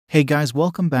Hey guys,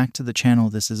 welcome back to the channel.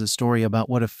 This is a story about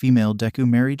what if female Deku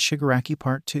married Shigaraki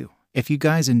part 2. If you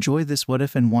guys enjoy this what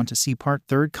if and want to see part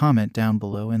 3, comment down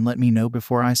below and let me know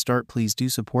before I start. Please do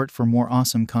support for more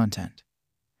awesome content.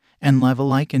 And leave a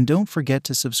like and don't forget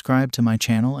to subscribe to my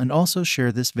channel and also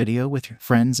share this video with your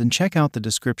friends and check out the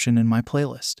description in my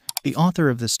playlist. The author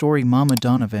of the story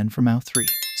MamaDonovan from 𝗏3.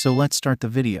 So let's start the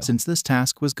video. Since this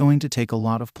task was going to take a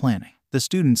lot of planning, the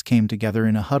students came together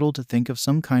in a huddle to think of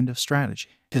some kind of strategy.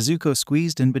 Izuko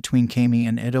squeezed in between Kami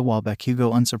and Ida while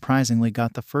Bakugo unsurprisingly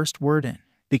got the first word in.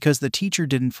 Because the teacher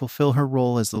didn't fulfill her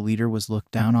role as the leader was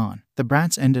looked down on, the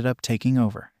brats ended up taking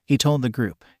over. He told the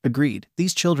group, "Agreed,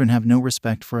 these children have no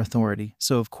respect for authority,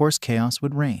 so of course chaos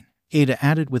would reign." Ida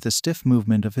added with a stiff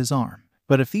movement of his arm,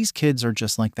 "But if these kids are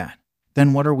just like that,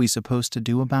 then what are we supposed to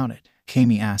do about it?"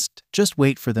 Kami asked. "Just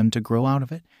wait for them to grow out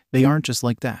of it. They aren't just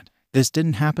like that. This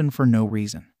didn't happen for no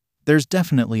reason. There's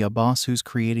definitely a boss who's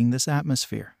creating this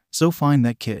atmosphere. So find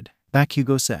that kid,"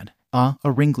 Bakugo said. "Ah,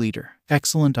 a ringleader.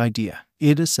 Excellent idea,"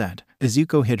 Ida said.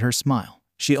 Izuko hid her smile.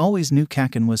 She always knew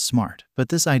Kaken was smart, but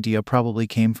this idea probably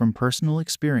came from personal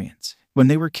experience. When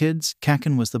they were kids,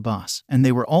 Kaken was the boss, and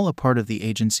they were all a part of the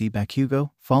agency Bakugo,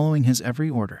 following his every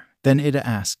order. Then Ida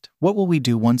asked, "What will we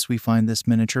do once we find this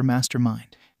miniature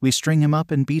mastermind?" "We string him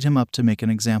up and beat him up to make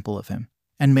an example of him,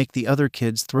 and make the other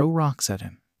kids throw rocks at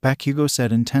him," Bakugo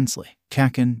said intensely.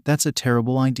 "Kaken, that's a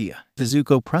terrible idea."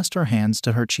 Izuko pressed her hands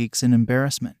to her cheeks in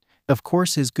embarrassment. Of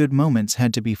course his good moments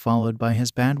had to be followed by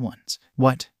his bad ones.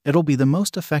 "What? It'll be the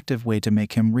most effective way to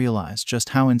make him realize just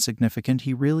how insignificant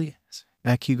he really is,"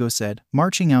 Bakugo said,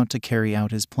 marching out to carry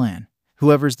out his plan.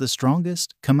 "Whoever's the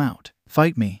strongest, come out.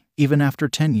 Fight me." Even after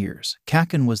 10 years,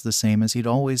 Kaken was the same as he'd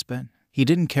always been. He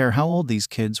didn't care how old these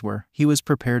kids were, he was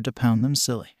prepared to pound them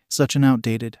silly. Such an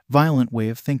outdated, violent way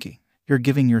of thinking. "You're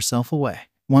giving yourself away,"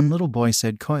 one little boy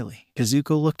said coyly.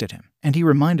 Izuko looked at him, and he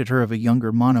reminded her of a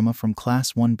younger Monoma from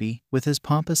Class 1B with his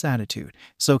pompous attitude.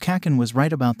 So Kaken was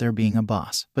right about there being a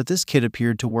boss, but this kid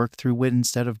appeared to work through wit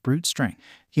instead of brute strength.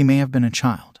 He may have been a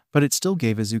child, but it still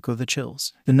gave Izuko the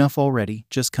chills. "Enough already,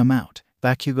 just come out,"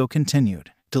 Bakugo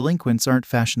continued. "Delinquents aren't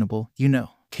fashionable, you know."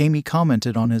 Kami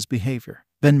commented on his behavior.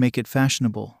 "Then make it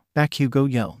fashionable,"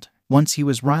 Bakugo yelled. Once he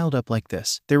was riled up like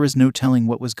this, there was no telling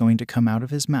what was going to come out of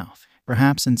his mouth.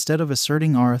 "Perhaps instead of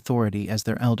asserting our authority as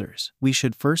their elders, we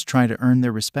should first try to earn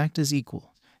their respect as equals,"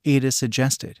 Ida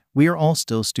suggested. "We are all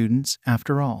still students,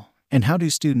 after all. And how do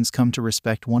students come to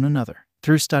respect one another?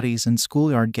 Through studies and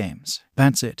schoolyard games."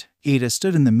 "That's it." Ida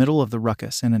stood in the middle of the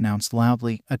ruckus and announced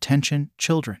loudly, "Attention,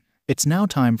 children. It's now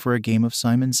time for a game of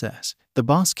Simon Says." The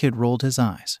boss kid rolled his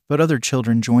eyes, but other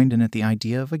children joined in at the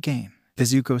idea of a game.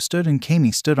 Izuko stood and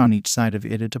Kami stood on each side of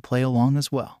Ida to play along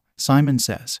as well. "Simon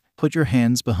says, put your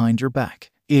hands behind your back,"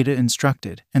 Ida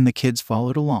instructed, and the kids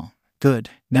followed along. "Good.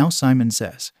 Now Simon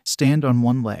says, stand on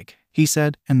one leg," he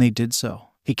said, and they did so.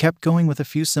 He kept going with a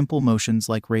few simple motions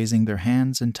like raising their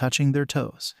hands and touching their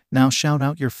toes. "Now shout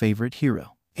out your favorite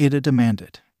hero," Ida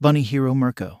demanded. "Bunny Hero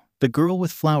Mirko," the girl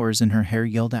with flowers in her hair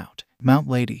yelled out. "Mount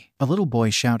Lady," a little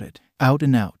boy shouted. "Out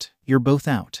and out. You're both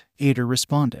out," Ida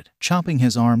responded, chopping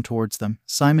his arm towards them.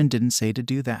 "Simon didn't say to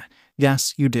do that."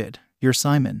 "Yes, you did. You're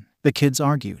Simon," the kids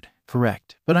argued.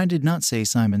 "Correct, but I did not say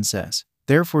Simon says.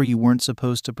 Therefore you weren't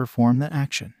supposed to perform that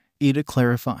action," Ida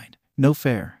clarified. "No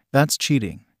fair. That's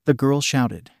cheating," the girl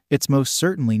shouted. "It's most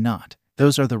certainly not.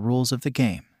 Those are the rules of the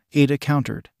game," Ida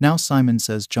countered. "Now Simon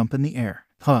says jump in the air."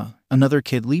 "Huh." Another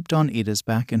kid leaped on Ida's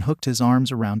back and hooked his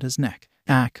arms around his neck.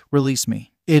 "Ack, release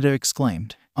me," Ida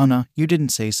exclaimed. "Anna, you didn't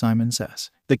say Simon says,"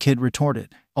 the kid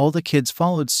retorted. All the kids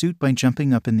followed suit by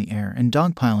jumping up in the air and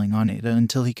dogpiling on Ida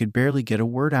until he could barely get a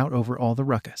word out over all the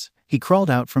ruckus. He crawled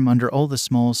out from under all the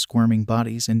small squirming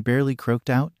bodies and barely croaked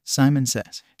out, "Simon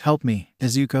says, help me."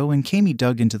 Izuko and Kami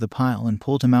dug into the pile and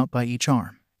pulled him out by each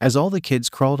arm. As all the kids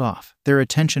crawled off, their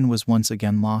attention was once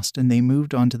again lost and they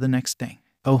moved on to the next thing.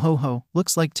 "Oh ho ho,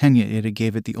 looks like 𝗏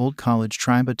gave it the old college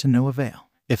try but to no avail.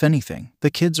 If anything, the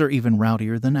kids are even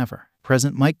rowdier than ever,"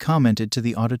 President Mike commented to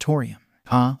the auditorium.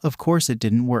 "Ah, of course it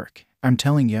didn't work. I'm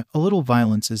telling you, a little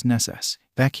violence is necessary,"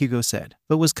 Bakugo said,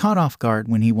 but was caught off guard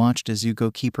when he watched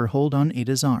Izuko keep her hold on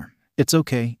Ida's arm. "It's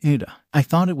okay, Ida. I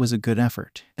thought it was a good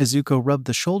effort." Izuko rubbed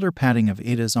the shoulder padding of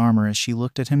Ida's armor as she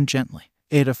looked at him gently.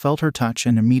 Ida felt her touch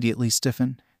and immediately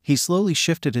stiffened. He slowly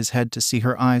shifted his head to see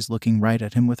her eyes looking right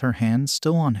at him with her hands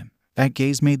still on him. That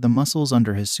gaze made the muscles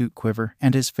under his suit quiver,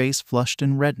 and his face flushed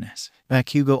in redness.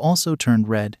 Bakugo also turned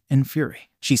red, in fury.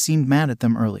 She seemed mad at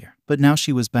them earlier, but now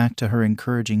she was back to her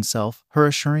encouraging self, her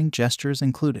assuring gestures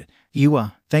included.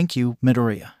 Thank you,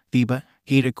 Midoriya." "But,"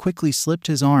 Ida quickly slipped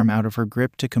his arm out of her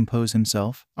grip to compose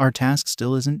himself. "Our task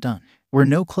still isn't done." We're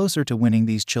no closer to winning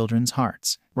these children's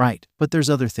hearts. Right, but there's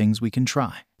other things we can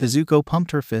try. Izuko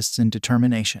pumped her fists in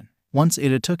determination. Once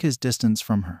Ida took his distance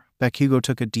from her, Bakugo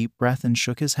took a deep breath and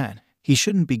shook his head. He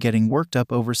shouldn't be getting worked up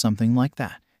over something like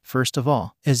that. First of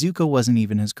all, Izuko wasn't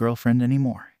even his girlfriend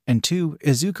anymore. And two,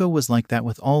 Izuko was like that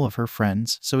with all of her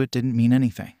friends, so it didn't mean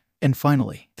anything. And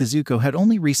finally, Izuko had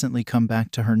only recently come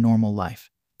back to her normal life.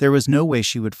 There was no way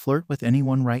she would flirt with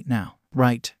anyone right now.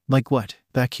 Right, like what?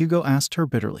 Bakugo asked her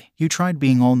bitterly. You tried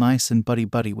being all nice and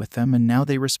buddy-buddy with them and now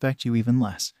they respect you even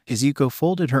less. Izuko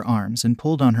folded her arms and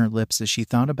pulled on her lips as she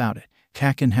thought about it.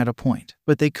 Kaken had a point,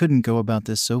 but they couldn't go about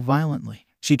this so violently.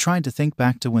 She tried to think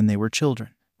back to when they were children.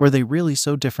 Were they really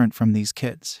so different from these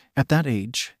kids? At that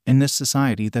age, in this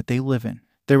society that they live in,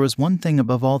 there was one thing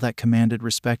above all that commanded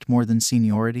respect more than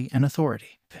seniority and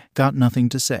authority. Got nothing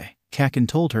to say. Kaken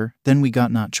told her, then we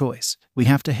got not choice. We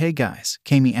have to. Hey guys,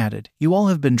 Kami added, you all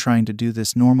have been trying to do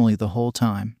this normally the whole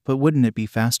time, but wouldn't it be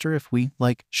faster if we,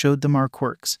 showed them our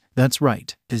quirks? That's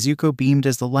right. Izuko beamed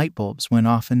as the light bulbs went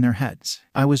off in their heads.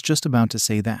 I was just about to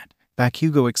say that.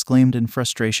 Bakugo exclaimed in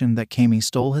frustration that Kami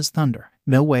stole his thunder.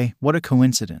 No way, what a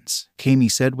coincidence, Kami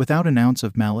said without an ounce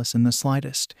of malice in the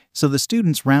slightest. So the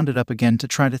students rounded up again to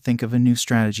try to think of a new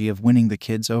strategy of winning the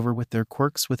kids over with their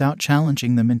quirks without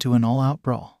challenging them into an all-out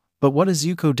brawl. But what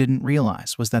Izuko didn't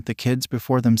realize was that the kids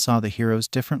before them saw the heroes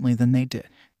differently than they did.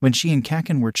 When she and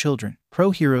Kaken were children,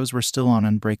 pro-heroes were still on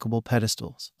unbreakable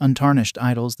pedestals, untarnished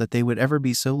idols that they would ever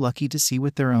be so lucky to see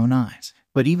with their own eyes.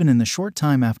 But even in the short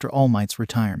time after All Might's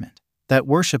retirement, that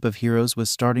worship of heroes was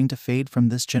starting to fade from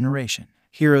this generation.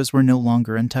 Heroes were no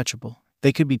longer untouchable.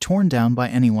 They could be torn down by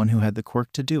anyone who had the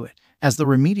quirk to do it. As the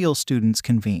remedial students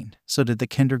convened, so did the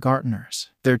kindergarteners.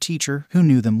 Their teacher, who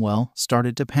knew them well,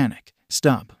 started to panic.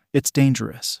 Stop. It's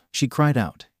dangerous, she cried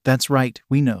out. That's right,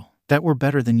 we know. That we're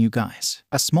better than you guys.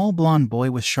 A small blonde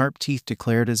boy with sharp teeth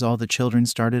declared as all the children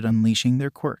started unleashing their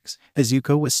quirks.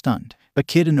 Izuko was stunned. A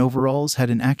kid in overalls had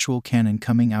an actual cannon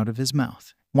coming out of his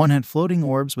mouth. One had floating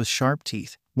orbs with sharp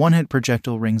teeth. One had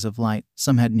projectile rings of light.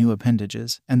 Some had new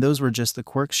appendages, and those were just the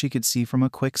quirks she could see from a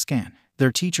quick scan.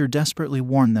 Their teacher desperately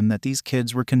warned them that these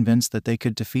kids were convinced that they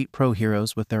could defeat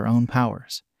pro-heroes with their own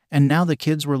powers. And now the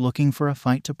kids were looking for a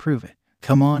fight to prove it.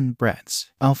 Come on,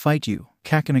 brats. I'll fight you.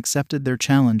 Kaken accepted their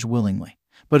challenge willingly.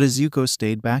 But Izuko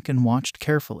stayed back and watched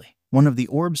carefully. One of the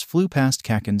orbs flew past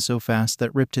Kaken so fast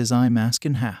that ripped his eye mask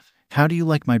in half. How do you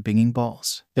like my binging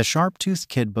balls? The sharp-toothed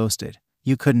kid boasted.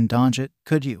 You couldn't dodge it,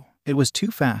 could you? It was too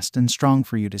fast and strong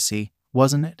for you to see,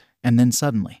 wasn't it? And then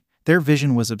suddenly, their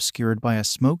vision was obscured by a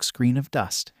smoke screen of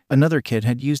dust. Another kid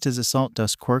had used his assault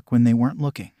dust quirk when they weren't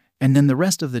looking. And then the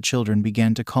rest of the children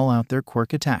began to call out their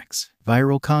quirk attacks.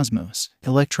 Viral cosmos,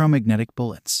 electromagnetic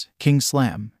bullets, king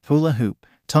slam, hula hoop,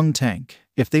 tongue tank.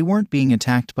 If they weren't being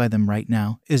attacked by them right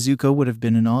now, Izuko would have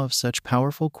been in awe of such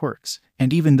powerful quirks.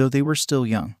 And even though they were still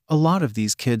young, a lot of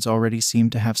these kids already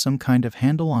seemed to have some kind of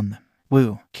handle on them.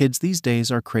 Woo, kids these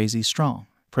days are crazy strong,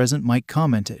 President Mike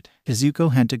commented.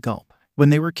 Izuko had to gulp. When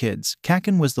they were kids,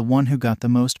 Kaken was the one who got the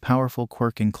most powerful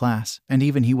quirk in class, and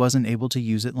even he wasn't able to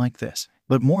use it like this.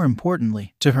 But more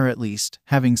importantly, to her at least,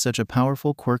 having such a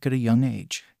powerful quirk at a young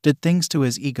age did things to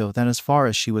his ego that as far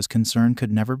as she was concerned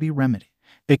could never be remedied.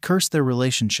 It cursed their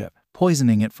relationship,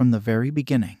 poisoning it from the very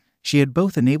beginning. She had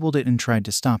both enabled it and tried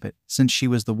to stop it, since she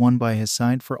was the one by his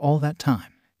side for all that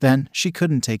time. Then, she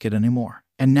couldn't take it anymore.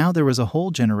 And now there was a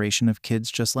whole generation of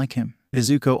kids just like him.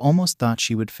 Izuko almost thought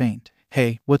she would faint.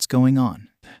 Hey, what's going on?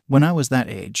 When I was that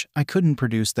age, I couldn't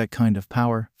produce that kind of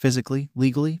power, physically,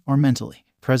 legally, or mentally.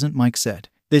 President Mike said,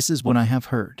 This is what I have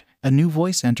heard. A new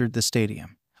voice entered the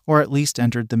stadium, or at least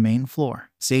entered the main floor.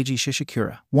 Seiji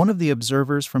Shishikura, one of the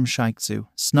observers from Shigatsu,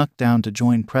 snuck down to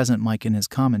join President Mike in his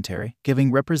commentary,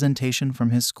 giving representation from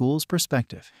his school's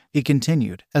perspective. He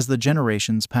continued, as the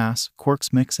generations pass,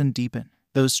 quirks mix and deepen.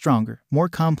 Those stronger, more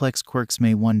complex quirks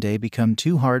may one day become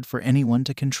too hard for anyone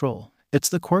to control. It's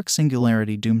the quark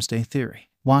singularity doomsday theory.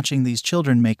 Watching these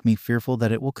children make me fearful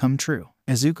that it will come true.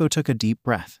 Izuko took a deep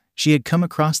breath. She had come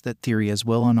across that theory as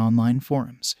well on online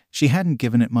forums. She hadn't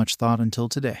given it much thought until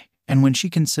today. And when she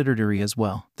considered Eri as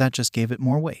well, that just gave it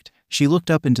more weight. She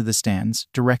looked up into the stands,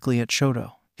 directly at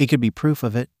Shoto. He could be proof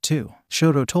of it, too.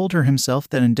 Shoto told her himself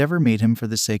that Endeavor made him for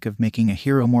the sake of making a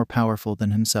hero more powerful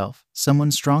than himself,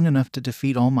 someone strong enough to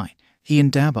defeat All Might. He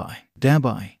and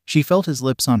𝗬𝗲𝗍. She felt his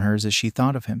lips on hers as she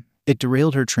thought of him. It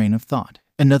derailed her train of thought.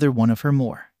 Another one of her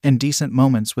more indecent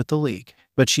moments with the League.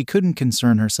 But she couldn't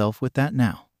concern herself with that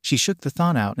now. She shook the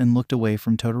thought out and looked away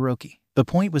from Todoroki. The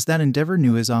point was that Endeavor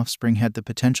knew his offspring had the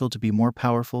potential to be more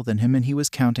powerful than him and he was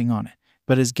counting on it.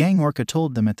 But as Gang Orca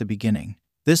told them at the beginning,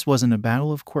 This wasn't a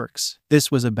battle of quirks.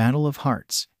 This was a battle of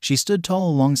hearts. She stood tall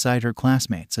alongside her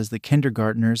classmates as the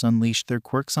kindergartners unleashed their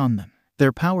quirks on them.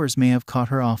 Their powers may have caught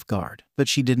her off guard, but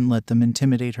she didn't let them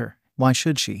intimidate her. Why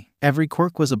should she? Every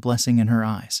quirk was a blessing in her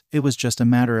eyes. It was just a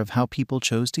matter of how people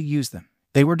chose to use them.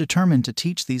 They were determined to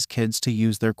teach these kids to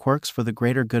use their quirks for the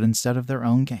greater good instead of their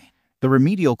own gain. The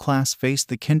remedial class faced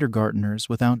the kindergartners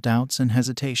without doubts and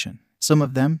hesitation. Some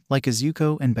of them, like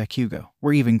𝗧𝗵𝗲 and 𴑵𝗃𝗟,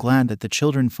 were even glad that the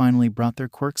children finally brought their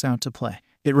quirks out to play.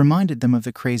 It reminded them of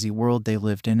the crazy world they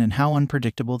lived in and how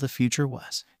unpredictable the future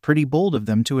was. Pretty bold of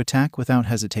them to attack without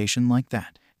hesitation like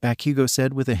that, 𴑵𝗃𝗟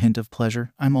said with a hint of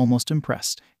pleasure. I'm almost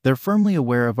impressed. They're firmly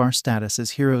aware of our status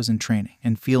as heroes in training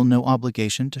and feel no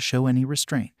obligation to show any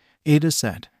restraint. Ada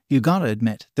said, you gotta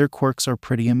admit, their quirks are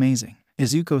pretty amazing.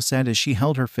 𝗧𝗵𝗲 said as she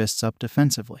held her fists up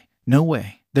defensively. No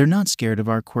way. They're not scared of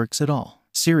our quirks at all.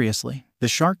 Seriously. The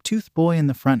shark-toothed boy in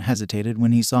the front hesitated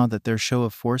when he saw that their show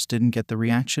of force didn't get the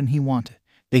reaction he wanted.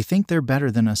 They think they're better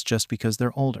than us just because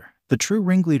they're older, the true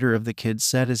ringleader of the kids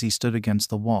said as he stood against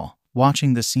the wall,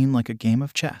 watching the scene like a game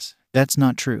of chess. That's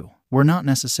not true. We're not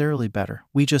necessarily better,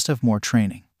 we just have more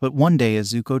training. But one day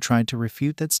𝗧𝗵𝗲 tried to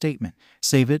refute that statement.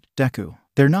 Save it, Deku.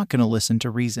 They're not gonna listen to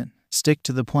reason. Stick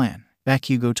to the plan,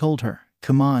 𝗵𝗃𝗟 told her.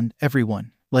 Come on,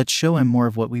 everyone. Let's show him more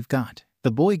of what we've got.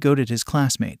 The boy goaded his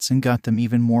classmates and got them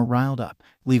even more riled up.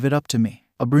 Leave it up to me,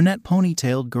 a brunette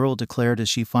ponytailed girl declared as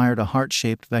she fired a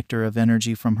heart-shaped vector of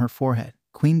energy from her forehead.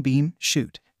 Queen beam,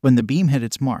 shoot. When the beam hit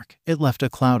its mark, it left a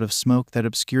cloud of smoke that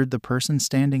obscured the person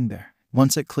standing there.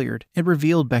 Once it cleared, it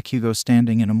revealed 𝗵𝗃𝗟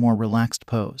standing in a more relaxed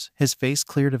pose, his face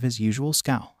cleared of his usual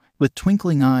scowl. With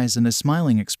twinkling eyes and a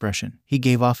smiling expression, he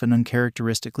gave off an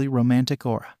uncharacteristically romantic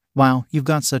aura. Wow, you've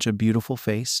got such a beautiful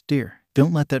face, dear.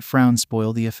 Don't let that frown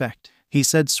spoil the effect, he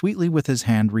said sweetly with his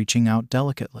hand reaching out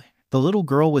delicately. The little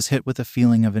girl was hit with a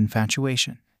feeling of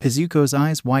infatuation. 𝗧𝗵𝗲's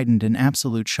eyes widened in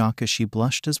absolute shock as she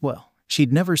blushed as well.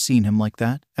 She'd never seen him like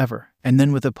that, ever. And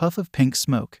then with a puff of pink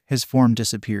smoke, his form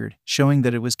disappeared, showing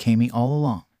that it was 𝗬𝗟 all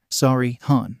along. Sorry,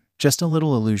 hon. Just a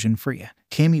little illusion for ya.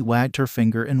 𝗬𝗟 wagged her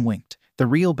finger and winked. The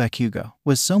real 𝗵𝗃𝗟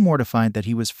was so mortified that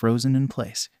he was frozen in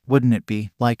place. Wouldn't it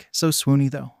be, like, so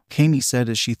swoony though? 𝗬𝗟 said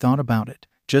as she thought about it.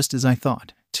 Just as I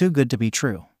thought. Too good to be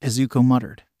true, 𝗧𝗵𝗲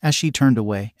muttered, as she turned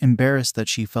away, embarrassed that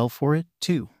she fell for it,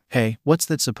 too. Hey, what's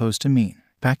that supposed to mean?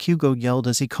 𝗵𝗃𝗟 yelled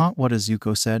as he caught what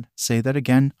𝗧𝗵𝗲 said. Say that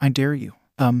again, I dare you.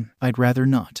 I'd rather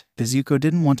not. 𝗧𝗵𝗲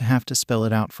didn't want to have to spell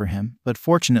it out for him, but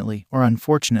fortunately, or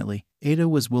unfortunately, Ada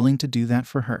was willing to do that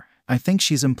for her. I think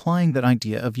she's implying that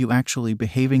idea of you actually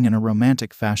behaving in a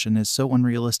romantic fashion is so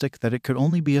unrealistic that it could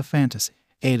only be a fantasy,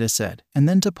 Ada said, and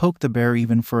then to poke the bear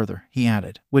even further, he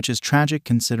added, which is tragic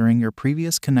considering your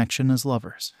previous connection as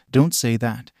lovers. Don't say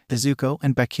that, 𝗧𝗵𝗲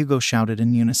and 𝗵𝗃𝗟 shouted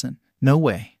in unison. No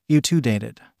way, you two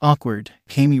dated. Awkward,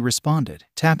 𝗬𝗟 responded,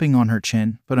 tapping on her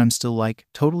chin, but I'm still like,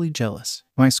 totally jealous.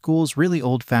 My school's really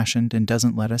old-fashioned and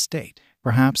doesn't let us date.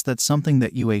 Perhaps that's something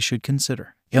that 𝗬𝗟 should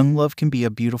consider. Young love can be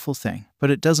a beautiful thing, but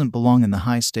it doesn't belong in the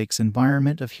high-stakes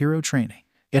environment of hero training.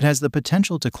 It has the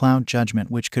potential to cloud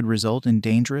judgment which could result in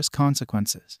dangerous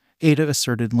consequences, Ada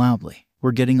asserted loudly.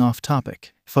 We're getting off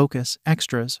topic. Focus,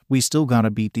 extras, we still gotta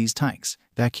beat these tykes,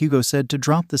 𝗵𝗃𝗟 said to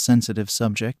drop the sensitive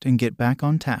subject and get back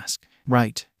on task.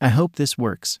 Right, I hope this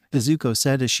works, 𝗧𝗵𝗲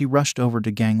said as she rushed over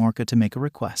to Gang Orca to make a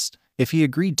request. If he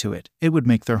agreed to it, it would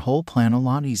make their whole plan a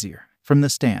lot easier. From the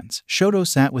stands, Shoto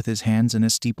sat with his hands in a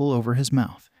steeple over his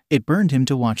mouth. It burned him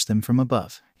to watch them from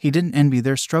above. He didn't envy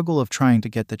their struggle of trying to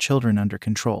get the children under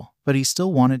control, but he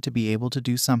still wanted to be able to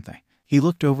do something. He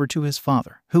looked over to his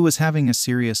father, who was having a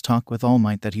serious talk with All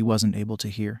Might that he wasn't able to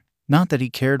hear. Not that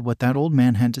he cared what that old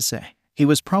man had to say. He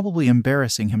was probably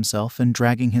embarrassing himself and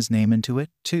dragging his name into it,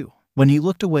 too. When he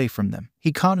looked away from them,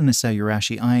 he caught an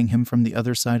Shigaraki eyeing him from the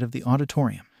other side of the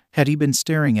auditorium. Had he been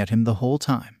staring at him the whole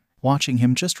time? Watching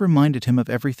him just reminded him of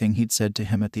everything he'd said to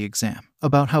him at the exam,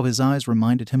 about how his eyes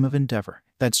reminded him of endeavor.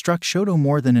 That struck Shoto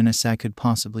more than 𝗧𝗏 could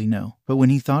possibly know, but when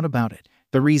he thought about it,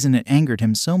 the reason it angered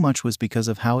him so much was because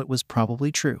of how it was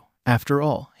probably true. After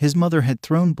all, his mother had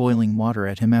thrown boiling water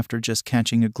at him after just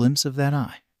catching a glimpse of that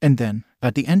eye. And then,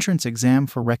 at the entrance exam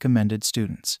for recommended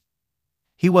students,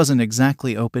 he wasn't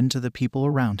exactly open to the people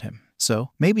around him, so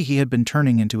maybe he had been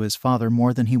turning into his father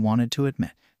more than he wanted to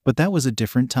admit. But that was a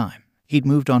different time. He'd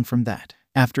moved on from that.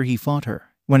 After he fought her,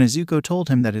 when 𝗧𝗵𝗲 told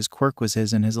him that his quirk was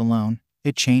his and his alone,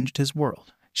 it changed his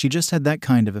world. She just had that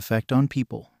kind of effect on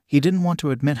people. He didn't want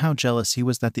to admit how jealous he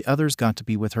was that the others got to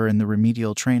be with her in the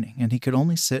remedial training and he could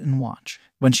only sit and watch.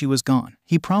 When she was gone,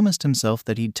 he promised himself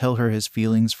that he'd tell her his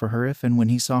feelings for her if and when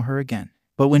he saw her again.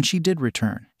 But when she did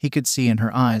return, he could see in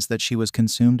her eyes that she was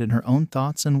consumed in her own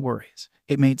thoughts and worries.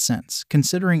 It made sense,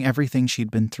 considering everything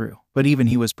she'd been through. But even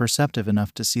he was perceptive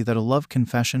enough to see that a love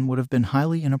confession would have been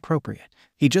highly inappropriate.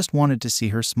 He just wanted to see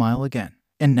her smile again.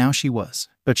 And now she was.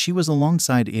 But she was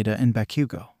alongside Ida and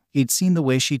Bakugo. He'd seen the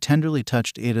way she tenderly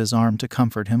touched Ida's arm to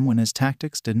comfort him when his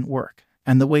tactics didn't work.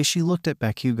 And the way she looked at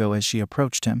Bakugo as she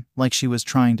approached him, like she was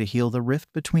trying to heal the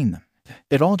rift between them.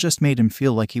 It all just made him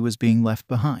feel like he was being left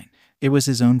behind. It was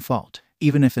his own fault,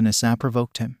 even if 𝗀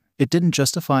provoked him. It didn't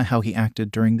justify how he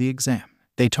acted during the exam.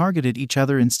 They targeted each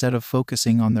other instead of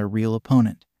focusing on their real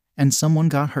opponent. And someone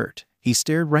got hurt. He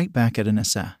stared right back at 𝗀,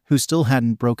 who still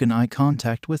hadn't broken eye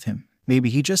contact with him. Maybe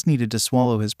he just needed to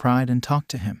swallow his pride and talk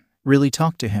to him. Really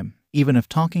talk to him, even if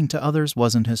talking to others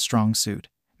wasn't his strong suit.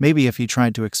 Maybe if he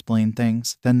tried to explain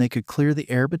things, then they could clear the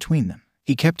air between them.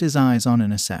 He kept his eyes on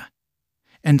𝗀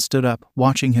and stood up,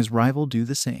 watching his rival do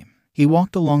the same. He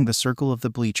walked along the circle of the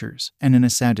bleachers, and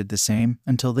𝗀 did the same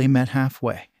until they met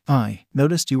halfway. I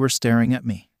noticed you were staring at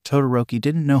me. Todoroki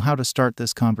didn't know how to start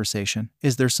this conversation.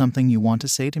 Is there something you want to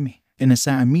say to me? 𝗀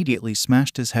immediately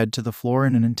smashed his head to the floor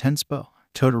in an intense bow.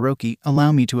 Todoroki,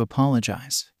 allow me to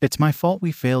apologize. It's my fault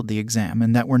we failed the exam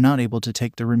and that we're not able to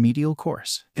take the remedial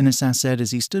course, 𝗀 said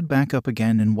as he stood back up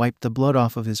again and wiped the blood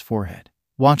off of his forehead.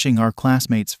 Watching our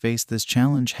classmates face this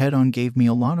challenge head-on gave me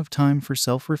a lot of time for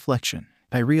self-reflection.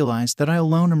 I realized that I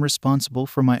alone am responsible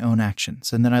for my own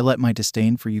actions and that I let my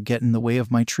disdain for you get in the way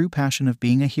of my true passion of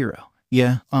being a hero.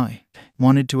 Yeah, I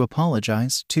wanted to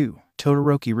apologize, too,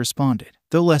 Todoroki responded,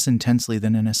 though less intensely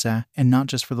than 𝗀, and not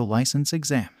just for the license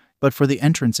exam, but for the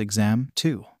entrance exam,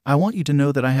 too. I want you to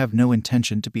know that I have no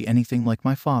intention to be anything like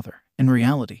my father. In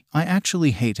reality, I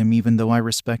actually hate him even though I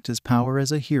respect his power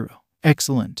as a hero.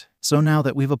 Excellent. So now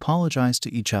that we've apologized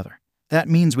to each other, that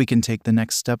means we can take the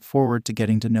next step forward to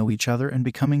getting to know each other and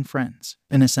becoming friends,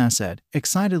 𝗀 said,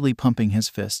 excitedly pumping his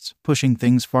fists, pushing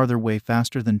things farther way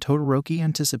faster than Todoroki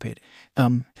anticipated.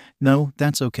 No,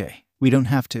 that's okay. We don't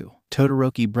have to.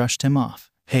 Todoroki brushed him off.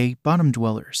 Hey, bottom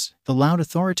dwellers. The loud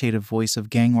authoritative voice of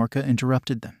Gang Orca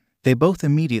interrupted them. They both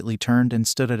immediately turned and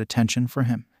stood at attention for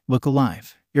him. Look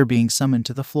alive. You're being summoned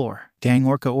to the floor, Gang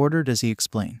Orca ordered as he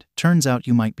explained. Turns out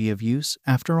you might be of use,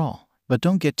 after all. But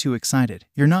don't get too excited.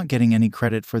 You're not getting any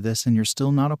credit for this and you're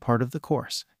still not a part of the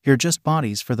course. You're just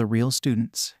bodies for the real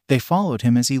students. They followed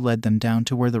him as he led them down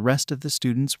to where the rest of the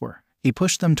students were. He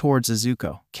pushed them towards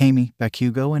𝗧𝗵𝗃,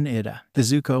 Bakugo, and Ida.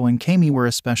 𝗧𝗵 and 𝗃 were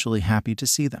especially happy to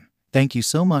see them. Thank you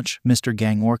so much, Mr.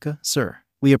 Gang Orca, sir.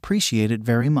 We appreciate it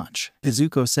very much,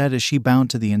 𝗧𝗵 said as she bowed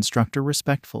to the instructor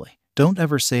respectfully. Don't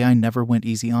ever say I never went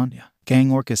easy on ya,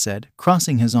 Gang Orca said,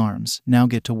 crossing his arms. Now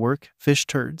get to work, fish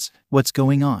turds. What's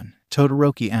going on?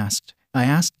 Todoroki asked. I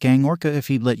asked Gang Orca if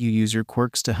he'd let you use your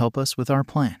quirks to help us with our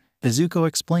plan. 𝗧𝗵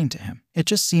explained to him. It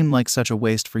just seemed like such a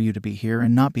waste for you to be here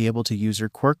and not be able to use your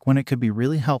quirk when it could be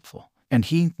really helpful. And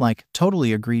he,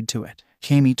 totally agreed to it.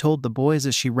 𝗃 told the boys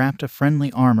as she wrapped a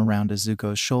friendly arm around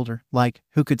𝗧𝗵's shoulder.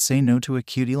 Who could say no to a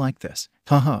cutie like this?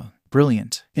 Haha,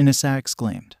 brilliant, 𝗀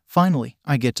exclaimed. Finally,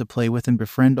 I get to play with and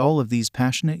befriend all of these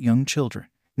passionate young children.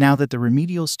 Now that the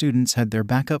remedial students had their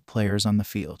backup players on the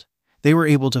field, they were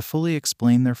able to fully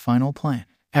explain their final plan.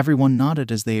 Everyone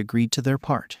nodded as they agreed to their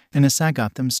part. 𝗀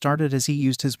got them started as he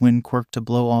used his wind quirk to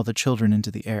blow all the children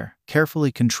into the air,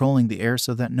 carefully controlling the air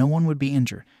so that no one would be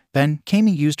injured. Then,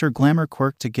 𝗃 used her glamour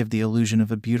quirk to give the illusion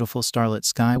of a beautiful starlit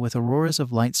sky with auroras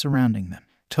of light surrounding them.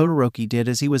 Todoroki did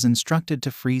as he was instructed to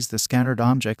freeze the scattered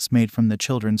objects made from the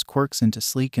children's quirks into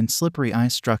sleek and slippery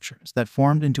ice structures that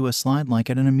formed into a slide like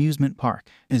at an amusement park.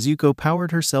 𝗧𝗵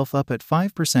powered herself up at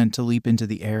 5% to leap into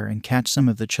the air and catch some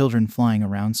of the children flying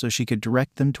around so she could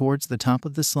direct them towards the top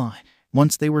of the slide.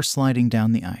 Once they were sliding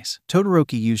down the ice,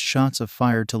 Todoroki used shots of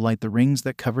fire to light the rings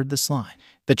that covered the slide.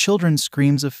 The children's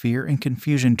screams of fear and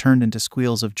confusion turned into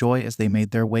squeals of joy as they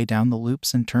made their way down the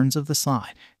loops and turns of the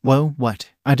slide. Whoa,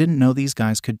 what? I didn't know these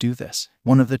guys could do this,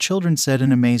 one of the children said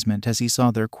in amazement as he saw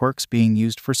their quirks being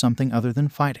used for something other than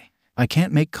fighting. I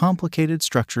can't make complicated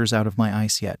structures out of my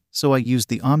ice yet, so I used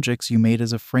the objects you made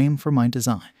as a frame for my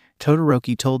design.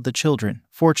 Todoroki told the children,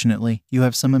 fortunately, you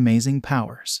have some amazing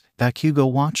powers.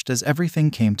 Bakugo watched as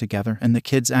everything came together and the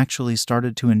kids actually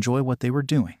started to enjoy what they were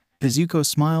doing. 𝗧𝗵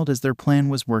smiled as their plan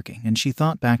was working and she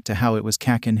thought back to how it was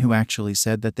Kakin who actually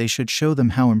said that they should show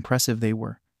them how impressive they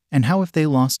were, and how if they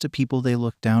lost to people they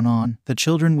looked down on, the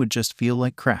children would just feel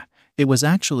like crap. It was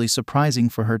actually surprising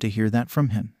for her to hear that from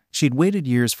him. She'd waited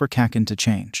years for Kakin to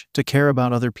change, to care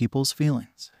about other people's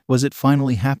feelings. Was it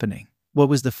finally happening? What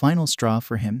was the final straw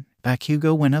for him?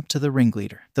 Bakugo went up to the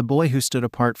ringleader, the boy who stood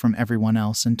apart from everyone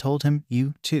else, and told him,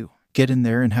 you, too, get in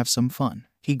there and have some fun.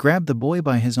 He grabbed the boy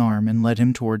by his arm and led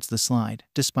him towards the slide,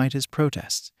 despite his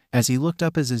protests. As he looked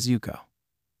up at 𝗧𴑐𝗏,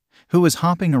 who was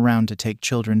hopping around to take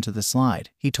children to the slide,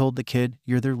 he told the kid,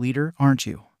 "You're their leader, aren't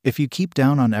you? If you keep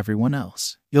down on everyone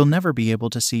else, you'll never be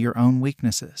able to see your own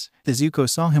weaknesses." 𝗧𴑐𝗏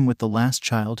saw him with the last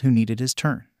child who needed his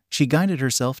turn. She guided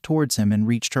herself towards him and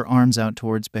reached her arms out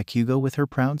towards 𝗵𝘃𝗏 with her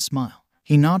proud smile.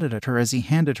 He nodded at her as he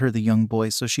handed her the young boy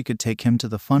so she could take him to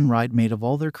the fun ride made of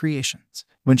all their creations.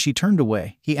 When she turned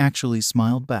away, he actually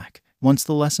smiled back. Once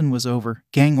the lesson was over,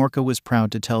 Gang Orca was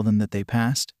proud to tell them that they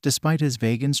passed, despite his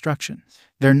vague instructions.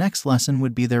 Their next lesson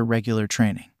would be their regular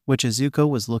training, which 𝗧𴑐𝗏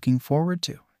was looking forward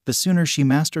to. The sooner she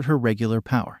mastered her regular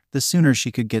power, the sooner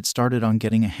she could get started on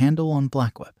getting a handle on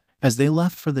Black-Whip. As they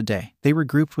left for the day, they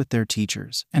regrouped with their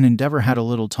teachers, and 𝗫𝗏 had a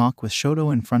little talk with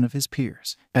Shoto in front of his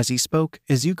peers. As he spoke,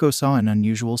 𝗧𴑐𝗏 saw an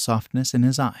unusual softness in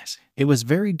his eyes. It was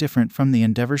very different from the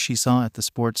𝗫𝗏 she saw at the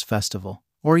sports festival,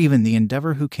 or even the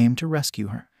𝗫𝗏 who came to rescue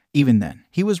her. Even then,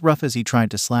 he was rough as he tried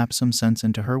to slap some sense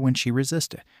into her when she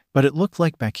resisted. But it looked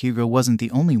like 𝗵𝘃𝗏 wasn't the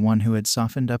only one who had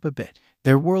softened up a bit.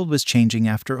 Their world was changing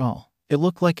after all. It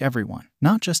looked like everyone,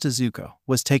 not just 𝗧𴑐𝗏,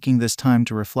 was taking this time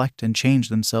to reflect and change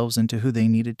themselves into who they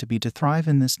needed to be to thrive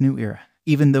in this new era.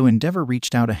 Even though 𝗫𝗏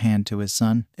reached out a hand to his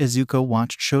son, 𝗧𴑐𝗏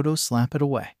watched Shoto slap it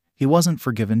away. He wasn't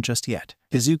forgiven just yet.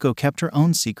 𝗧𴑐𝗏 kept her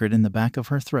own secret in the back of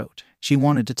her throat. She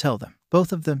wanted to tell them,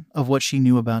 both of them, of what she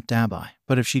knew about 𝗬𝗏,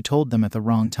 but if she told them at the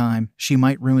wrong time, she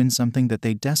might ruin something that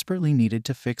they desperately needed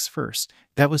to fix first.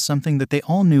 That was something that they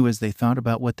all knew as they thought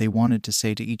about what they wanted to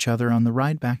say to each other on the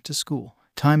ride back to school.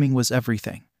 Timing was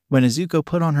everything. When 𝗧𴑐𝗏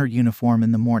put on her uniform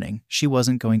in the morning, she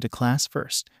wasn't going to class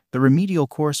first. The remedial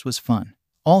course was fun,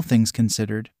 all things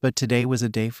considered, but today was a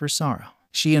day for sorrow.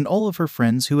 She and all of her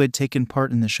friends who had taken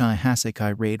part in the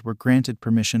𝗧𝗪 raid were granted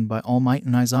permission by All-Might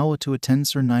Aizawa to attend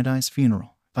Sir 𝗫𝗏's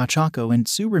funeral. Ochako and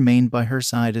Tsu remained by her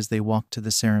side as they walked to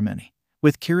the ceremony,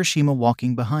 with Kirishima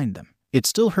walking behind them. It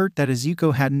still hurt that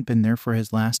𝗧𴑐𝗏 hadn't been there for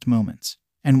his last moments.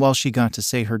 And while she got to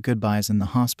say her goodbyes in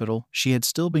the hospital, she had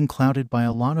still been clouded by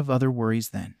a lot of other worries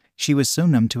then. She was so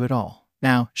numb to it all.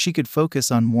 Now, she could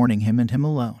focus on mourning him and him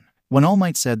alone. When All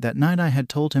Might said that 𝗫𝗏 had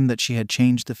told him that she had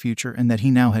changed the future and that he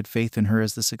now had faith in her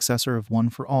as the successor of One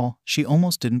for All, she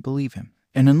almost didn't believe him.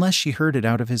 And unless she heard it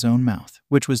out of his own mouth,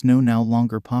 which was no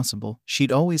longer possible,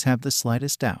 she'd always have the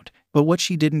slightest doubt. But what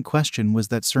she didn't question was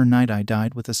that Sir 𝗫𝗏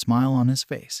died with a smile on his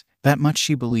face. That much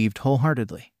she believed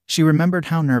wholeheartedly. She remembered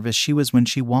how nervous she was when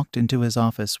she walked into his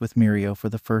office with Mirio for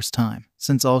the first time,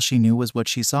 since all she knew was what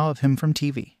she saw of him from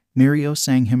TV. Mirio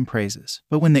sang him praises,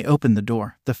 but when they opened the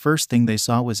door, the first thing they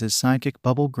saw was his sidekick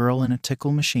Bubble Girl in a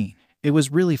tickle machine. It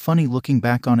was really funny looking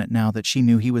back on it now that she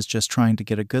knew he was just trying to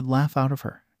get a good laugh out of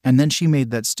her. And then she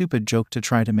made that stupid joke to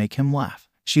try to make him laugh.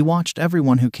 She watched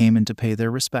everyone who came in to pay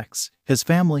their respects. His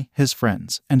family, his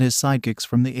friends, and his sidekicks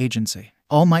from the agency.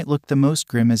 All Might looked the most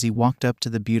grim as he walked up to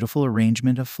the beautiful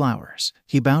arrangement of flowers.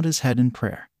 He bowed his head in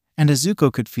prayer, and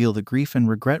𝗧𝑐𝗏 could feel the grief and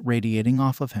regret radiating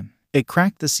off of him. It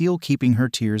cracked the seal, keeping her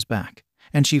tears back,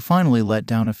 and she finally let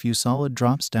down a few solid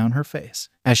drops down her face.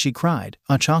 As she cried,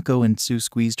 Ochako and Tsu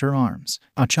squeezed her arms.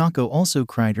 Ochako also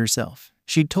cried herself.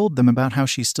 She'd told them about how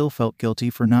she still felt guilty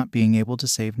for not being able to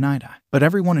save 𝗫𝗏, but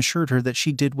everyone assured her that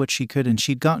she did what she could and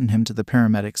she'd gotten him to the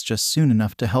paramedics just soon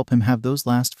enough to help him have those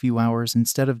last few hours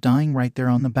instead of dying right there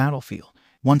on the battlefield.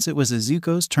 Once it was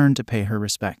𝗧𝗏𝗏's turn to pay her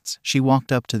respects, she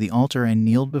walked up to the altar and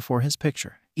kneeled before his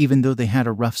picture. Even though they had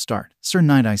a rough start, Sir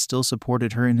𝗫𝗏 still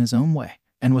supported her in his own way,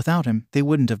 and without him, they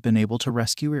wouldn't have been able to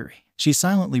rescue 𝗬𝗏. She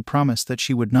silently promised that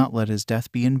she would not let his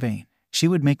death be in vain. She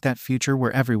would make that future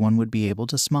where everyone would be able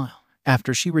to smile.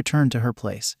 After she returned to her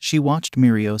place, she watched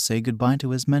Mirio say goodbye to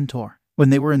his mentor.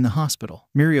 When they were in the hospital,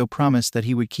 Mirio promised that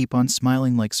he would keep on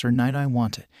smiling like Sir 𝗫𝗏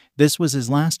wanted. This was his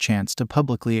last chance to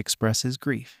publicly express his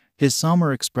grief. His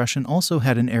somber expression also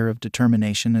had an air of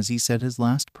determination as he said his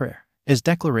last prayer. His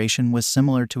declaration was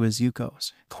similar to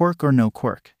𝗧𝗏𝗏's. Quirk or no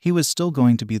quirk, he was still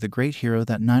going to be the great hero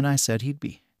that 𝗫𝗏 said he'd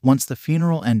be. Once the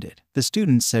funeral ended, the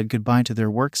students said goodbye to their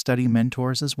work-study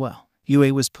mentors as well.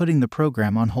 UA was putting the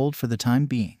program on hold for the time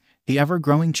being. The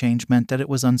ever-growing change meant that it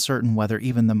was uncertain whether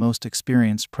even the most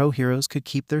experienced pro heroes could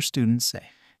keep their students safe.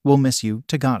 "We'll miss you,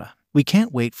 Tagata. We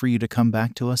can't wait for you to come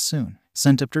back to us soon,"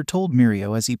 𝗫𝗏𝗏 told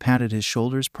Mirio as he patted his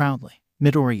shoulders proudly.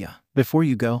 "Midoriya, before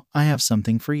you go, I have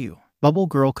something for you." Bubble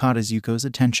Girl caught 𝗧𝗏𝗏's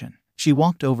attention. She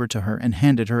walked over to her and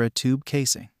handed her a tube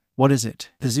casing. "What is it?"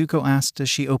 𝗧𝗏𝗏 asked as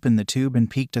she opened the tube and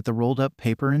peeked at the rolled-up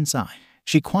paper inside.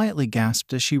 She quietly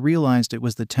gasped as she realized it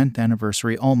was the 10th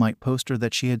anniversary All Might poster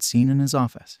that she had seen in his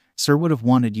office. "Sir would have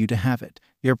wanted you to have it.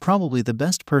 You're probably the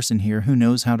best person here who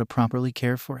knows how to properly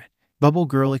care for it," Bubble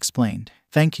Girl explained.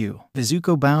 "Thank you."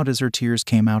 𝗧𝗏𝗏 bowed as her tears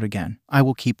came out again. "I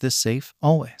will keep this safe,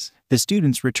 always." The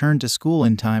students returned to school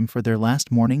in time for their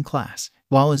last morning class.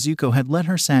 While Izuko had let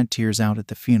her sad tears out at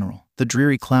the funeral, the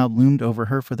dreary cloud loomed over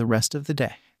her for the rest of the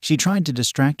day. She tried to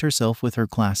distract herself with her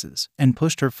classes, and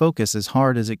pushed her focus as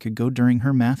hard as it could go during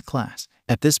her math class.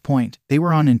 At this point, they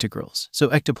were on integrals, so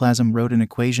ectoplasm wrote an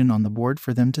equation on the board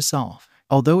for them to solve.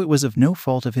 Although it was of no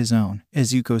fault of his own,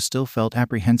 Izuko still felt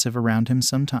apprehensive around him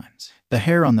sometimes. The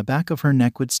hair on the back of her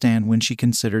neck would stand when she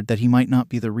considered that he might not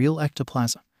be the real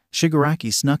ectoplasm.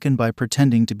 Shigaraki snuck in by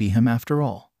pretending to be him after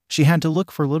all. She had to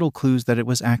look for little clues that it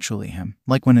was actually him,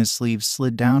 like when his sleeves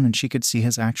slid down and she could see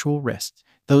his actual wrists.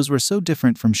 Those were so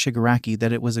different from Shigaraki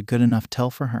that it was a good enough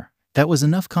tell for her. That was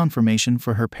enough confirmation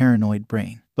for her paranoid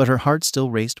brain, but her heart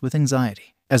still raced with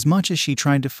anxiety. As much as she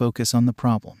tried to focus on the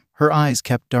problem, her eyes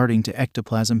kept darting to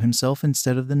ectoplasm himself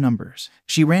instead of the numbers.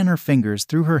 She ran her fingers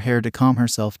through her hair to calm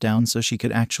herself down so she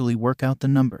could actually work out the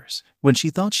numbers. When she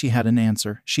thought she had an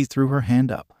answer, she threw her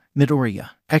hand up.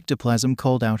 Midoriya. Ectoplasm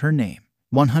called out her name.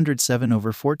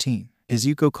 107/14.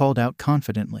 Izuko called out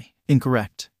confidently.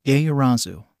 Incorrect.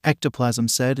 Ieyasu. Ectoplasm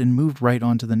said and moved right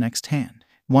on to the next hand.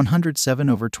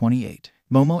 107/28.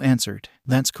 Momo answered.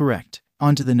 That's correct.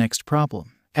 On to the next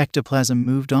problem. Ectoplasm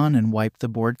moved on and wiped the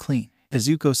board clean.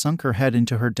 Izuko sunk her head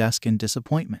into her desk in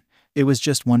disappointment. It was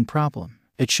just one problem.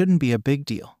 It shouldn't be a big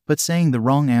deal, but saying the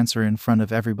wrong answer in front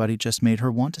of everybody just made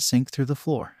her want to sink through the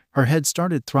floor. Her head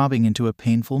started throbbing into a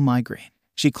painful migraine.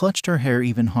 She clutched her hair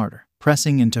even harder,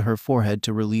 pressing into her forehead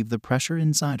to relieve the pressure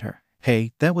inside her.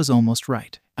 Hey, that was almost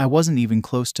right. I wasn't even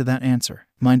close to that answer,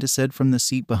 Minda said from the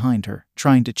seat behind her,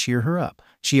 trying to cheer her up.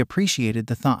 She appreciated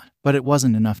the thought, but it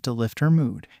wasn't enough to lift her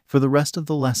mood. For the rest of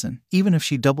the lesson, even if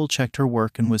she double-checked her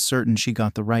work and was certain she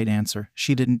got the right answer,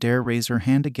 she didn't dare raise her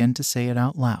hand again to say it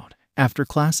out loud. After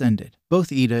class ended,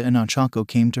 both Ida and Ochako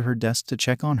came to her desk to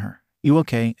check on her. You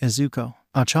okay, Izuko?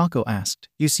 Ochako asked.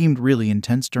 You seemed really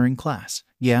intense during class.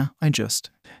 Yeah, I just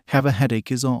have a headache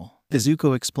is all,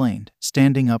 Izuko explained,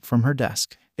 standing up from her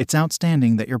desk. It's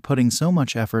outstanding that you're putting so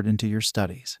much effort into your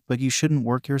studies, but you shouldn't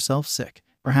work yourself sick.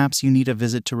 Perhaps you need a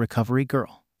visit to Recovery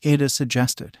Girl, Ida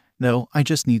suggested. No, I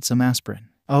just need some aspirin.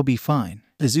 I'll be fine,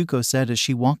 Izuko said as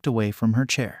she walked away from her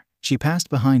chair. She passed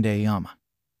behind Aoyama,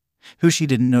 who she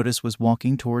didn't notice was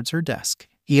walking towards her desk.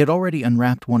 He had already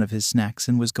unwrapped one of his snacks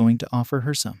and was going to offer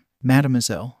her some.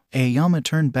 Mademoiselle. Aoyama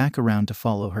turned back around to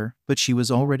follow her, but she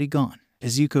was already gone.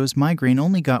 Izuko's migraine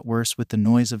only got worse with the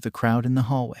noise of the crowd in the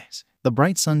hallways. The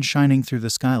bright sun shining through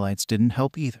the skylights didn't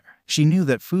help either. She knew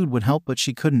that food would help, but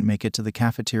she couldn't make it to the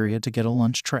cafeteria to get a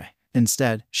lunch tray.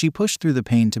 Instead, she pushed through the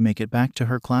pain to make it back to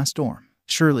her class dorm.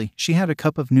 Surely, she had a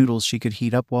cup of noodles she could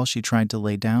heat up while she tried to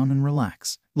lay down and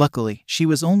relax. Luckily, she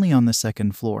was only on the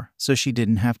second floor, so she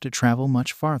didn't have to travel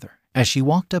much farther. As she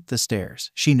walked up the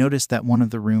stairs, she noticed that one of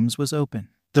the rooms was open.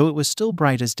 Though it was still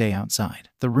bright as day outside,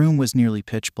 the room was nearly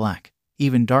pitch black,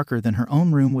 even darker than her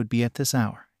own room would be at this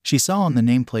hour. She saw on the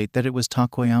nameplate that it was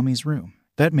Takoyami's room.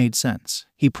 That made sense.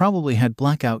 He probably had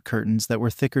blackout curtains that were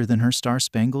thicker than her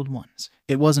star-spangled ones.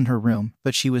 It wasn't her room,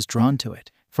 but she was drawn to it.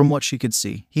 From what she could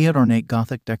see, he had ornate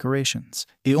Gothic decorations.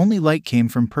 The only light came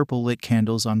from purple-lit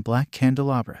candles on black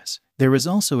candelabras. There was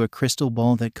also a crystal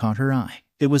ball that caught her eye.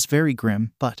 It was very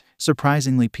grim, but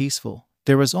surprisingly peaceful.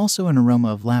 There was also an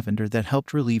aroma of lavender that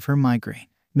helped relieve her migraine.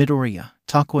 Midoriya.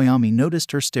 Takoyami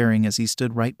noticed her staring as he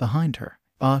stood right behind her.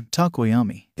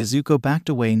 Takoyami. Izuko backed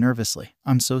away nervously.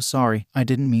 I'm so sorry, I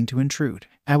didn't mean to intrude.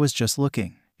 I was just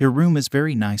looking. Your room is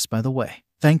very nice, by the way.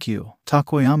 Thank you.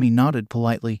 Takoyami nodded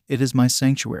politely. It is my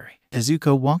sanctuary.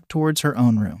 Izuko walked towards her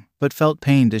own room, but felt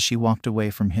pained as she walked away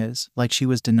from his, like she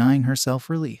was denying herself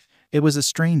relief. It was a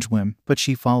strange whim, but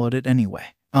she followed it anyway.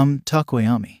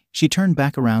 Takoyami. She turned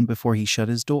back around before he shut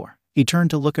his door. He turned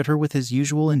to look at her with his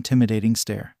usual intimidating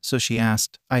stare, so she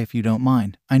asked, if you don't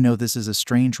mind, I know this is a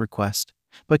strange request,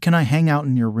 but can I hang out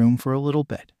in your room for a little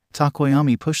bit?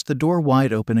 Takoyami pushed the door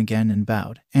wide open again and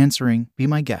bowed, answering, be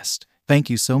my guest. Thank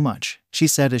you so much, she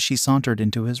said as she sauntered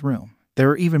into his room. There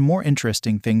were even more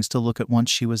interesting things to look at once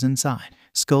she was inside.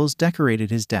 Skulls decorated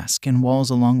his desk and walls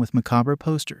along with macabre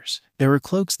posters. There were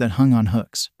cloaks that hung on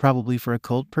hooks, probably for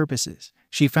occult purposes.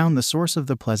 She found the source of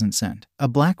the pleasant scent, a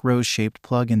black rose-shaped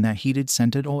plug-in that heated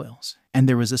scented oils. And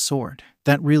there was a sword.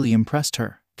 That really impressed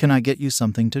her. Can I get you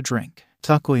something to drink?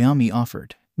 Takoyami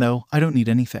offered. No, I don't need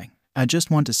anything. I just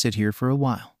want to sit here for a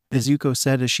while, Izuko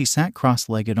said as she sat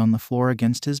cross-legged on the floor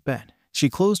against his bed. She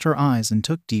closed her eyes and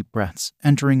took deep breaths,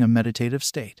 entering a meditative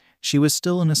state. She was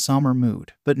still in a somber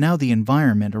mood, but now the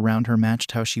environment around her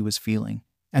matched how she was feeling,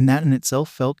 and that in itself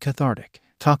felt cathartic.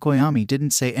 Takoyami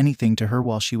didn't say anything to her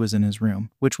while she was in his room,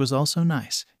 which was also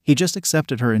nice. He just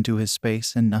accepted her into his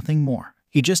space and nothing more.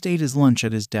 He just ate his lunch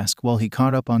at his desk while he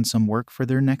caught up on some work for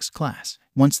their next class.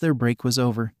 Once their break was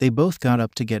over, they both got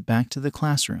up to get back to the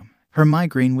classroom. Her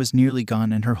migraine was nearly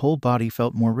gone and her whole body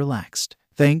felt more relaxed.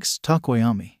 Thanks,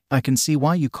 𝗧𴗵𴟗. I can see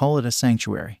why you call it a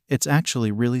sanctuary. It's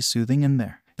actually really soothing in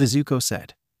there, ⴬𴧬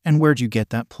 said. And where'd you get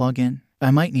that plug-in?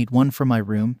 I might need one for my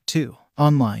room, too.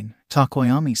 Online,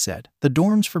 𝗧𴗵𴟗 said. The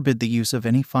dorms forbid the use of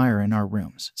any fire in our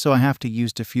rooms, so I have to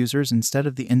use diffusers instead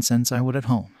of the incense I would at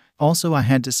home. Also, I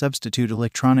had to substitute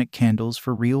electronic candles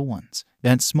for real ones.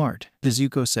 That's smart,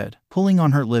 ⴬𴧬 said, pulling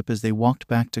on her lip as they walked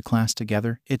back to class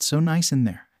together. It's so nice in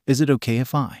there. Is it okay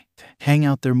if I hang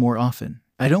out there more often?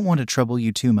 I don't want to trouble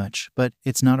you too much, but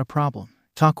it's not a problem.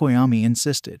 𝗧𴗵𴟗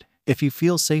 insisted. If you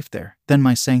feel safe there, then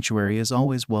my sanctuary is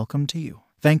always welcome to you.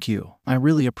 Thank you. I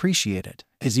really appreciate it.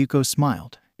 ⴬𴧬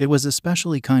 smiled. It was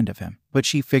especially kind of him, but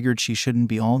she figured she shouldn't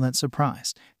be all that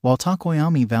surprised. While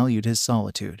𝗧𴗵𴟗 valued his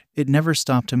solitude, it never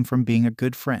stopped him from being a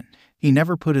good friend. He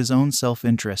never put his own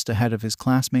self-interest ahead of his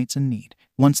classmates in need.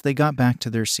 Once they got back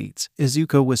to their seats,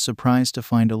 ⴬𴧬 was surprised to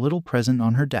find a little present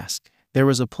on her desk. There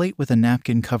was a plate with a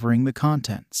napkin covering the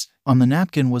contents. On the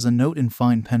napkin was a note in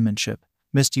fine penmanship.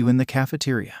 Missed you in the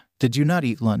cafeteria. Did you not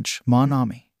eat lunch,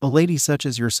 𝗵𝗏? A lady such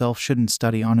as yourself shouldn't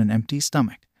study on an empty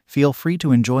stomach. Feel free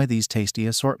to enjoy these tasty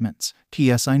assortments.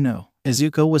 P.S. I know.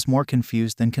 ⴬𴧬 was more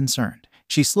confused than concerned.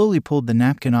 She slowly pulled the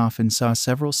napkin off and saw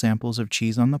several samples of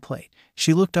cheese on the plate.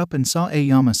 She looked up and saw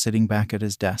𝗂𝗟 sitting back at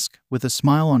his desk, with a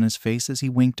smile on his face as he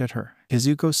winked at her.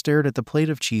 ⴬𴧬 stared at the plate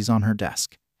of cheese on her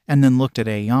desk, and then looked at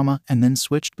𝗂𝗟 and then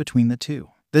switched between the two.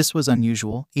 This was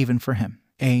unusual, even for him.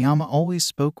 𝗂𝗟 always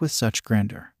spoke with such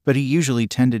grandeur, but he usually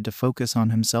tended to focus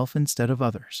on himself instead of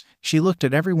others. She looked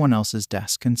at everyone else's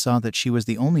desk and saw that she was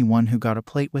the only one who got a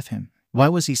plate with him. Why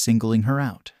was he singling her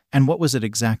out? And what was it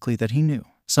exactly that he knew?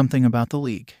 Something about the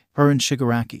league. Her and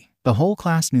Shigaraki. The whole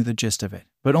class knew the gist of it,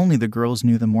 but only the girls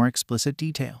knew the more explicit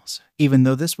details. Even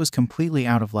though this was completely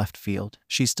out of left field,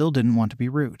 she still didn't want to be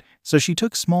rude. So she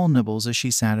took small nibbles as she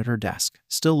sat at her desk,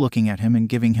 still looking at him and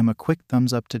giving him a quick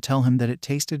thumbs up to tell him that it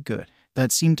tasted good.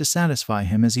 That seemed to satisfy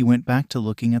him as he went back to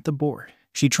looking at the board.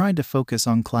 She tried to focus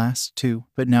on class, too,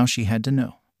 but now she had to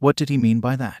know. What did he mean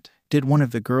by that? Did one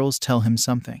of the girls tell him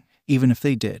something? Even if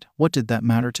they did, what did that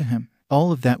matter to him?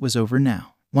 All of that was over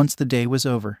now. Once the day was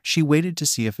over, she waited to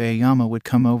see if 𝗂𝗟 would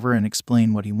come over and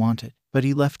explain what he wanted, but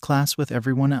he left class with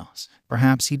everyone else.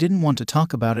 Perhaps he didn't want to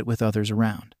talk about it with others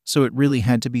around, so it really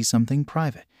had to be something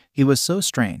private. He was so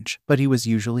strange, but he was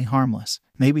usually harmless.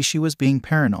 Maybe she was being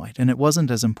paranoid and it wasn't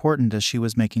as important as she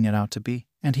was making it out to be,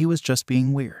 and he was just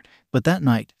being weird. But that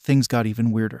night, things got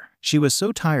even weirder. She was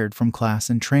so tired from class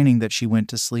and training that she went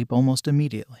to sleep almost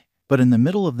immediately. But in the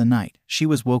middle of the night, she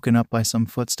was woken up by some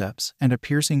footsteps and a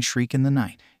piercing shriek in the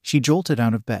night. She jolted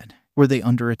out of bed. Were they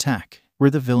under attack? Were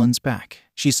the villains back?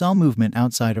 She saw movement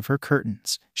outside of her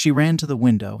curtains. She ran to the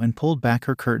window and pulled back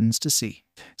her curtains to see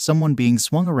someone being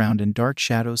swung around in dark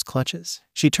shadows' clutches.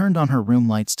 She turned on her room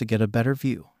lights to get a better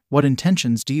view. What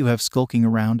intentions do you have skulking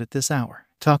around at this hour?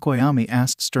 𝗧𴗵𴟗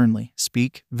 asked sternly.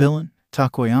 Speak, villain.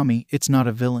 𝗧𴗵𴟗, it's not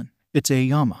a villain. It's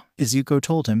𝗂𝗟. ⴬𴧬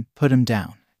 told him. Put him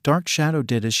down. Dark Shadow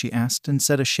did as she asked and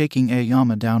set a shaking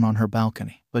𝗂𝗟 down on her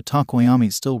balcony, but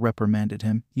𝗧𴗵𴟗 still reprimanded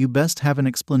him. You best have an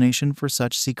explanation for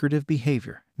such secretive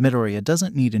behavior. Midoriya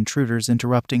doesn't need intruders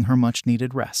interrupting her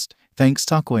much-needed rest. Thanks,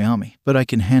 𝗧𴗵𴟗, but I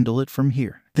can handle it from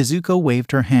here. ⴬𴧬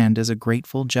 waved her hand as a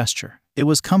grateful gesture. It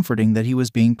was comforting that he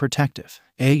was being protective.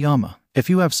 𝗂𝗟, if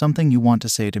you have something you want to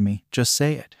say to me, just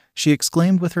say it, she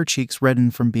exclaimed with her cheeks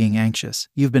reddened from being anxious.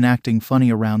 You've been acting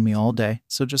funny around me all day,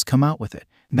 so just come out with it.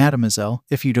 Mademoiselle,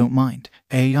 if you don't mind,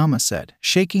 𝗂𝗟 said,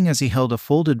 shaking as he held a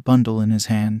folded bundle in his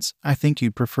hands. I think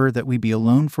you'd prefer that we be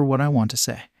alone for what I want to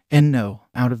say. And no,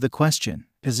 out of the question,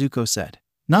 ⴬𴧬 said.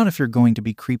 Not if you're going to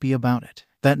be creepy about it.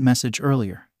 That message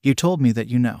earlier, you told me that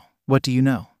you know. What do you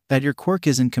know? That your quirk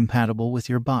isn't compatible with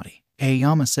your body,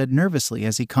 𝗂𝗟 said nervously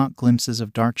as he caught glimpses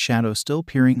of Dark Shadow still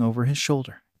peering over his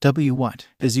shoulder. What?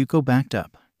 ⴬𴧬 backed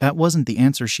up. That wasn't the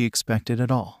answer she expected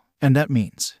at all. And that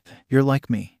means, you're like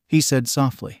me, he said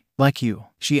softly. Like you?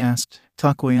 She asked.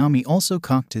 𝗧𴗵𴟗 also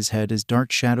cocked his head as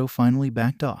Dark Shadow finally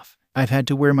backed off. I've had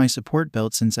to wear my support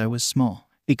belt since I was small,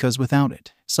 because without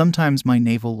it, sometimes my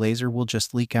navel laser will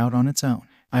just leak out on its own.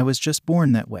 I was just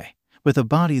born that way, with a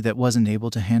body that wasn't able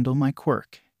to handle my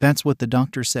quirk. That's what the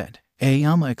doctor said.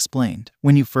 𝗂𝗟 explained.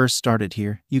 When you first started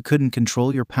here, you couldn't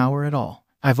control your power at all.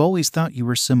 I've always thought you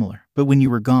were similar, but when you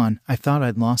were gone, I thought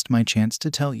I'd lost my chance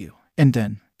to tell you. And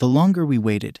then, the longer we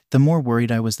waited, the more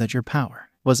worried I was that your power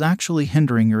was actually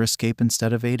hindering your escape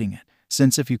instead of aiding it.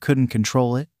 Since if you couldn't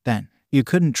control it, then you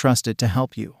couldn't trust it to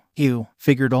help you. You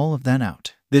figured all of that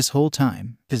out this whole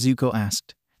time? ⴬𴧬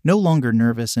 asked. no longer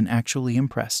nervous and actually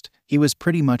impressed. He was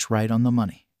pretty much right on the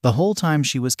money. The whole time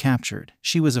she was captured,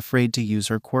 she was afraid to use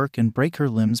her quirk and break her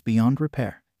limbs beyond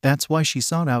repair. That's why she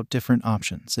sought out different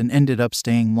options and ended up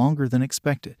staying longer than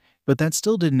expected. But that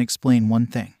still didn't explain one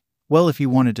thing. Well, if you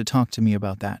wanted to talk to me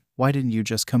about that, why didn't you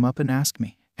just come up and ask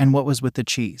me? And what was with the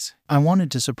cheese? I wanted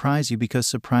to surprise you because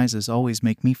surprises always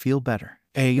make me feel better,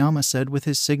 𝗂𴏜 said with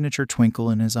his signature twinkle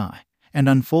in his eye, and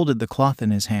unfolded the cloth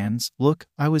in his hands. Look,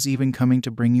 I was even coming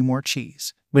to bring you more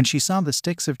cheese. When she saw the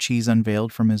sticks of cheese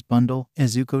unveiled from his bundle,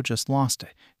 Izuku just lost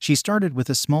it. She started with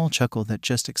a small chuckle that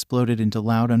just exploded into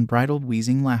loud, unbridled,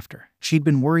 wheezing laughter. She'd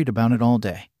been worried about it all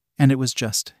day, and it was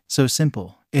just so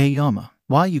simple. 𝗂𴏜,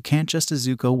 why you can't just?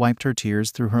 Izuku wiped her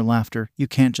tears through her laughter. You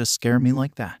can't just scare me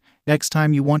like that. Next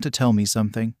time you want to tell me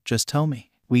something, just tell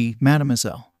me. Oui,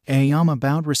 mademoiselle. 𝗂𴏜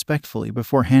 bowed respectfully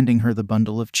before handing her the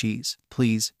bundle of cheese.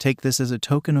 Please, take this as a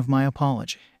token of my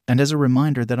apology, and as a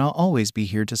reminder that I'll always be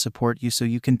here to support you so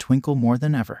you can twinkle more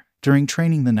than ever. During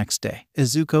training the next day,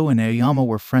 Izuku and 𝗂𴏜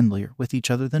 were friendlier with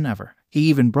each other than ever. He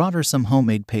even brought her some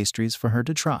homemade pastries for her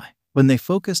to try. When they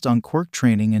focused on quirk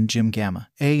training and Gym Gamma,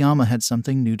 𝗂𴏜 had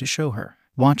something new to show her.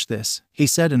 Watch this, he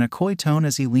said in a coy tone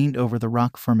as he leaned over the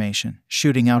rock formation,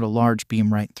 shooting out a large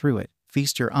beam right through it.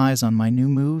 Feast your eyes on my new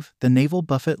move, the naval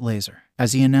buffet laser.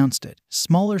 As he announced it,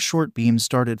 smaller short beams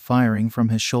started firing from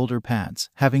his shoulder pads,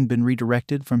 having been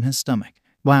redirected from his stomach.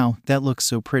 Wow, that looks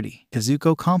so pretty,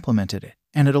 Izuku complimented it,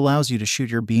 and it allows you to shoot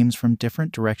your beams from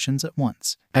different directions at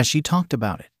once. As she talked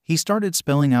about it, he started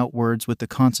spelling out words with the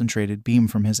concentrated beam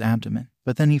from his abdomen,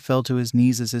 but then he fell to his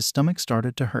knees as his stomach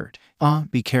started to hurt. Ah,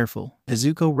 be careful.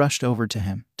 Izuku rushed over to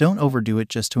him. Don't overdo it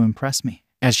just to impress me.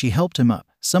 As she helped him up,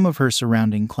 some of her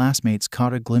surrounding classmates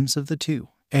caught a glimpse of the two.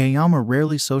 𝗂𴏜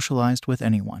 rarely socialized with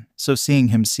anyone, so seeing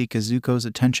him seek Izuku's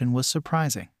attention was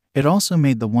surprising. It also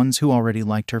made the ones who already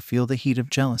liked her feel the heat of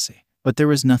jealousy. But there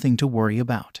was nothing to worry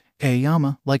about.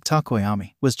 𝗂𴏜, like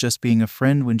Takoyami, was just being a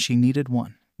friend when she needed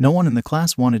one. No one in the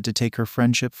class wanted to take her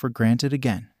friendship for granted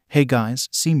again. Hey guys,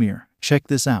 𝗬𝗵𝗼, check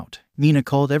this out. Mina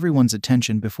called everyone's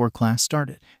attention before class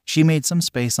started. She made some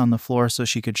space on the floor so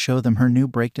she could show them her new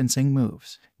breakdancing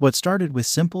moves. What started with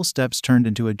simple steps turned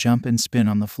into a jump and spin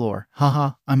on the floor.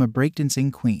 Haha, I'm a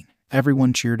breakdancing queen.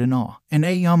 Everyone cheered in awe, and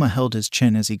𝗂𴏜 held his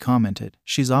chin as he commented,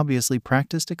 she's obviously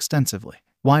practiced extensively.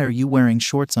 Why are you wearing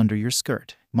shorts under your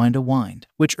skirt? Mind a wind,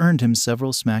 which earned him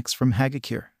several smacks from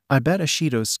Hagakure. I bet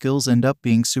Ashido's skills end up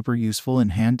being super useful in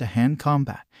hand-to-hand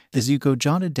combat. Izuku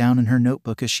jotted down in her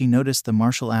notebook as she noticed the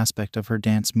martial aspect of her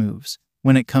dance moves.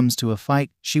 When it comes to a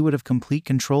fight, she would have complete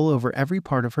control over every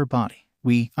part of her body.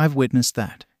 I've witnessed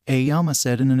that, 𝗂𴏜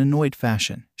 said in an annoyed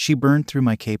fashion. She burned through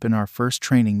my cape in our first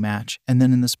training match and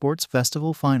then in the sports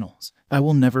festival finals. I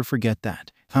will never forget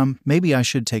that. Maybe I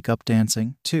should take up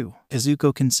dancing, too,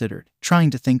 Izuku considered,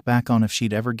 trying to think back on if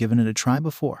she'd ever given it a try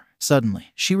before. Suddenly,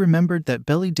 she remembered that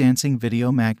belly dancing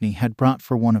video Magni had brought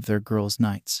for one of their girls'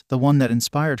 nights, the one that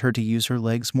inspired her to use her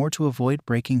legs more to avoid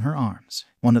breaking her arms.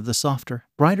 One of the softer,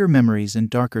 brighter memories in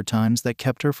darker times that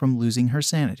kept her from losing her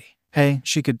sanity. Hey,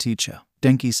 she could teach you,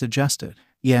 Denki suggested.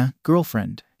 Yeah,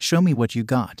 girlfriend, show me what you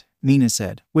got, Mina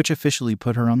said, which officially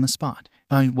put her on the spot.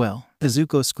 Well,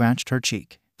 Izuku scratched her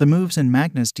cheek. The moves in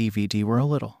Magna's DVD were a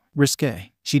little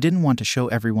risque. She didn't want to show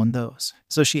everyone those,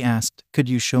 so she asked, could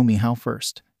you show me how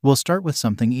first? We'll start with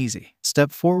something easy.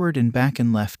 Step forward and back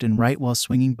and left and right while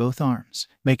swinging both arms.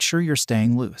 Make sure you're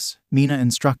staying loose, Mina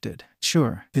instructed.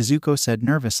 Sure, Izuku said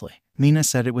nervously. Mina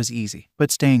said it was easy,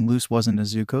 but staying loose wasn't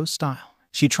Izuku's style.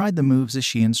 She tried the moves as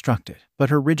she instructed, but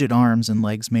her rigid arms and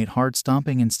legs made hard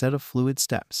stomping instead of fluid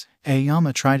steps.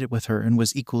 𝗂𴏜 tried it with her and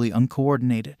was equally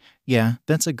uncoordinated. Yeah,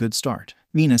 that's a good start,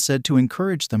 Mina said to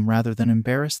encourage them rather than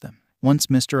embarrass them. Once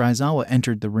Mr. Aizawa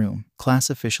entered the room, class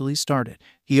officially started.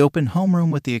 He opened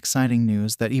homeroom with the exciting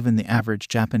news that even the average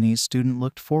Japanese student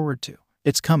looked forward to.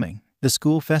 It's coming, the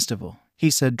school festival,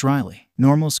 he said dryly.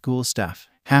 Normal school stuff.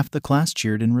 Half the class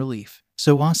cheered in relief.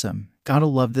 So awesome, gotta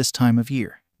love this time of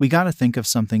year. We gotta think of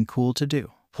something cool to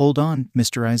do. Hold on,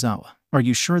 Mr. Aizawa. Are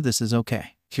you sure this is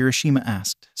okay? Kirishima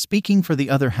asked, speaking for the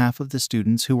other half of the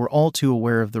students who were all too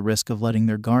aware of the risk of letting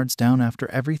their guards down after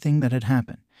everything that had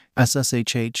happened.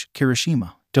 SSHH,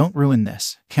 Kirishima, don't ruin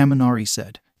this, Kaminari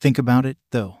said. Think about it,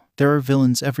 though. There are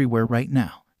villains everywhere right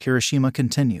now, Kirishima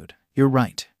continued. You're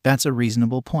right, that's a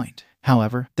reasonable point.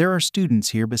 However, there are students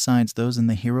here besides those in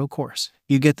the hero course.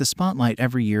 You get the spotlight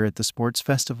every year at the sports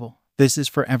festival. This is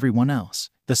for everyone else.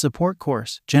 The support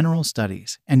course, general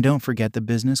studies, and don't forget the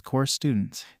business course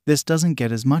students. This doesn't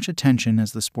get as much attention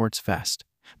as the sports fest,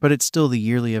 but it's still the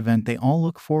yearly event they all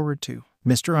look forward to,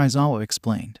 Mr. Aizawa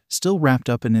explained, still wrapped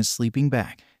up in his sleeping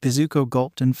bag. Izuku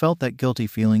gulped and felt that guilty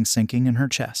feeling sinking in her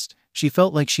chest. She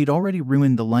felt like she'd already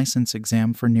ruined the license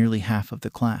exam for nearly half of the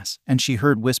class, and she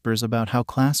heard whispers about how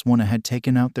Class 1 had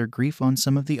taken out their grief on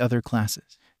some of the other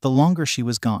classes. The longer she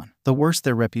was gone, the worse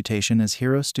their reputation as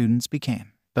hero students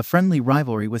became. The friendly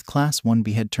rivalry with Class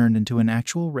 1B had turned into an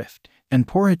actual rift, and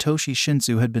poor Hitoshi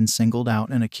Shinsu had been singled out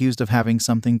and accused of having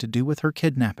something to do with her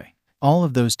kidnapping. All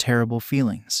of those terrible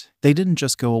feelings, they didn't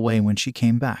just go away when she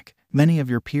came back. Many of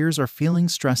your peers are feeling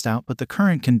stressed out, but the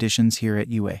current conditions here at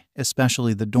UA,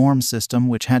 especially the dorm system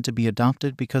which had to be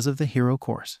adopted because of the hero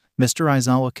course. Mr.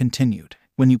 Aizawa continued.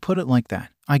 When you put it like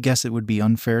that, I guess it would be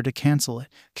unfair to cancel it.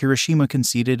 Kirishima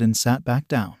conceded and sat back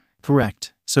down.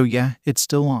 Correct. So yeah, it's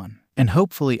still on. And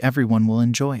hopefully everyone will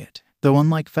enjoy it. Though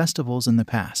unlike festivals in the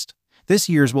past, this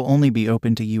year's will only be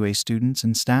open to UA students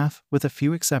and staff, with a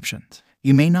few exceptions.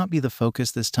 You may not be the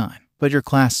focus this time, but your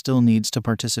class still needs to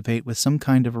participate with some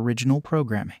kind of original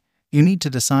programming. You need to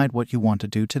decide what you want to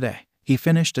do today. He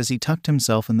finished as he tucked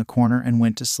himself in the corner and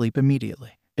went to sleep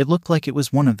immediately. It looked like it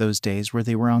was one of those days where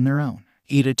they were on their own.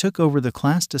 Ida took over the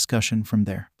class discussion from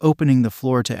there, opening the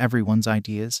floor to everyone's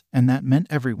ideas, and that meant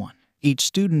everyone. Each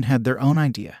student had their own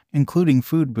idea, including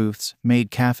food booths, maid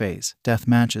cafes, death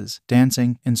matches,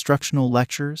 dancing, instructional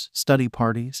lectures, study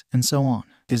parties, and so on.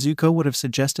 Izuko would have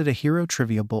suggested a hero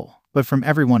trivia bowl, but from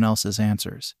everyone else's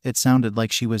answers, it sounded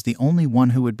like she was the only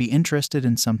one who would be interested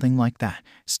in something like that.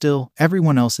 Still,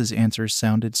 everyone else's answers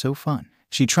sounded so fun.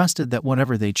 She trusted that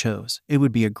whatever they chose, it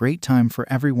would be a great time for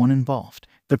everyone involved.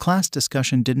 The class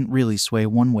discussion didn't really sway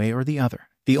one way or the other.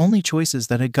 The only choices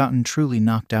that had gotten truly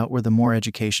knocked out were the more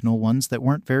educational ones that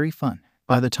weren't very fun.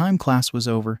 By the time class was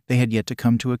over, they had yet to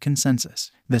come to a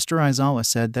consensus. Mr. Aizawa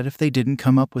said that if they didn't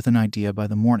come up with an idea by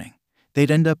the morning,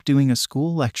 they'd end up doing a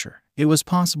school lecture. It was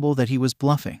possible that he was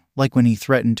bluffing, like when he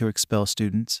threatened to expel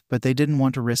students, but they didn't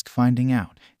want to risk finding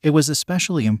out. It was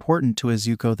especially important to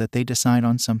Izuko that they decide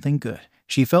on something good.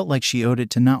 She felt like she owed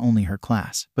it to not only her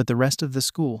class, but the rest of the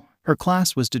school. Her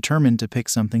class was determined to pick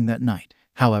something that night.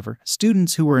 However,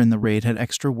 students who were in the raid had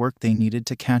extra work they needed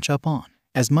to catch up on.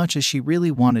 As much as she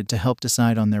really wanted to help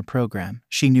decide on their program,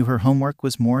 she knew her homework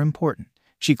was more important.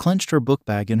 She clenched her book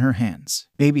bag in her hands.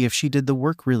 Maybe if she did the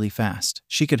work really fast,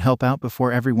 she could help out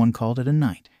before everyone called it a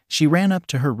night. She ran up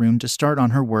to her room to start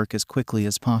on her work as quickly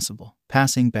as possible,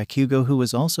 passing Bakugo, who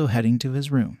was also heading to his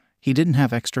room. He didn't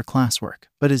have extra classwork,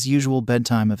 but his usual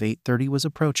bedtime of 8:30 was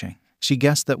approaching. She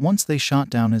guessed that once they shot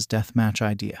down his deathmatch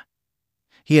idea,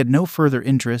 he had no further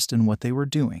interest in what they were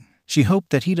doing. She hoped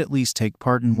that he'd at least take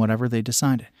part in whatever they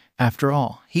decided. After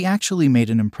all, he actually made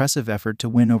an impressive effort to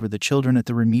win over the children at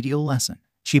the remedial lesson.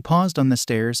 She paused on the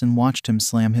stairs and watched him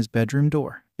slam his bedroom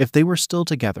door. If they were still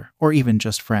together, or even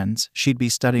just friends, she'd be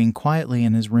studying quietly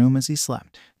in his room as he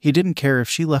slept. He didn't care if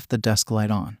she left the desk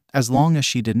light on, as long as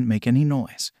she didn't make any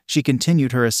noise. She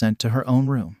continued her ascent to her own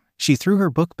room. She threw her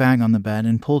book bag on the bed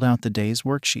and pulled out the day's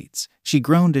worksheets. She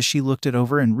groaned as she looked it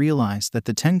over and realized that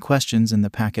the 10 questions in the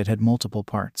packet had multiple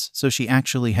parts, so she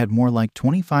actually had more like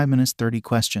 25-30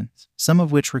 questions, some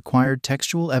of which required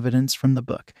textual evidence from the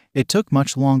book. It took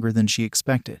much longer than she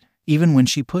expected. Even when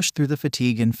she pushed through the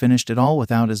fatigue and finished it all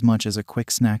without as much as a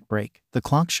quick snack break, the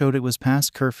clock showed it was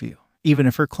past curfew. Even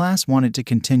if her class wanted to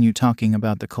continue talking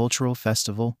about the cultural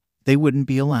festival, they wouldn't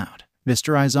be allowed.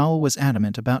 Mr. Aizawa was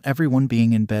adamant about everyone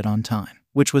being in bed on time,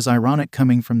 which was ironic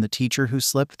coming from the teacher who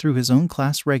slept through his own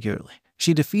class regularly.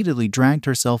 She defeatedly dragged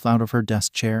herself out of her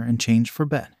desk chair and changed for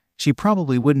bed. She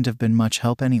probably wouldn't have been much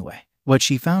help anyway. What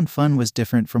she found fun was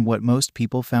different from what most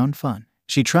people found fun.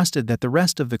 She trusted that the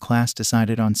rest of the class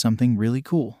decided on something really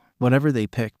cool. Whatever they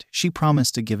picked, she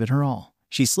promised to give it her all.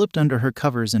 She slipped under her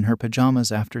covers in her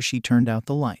pajamas after she turned out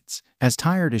the lights. As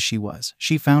tired as she was,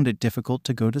 she found it difficult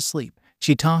to go to sleep.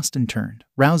 She tossed and turned,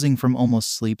 rousing from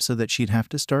almost sleep so that she'd have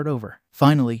to start over.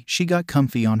 Finally, she got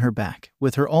comfy on her back,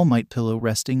 with her All Might pillow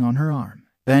resting on her arm.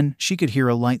 Then, she could hear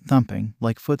a light thumping,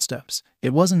 like footsteps.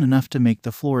 It wasn't enough to make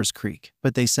the floors creak,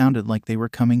 but they sounded like they were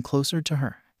coming closer to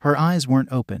her. Her eyes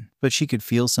weren't open, but she could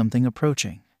feel something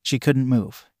approaching. She couldn't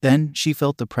move. Then, she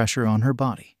felt the pressure on her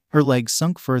body. Her legs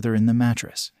sunk further in the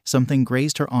mattress. Something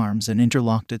grazed her arms and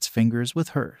interlocked its fingers with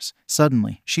hers.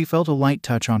 Suddenly, she felt a light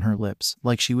touch on her lips,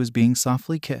 like she was being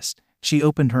softly kissed. She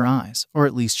opened her eyes, or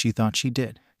at least she thought she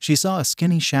did. She saw a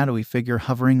skinny, shadowy figure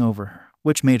hovering over her,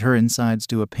 which made her insides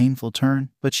do a painful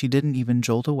turn, but she didn't even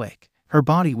jolt awake. Her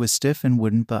body was stiff and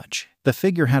wouldn't budge. The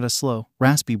figure had a slow,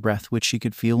 raspy breath which she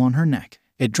could feel on her neck.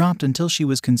 It dropped until she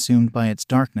was consumed by its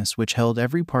darkness, which held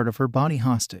every part of her body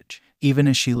hostage. Even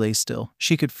as she lay still,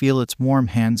 she could feel its warm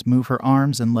hands move her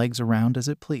arms and legs around as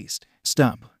it pleased.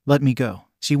 "Stop, let me go,"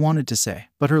 she wanted to say,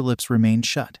 but her lips remained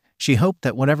shut. She hoped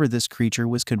that whatever this creature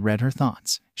was could read her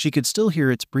thoughts. She could still hear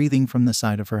its breathing from the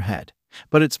side of her head.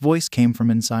 but its voice came from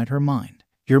inside her mind.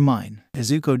 "You're mine."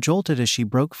 Izuko jolted as she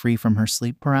broke free from her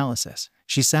sleep paralysis.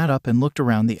 She sat up and looked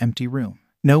around the empty room.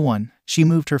 No one. She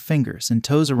moved her fingers and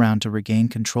toes around to regain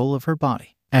control of her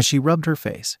body. As she rubbed her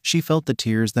face, she felt the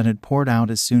tears that had poured out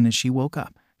as soon as she woke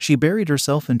up. She buried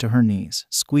herself into her knees,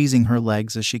 squeezing her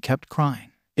legs as she kept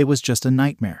crying. It was just a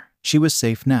nightmare. She was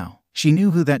safe now. She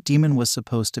knew who that demon was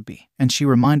supposed to be, and she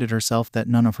reminded herself that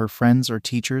none of her friends or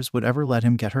teachers would ever let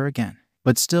him get her again.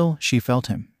 But still, she felt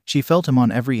him. She felt him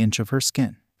on every inch of her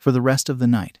skin. For the rest of the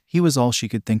night, he was all she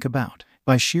could think about.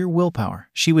 By sheer willpower,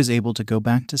 she was able to go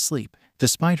back to sleep.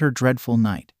 Despite her dreadful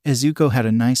night, Izuko had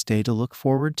a nice day to look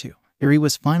forward to. Eri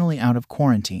was finally out of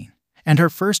quarantine, and her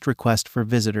first request for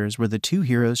visitors were the two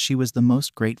heroes she was the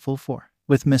most grateful for.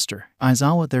 With Mr.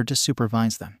 Aizawa there to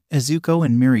supervise them, Izuko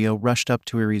and Mirio rushed up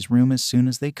to Eri's room as soon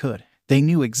as they could. They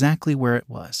knew exactly where it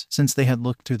was, since they had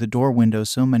looked through the door window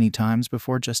so many times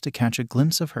before just to catch a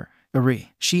glimpse of her.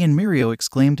 "Eri!" she and Mirio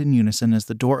exclaimed in unison as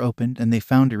the door opened and they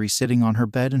found Eri sitting on her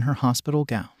bed in her hospital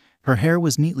gown. Her hair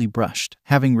was neatly brushed,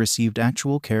 having received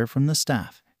actual care from the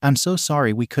staff. "I'm so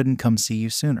sorry we couldn't come see you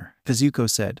sooner," Izuko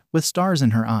said, with stars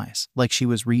in her eyes, like she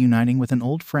was reuniting with an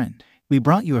old friend. "We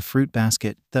brought you a fruit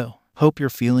basket, though. Hope you're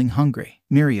feeling hungry,"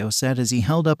 Mirio said as he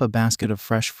held up a basket of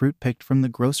fresh fruit picked from the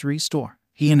grocery store.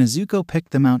 He and Izuko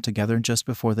picked them out together just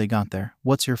before they got there.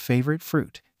 "What's your favorite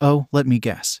fruit?" "Oh, let me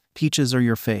guess. Peaches are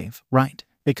your fave, right?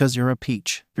 Because you're a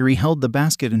peach." Eri held the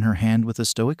basket in her hand with a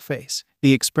stoic face.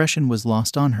 The expression was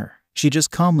lost on her. She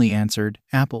just calmly answered,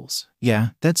 "Apples." "Yeah,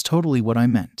 that's totally what I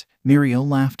meant." Mirio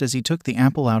laughed as he took the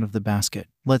apple out of the basket.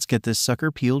 "Let's get this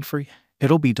sucker peeled for you.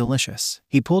 It'll be delicious."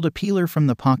 He pulled a peeler from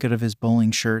the pocket of his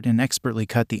bowling shirt and expertly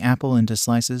cut the apple into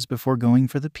slices before going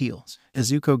for the peels.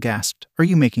 Izuko gasped, "Are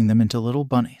you making them into little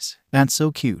bunnies? That's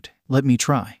so cute. Let me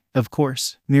try." "Of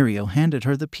course." Mirio handed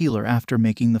her the peeler after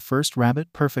making the first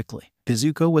rabbit perfectly.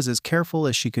 Izuko was as careful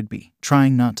as she could be,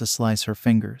 trying not to slice her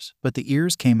fingers, but the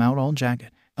ears came out all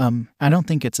jagged. I don't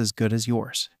think it's as good as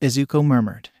yours," Izuko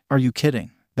murmured. "Are you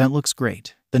kidding? That looks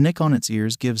great. The nick on its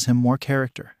ears gives him more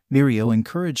character." Mirio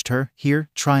encouraged her. "Here,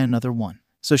 try another one."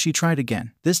 So she tried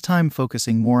again, this time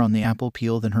focusing more on the apple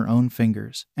peel than her own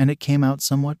fingers, and it came out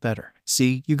somewhat better.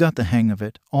 "See, you got the hang of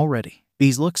it already.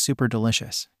 These look super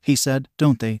delicious," he said,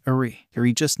 "don't they, Eri?"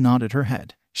 Eri just nodded her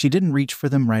head. She didn't reach for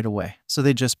them right away, so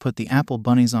they just put the apple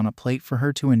bunnies on a plate for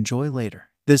her to enjoy later.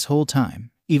 "This whole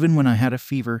time, even when I had a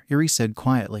fever," Eri said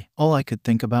quietly, "all I could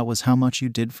think about was how much you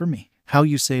did for me. How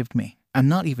you saved me. I'm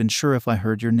not even sure if I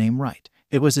heard your name right."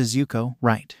 "It was Izuko,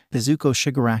 right? Izuko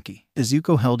Shigaraki."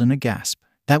 Izuko held in a gasp.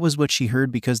 That was what she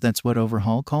heard because that's what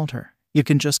Overhaul called her. "You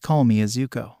can just call me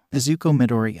Izuko. Izuko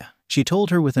Midoriya," she told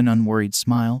her with an unworried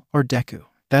smile, "or Deku.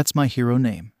 That's my hero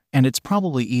name, and it's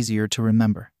probably easier to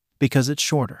remember, because it's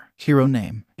shorter." "Hero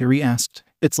name?" Eri asked.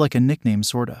 "It's like a nickname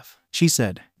sort of," she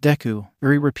said. "Deku."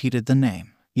 Eri repeated the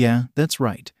name. "Yeah, that's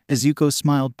right." Izuko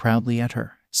smiled proudly at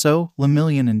her. "So,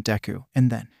 Lemillion and Deku, and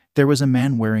then there was a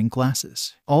man wearing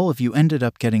glasses. All of you ended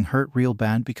up getting hurt real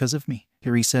bad because of me,"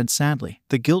 Eri said sadly,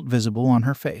 the guilt visible on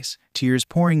her face, tears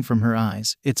pouring from her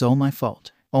eyes. "It's all my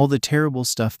fault. All the terrible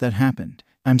stuff that happened.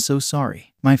 I'm so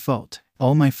sorry. My fault.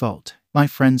 All my fault. My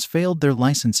friends failed their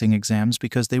licensing exams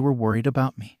because they were worried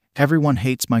about me. Everyone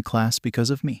hates my class because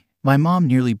of me. My mom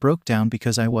nearly broke down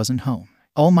because I wasn't home.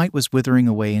 All Might was withering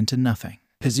away into nothing."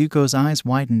 Izuko's eyes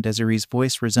widened as Eri's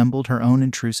voice resembled her own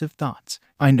intrusive thoughts.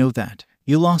 "I know that.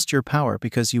 You lost your power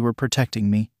because you were protecting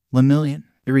me, Lemillion."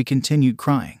 Eri continued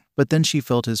crying, but then she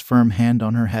felt his firm hand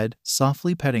on her head,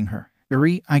 softly petting her.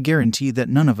 "Eri, I guarantee that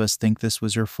none of us think this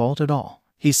was your fault at all,"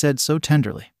 he said so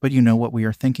tenderly. "But you know what we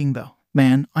are thinking though.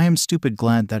 Man, I am stupid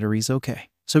glad that Eri's okay.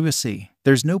 So you see,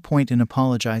 there's no point in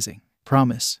apologizing.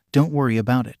 Promise, don't worry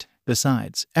about it.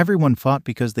 Besides, everyone fought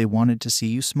because they wanted to see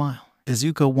you smile."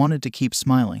 Izuko wanted to keep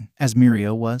smiling, as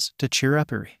Mirio was, to cheer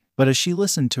up Eri. But as she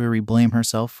listened to Eri blame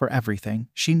herself for everything,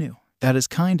 she knew that as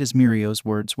kind as Mirio's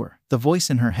words were, the voice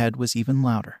in her head was even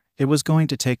louder. It was going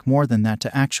to take more than that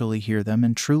to actually hear them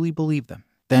and truly believe them.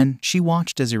 Then, she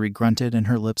watched as Eri grunted and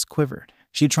her lips quivered.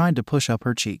 She tried to push up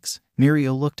her cheeks.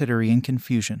 Mirio looked at Eri in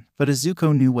confusion, but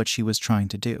Izuko knew what she was trying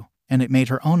to do, and it made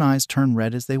her own eyes turn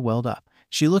red as they welled up.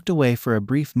 She looked away for a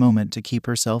brief moment to keep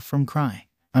herself from crying.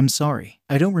 "I'm sorry.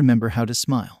 I don't remember how to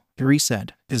smile," Eri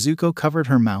said. Izuko covered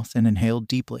her mouth and inhaled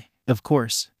deeply. Of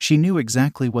course, she knew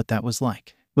exactly what that was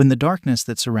like. When the darkness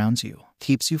that surrounds you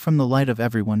keeps you from the light of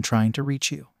everyone trying to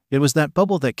reach you. It was that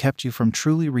bubble that kept you from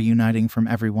truly reuniting from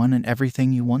everyone and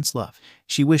everything you once loved.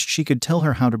 She wished she could tell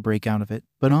her how to break out of it,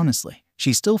 but honestly,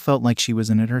 she still felt like she was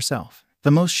in it herself.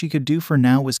 The most she could do for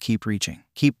now was keep reaching,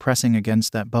 keep pressing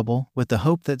against that bubble with the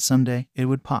hope that someday it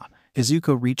would pop.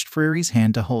 Izuku reached for Iri's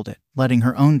hand to hold it, letting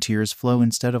her own tears flow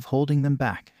instead of holding them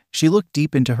back. She looked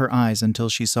deep into her eyes until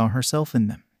she saw herself in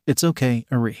them. "It's okay,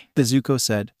 Iri," Izuku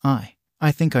said.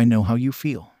 I think I know how you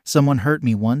feel. Someone hurt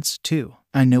me once, too.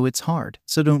 I know it's hard,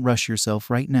 so don't rush yourself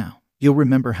right now. You'll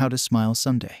remember how to smile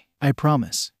someday. I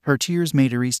promise." Her tears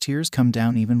made Iri's tears come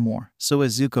down even more, so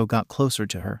Izuku got closer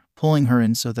to her, pulling her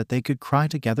in so that they could cry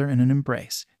together in an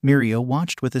embrace. Mirio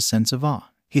watched with a sense of awe.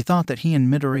 He thought that he and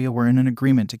Midoriya were in an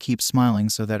agreement to keep smiling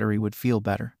so that Iri would feel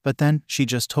better, but then she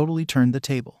just totally turned the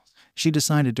tables. She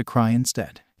decided to cry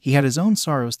instead. He had his own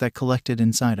sorrows that collected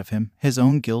inside of him, his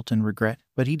own guilt and regret,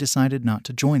 but he decided not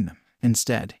to join them.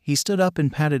 Instead, he stood up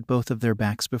and patted both of their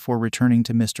backs before returning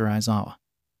to Mr. Aizawa,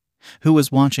 who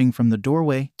was watching from the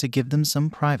doorway, to give them some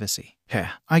privacy.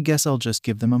 I guess I'll just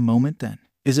give them a moment then.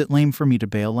 Is it lame for me to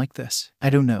bail like this? I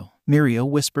don't know," Mirio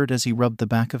whispered as he rubbed the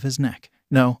back of his neck.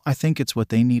 "No, I think it's what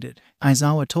they needed,"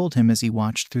 Aizawa told him as he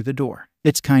watched through the door.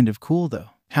 "It's kind of cool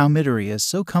though, how Midoriya is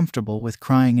so comfortable with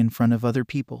crying in front of other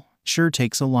people. Sure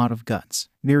takes a lot of guts,"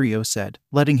 Mirio said,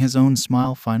 letting his own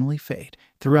smile finally fade.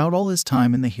 Throughout all his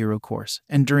time in the hero course,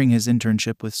 and during his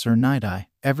internship with Sir Night-Eye,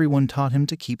 everyone taught him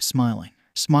to keep smiling.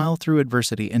 Smile through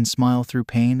adversity and smile through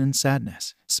pain and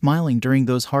sadness. Smiling during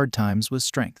those hard times was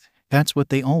strength. That's what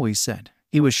they always said.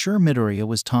 He was sure Midoriya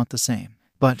was taught the same.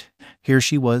 But here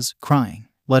she was, crying,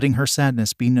 letting her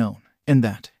sadness be known. And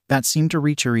that seemed to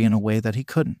reach Iri in a way that he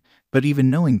couldn't. But even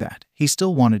knowing that, he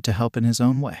still wanted to help in his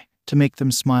own way, to make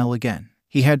them smile again.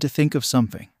 He had to think of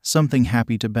something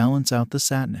happy to balance out the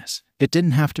sadness. It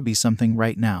didn't have to be something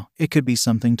right now. It could be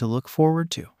something to look forward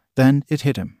to. Then it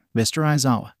hit him. "Mr.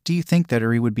 Aizawa, do you think that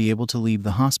Iri would be able to leave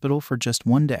the hospital for just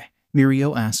one day?"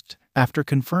 Mirio asked. After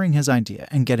conferring his idea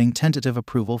and getting tentative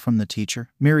approval from the teacher,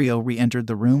 Mirio re-entered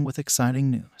the room with exciting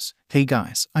news. "Hey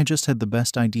guys, I just had the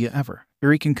best idea ever.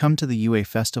 Iri can come to the UA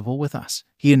festival with us,"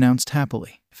 he announced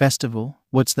happily. "Festival?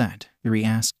 What's that?" Iri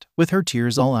asked, with her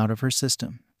tears all out of her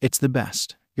system. "It's the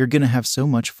best. You're gonna have so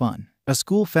much fun. A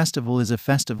school festival is a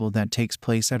festival that takes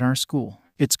place at our school.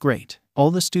 It's great. All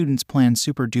the students plan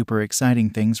super duper exciting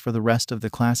things for the rest of the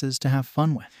classes to have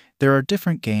fun with. There are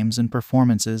different games and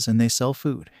performances and they sell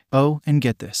food. Oh, and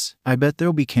get this. I bet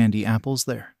there'll be candy apples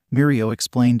there," Mirio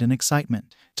explained in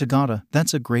excitement. "Tagata,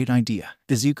 that's a great idea."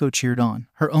 Izuku cheered on.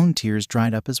 Her own tears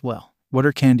dried up as well. "What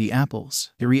are candy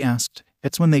apples?" Iri asked.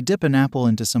 "It's when they dip an apple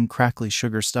into some crackly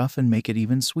sugar stuff and make it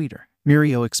even sweeter,"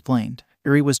 Mirio explained.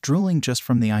 Iri was drooling just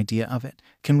from the idea of it.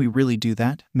 "Can we really do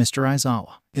that, Mr.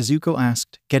 Aizawa?" Izuku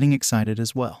asked, getting excited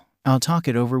as well. "I'll talk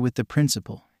it over with the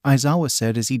principal," Aizawa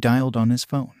said as he dialed on his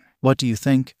phone. "What do you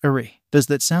think, Iri? Does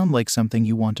that sound like something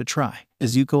you want to try?"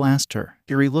 Izuku asked her.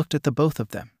 Iri looked at the both of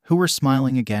them, who were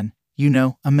smiling again. "You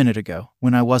know, a minute ago,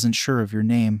 when I wasn't sure of your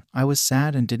name, I was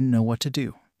sad and didn't know what to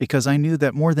do. Because I knew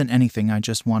that more than anything I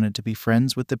just wanted to be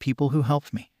friends with the people who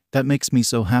helped me. That makes me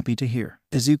so happy to hear."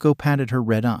 Izuku patted her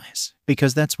red eyes.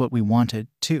 "Because that's what we wanted,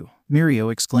 too,"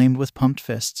 Mirio exclaimed with pumped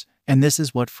fists. "And this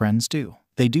is what friends do.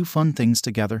 They do fun things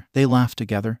together, they laugh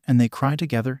together, and they cry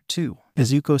together, too,"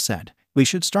 Izuku said. "We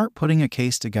should start putting a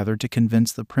case together to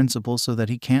convince the principal so that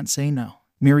he can't say no,"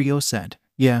 Mirio said.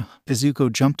 "Yeah,"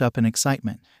 Izuku jumped up in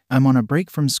excitement. "I'm on a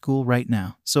break from school right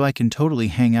now, so I can totally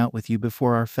hang out with you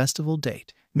before our festival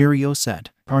date," Mirio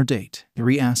said. "Our date?"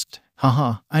 Iri asked.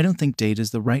 "Haha, I don't think date is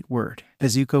the right word."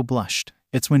 Izuku blushed.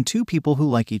 "It's when two people who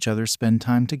like each other spend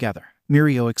time together,"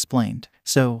 Mirio explained.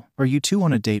 "So, are you two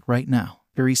on a date right now?"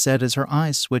 Iri said as her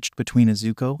eyes switched between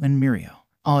Izuku and Mirio.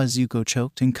 Izuku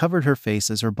choked and covered her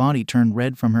face as her body turned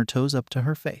red from her toes up to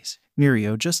her face.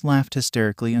 Mirio just laughed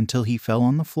hysterically until he fell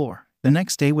on the floor. The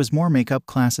next day was more makeup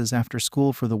classes after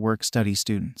school for the work-study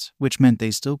students, which meant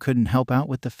they still couldn't help out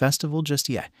with the festival just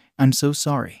yet. "I'm so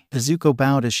sorry," Izuku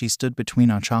bowed as she stood between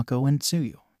Ochako and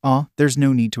Tsuyu. There's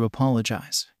no need to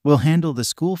apologize. We'll handle the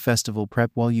school festival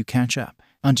prep while you catch up,"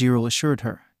 Anjiro assured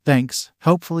her. "Thanks.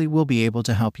 Hopefully we'll be able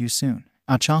to help you soon,"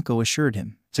 Ochako assured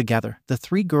him. Together, the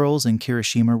three girls and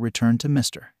Kirishima returned to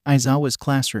Mr. Aizawa's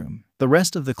classroom. The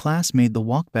rest of the class made the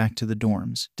walk back to the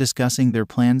dorms, discussing their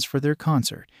plans for their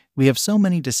concert. "We have so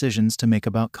many decisions to make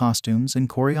about costumes and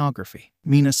choreography,"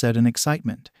 Mina said in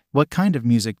excitement. "What kind of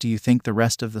music do you think the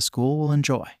rest of the school will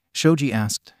enjoy?" Shoji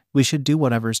asked. "We should do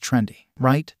whatever's trendy,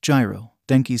 right, Gyro?"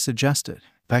 Denki suggested.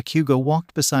 Bakugo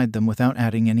walked beside them without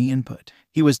adding any input.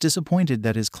 He was disappointed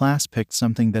that his class picked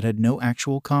something that had no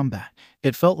actual combat.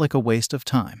 It felt like a waste of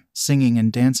time, singing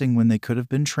and dancing when they could have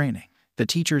been training. The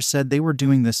teachers said they were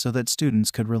doing this so that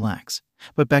students could relax.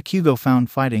 But Bakugo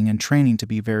found fighting and training to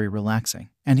be very relaxing,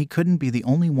 and he couldn't be the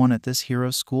only one at this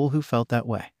hero school who felt that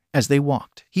way. As they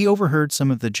walked, he overheard some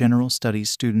of the general studies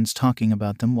students talking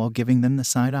about them while giving them the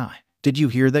side eye. Did you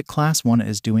hear that Class 1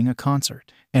 is doing a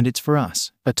concert? And it's for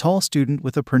us, a tall student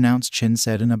with a pronounced chin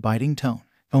said in a biting tone.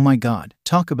 Oh my god,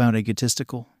 talk about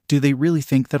egotistical. Do they really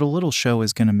think that a little show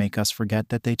is gonna make us forget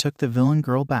that they took the villain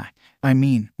girl back? I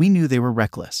mean, we knew they were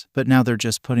reckless, but now they're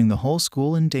just putting the whole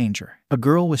school in danger. A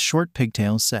girl with short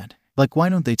pigtails said. Like, why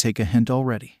don't they take a hint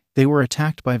already? They were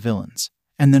attacked by villains.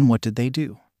 And then what did they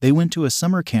do? They went to a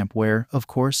summer camp where, of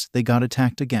course, they got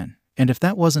attacked again. And if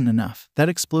that wasn't enough, that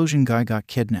explosion guy got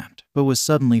kidnapped, but was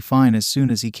suddenly fine as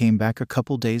soon as he came back a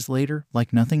couple days later,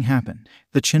 like nothing happened.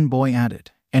 The chin boy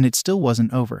added. And it still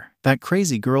wasn't over. That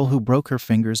crazy girl who broke her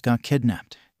fingers got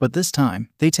kidnapped. But this time,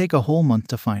 they take a whole month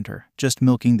to find her, just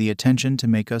milking the attention to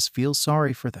make us feel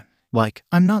sorry for them. Like,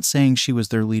 I'm not saying she was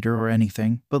their leader or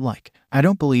anything, but like, I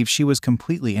don't believe she was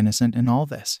completely innocent in all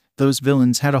this. Those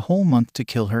villains had a whole month to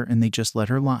kill her and they just let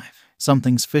her live.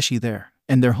 Something's fishy there,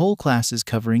 and their whole class is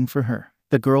covering for her.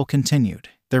 The girl continued.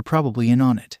 They're probably in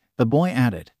on it. The boy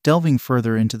added, delving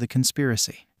further into the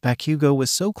conspiracy. 𴑐𴑃𝗼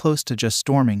was so close to just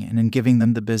storming in and giving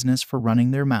them the business for running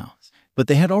their mouths. But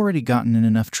they had already gotten in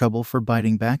enough trouble for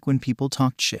biting back when people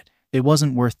talked shit. It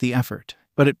wasn't worth the effort.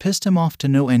 But it pissed him off to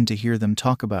no end to hear them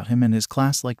talk about him and his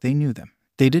class like they knew them.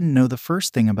 They didn't know the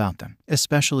first thing about them,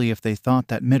 especially if they thought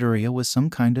that 𝗵𝗃 was some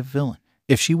kind of villain.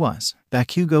 If she was,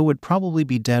 𝗑𝗼 would probably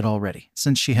be dead already,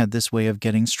 since she had this way of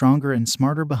getting stronger and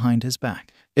smarter behind his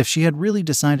back. If she had really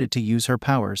decided to use her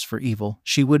powers for evil,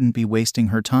 she wouldn't be wasting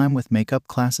her time with makeup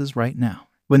classes right now.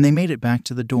 When they made it back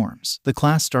to the dorms, the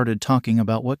class started talking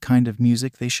about what kind of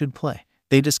music they should play.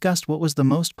 They discussed what was the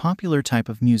most popular type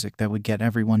of music that would get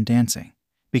everyone dancing.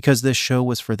 Because this show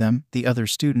was for them, the other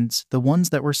students, the ones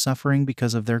that were suffering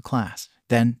because of their class.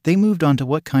 Then, they moved on to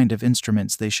what kind of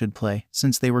instruments they should play,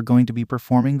 since they were going to be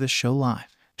performing this show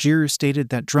live. 𝗔𝗓 stated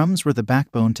that drums were the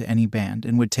backbone to any band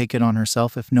and would take it on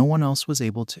herself if no one else was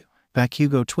able to.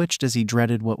 𝗑𝗼 twitched as he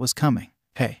dreaded what was coming.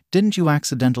 Hey, didn't you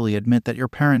accidentally admit that your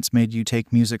parents made you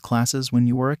take music classes when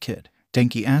you were a kid?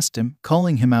 ⴘ asked him,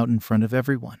 calling him out in front of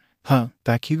everyone.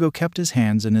 𝗑𝗼 kept his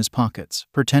hands in his pockets,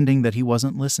 pretending that he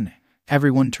wasn't listening.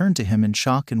 Everyone turned to him in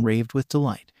shock and raved with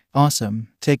delight. Awesome,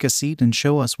 take a seat and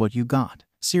show us what you got,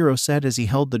 ⴬ⴘ said as he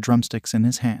held the drumsticks in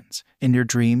his hands. In your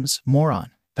dreams,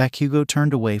 moron. 𝗑𝗼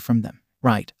turned away from them.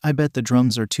 Right, I bet the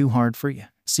drums are too hard for you,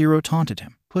 ⴬ⴘ taunted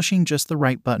him, pushing just the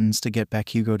right buttons to get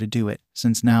𝗑𝗼 to do it,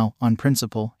 since now, on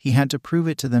principle, he had to prove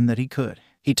it to them that he could.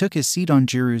 He took his seat on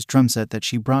𝗬𝗠's drum set that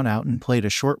she brought out and played a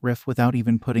short riff without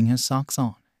even putting his socks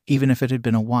on. Even if it had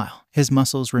been a while, his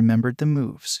muscles remembered the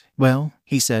moves. Well,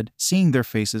 he said, seeing their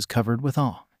faces covered with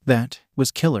awe. That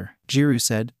was killer, 𝗬ⴘ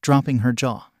said, dropping her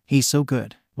jaw. He's so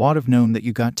good. Would have known that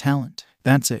you got talent.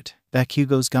 That's it.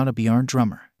 𝗑𝗼's gotta be our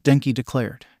drummer, ⴘ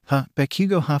declared.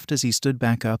 𴑐𴑃𝗼 huffed as he stood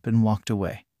back up and walked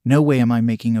away. No way am I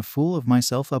making a fool of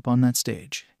myself up on that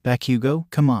stage. 𝗑𝗼,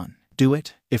 come on, do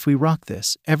it. If we rock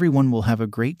this, everyone will have a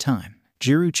great time.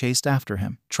 𝗬ⴘ chased after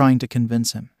him, trying to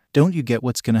convince him. Don't you get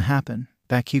what's gonna happen?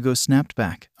 𝗑𝗼 snapped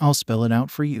back. I'll spell it out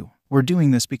for you. We're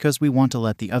doing this because we want to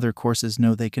let the other courses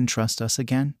know they can trust us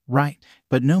again, right?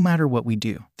 But no matter what we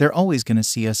do, they're always going to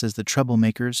see us as the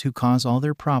troublemakers who cause all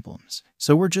their problems.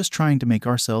 So we're just trying to make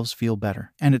ourselves feel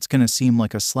better, and it's going to seem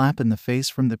like a slap in the face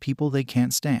from the people they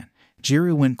can't stand.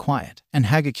 𝗬ⴘ went quiet, and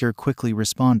ⴑ quickly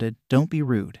responded, don't be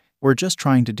rude. We're just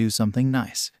trying to do something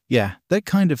nice. Yeah, that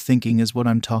kind of thinking is what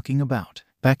I'm talking about.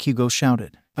 𝗑𝗼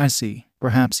shouted. I see.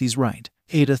 Perhaps he's right.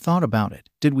 𝗳𝗏 thought about it.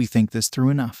 Did we think this through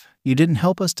enough? You didn't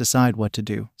help us decide what to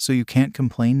do, so you can't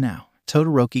complain now.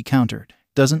 𝗬𝗏 countered.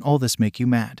 Doesn't all this make you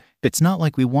mad? It's not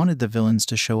like we wanted the villains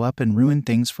to show up and ruin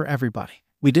things for everybody.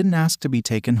 We didn't ask to be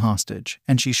taken hostage,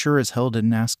 and she sure as hell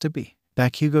didn't ask to be.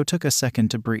 𝗑𝗼 took a second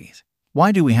to breathe.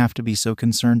 Why do we have to be so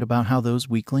concerned about how those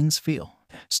weaklings feel?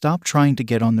 Stop trying to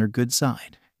get on their good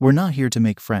side. We're not here to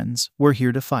make friends, we're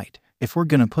here to fight. If we're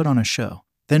gonna put on a show,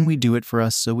 then we do it for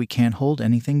us so we can't hold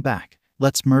anything back.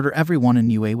 Let's murder everyone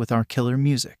in UA with our killer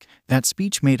music. That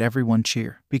speech made everyone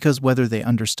cheer, because whether they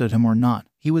understood him or not,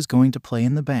 he was going to play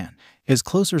in the band. His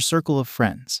closer circle of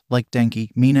friends, like Denki,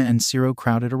 Mina, and 𝗬ⴘ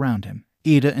crowded around him.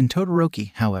 𝗳𝗏 and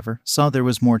𝗬𝗏, however, saw there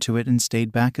was more to it and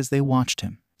stayed back as they watched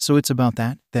him. So it's about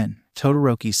that, then,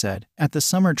 𝗬𝗏 said. At the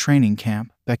summer training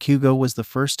camp, 𝗑𝗼 was the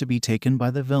first to be taken by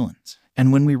the villains.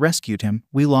 And when we rescued him,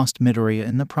 we lost 𝗵𝗃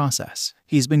in the process.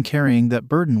 He's been carrying that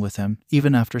burden with him,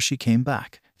 even after she came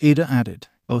back. 𝗳𝗏 added.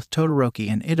 Both 𝗬𝗏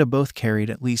and 𝗳𝗏 both carried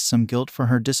at least some guilt for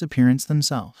her disappearance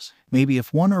themselves. Maybe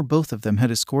if one or both of them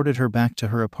had escorted her back to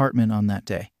her apartment on that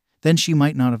day, then she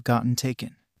might not have gotten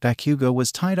taken. 𝗑𝗼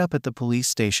was tied up at the police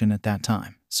station at that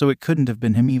time, so it couldn't have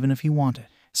been him even if he wanted.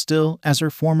 Still, as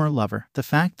her former lover, the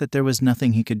fact that there was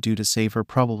nothing he could do to save her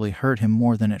probably hurt him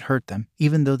more than it hurt them,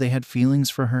 even though they had feelings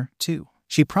for her, too.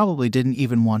 She probably didn't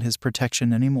even want his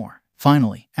protection anymore.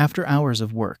 Finally, after hours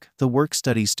of work, the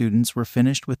work-study students were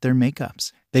finished with their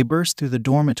makeups. They burst through the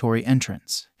dormitory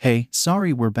entrance. "Hey,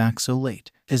 sorry we're back so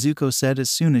late," 𝗧𝗑𝗟 said as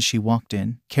soon as she walked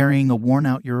in, carrying a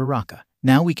worn-out �ᴏᴜ.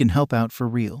 "Now we can help out for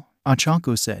real,"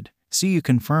 𝗂𴑃𝗼 said. "So you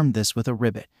confirmed this with a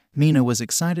ribbit." Mina was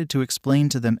excited to explain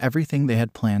to them everything they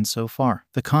had planned so far.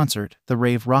 The concert, the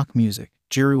rave rock music,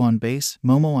 Jiro on bass,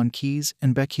 Momo on keys,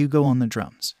 and 𴑵𝗃𴜱 on the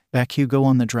drums. 𴑵𝗃𴜱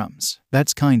 on the drums.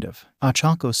 That's kind of,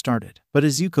 𝗂𴑃𝗼 started. But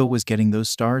𝗧𝗑𝗟 was getting those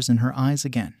stars in her eyes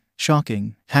again.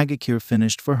 Shocking. ―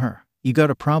 finished for her. "You got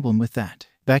a problem with that?"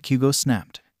 𴑵𝗃𴜱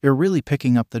 snapped. "You're really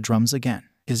picking up the drums again."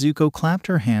 𝗧𝗑𝗟 clapped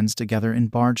her hands together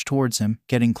and barged towards him,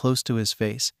 getting close to his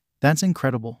face. "That's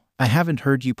incredible. I haven't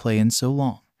heard you play in so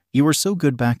long. You were so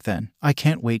good back then. I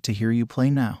can't wait to hear you play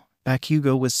now."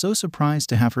 𴑵𝗃𴜱 was so surprised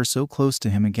to have her so close to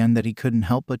him again that he couldn't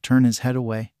help but turn his head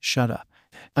away. "Shut up.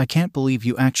 I can't believe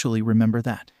you actually remember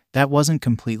that." That wasn't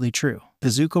completely true.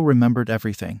 𝗧𝗑𝗟 remembered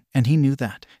everything, and he knew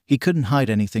that. He couldn't hide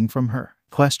anything from her.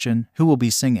 Question: who will be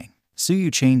singing? So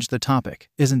you changed the topic.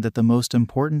 Isn't that the most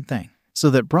important thing? So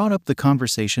that brought up the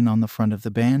conversation on the front of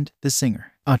the band, the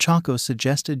singer. 𝗂𴑃𝗼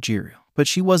suggested Jiro, but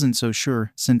she wasn't so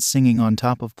sure since singing on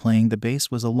top of playing the bass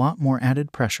was a lot more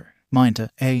added pressure.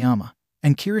 𝗵𝗃𝗟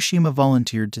and Kirishima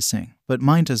volunteered to sing, but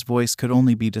𝗵𝗃's voice could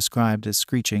only be described as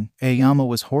screeching. 𝗃𝗟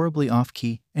was horribly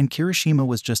off-key, and Kirishima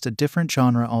was just a different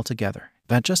genre altogether.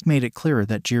 That just made it clearer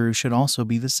that Jiro should also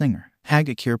be the singer.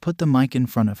 ― put the mic in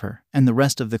front of her, and the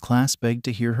rest of the class begged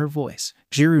to hear her voice.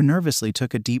 Jiro nervously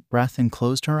took a deep breath and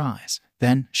closed her eyes.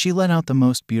 Then, she let out the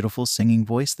most beautiful singing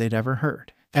voice they'd ever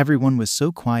heard. Everyone was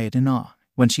so quiet in awe.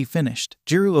 When she finished,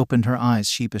 Jiro opened her eyes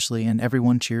sheepishly and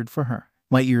everyone cheered for her.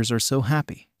 "My ears are so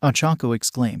happy," 𝗂𴑃𝗼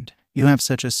exclaimed. "You have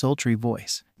such a sultry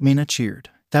voice." Mina cheered.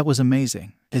 "That was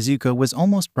amazing." 𝗧𝗑𝗟 was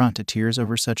almost brought to tears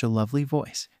over such a lovely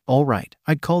voice. "All right,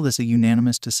 I'd call this a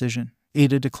unanimous decision,"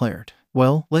 Ida declared.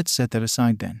 "Well, let's set that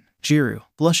aside then." Jiro,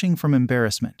 blushing from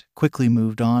embarrassment, quickly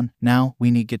moved on. "Now,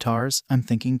 we need guitars, I'm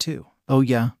thinking too." "Oh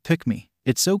yeah, pick me.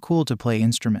 It's so cool to play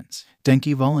instruments."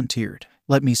 Denki volunteered.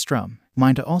 "Let me strum."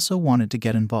 ― also wanted to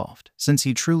get involved, since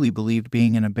he truly believed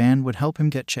being in a band would help him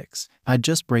get chicks. "I'd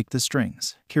just break the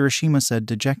strings," Kirishima said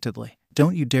dejectedly.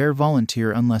 "Don't you dare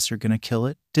volunteer unless you're gonna kill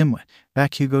it, dimwit,"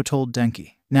 𝗵𝗃𝗟 told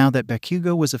Denki. Now that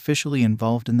𝗵𝗃𝗟 was officially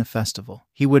involved in the festival,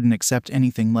 he wouldn't accept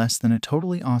anything less than a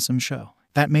totally awesome show.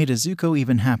 That made 𝗧𝗑𝗟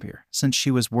even happier, since she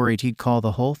was worried he'd call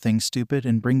the whole thing stupid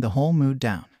and bring the whole mood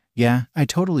down. "Yeah, I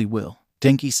totally will,"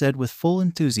 Denki said with full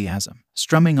enthusiasm,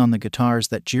 strumming on the guitars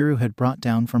that Jiro had brought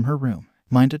down from her room.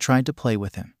 ― tried to play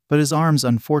with him, but his arms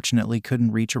unfortunately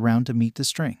couldn't reach around to meet the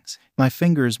strings. "My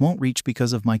fingers won't reach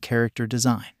because of my character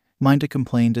design," ―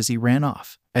 complained as he ran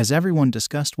off. As everyone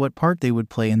discussed what part they would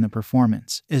play in the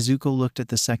performance, 𝗧𝗑𝗟 looked at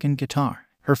the second guitar.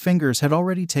 Her fingers had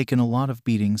already taken a lot of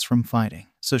beatings from fighting,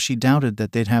 so she doubted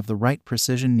that they'd have the right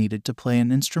precision needed to play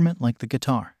an instrument like the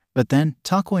guitar. But then,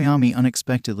 Takoyami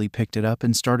unexpectedly picked it up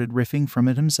and started riffing from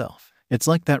it himself. "It's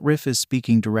like that riff is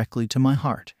speaking directly to my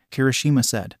heart," Kirishima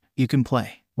said. "You can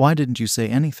play. Why didn't you say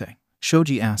anything?"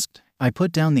 Shoji asked. "I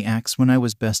put down the axe when I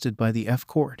was bested by the F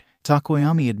chord,"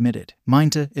 Takoyami admitted.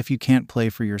 ― if you can't play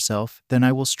for yourself, then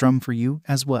I will strum for you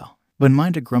as well." When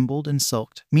 ― grumbled and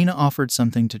sulked, Mina offered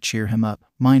something to cheer him up.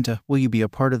 ― will you be a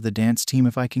part of the dance team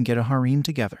if I can get a harem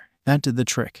together? That did the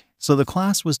trick. So the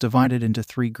class was divided into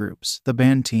 3 groups: the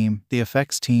band team, the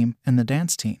effects team, and the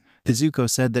dance team. 𝗧𝗑𝗟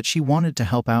said that she wanted to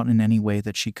help out in any way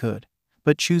that she could,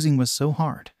 but choosing was so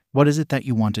hard. "What is it that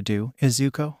you want to do,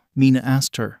 𝗧𝗑𝗟?" Mina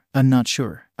asked her. "I'm not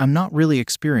sure. I'm not really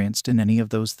experienced in any of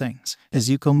those things,"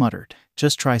 𝗧𝗑𝗟 muttered.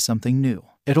 "Just try something new.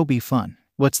 It'll be fun.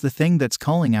 What's the thing that's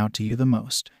calling out to you the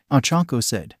most?" 𝗂𴑃𝗼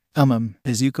said.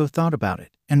 𝗧𝗑𝗟 thought about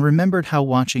it, and remembered how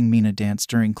watching Mina dance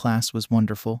during class was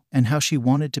wonderful, and how she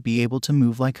wanted to be able to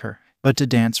move like her. But to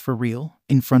dance for real,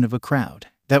 in front of a crowd,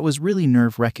 that was really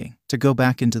nerve-wracking, to go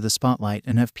back into the spotlight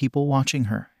and have people watching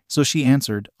her. So she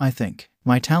answered, "I think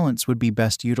my talents would be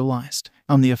best utilized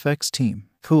on the effects team."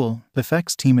 "Cool,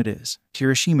 effects team it is,"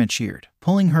 Kirishima cheered,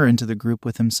 pulling her into the group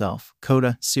with himself.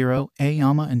 "Kota, Shiro,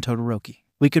 𝗃𝗟, and Todoroki.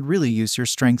 We could really use your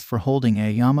strength for holding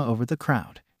𝗃𝗟 over the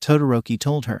crowd," Todoroki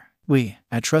told her.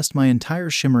 I trust my entire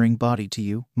shimmering body to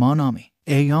you, mon ami,"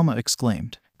 𝗃𝗟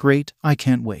exclaimed. "Great, I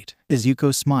can't wait."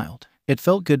 𝗧𝗑𝗟 smiled. It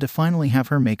felt good to finally have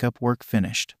her makeup work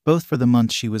finished, both for the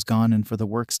month she was gone and for the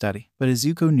work study, but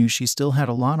𝗧𝗑𝗟 knew she still had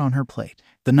a lot on her plate.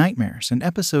 The nightmares and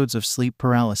episodes of sleep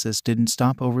paralysis didn't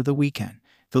stop over the weekend.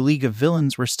 The League of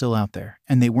Villains were still out there,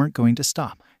 and they weren't going to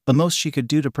stop. The most she could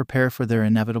do to prepare for their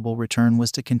inevitable return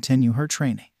was to continue her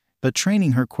training. But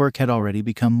training her quirk had already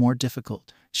become more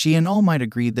difficult. She and All Might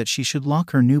agreed that she should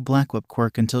lock her new Black Whip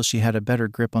quirk until she had a better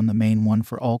grip on the main one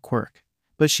for all quirk.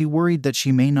 but she worried that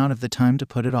she may not have the time to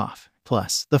put it off.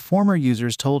 Plus, the former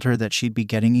users told her that she'd be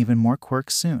getting even more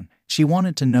quirks soon. She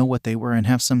wanted to know what they were and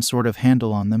have some sort of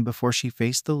handle on them before she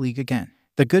faced the league again.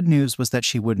 The good news was that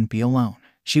she wouldn't be alone.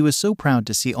 She was so proud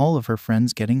to see all of her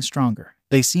friends getting stronger.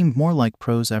 They seemed more like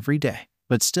pros every day.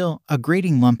 But still, a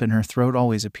grating lump in her throat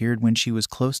always appeared when she was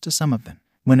close to some of them.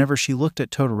 Whenever she looked at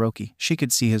Todoroki, she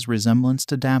could see his resemblance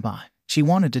to 𝗣𝗲𴗏. She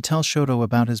wanted to tell Shoto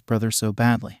about his brother so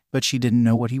badly, but she didn't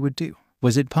know what he would do.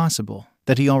 Was it possible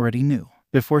that he already knew?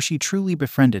 Before she truly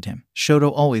befriended him,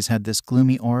 Shoto always had this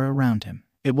gloomy aura around him.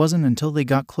 It wasn't until they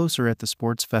got closer at the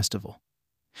sports festival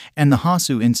and the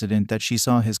Hasu incident that she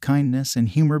saw his kindness and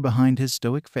humor behind his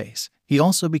stoic face. He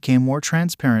also became more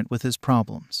transparent with his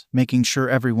problems, making sure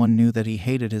everyone knew that he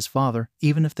hated his father,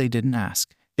 even if they didn't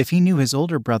ask. If he knew his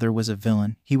older brother was a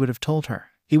villain, he would have told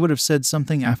her. He would have said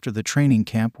something after the training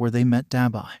camp where they met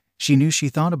𝗣𝗲𴗏. She knew she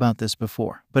thought about this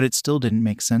before, but it still didn't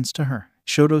make sense to her.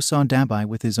 Shoto saw 𝗣𝗏𴗏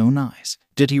 with his own eyes.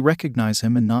 Did he recognize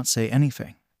him and not say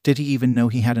anything? Did he even know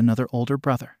he had another older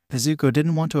brother? Izuku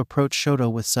didn't want to approach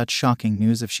Shoto with such shocking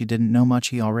news if she didn't know much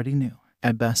he already knew.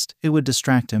 At best, it would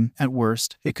distract him. At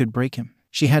worst, it could break him.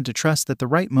 She had to trust that the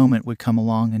right moment would come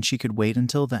along and she could wait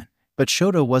until then. But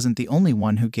Shoto wasn't the only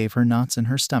one who gave her knots in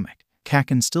her stomach.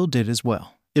 Kaken still did as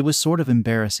well. It was sort of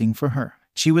embarrassing for her.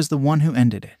 She was the one who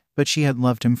ended it, but she had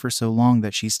loved him for so long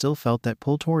that she still felt that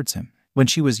pull towards him. When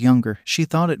she was younger, she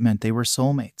thought it meant they were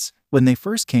soulmates. When they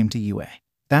first came to UA,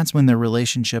 that's when their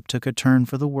relationship took a turn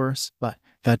for the worse, but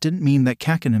that didn't mean that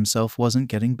Kaken himself wasn't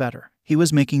getting better. He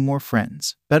was making more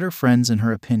friends, better friends in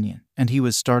her opinion, and he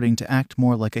was starting to act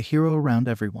more like a hero around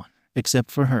everyone, except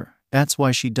for her. That's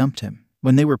why she dumped him.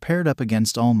 When they were paired up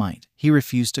against All Might, he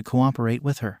refused to cooperate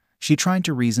with her. She tried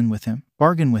to reason with him,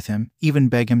 bargain with him, even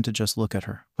beg him to just look at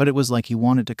her, but it was like he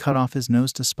wanted to cut off his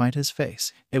nose to spite his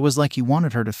face. It was like he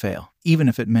wanted her to fail, even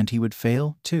if it meant he would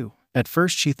fail, too. At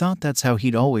first she thought that's how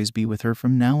he'd always be with her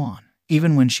from now on.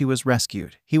 Even when she was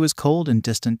rescued, he was cold and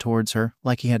distant towards her,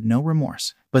 like he had no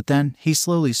remorse. But then, he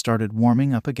slowly started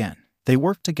warming up again. They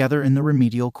worked together in the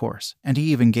remedial course, and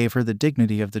he even gave her the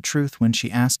dignity of the truth when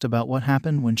she asked about what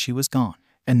happened when she was gone.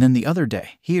 And then the other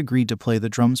day, he agreed to play the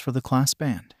drums for the class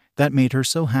band. That made her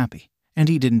so happy, and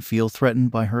he didn't feel threatened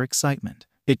by her excitement.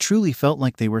 It truly felt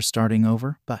like they were starting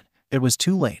over, but it was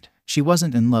too late. She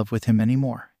wasn't in love with him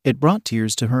anymore. It brought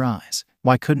tears to her eyes.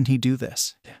 Why couldn't he do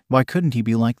this? Why couldn't he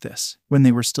be like this when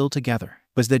they were still together?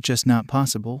 Was that just not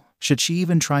possible? Should she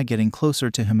even try getting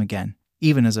closer to him again,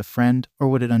 even as a friend, or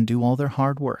would it undo all their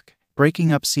hard work?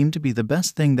 Breaking up seemed to be the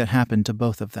best thing that happened to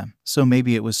both of them, so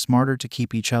maybe it was smarter to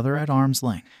keep each other at arm's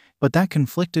length. But that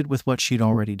conflicted with what she'd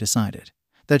already decided,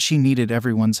 that she needed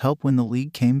everyone's help when the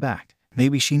league came back.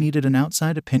 Maybe she needed an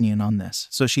outside opinion on this,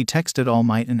 so she texted All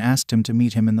Might and asked him to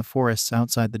meet him in the forests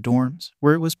outside the dorms,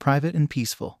 where it was private and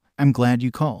peaceful. "I'm glad you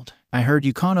called. I heard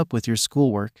you caught up with your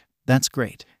schoolwork. That's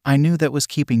great. I knew that was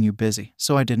keeping you busy,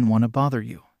 so I didn't want to bother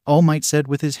you," All Might said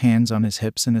with his hands on his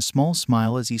hips and a small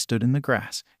smile as he stood in the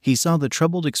grass. He saw the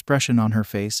troubled expression on her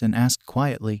face and asked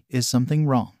quietly, "Is something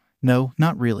wrong?" "No,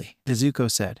 not really," Izuku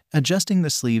said, adjusting the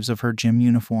sleeves of her gym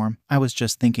uniform. "I was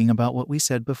just thinking about what we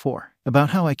said before, about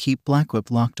how I keep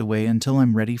Blackwood locked away until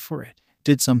I'm ready for it.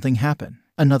 Did something happen?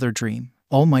 Another dream?"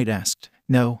 All Might asked.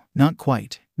 "No, not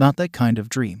quite. Not that kind of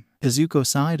dream." Izuku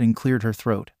sighed and cleared her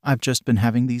throat. "I've just been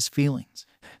having these feelings.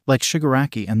 Like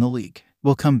Shigaraki and the League.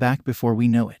 We'll come back before we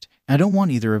know it. I don't want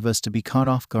either of us to be caught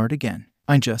off guard again.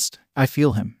 I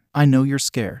feel him. I know you're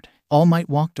scared." All Might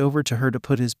walked over to her to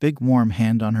put his big warm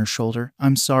hand on her shoulder.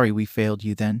 "I'm sorry we failed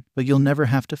you then, but you'll never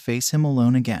have to face him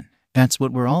alone again. That's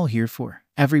what we're all here for.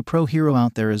 Every pro hero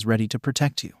out there is ready to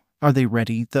protect you." "Are they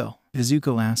ready, though?"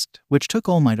 Izuku asked, which took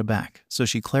All Might aback, so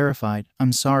she clarified,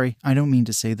 "I'm sorry, I don't mean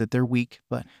to say that they're weak,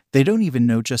 but they don't even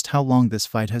know just how long this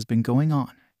fight has been going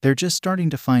on. They're just starting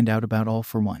to find out about All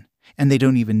for One, and they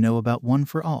don't even know about One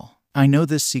for All. I know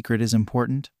this secret is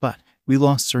important, but we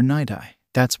lost Sir Night-Eye.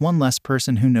 That's one less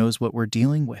person who knows what we're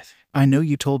dealing with. I know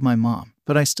you told my mom,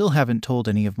 but I still haven't told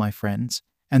any of my friends,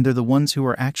 and they're the ones who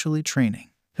are actually training.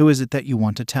 Who is it that you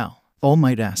want to tell?" All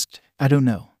Might asked. "I don't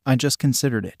know. I just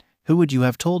considered it. Who would you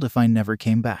have told if I never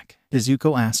came back?"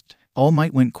 Izuku asked. All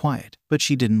Might went quiet, but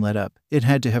she didn't let up. "It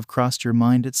had to have crossed your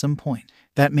mind at some point,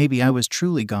 that maybe I was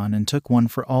truly gone and took One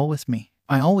for All with me.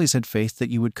 I always had faith that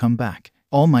you would come back,"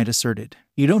 All Might asserted.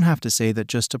 "You don't have to say that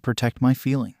just to protect my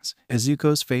feelings."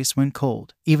 Izuku's face went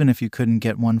cold. "Even if you couldn't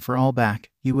get One for All back,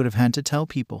 you would have had to tell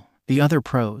people. The other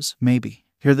pros, maybe.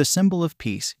 You're the symbol of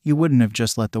peace. You wouldn't have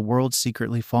just let the world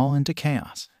secretly fall into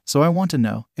chaos. So I want to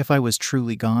know, if I was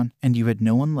truly gone and you had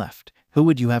no one left, who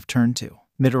would you have turned to?"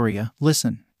 "Midoriya,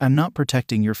 listen. I'm not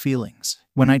protecting your feelings.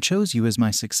 When I chose you as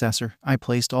my successor, I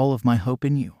placed all of my hope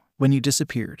in you. When you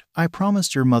disappeared, I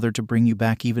promised your mother to bring you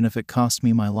back even if it cost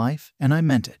me my life, and I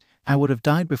meant it. I would have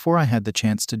died before I had the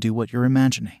chance to do what you're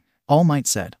imagining. All Might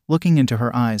said, looking into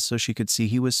her eyes so she could see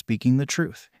he was speaking the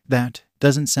truth. That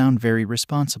doesn't sound very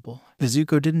responsible.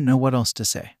 Izuku didn't know what else to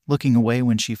say, looking away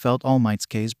when she felt All Might's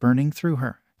gaze burning through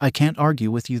her. I can't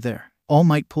argue with you there. All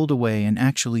Might pulled away and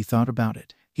actually thought about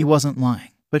it. He wasn't lying,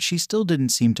 but she still didn't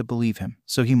seem to believe him,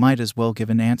 so he might as well give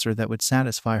an answer that would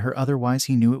satisfy her, otherwise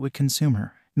he knew it would consume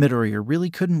her. Midoriya really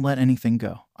couldn't let anything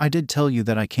go. I did tell you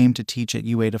that I came to teach at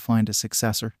UA to find a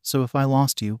successor, so if I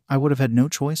lost you, I would have had no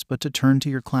choice but to turn to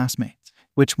your classmates.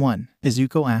 Which one?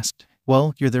 Izuku asked.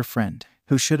 Well, you're their friend.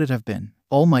 Who should it have been?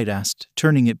 All Might asked,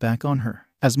 turning it back on her.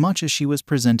 As much as she was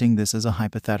presenting this as a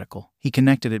hypothetical, he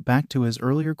connected it back to his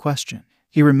earlier question.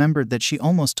 He remembered that she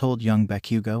almost told young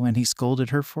Bakugo and he scolded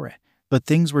her for it. But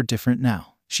things were different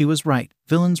now. She was right.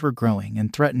 Villains were growing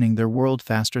and threatening their world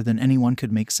faster than anyone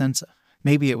could make sense of.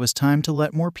 Maybe it was time to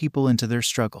let more people into their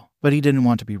struggle, but he didn't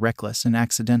want to be reckless and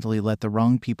accidentally let the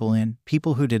wrong people in,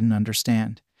 people who didn't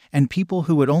understand, and people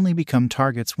who would only become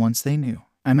targets once they knew.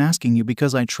 I'm asking you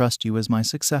because I trust you as my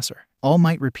successor. All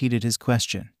Might repeated his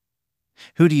question.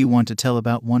 Who do you want to tell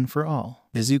about One for All?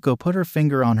 Izuku put her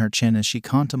finger on her chin as she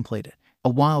contemplated. A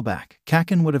while back,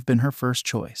 Kaken would have been her first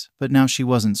choice, but now she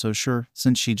wasn't so sure,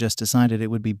 since she just decided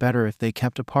it would be better if they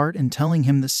kept apart and telling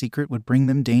him the secret would bring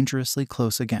them dangerously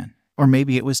close again. Or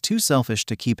maybe it was too selfish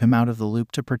to keep him out of the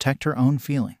loop to protect her own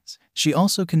feelings. She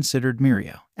also considered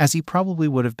Mirio, as he probably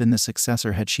would have been the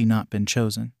successor had she not been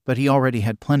chosen, but he already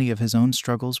had plenty of his own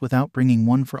struggles without bringing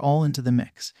One for All into the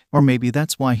mix. Or maybe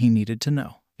that's why he needed to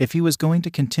know. If he was going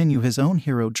to continue his own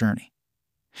hero journey,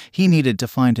 he needed to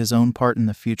find his own part in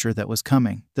the future that was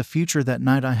coming, the future that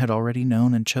Night Eye had already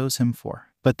known and chose him for.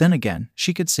 But then again,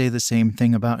 she could say the same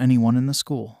thing about anyone in the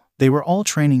school. They were all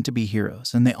training to be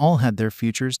heroes, and they all had their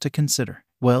futures to consider.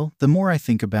 Well, the more I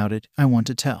think about it, I want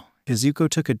to tell. Izuku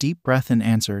took a deep breath and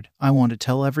answered, I want to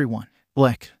tell everyone.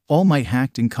 Blech. All Might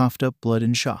hacked and coughed up blood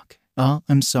in shock.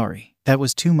 I'm sorry. That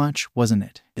was too much, wasn't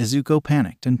it? Izuku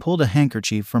panicked and pulled a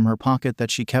handkerchief from her pocket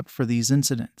that she kept for these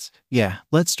incidents. Yeah,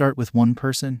 let's start with one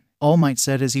person, All Might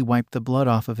said as he wiped the blood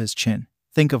off of his chin.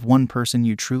 Think of one person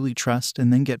you truly trust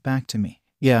and then get back to me.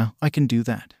 Yeah, I can do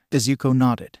that. Izuku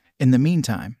nodded. In the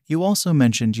meantime, you also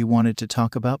mentioned you wanted to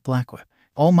talk about Black Whip.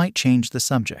 All Might changed the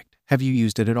subject. Have you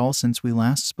used it at all since we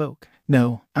last spoke?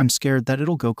 No, I'm scared that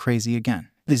it'll go crazy again.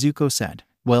 Izuku said.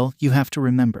 Well, you have to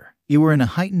remember, you were in a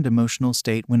heightened emotional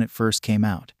state when it first came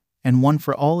out, and One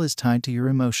for All is tied to your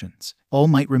emotions. All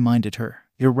Might reminded her.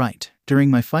 You're right. During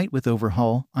my fight with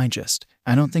Overhaul, I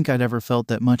don't think I'd ever felt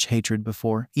that much hatred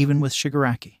before, even with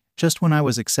Shigaraki. Just when I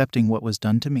was accepting what was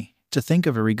done to me. To think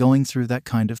of Eri going through that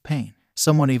kind of pain.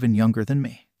 Someone even younger than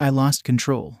me. I lost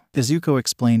control, Izuku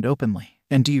explained openly.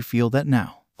 And do you feel that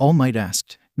now? All Might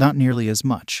asked. Not nearly as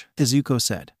much, Izuku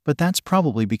said. But that's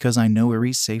probably because I know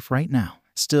Eri's safe right now.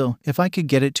 Still, if I could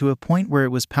get it to a point where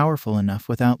it was powerful enough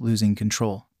without losing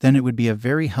control, then it would be a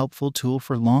very helpful tool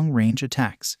for long-range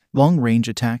attacks. Long-range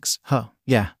attacks? Huh.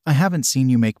 Yeah, I haven't seen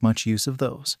you make much use of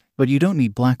those. But you don't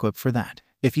need Black Whip for that.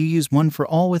 If you use One for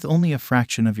All with only a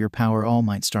fraction of your power, All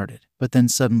Might started. But then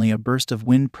suddenly a burst of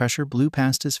wind pressure blew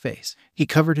past his face. He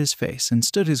covered his face and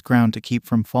stood his ground to keep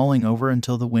from falling over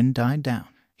until the wind died down.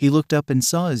 He looked up and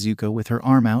saw Izuku with her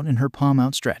arm out and her palm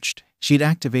outstretched. She'd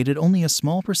activated only a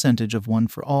small percentage of One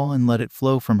for All and let it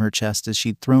flow from her chest as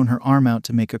she'd thrown her arm out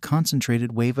to make a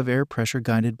concentrated wave of air pressure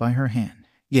guided by her hand.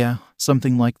 Yeah,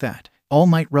 something like that. All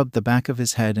Might rubbed the back of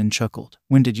his head and chuckled.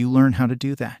 When did you learn how to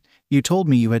do that? You told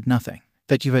me you had nothing.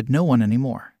 That you had no one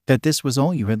anymore. That this was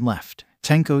all you had left.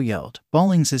 Tenko yelled,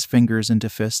 balling his fingers into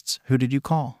fists. Who did you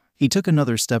call? He took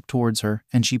another step towards her,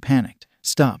 and she panicked.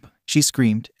 Stop, she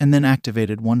screamed, and then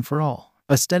activated One for All.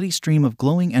 A steady stream of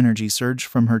glowing energy surged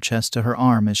from her chest to her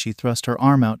arm as she thrust her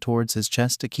arm out towards his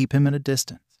chest to keep him at a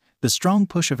distance. The strong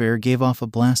push of air gave off a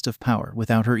blast of power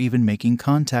without her even making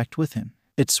contact with him.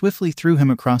 It swiftly threw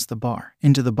him across the bar,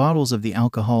 into the bottles of the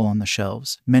alcohol on the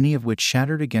shelves, many of which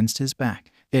shattered against his back.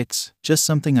 It's just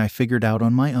something I figured out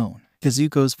on my own.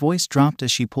 Izuku's voice dropped as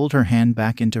she pulled her hand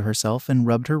back into herself and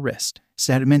rubbed her wrist.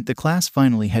 It meant the class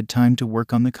finally had time to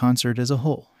work on the concert as a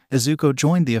whole. Izuku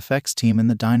joined the effects team in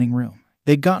the dining room.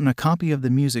 They'd gotten a copy of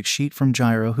the music sheet from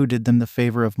Gyro, who did them the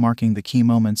favor of marking the key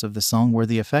moments of the song where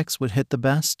the effects would hit the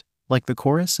best, like the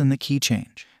chorus and the key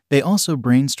change. They also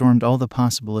brainstormed all the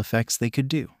possible effects they could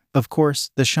do. Of course,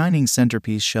 the shining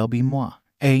centerpiece 𝗟𝗵𝗼.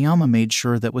 Aoyama made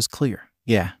sure that was clear.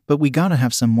 Yeah, but we gotta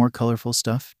have some more colorful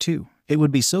stuff, too. It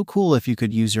would be so cool if you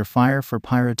could use your fire for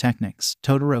pyrotechnics,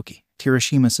 Todoroki,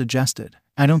 Kirishima suggested.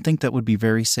 I don't think that would be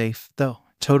very safe, though,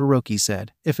 Todoroki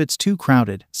said. If it's too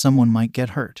crowded, someone might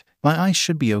get hurt. My eyes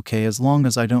should be okay as long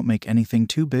as I don't make anything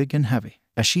too big and heavy.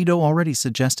 Ashido already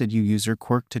suggested you use your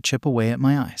quirk to chip away at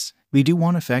my eyes. We do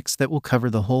want effects that will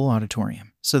cover the whole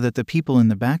auditorium, so that the people in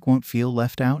the back won't feel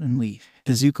left out and leave.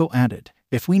 Izuku added,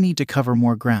 if we need to cover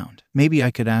more ground, maybe I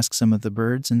could ask some of the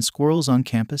birds and squirrels on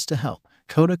campus to help,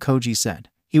 Kota Koji said.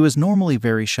 He was normally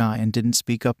very shy and didn't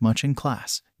speak up much in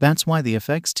class. That's why the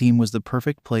effects team was the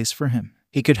perfect place for him.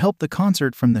 He could help the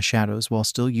concert from the shadows while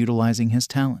still utilizing his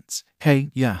talents. Hey,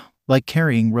 yeah, like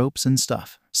carrying ropes and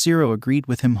stuff. Shiro agreed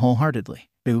with him wholeheartedly.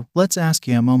 Ooh, let's ask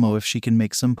Yamomo if she can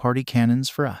make some party cannons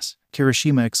for us,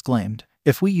 Kirishima exclaimed.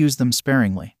 If we use them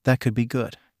sparingly, that could be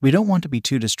good. We don't want to be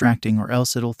too distracting or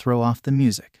else it'll throw off the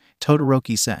music,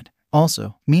 Todoroki said.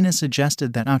 Also, Mina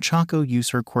suggested that Ochako use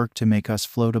her quirk to make us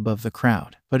float above the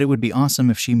crowd, but it would be awesome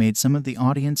if she made some of the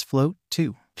audience float,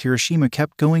 too. Kirishima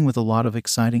kept going with a lot of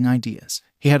exciting ideas.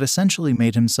 He had essentially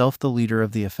made himself the leader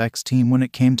of the effects team when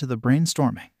it came to the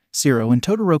brainstorming. Shiro and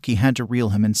Todoroki had to reel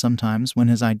him in sometimes when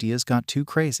his ideas got too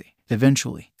crazy.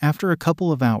 Eventually, after a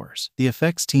couple of hours, the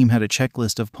effects team had a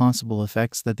checklist of possible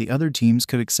effects that the other teams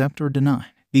could accept or deny.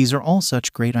 These are all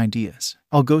such great ideas.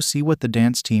 I'll go see what the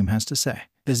dance team has to say,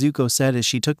 Izuku said as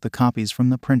she took the copies from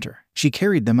the printer. She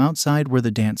carried them outside where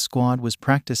the dance squad was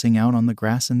practicing out on the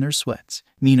grass in their sweats.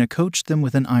 Mina coached them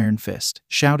with an iron fist,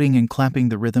 shouting and clapping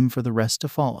the rhythm for the rest to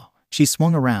follow. She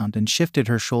swung around and shifted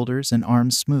her shoulders and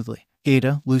arms smoothly.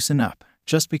 Ada, loosen up.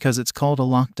 Just because it's called a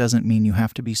lock doesn't mean you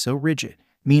have to be so rigid.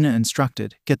 Mina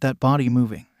instructed, get that body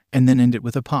moving, and then end it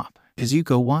with a pop.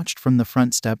 Izuku watched from the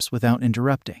front steps without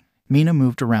interrupting. Mina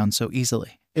moved around so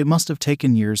easily. It must have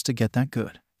taken years to get that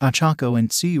good. Ochako and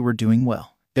Tsuyu were doing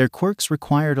well. Their quirks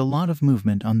required a lot of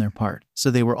movement on their part,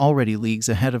 so they were already leagues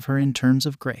ahead of her in terms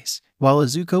of grace. While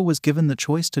Izuku was given the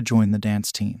choice to join the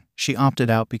dance team, she opted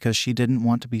out because she didn't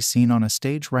want to be seen on a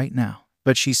stage right now.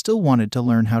 But she still wanted to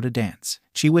learn how to dance.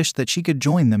 She wished that she could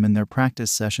join them in their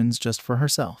practice sessions just for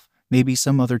herself. Maybe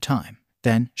some other time.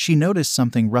 Then, she noticed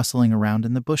something rustling around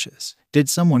in the bushes. Did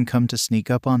someone come to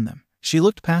sneak up on them? She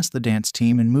looked past the dance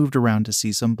team and moved around to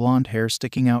see some blonde hair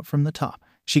sticking out from the top.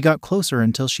 She got closer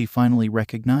until she finally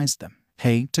recognized them.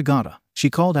 Hey, Tagata,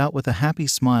 she called out with a happy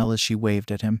smile as she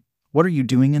waved at him. What are you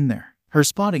doing in there? Her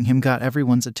spotting him got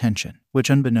everyone's attention, which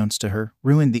unbeknownst to her,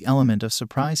 ruined the element of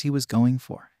surprise he was going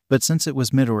for. But since it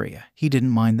was Midoriya, he didn't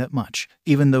mind that much.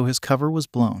 Even though his cover was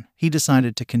blown, he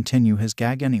decided to continue his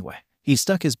gag anyway. He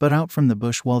stuck his butt out from the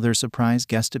bush while their surprise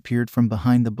guest appeared from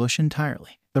behind the bush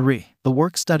entirely. The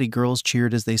work-study girls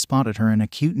cheered as they spotted her in a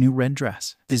cute new red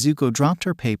dress. Izuku dropped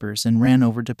her papers and ran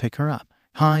over to pick her up.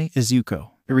 Hi,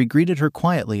 Izuku. Iri greeted her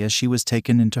quietly as she was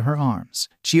taken into her arms.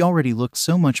 She already looked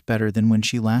so much better than when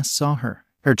she last saw her.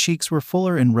 Her cheeks were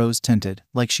fuller and rose-tinted,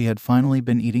 like she had finally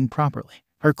been eating properly.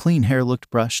 Her clean hair looked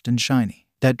brushed and shiny.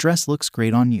 That dress looks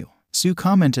great on you. Sue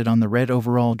commented on the red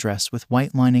overall dress with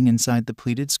white lining inside the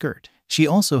pleated skirt. She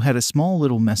also had a small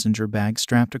little messenger bag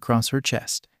strapped across her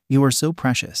chest. You are so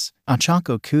precious.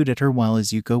 Ochako cooed at her while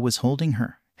Izuku was holding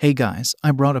her. Hey guys,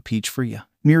 I brought a peach for ya,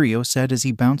 Mirio said as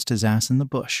he bounced his ass in the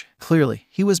bush. Clearly,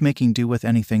 he was making do with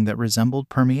anything that resembled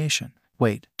permeation.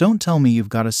 Wait, don't tell me you've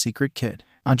got a secret kid,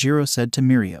 Ajiro said to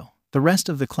Mirio. The rest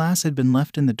of the class had been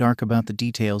left in the dark about the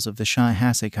details of the Shy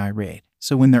Hasekai raid,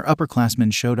 so when their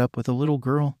upperclassmen showed up with a little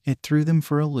girl, it threw them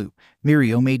for a loop.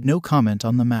 Mirio made no comment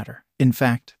on the matter. In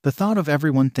fact, the thought of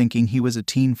everyone thinking he was a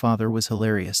teen father was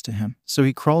hilarious to him, so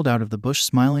he crawled out of the bush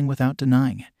smiling without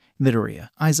denying it. Midoriya,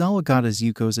 Aizawa got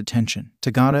Izuku's attention.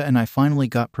 Tagata and I finally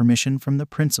got permission from the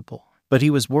principal, but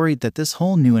he was worried that this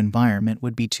whole new environment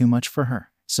would be too much for her.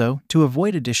 So, to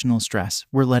avoid additional stress,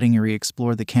 we're letting Iri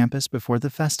explore the campus before the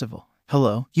festival.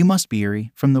 Hello, you must be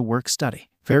Iri, from the work-study.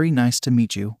 Very nice to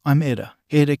meet you, I'm Ida.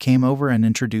 Ida came over and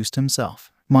introduced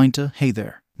himself. Minta, hey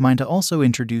there. Minta also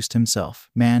introduced himself.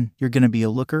 Man, you're gonna be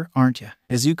a looker, aren't ya?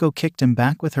 Izuku kicked him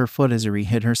back with her foot as Iri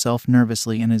hid herself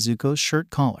nervously in Izuku's shirt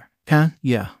collar.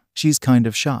 Yeah, she's kind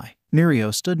of shy.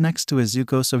 Mirio stood next to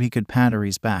Izuku so he could pat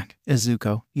Iri's back.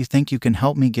 Izuku, you think you can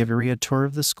help me give Iri a tour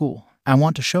of the school? I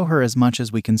want to show her as much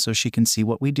as we can so she can see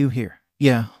what we do here.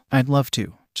 Yeah, I'd love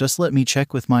to. Just let me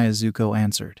check with my Izuku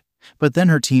answered. But then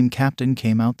her team captain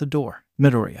came out the door.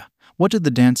 Midoriya, what did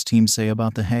the dance team say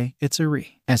about the hey, it's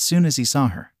Iri? As soon as he saw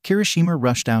her, Kirishima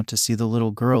rushed out to see the little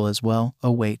girl as well.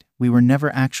 Oh wait, we were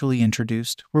never actually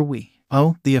introduced, were we?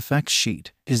 Oh, the effects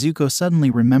sheet. Izuku suddenly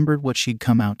remembered what she'd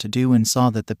come out to do and saw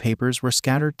that the papers were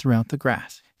scattered throughout the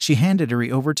grass. She handed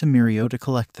Iri over to Mirio to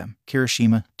collect them.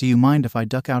 Kirishima, do you mind if I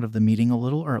duck out of the meeting a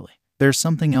little early? There's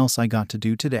something else I got to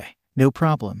do today. No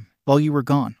problem. While you were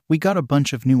gone, we got a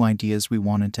bunch of new ideas we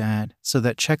wanted to add, so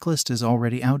that checklist is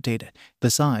already outdated.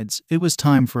 Besides, it was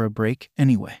time for a break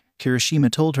anyway, Kirishima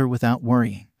told her without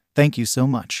worrying. Thank you so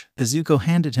much. Izuko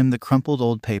handed him the crumpled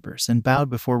old papers and bowed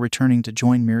before returning to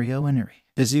join Mirio and Iri.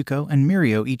 Izuko and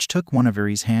Mirio each took one of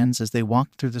Iri's hands as they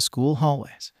walked through the school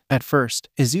hallways. At first,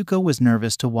 Izuko was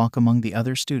nervous to walk among the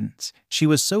other students. She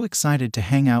was so excited to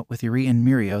hang out with Iri and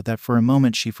Mirio that for a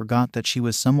moment she forgot that she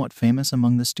was somewhat famous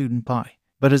among the student body.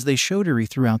 But as they showed Iri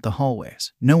throughout the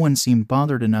hallways, no one seemed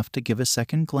bothered enough to give a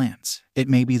second glance. It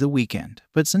may be the weekend,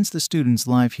 but since the students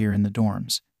live here in the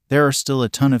dorms, there are still a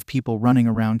ton of people running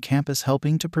around campus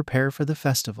helping to prepare for the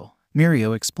festival.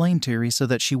 Mirio explained to Iri so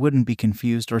that she wouldn't be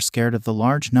confused or scared of the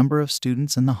large number of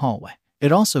students in the hallway.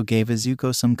 It also gave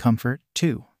Izuko some comfort,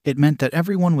 too. It meant that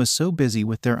everyone was so busy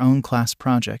with their own class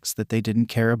projects that they didn't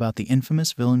care about the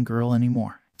infamous villain girl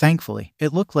anymore. Thankfully,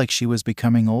 it looked like she was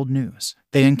becoming old news.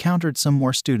 They encountered some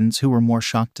more students who were more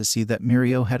shocked to see that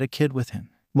Mirio had a kid with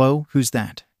him. Whoa, who's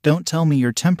that? Don't tell me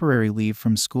your temporary leave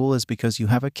from school is because you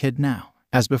have a kid now.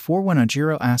 As before when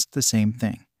Ojiro asked the same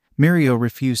thing, Mirio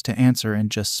refused to answer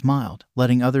and just smiled,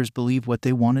 letting others believe what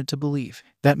they wanted to believe.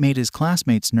 That made his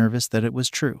classmates nervous that it was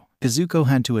true. Izuko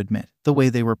had to admit, the way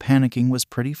they were panicking was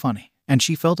pretty funny, and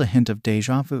she felt a hint of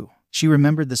déjà vu. She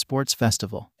remembered the sports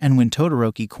festival, and when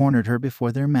Todoroki cornered her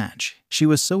before their match, she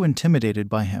was so intimidated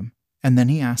by him. And then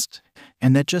he asked,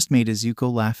 and that just made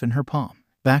Izuko laugh in her palm.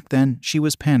 Back then, she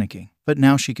was panicking, but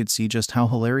now she could see just how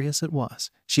hilarious it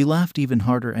was. She laughed even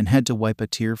harder and had to wipe a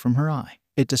tear from her eye.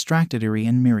 It distracted Iri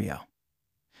and Mirio,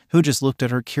 who just looked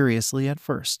at her curiously at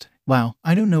first. Wow,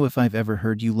 I don't know if I've ever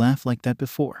heard you laugh like that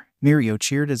before. Mirio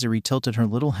cheered as Iri tilted her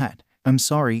little head. I'm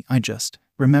sorry, I just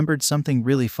remembered something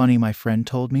really funny my friend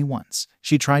told me once.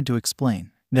 She tried to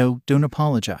explain. No, don't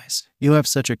apologize. You have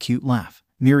such a cute laugh,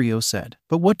 Mirio said.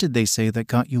 But what did they say that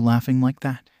got you laughing like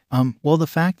that? Well, the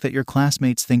fact that your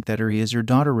classmates think that Iri is your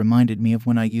daughter reminded me of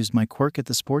when I used my quirk at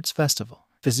the sports festival.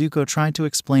 Izuko tried to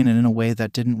explain it in a way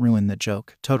that didn't ruin the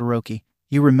joke. Todoroki,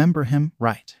 you remember him,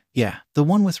 right? Yeah, the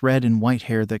one with red and white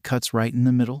hair that cuts right in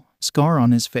the middle? Scar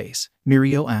on his face.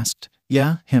 Mirio asked.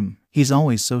 Yeah, him. He's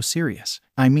always so serious.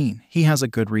 I mean, he has a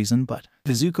good reason, but...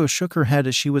 Izuko shook her head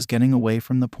as she was getting away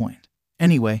from the point.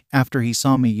 Anyway, after he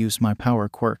saw me use my power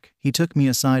quirk, he took me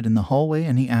aside in the hallway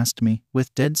and he asked me,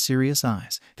 with dead serious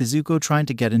eyes. Izuko tried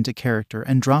to get into character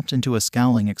and dropped into a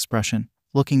scowling expression,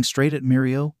 looking straight at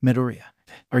Mirio. Midoriya,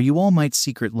 are you All Might's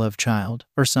secret love child,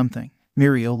 or something?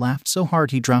 Mirio laughed so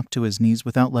hard he dropped to his knees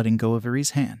without letting go of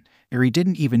Iri's hand. Iri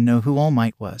didn't even know who All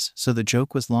Might was, so the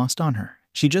joke was lost on her.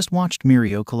 She just watched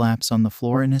Mirio collapse on the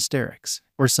floor in hysterics.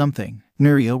 Or something.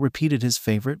 Mirio repeated his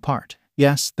favorite part.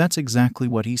 Yes, that's exactly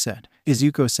what he said.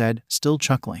 Izuko said, still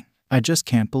chuckling. I just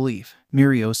can't believe.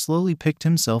 Mirio slowly picked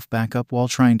himself back up while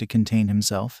trying to contain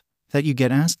himself. That you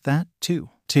get asked that, too.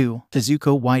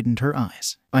 Izuko widened her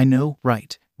eyes. I know,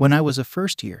 right. When I was a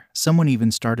first year, someone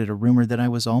even started a rumor that I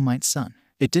was All Might's son.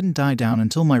 It didn't die down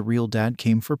until my real dad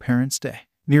came for Parents' Day.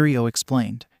 Mirio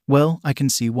explained. Well, I can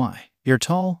see why. You're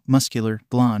tall, muscular,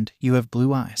 blonde, you have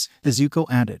blue eyes. Izuko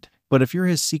added. But if you're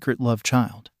his secret love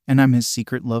child, and I'm his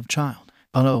secret love child,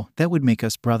 oh, that would make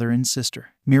us brother and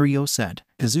sister, Mirio said.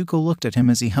 Izuko looked at him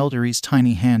as he held Iri's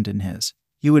tiny hand in his.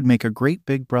 You would make a great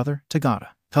big brother, Tagata.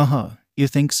 Haha, you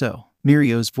think so?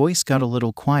 Mirio's voice got a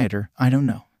little quieter. I don't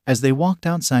know. As they walked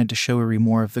outside to show Iri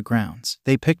more of the grounds,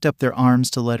 they picked up their arms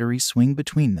to let Iri swing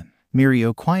between them.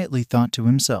 Mirio quietly thought to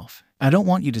himself, I don't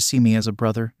want you to see me as a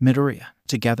brother, Midoriya.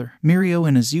 Together, Mirio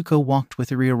and Izuko walked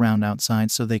with Iri around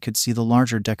outside so they could see the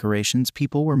larger decorations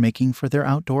people were making for their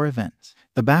outdoor events.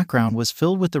 The background was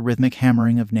filled with the rhythmic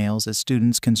hammering of nails as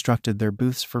students constructed their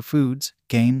booths for foods,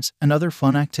 games, and other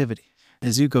fun activities.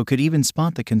 Izuko could even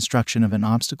spot the construction of an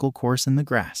obstacle course in the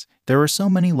grass. There were so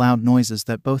many loud noises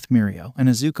that both Mirio and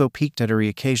Izuko peeked at Iri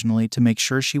occasionally to make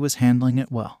sure she was handling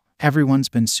it well. Everyone's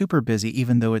been super busy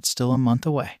even though it's still a month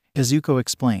away. Izuko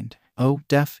explained. Oh,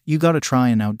 you gotta try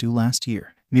and outdo last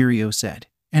year, Mirio said.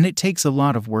 And it takes a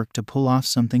lot of work to pull off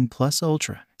something plus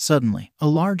ultra. Suddenly, a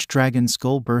large dragon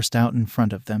skull burst out in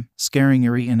front of them, scaring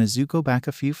Iri and Izuko back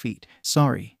a few feet.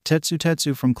 Sorry,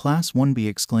 Tetsu from Class 1B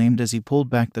exclaimed as he pulled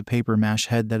back the paper mache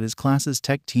head that his class's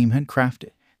tech team had crafted.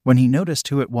 When he noticed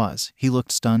who it was, he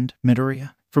looked stunned.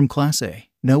 Midoriya? From Class A?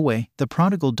 No way, the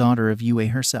prodigal daughter of Yue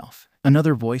herself.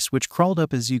 Another voice which crawled up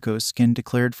Izuko's skin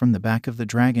declared from the back of the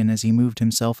dragon as he moved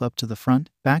himself up to the front,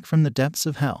 back from the depths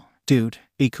of hell. Dude,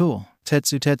 be cool.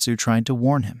 Tetsu tried to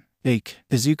warn him.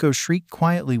 Izuko shrieked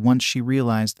quietly once she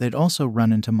realized they'd also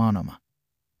run into Monoma.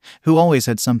 who always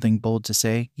had something bold to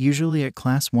say, usually at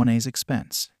Class 1A's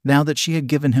expense. Now that she had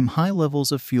given him high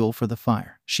levels of fuel for the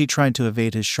fire, she tried to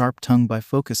evade his sharp tongue by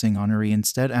focusing on Iri,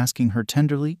 instead asking her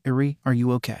tenderly, "Iri, are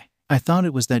you okay?" "I thought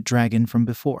it was that dragon from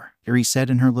before," Iri said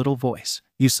in her little voice.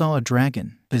 "You saw a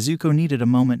dragon?" Izuku needed a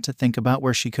moment to think about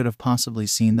where she could have possibly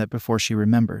seen that before she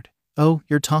remembered. "Oh,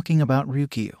 you're talking about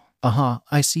Ryukyu. Aha,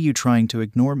 I see you trying to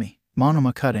ignore me,"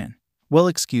 Monoma cut in. "Well,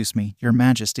 excuse me, Your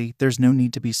Majesty, there's no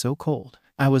need to be so cold.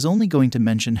 I was only going to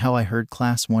mention how I heard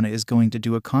Class 1A is going to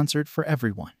do a concert for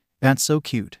everyone. That's so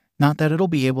cute. Not that it'll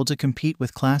be able to compete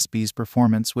with Class B's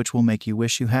performance, which will make you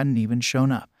wish you hadn't even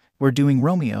shown up. We're doing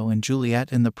Romeo and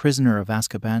Juliet in The Prisoner of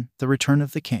Azkaban, The Return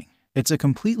of the King. It's a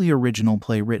completely original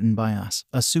play written by us,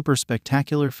 a super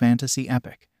spectacular fantasy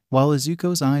epic." While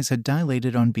Izuku's eyes had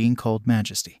dilated on being called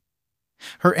Majesty,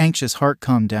 her anxious heart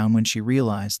calmed down when she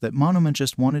realized that Monoma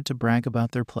just wanted to brag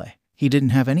about their play. He didn't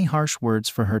have any harsh words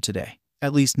for her today,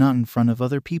 at least not in front of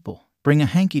other people. "Bring a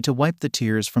hanky to wipe the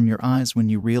tears from your eyes when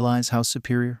you realize how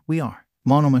superior we are,"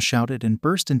 Monoma shouted and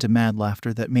burst into mad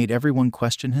laughter that made everyone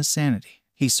question his sanity.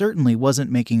 He certainly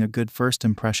wasn't making a good first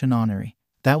impression on Iri,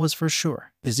 that was for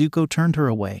sure. Izuku turned her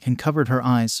away and covered her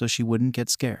eyes so she wouldn't get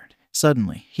scared.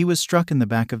 Suddenly, he was struck in the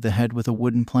back of the head with a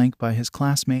wooden plank by his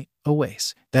classmate,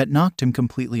 Ōwase. That knocked him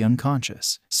completely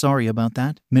unconscious. "Sorry about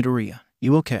that, Midoriya.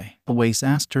 You okay?" Ōwase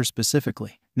asked her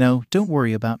specifically. "No, don't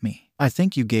worry about me. I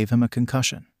think you gave him a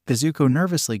concussion." Izuku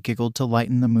nervously giggled to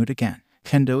lighten the mood again.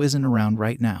 "Kendo isn't around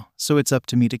right now, so it's up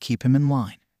to me to keep him in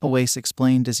line," Ōwase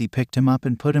explained as he picked him up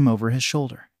and put him over his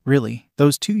shoulder. "Really?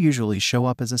 Those two usually show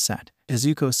up as a set,"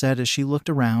 Izuku said as she looked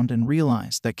around and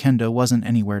realized that Kendo wasn't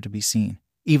anywhere to be seen,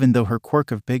 even though her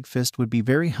quirk of Big Fist would be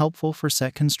very helpful for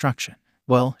set construction.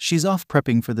 "Well, she's off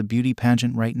prepping for the beauty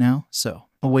pageant right now, so,"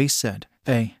 Ōwase said.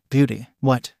 "Hey, beauty?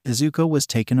 What?" Izuku was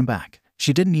taken aback.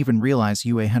 She didn't even realize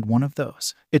Yue had one of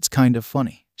those. "It's kind of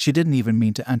funny. She didn't even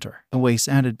mean to enter," Ōwase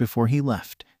added before he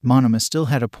left. Monoma still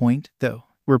had a point, though.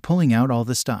 "We're pulling out all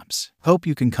the stops. Hope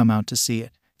you can come out to see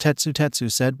it,"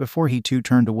 Tetsu said before he too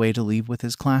turned away to leave with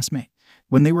his classmate.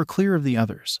 When they were clear of the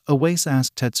others, Ōwase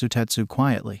asked Tetsu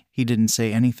quietly, "He didn't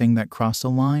say anything that crossed a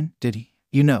line, did he?"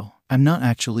 "You know, I'm not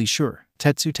actually sure,"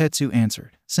 Tetsu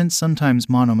answered, since sometimes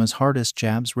Monoma's hardest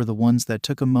jabs were the ones that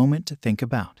took a moment to think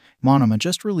about. Monoma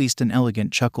just released an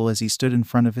elegant chuckle as he stood in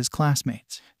front of his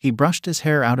classmates. He brushed his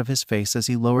hair out of his face as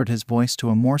he lowered his voice to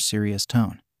a more serious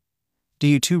tone. "Do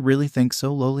you two really think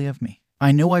so lowly of me?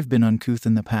 I know I've been uncouth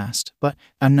in the past, but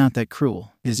I'm not that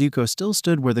cruel." Izuku still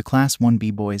stood where the Class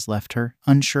 1B boys left her,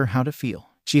 unsure how to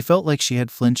feel. She felt like she had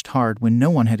flinched hard when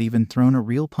no one had even thrown a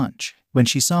real punch. When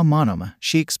she saw Monoma,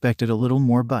 she expected a little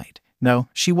more bite. No,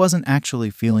 she wasn't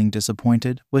actually feeling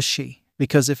disappointed, was she?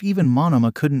 Because if even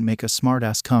Monoma couldn't make a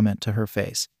smart-ass comment to her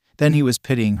face, then he was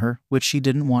pitying her, which she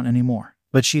didn't want anymore.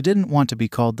 But she didn't want to be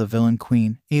called the villain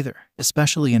queen, either,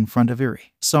 especially in front of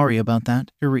Iri. "Sorry about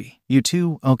that, Iri. You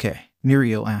two, okay?"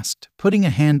 Mirio asked, putting a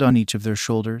hand on each of their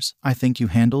shoulders. "I think you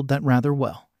handled that rather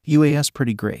well. UAS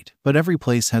pretty great, but every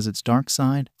place has its dark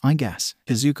side, I guess."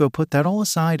 Izuku put that all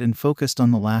aside and focused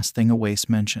on the last thing Ōwase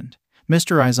mentioned.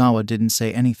 Mr. Aizawa didn't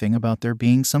say anything about there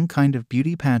being some kind of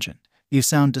beauty pageant. "You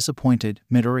sound disappointed,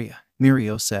 Midoriya,"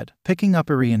 Mirio said, picking up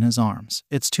Iri in his arms.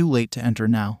 "It's too late to enter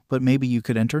now, but maybe you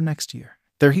could enter next year."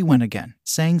 There he went again,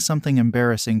 saying something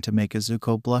embarrassing to make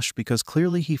Izuku blush because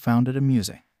clearly he found it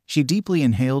amusing. She deeply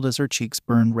inhaled as her cheeks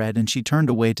burned red and she turned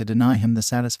away to deny him the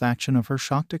satisfaction of her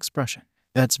shocked expression.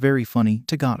 "That's very funny,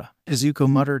 Tagata," Izuku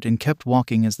muttered and kept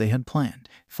walking as they had planned.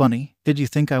 "Funny? Did you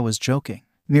think I was joking?"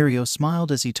 Mirio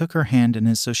smiled as he took her hand in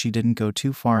his so she didn't go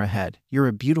too far ahead. "You're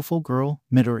a beautiful girl,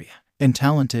 Midoriya. And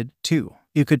talented, too.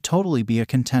 You could totally be a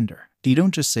contender. You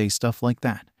don't just say stuff like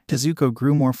that." Izuku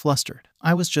grew more flustered.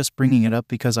 "I was just bringing it up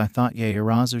because I thought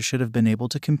Yaoyorozu should have been able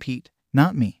to compete,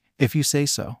 not me. If you say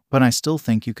so, but I still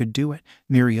think you could do it."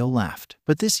 Mirio laughed.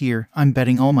 "But this year, I'm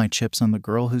betting all my chips on the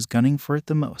girl who's gunning for it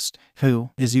the most."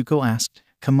 "Who?" Izuku asked.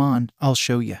 "Come on, I'll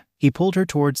show you." He pulled her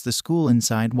towards the school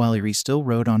inside while Iri still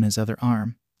rode on his other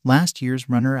arm. Last year's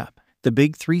runner-up, the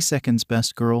big 3 seconds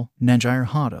best girl, Nejire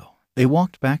Hado. They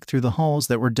walked back through the halls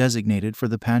that were designated for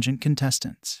the pageant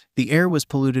contestants. The air was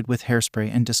polluted with hairspray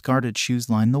and discarded shoes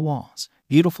lined the walls.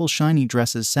 Beautiful shiny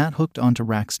dresses sat hooked onto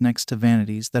racks next to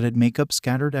vanities that had makeup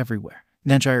scattered everywhere.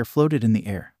 Nejire floated in the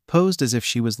air, posed as if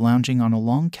she was lounging on a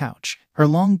long couch. Her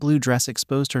long blue dress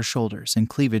exposed her shoulders and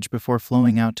cleavage before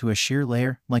flowing out to a sheer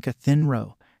layer, like a thin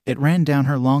robe. It ran down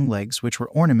her long legs, which were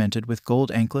ornamented with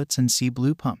gold anklets and sea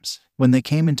blue pumps. When they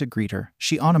came in to greet her,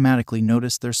 she automatically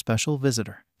noticed their special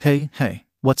visitor. Hey,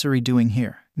 what's Iri doing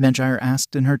here?" Nejire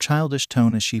asked in her childish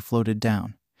tone as she floated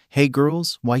down. "Hey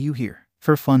girls, why you here?"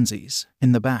 For funsies.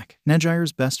 In the back,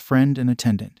 𝗫🐬🐬's best friend and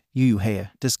attendant, �ᴚ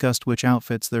discussed which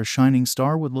outfits their shining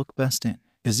star would look best in.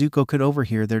 Izuko could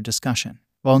overhear their discussion.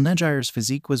 While 𝗫🐬🐬's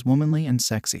physique was womanly and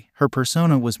sexy, her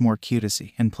persona was more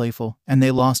cutesy and playful, and they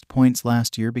lost points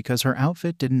last year because her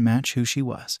outfit didn't match who she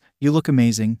was. You look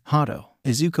amazing, 𝗲𝗏.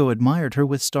 Izuko admired her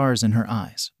with stars in her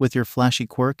eyes, with your flashy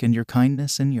quirk and your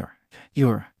kindness and your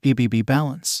BBB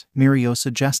balance, Mirio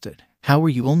suggested. How were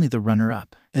you only the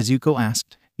runner-up? Izuko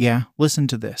asked. Yeah, listen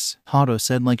to this, 𝗲𝗏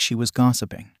said like she was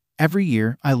gossiping. Every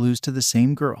year, I lose to the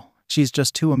same girl. She's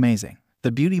just too amazing.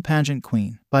 The Beauty Pageant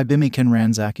Queen, by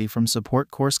𝗵𝗃 from Support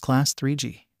Course Class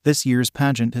 3G. This year's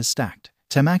pageant is stacked.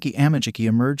 Tamaki Amajiki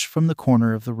emerged from the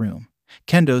corner of the room.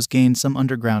 Kendo's gained some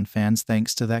underground fans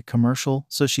thanks to that commercial,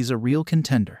 so she's a real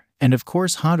contender. And of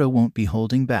course 𝗲𝗏 won't be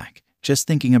holding back. Just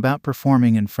thinking about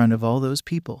performing in front of all those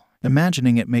people.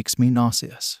 Imagining it makes me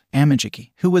nauseous. Amajiki,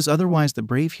 who was otherwise the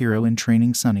brave hero in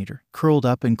training Sun Eater, curled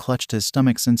up and clutched his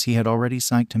stomach since he had already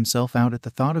psyched himself out at the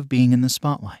thought of being in the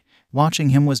spotlight. Watching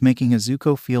him was making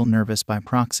Izuko feel nervous by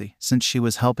proxy, since she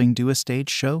was helping do a stage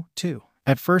show, too.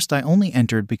 At first I only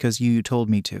entered because Yu told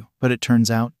me to, but it turns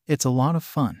out, it's a lot of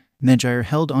fun. 𝗫🐬🐬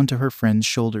 held onto her friend's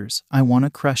shoulders. I wanna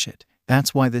crush it.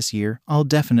 That's why this year, I'll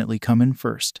definitely come in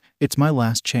first. It's my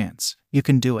last chance. You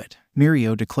can do it,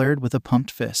 Mirio declared with a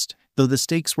pumped fist. Though the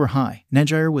stakes were high,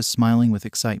 𝗫🐬🐬 was smiling with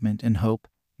excitement and hope,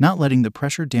 not letting the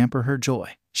pressure damper her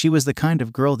joy. She was the kind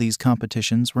of girl these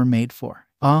competitions were made for.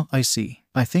 Ah, I see.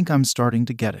 I think I'm starting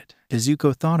to get it.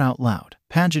 Izuko thought out loud.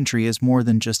 Pageantry is more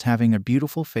than just having a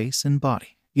beautiful face and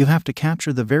body. You have to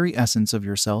capture the very essence of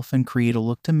yourself and create a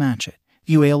look to match it.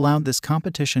 UA allowed this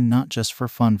competition not just for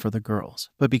fun for the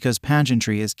girls, but because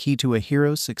pageantry is key to a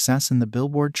hero's success in the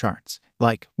Billboard charts.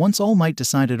 Like, once All Might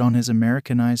decided on his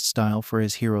Americanized style for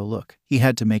his hero look, he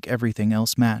had to make everything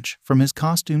else match, from his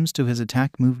costumes to his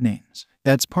attack move names.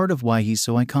 That's part of why he's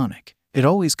so iconic. It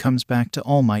always comes back to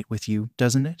All Might with you,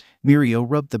 doesn't it? Mirio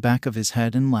rubbed the back of his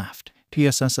head and laughed.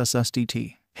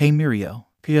 PSSSSDT. Hey Mirio.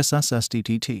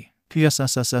 PSSSDTT.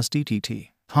 PSSSSDTT.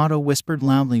 𝗲𝗏 whispered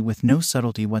loudly with no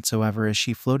subtlety whatsoever as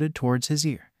she floated towards his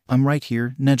ear. I'm right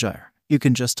here, 𝗫🐬🐬. You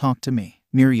can just talk to me,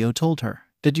 Mirio told her.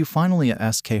 Did you finally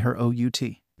ask her out?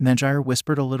 𝗫🐬🐬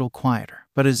 whispered a little quieter,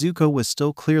 but Izuko was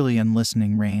still clearly in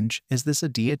listening range. Is this a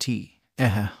deity?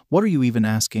 What are you even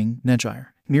asking, 𝗫🐬🐬?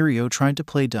 Mirio tried to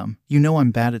play dumb. You know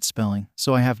I'm bad at spelling,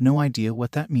 so I have no idea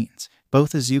what that means.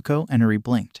 Both Izuko and Eri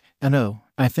blinked. And oh,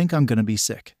 I think I'm gonna be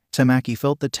sick. Tamaki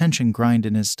felt the tension grind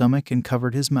in his stomach and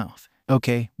covered his mouth.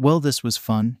 Okay, well this was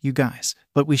fun, you guys,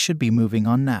 but we should be moving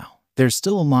on now. There's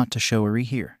still a lot to show Eri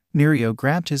here. Mirio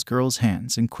grabbed his girl's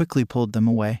hands and quickly pulled them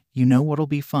away. You know what'll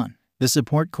be fun? The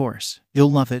support course.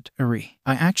 You'll love it, Eri.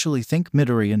 I actually think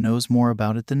Midoriya knows more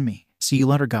about it than me. See you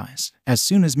later, guys. As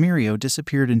soon as Mirio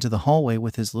disappeared into the hallway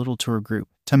with his little tour group,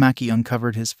 Tamaki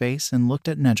uncovered his face and looked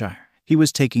at 𝗫🐬🐬. He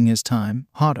was taking his time.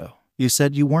 𝗲𝗏, you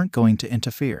said you weren't going to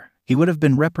interfere. He would have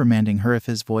been reprimanding her if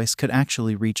his voice could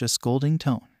actually reach a scolding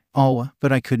tone.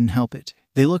 But I couldn't help it.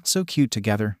 They looked so cute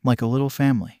together, like a little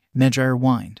family. 𝗫🐬🐬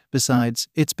 whined. Besides,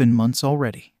 it's been months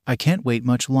already. I can't wait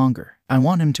much longer. I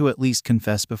want him to at least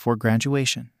confess before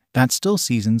graduation. That's still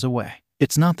seasons away.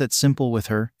 It's not that simple with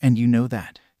her, and you know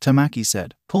that, Tamaki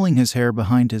said, pulling his hair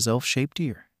behind his elf-shaped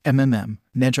ear.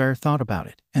 𝗫🐬🐬 thought about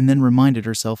it, and then reminded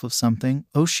herself of something.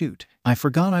 Oh shoot, I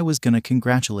forgot I was gonna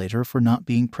congratulate her for not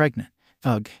being pregnant.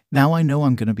 Ugh, now I know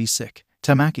I'm gonna be sick.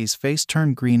 Tamaki's face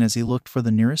turned green as he looked for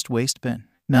the nearest waste bin.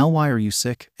 Now why are you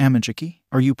sick, Amajiki?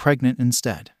 Are you pregnant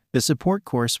instead? The support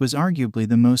course was arguably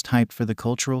the most hyped for the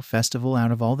cultural festival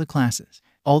out of all the classes.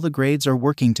 All the grades are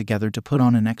working together to put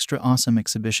on an extra awesome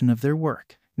exhibition of their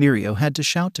work. Mirio had to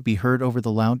shout to be heard over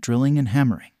the loud drilling and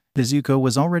hammering. Izuko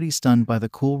was already stunned by the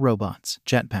cool robots,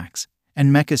 jetpacks,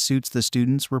 and mecha suits the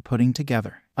students were putting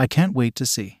together. I can't wait to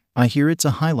see. I hear it's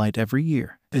a highlight every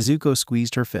year. Izuko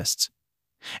squeezed her fists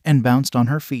and bounced on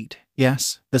her feet.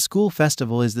 Yes, the school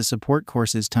festival is the support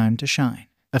course's time to shine.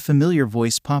 A familiar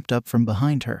voice popped up from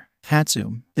behind her.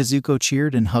 Hatsum. Izuko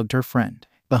cheered and hugged her friend.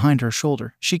 Behind her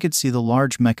shoulder, she could see the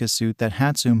large mecha suit that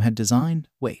Hatsum had designed.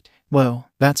 Wait. Whoa,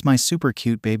 that's my super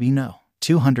cute baby no.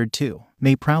 202.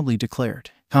 Mei proudly declared.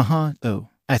 Haha, oh,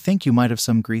 I think you might have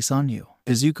some grease on you.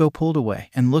 Izuko pulled away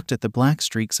and looked at the black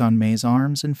streaks on Mei's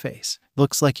arms and face.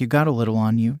 Looks like you got a little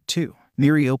on you, too,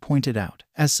 Mirio pointed out,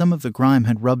 as some of the grime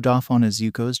had rubbed off on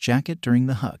Izuko's jacket during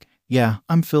the hug. Yeah,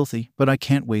 I'm filthy, but I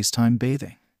can't waste time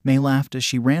bathing. Mei laughed as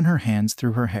she ran her hands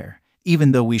through her hair.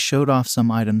 Even though we showed off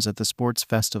some items at the sports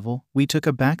festival, we took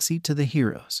a backseat to the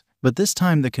heroes. But this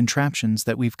time the contraptions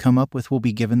that we've come up with will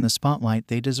be given the spotlight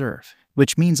they deserve.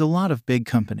 Which means a lot of big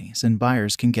companies and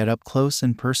buyers can get up close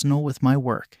and personal with my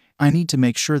work. I need to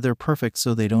make sure they're perfect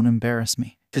so they don't embarrass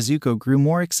me. Izuko grew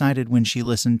more excited when she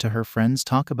listened to her friends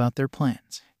talk about their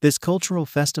plans. This cultural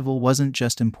festival wasn't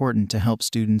just important to help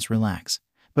students relax,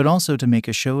 but also to make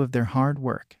a show of their hard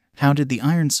work. How did the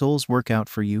Iron Souls work out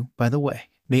for you, by the way?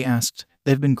 They asked.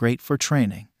 They've been great for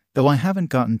training, though I haven't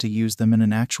gotten to use them in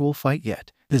an actual fight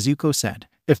yet, Izuko said.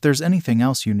 If there's anything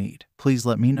else you need, please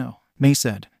let me know, Mei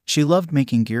said. She loved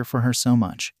making gear for her so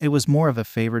much, it was more of a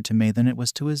favor to Mei than it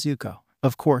was to Izuko.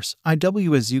 Of course,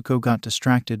 Izuko got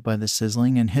distracted by the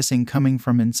sizzling and hissing coming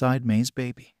from inside Mei's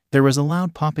baby. There was a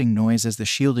loud popping noise as the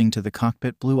shielding to the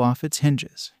cockpit blew off its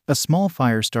hinges. A small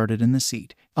fire started in the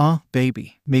seat. Ah,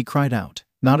 baby, Mei cried out.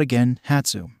 Not again,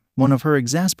 Hatsum. One of her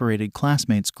exasperated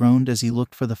classmates groaned as he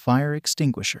looked for the fire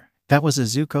extinguisher. That was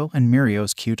Izuko and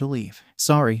Mirio's cue to leave.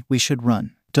 Sorry, we should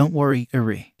run. Don't worry,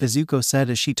 Iri, Izuko said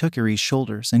as she took Iri's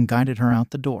shoulders and guided her out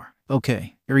the door.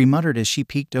 Okay, Iri muttered as she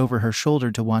peeked over her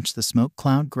shoulder to watch the smoke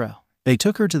cloud grow. They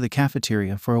took her to the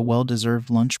cafeteria for a well-deserved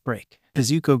lunch break.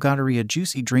 Izuko got Iri a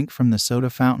juicy drink from the soda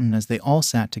fountain as they all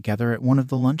sat together at one of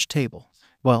the lunch tables.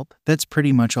 Well, that's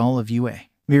pretty much all of you,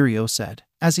 Mirio said,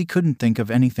 as he couldn't think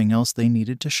of anything else they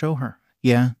needed to show her.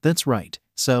 Yeah, that's right.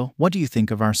 So, what do you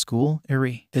think of our school,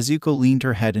 Iri? Izuko leaned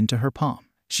her head into her palm.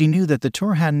 She knew that the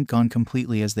tour hadn't gone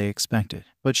completely as they expected,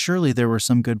 but surely there were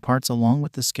some good parts along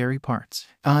with the scary parts.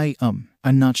 I'm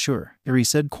not sure, Iri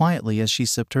said quietly as she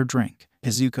sipped her drink.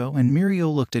 Izuko and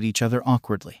Mirio looked at each other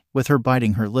awkwardly, with her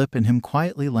biting her lip and him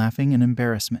quietly laughing in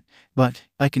embarrassment. But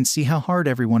I can see how hard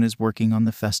everyone is working on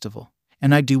the festival,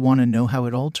 and I do want to know how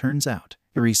it all turns out,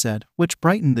 Iri said, which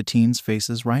brightened the teens'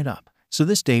 faces right up. So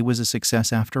this day was a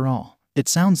success after all. It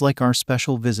sounds like our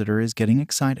special visitor is getting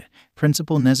excited,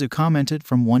 Principal Nezu commented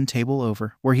from one table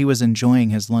over, where he was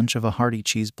enjoying his lunch of a hearty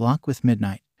cheese block with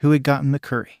Midnight, who had gotten the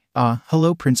curry.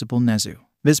 Hello Principal Nezu.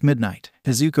 Miss Midnight.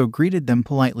 Izuko greeted them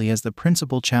politely as the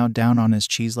principal chowed down on his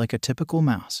cheese like a typical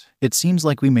mouse. It seems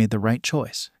like we made the right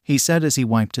choice, he said as he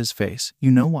wiped his face. You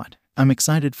know what? I'm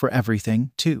excited for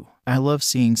everything, too. I love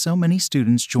seeing so many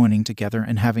students joining together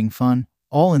and having fun,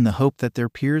 all in the hope that their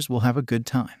peers will have a good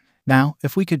time. Now,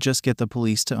 if we could just get the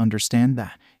police to understand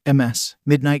that. MS.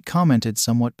 Midnight commented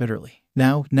somewhat bitterly.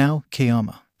 Now,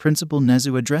 Kayama. Principal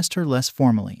Nezu addressed her less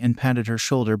formally and patted her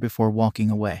shoulder before walking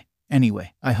away.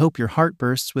 Anyway, I hope your heart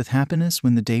bursts with happiness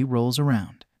when the day rolls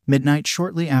around. Midnight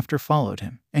shortly after followed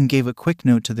him, and gave a quick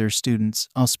note to their students.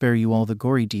 I'll spare you all the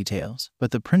gory details, but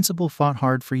the principal fought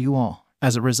hard for you all.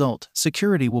 As a result,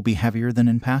 security will be heavier than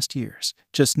in past years.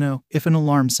 Just know, if an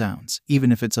alarm sounds,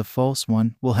 even if it's a false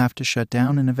one, we'll have to shut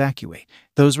down and evacuate.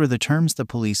 Those were the terms the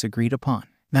police agreed upon.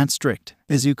 That's strict,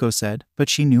 Izuko said, but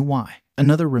she knew why.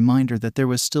 Another reminder that there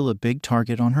was still a big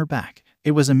target on her back.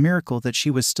 It was a miracle that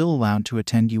she was still allowed to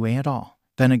attend UA at all.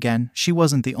 Then again, she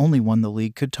wasn't the only one the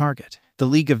League could target. The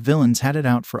League of Villains had it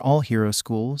out for all hero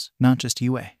schools, not just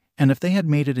UA. And if they had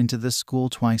made it into this school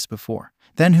twice before,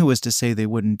 then who was to say they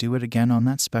wouldn't do it again on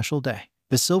that special day?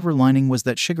 The silver lining was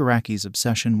that Shigaraki's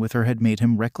obsession with her had made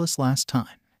him reckless last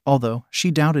time, although she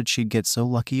doubted she'd get so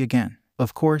lucky again.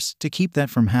 Of course, to keep that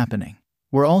from happening,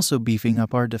 we're also beefing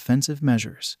up our defensive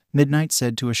measures, Midnight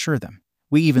said to assure them.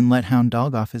 We even let Hound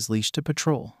Dog off his leash to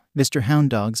patrol. Mr.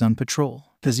 Hound Dog's on patrol,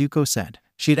 Izuko said.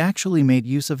 She'd actually made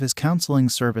use of his counseling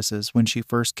services when she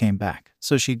first came back,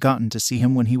 so she'd gotten to see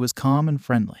him when he was calm and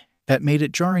friendly. That made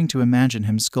it jarring to imagine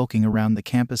him skulking around the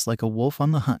campus like a wolf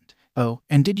on the hunt. Oh,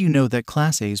 and did you know that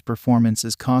Class A's performance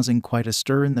is causing quite a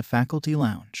stir in the faculty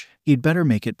lounge? You'd better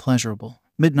make it pleasurable,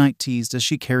 Midnight teased as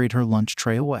she carried her lunch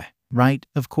tray away. Right,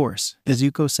 of course,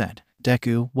 Izuko said.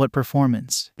 Deku, what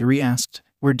performance? Iri asked.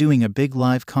 We're doing a big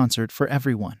live concert for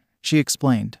everyone, she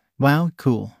explained. Wow,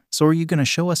 cool. So are you gonna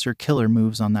show us your killer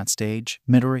moves on that stage,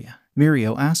 Midoriya?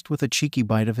 Mirio asked with a cheeky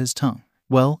bite of his tongue.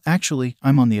 Well, actually,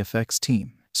 I'm on the effects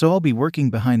team, so I'll be working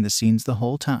behind the scenes the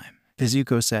whole time,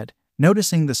 Izuko said,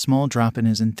 noticing the small drop in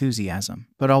his enthusiasm.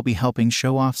 But I'll be helping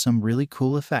show off some really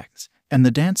cool effects. And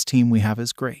the dance team we have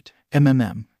is great.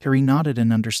 Iri nodded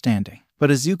in understanding, but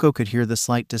Izuko could hear the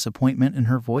slight disappointment in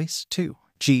her voice, too.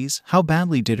 Geez, how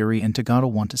badly did Iri and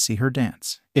𝗏𝗏 want to see her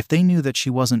dance? If they knew that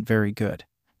she wasn't very good,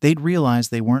 they'd realize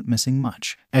they weren't missing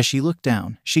much. As she looked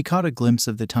down, she caught a glimpse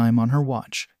of the time on her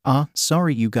watch.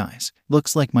 Sorry you guys.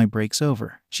 Looks like my break's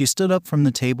over. She stood up from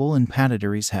the table and patted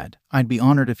Iri's head. I'd be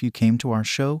honored if you came to our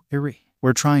show, Iri.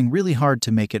 We're trying really hard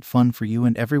to make it fun for you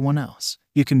and everyone else.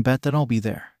 You can bet that I'll be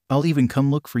there. I'll even come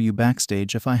look for you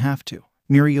backstage if I have to,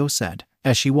 Mirio said.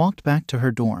 As she walked back to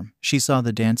her dorm, she saw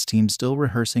the dance team still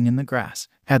rehearsing in the grass.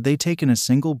 Had they taken a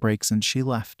single break since she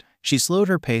left? She slowed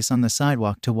her pace on the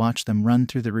sidewalk to watch them run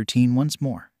through the routine once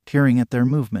more. Peering at their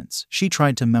movements, she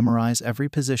tried to memorize every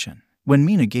position. When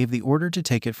Mina gave the order to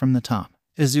take it from the top,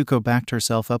 Izuku backed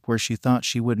herself up where she thought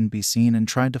she wouldn't be seen and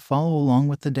tried to follow along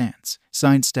with the dance.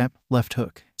 Sidestep, left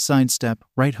hook, sidestep,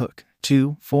 right hook,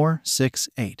 2, 4, 6,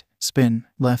 8, spin,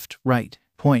 left, right,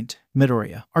 point,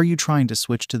 Midoriya. Are you trying to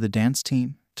switch to the dance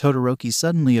team? Todoroki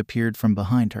suddenly appeared from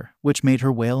behind her, which made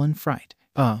her wail in fright.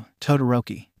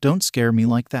 Todoroki, don't scare me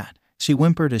like that, she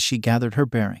whimpered as she gathered her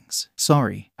bearings.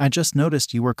 Sorry, I just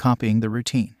noticed you were copying the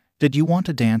routine. Did you want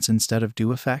to dance instead of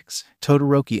do effects?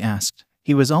 Todoroki asked.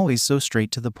 He was always so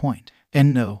straight to the point.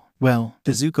 And no, well,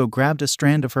 Izuku grabbed a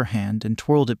strand of her hand and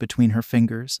twirled it between her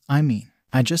fingers.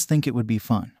 I just think it would be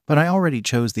fun. But I already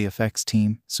chose the effects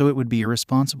team, so it would be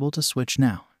irresponsible to switch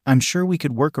now. I'm sure we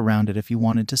could work around it if you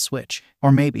wanted to switch.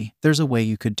 Or maybe, there's a way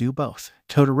you could do both.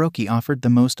 Todoroki offered the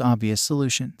most obvious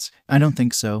solutions. I don't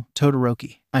think so,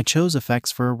 Todoroki. I chose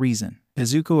effects for a reason.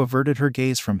 Izuku averted her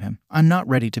gaze from him. I'm not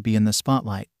ready to be in the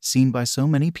spotlight, seen by so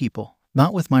many people.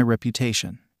 Not with my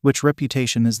reputation. Which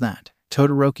reputation is that?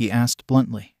 Todoroki asked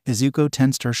bluntly. Izuku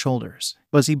tensed her shoulders.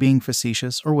 Was he being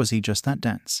facetious or was he just that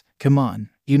dense? Come on,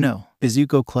 you know.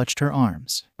 Izuku clutched her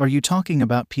arms. Are you talking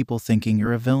about people thinking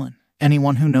you're a villain?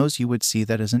 Anyone who knows you would see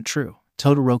that isn't true,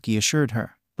 Todoroki assured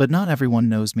her. But not everyone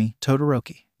knows me,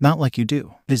 Todoroki. Not like you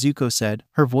do, Izuku said,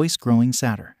 her voice growing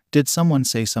sadder. Did someone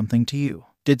say something to you?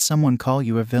 Did someone call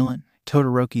you a villain?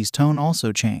 Todoroki's tone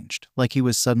also changed, like he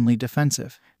was suddenly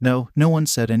defensive. No one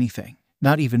said anything.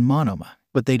 Not even Monoma.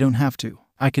 But they don't have to.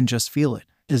 I can just feel it,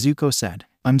 Izuku said.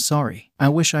 I'm sorry. I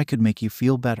wish I could make you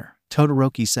feel better,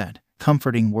 Todoroki said.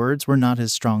 Comforting words were not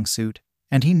his strong suit,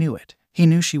 and he knew it. He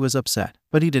knew she was upset,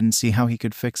 but he didn't see how he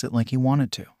could fix it like he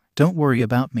wanted to. Don't worry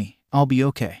about me. I'll be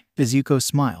okay. Izuku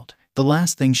smiled. The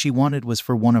last thing she wanted was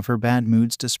for one of her bad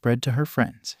moods to spread to her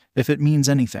friends. If it means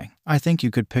anything, I think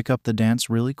you could pick up the dance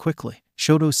really quickly,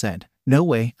 Shoto said. No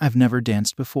way, I've never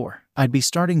danced before. I'd be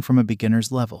starting from a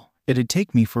beginner's level. It'd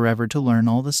take me forever to learn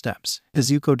all the steps.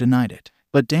 Izuku denied it.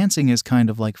 But dancing is kind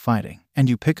of like fighting, and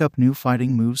you pick up new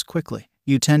fighting moves quickly.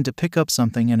 You tend to pick up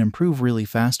something and improve really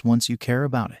fast once you care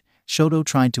about it. Shoto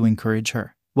tried to encourage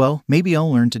her. Well, maybe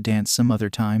I'll learn to dance some other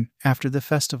time, after the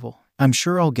festival. I'm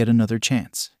sure I'll get another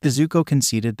chance. Izuku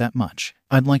conceded that much.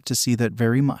 I'd like to see that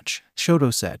very much,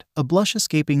 Shoto said, a blush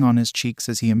escaping on his cheeks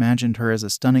as he imagined her as a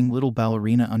stunning little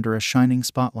ballerina under a shining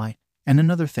spotlight. And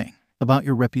another thing, about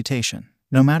your reputation.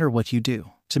 No matter what you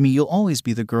do, to me you'll always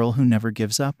be the girl who never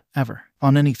gives up, ever,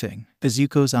 on anything.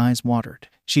 Izuku's eyes watered.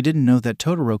 She didn't know that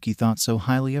Todoroki thought so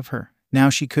highly of her. Now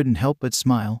she couldn't help but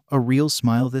smile, a real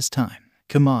smile this time.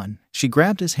 Come on. She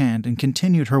grabbed his hand and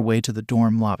continued her way to the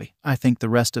dorm lobby. I think the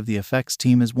rest of the effects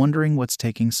team is wondering what's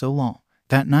taking so long.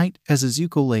 That night, as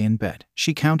Izuku lay in bed,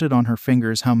 she counted on her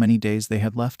fingers how many days they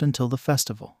had left until the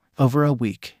festival. Over a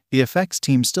week. The effects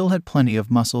team still had plenty of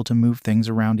muscle to move things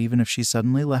around even if she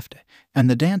suddenly left it. And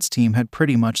the dance team had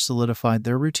pretty much solidified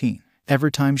their routine.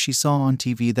 Every time she saw on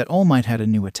TV that All Might had a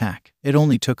new attack, it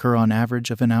only took her on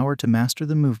average of an hour to master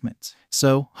the movements.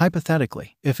 So,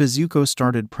 hypothetically, if Izuku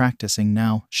started practicing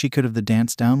now, she could have the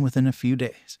dance down within a few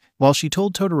days. While she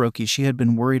told Todoroki she had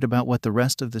been worried about what the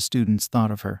rest of the students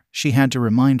thought of her, she had to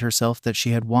remind herself that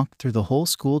she had walked through the whole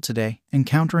school today,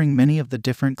 encountering many of the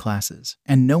different classes,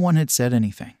 and no one had said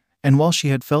anything. And while she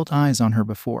had felt eyes on her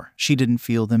before, she didn't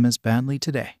feel them as badly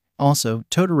today. Also,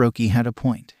 Todoroki had a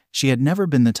point. She had never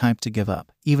been the type to give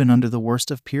up, even under the worst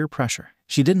of peer pressure.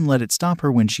 She didn't let it stop her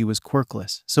when she was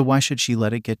quirkless, so why should she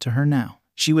let it get to her now?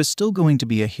 She was still going to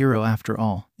be a hero after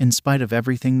all, in spite of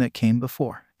everything that came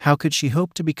before. How could she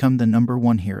hope to become the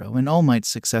 #1 hero and All Might's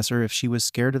successor if she was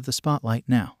scared of the spotlight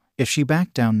now? If she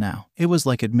backed down now, it was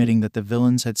like admitting that the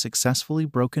villains had successfully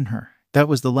broken her. That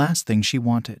was the last thing she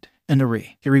wanted. And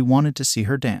iri wanted to see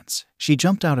her dance. She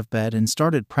jumped out of bed and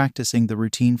started practicing the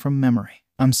routine from memory.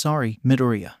 I'm sorry,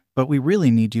 Midoriya, but we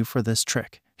really need you for this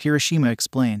trick, Kirishima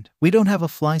explained. We don't have a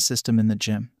fly system in the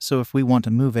gym, so if we want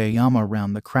to move 𝗂𝗟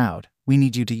around the crowd, we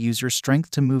need you to use your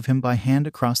strength to move him by hand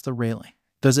across the railing.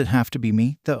 Does it have to be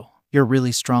me, though? You're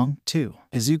really strong, too.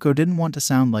 Izuku didn't want to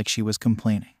sound like she was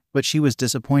complaining, but she was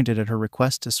disappointed at her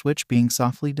request to switch being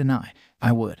softly denied.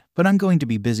 I would, but I'm going to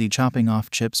be busy chopping off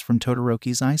chips from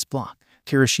Todoroki's ice block,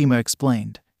 Kirishima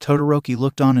explained. Todoroki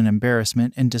looked on in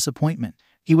embarrassment and disappointment.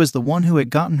 He was the one who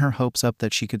had gotten her hopes up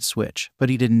that she could switch, but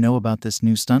he didn't know about this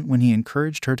new stunt when he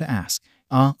encouraged her to ask.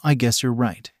 I guess you're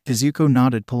right. Izuku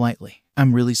nodded politely.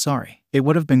 I'm really sorry. It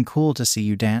would have been cool to see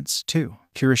you dance, too,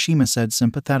 Kirishima said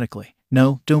sympathetically.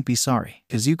 No, don't be sorry.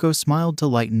 Izuku smiled to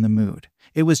lighten the mood.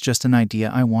 It was just an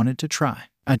idea I wanted to try.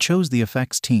 I chose the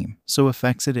effects team, so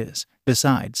effects it is.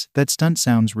 Besides, that stunt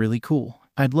sounds really cool.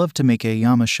 I'd love to make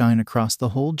𝗂𝗟 shine across the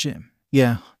whole gym.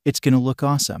 Yeah, it's gonna look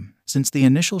awesome, since the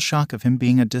initial shock of him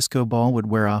being a disco ball would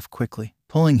wear off quickly.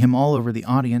 Pulling him all over the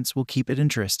audience will keep it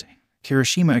interesting.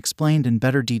 Kirishima explained in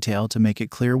better detail to make it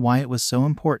clear why it was so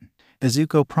important.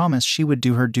 Izuku promised she would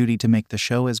do her duty to make the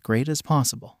show as great as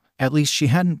possible. At least she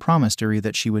hadn't promised Eri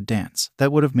that she would dance.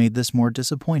 That would have made this more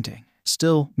disappointing.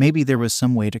 Still, maybe there was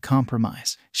some way to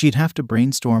compromise. She'd have to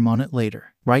brainstorm on it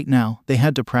later. Right now, they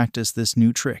had to practice this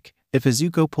new trick. If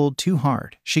Izuku pulled too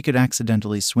hard, she could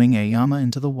accidentally swing Aoyama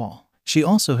into the wall. She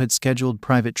also had scheduled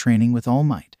private training with All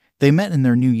Might. They met in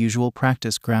their new usual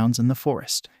practice grounds in the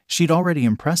forest. She'd already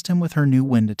impressed him with her new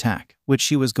wind attack, which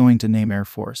she was going to name Air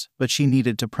Force, but she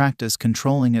needed to practice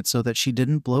controlling it so that she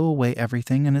didn't blow away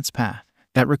everything in its path.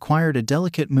 That required a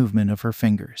delicate movement of her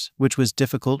fingers, which was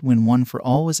difficult when One for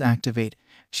All was activated.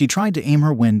 She tried to aim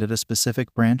her wind at a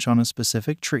specific branch on a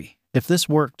specific tree. If this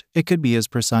worked, it could be as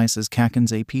precise as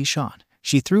Kaken's AP shot.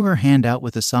 She threw her hand out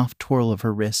with a soft twirl of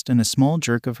her wrist and a small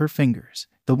jerk of her fingers.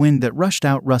 The wind that rushed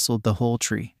out rustled the whole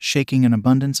tree, shaking an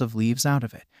abundance of leaves out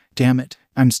of it. Damn it,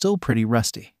 I'm still pretty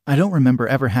rusty. I don't remember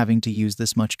ever having to use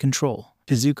this much control.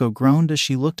 Izuku groaned as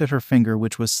she looked at her finger,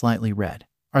 which was slightly red.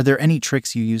 Are there any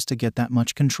tricks you use to get that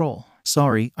much control?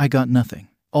 Sorry, I got nothing.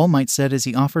 All Might said as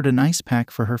he offered an ice pack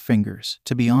for her fingers.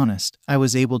 To be honest, I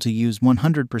was able to use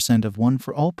 100% of One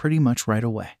for All pretty much right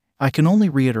away. I can only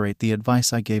reiterate the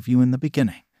advice I gave you in the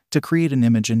beginning. To create an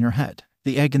image in your head.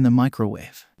 The egg in the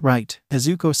microwave. Right,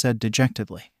 Izuku said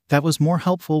dejectedly. That was more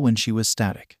helpful when she was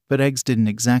static, but eggs didn't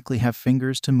exactly have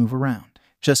fingers to move around.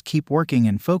 Just keep working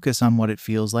and focus on what it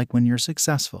feels like when you're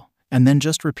successful. And then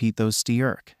just repeat those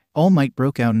𝗧𝗏. All Might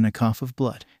broke out in a cough of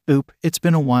blood. Oop, it's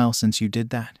been a while since you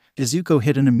did that. Izuku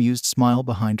hid an amused smile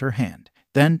behind her hand.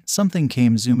 Then, something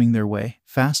came zooming their way,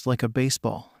 fast like a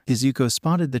baseball. Izuku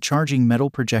spotted the charging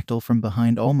metal projectile from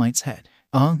behind All Might's head.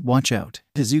 Watch out.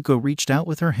 Izuku reached out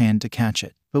with her hand to catch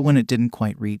it, but when it didn't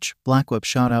quite reach, 𝗏𝗏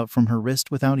shot out from her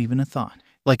wrist without even a thought.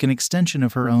 Like an extension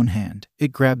of her own hand,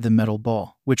 it grabbed the metal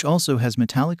ball, which also has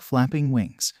metallic flapping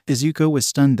wings. Izuku was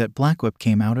stunned that 𝗏𝗏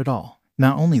came out at all.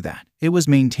 Not only that, it was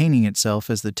maintaining itself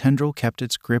as the tendril kept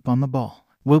its grip on the ball.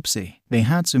 Whoopsie.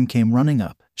 𝗏𝗏 came running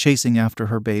up, chasing after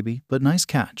her baby, but nice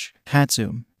catch.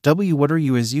 𝗏𝗏. What are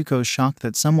you? Izuku's shock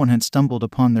that someone had stumbled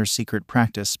upon their secret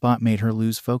practice spot made her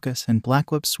lose focus, and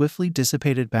𝗏𝗏 swiftly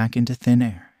dissipated back into thin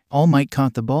air. All Might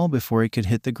caught the ball before it could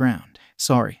hit the ground.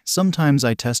 Sorry, sometimes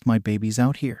I test my babies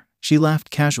out here. She laughed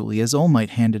casually as All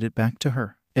Might handed it back to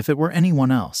her. If it were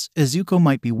anyone else, Izuku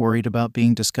might be worried about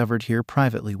being discovered here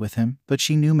privately with him, but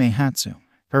she knew 𝗏𝗏.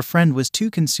 Her friend was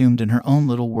too consumed in her own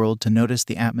little world to notice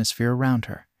the atmosphere around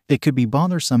her. It could be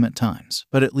bothersome at times,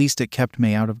 but at least it kept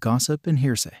Mei out of gossip and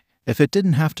hearsay. If it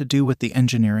didn't have to do with the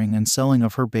engineering and selling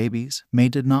of her babies, Mei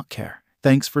did not care.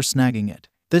 Thanks for snagging it.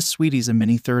 This sweetie's a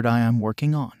mini third eye I'm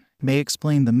working on. Mei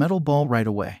explained the metal ball right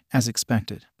away, as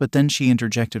expected, but then she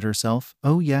interjected herself.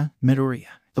 Oh yeah, Midoriya.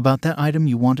 About that item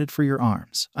you wanted for your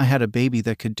arms. I had a baby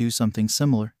that could do something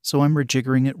similar, so I'm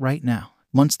rejiggering it right now.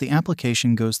 Once the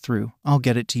application goes through, I'll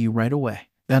get it to you right away.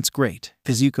 That's great,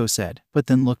 Izuku said, but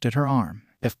then looked at her arm.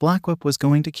 If 𝗏𝗏 was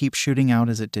going to keep shooting out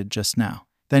as it did just now,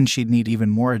 then she'd need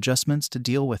even more adjustments to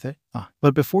deal with it.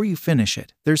 But before you finish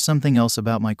it, there's something else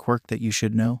about my quirk that you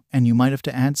should know, and you might have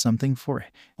to add something for it.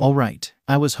 All right,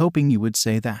 I was hoping you would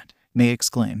say that, Mei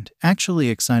exclaimed, actually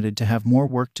excited to have more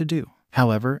work to do.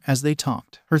 However, as they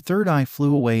talked, her third eye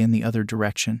flew away in the other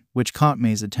direction, which caught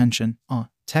Mei's attention.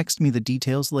 Text me the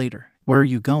details later. Where are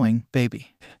you going,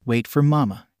 baby? Wait for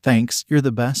Mama. Thanks, you're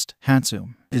the best,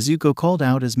 𝗏𝗏. Izuku called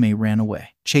out as Mei ran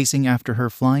away, chasing after her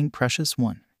flying precious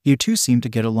one. You two seem to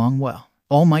get along well.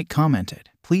 All Might commented,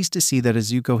 pleased to see that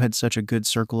Izuku had such a good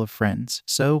circle of friends.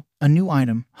 So, a new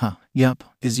item, huh? Yup,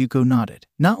 Izuku nodded.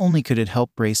 Not only could it help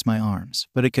brace my arms,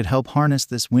 but it could help harness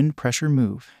this wind pressure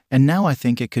move. And now I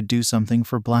think it could do something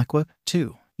for 𝗏𝗏,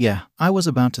 too. Yeah, I was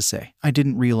about to say, I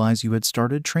didn't realize you had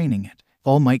started training it.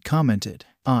 All Might commented.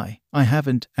 I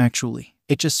haven't, actually.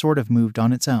 It just sort of moved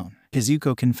on its own.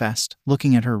 Izuku confessed,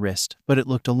 looking at her wrist, but it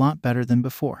looked a lot better than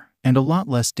before. And a lot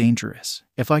less dangerous.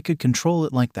 If I could control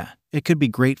it like that, it could be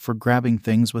great for grabbing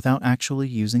things without actually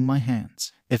using my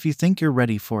hands. If you think you're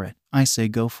ready for it, I say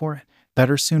go for it.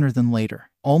 Better sooner than later,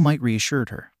 All Might reassured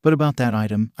her. But about that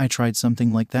item, I tried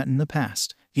something like that in the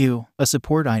past. Ew, a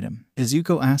support item?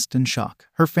 Izuku asked in shock,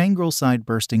 her fangirl side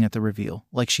bursting at the reveal,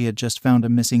 like she had just found a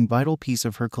missing vital piece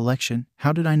of her collection.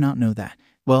 How did I not know that?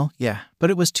 Well, yeah, but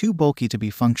it was too bulky to be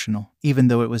functional, even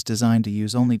though it was designed to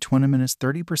use only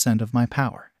 30% of my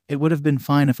power. It would have been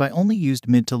fine if I only used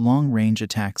mid to long range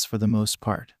attacks for the most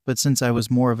part, but since I was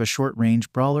more of a short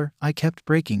range brawler, I kept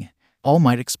breaking it. All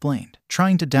Might explained,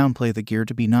 trying to downplay the gear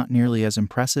to be not nearly as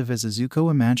impressive as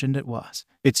Izuku imagined it was.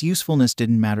 Its usefulness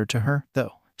didn't matter to her,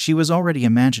 though. She was already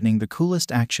imagining the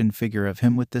coolest action figure of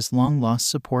him with this long-lost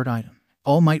support item.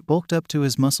 All Might bulked up to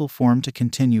his muscle form to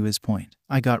continue his point.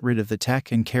 I got rid of the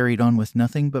tech and carried on with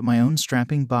nothing but my own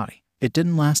strapping body. It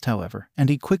didn't last, however, and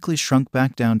he quickly shrunk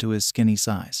back down to his skinny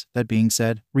size. That being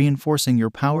said, reinforcing your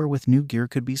power with new gear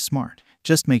could be smart.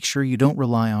 Just make sure you don't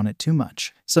rely on it too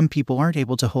much. Some people aren't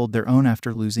able to hold their own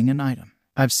after losing an item.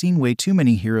 I've seen way too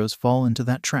many heroes fall into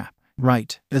that trap.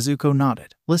 Right, Izuku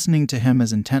nodded, listening to him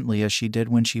as intently as she did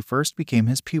when she first became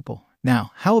his pupil.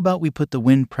 Now, how about we put the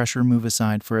wind pressure move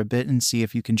aside for a bit and see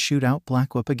if you can shoot out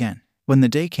𝗵𝘃 again? When the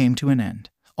day came to an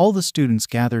end, all the students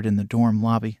gathered in the dorm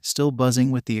lobby, still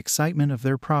buzzing with the excitement of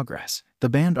their progress. The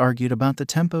band argued about the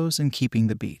tempos and keeping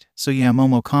the beat, so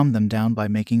Momo calmed them down by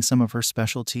making some of her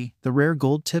specialty, the rare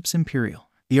gold tips imperial.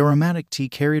 The aromatic tea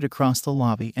carried across the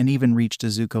lobby and even reached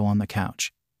Izuku on the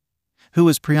couch, who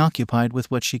was preoccupied with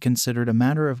what she considered a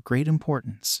matter of great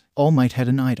importance. All Might had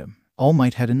an item. All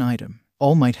Might had an item.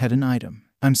 All Might had an item.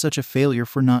 I'm such a failure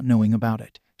for not knowing about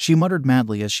it, she muttered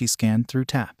madly as she scanned through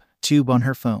tube on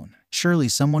her phone. Surely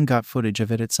someone got footage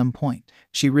of it at some point.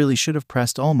 She really should have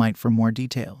pressed All Might for more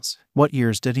details. What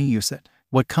years did he use it?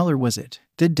 What color was it?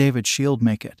 Did David's shield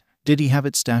make it? Did he have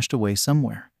it stashed away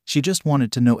somewhere? She just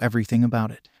wanted to know everything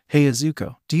about it. Hey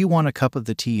Izuku, do you want a cup of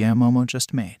the tea Momo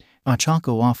just made?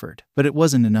 Ochako offered, but it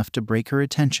wasn't enough to break her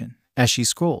attention. As she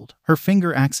scrolled, her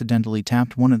finger accidentally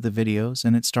tapped one of the videos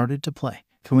and it started to play.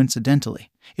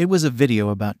 Coincidentally, it was a video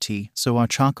about tea, so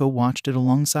Ochako watched it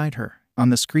alongside her. On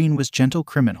the screen was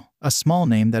𝗏𝗏, a small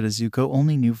name that Izuku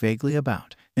only knew vaguely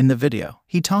about. In the video,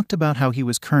 he talked about how he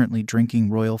was currently drinking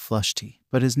royal flush tea,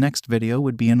 but his next video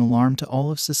would be an alarm to all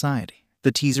of society.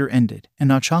 The teaser ended, and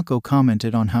Ochako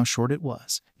commented on how short it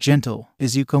was. Gentle,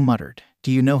 Izuku muttered.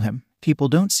 Do you know him? People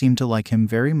don't seem to like him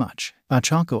very much,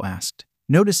 Ochako asked,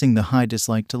 noticing the high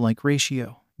dislike-to-like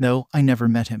ratio. No, I never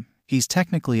met him. He's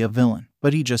technically a villain,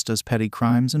 but he just does petty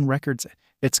crimes and records it.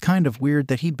 It's kind of weird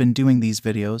that he'd been doing these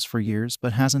videos for years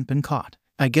but hasn't been caught.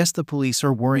 I guess the police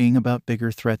are worrying about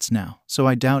bigger threats now, so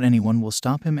I doubt anyone will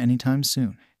stop him anytime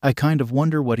soon. I kind of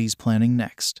wonder what he's planning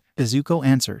next, Izuku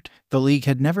answered. The league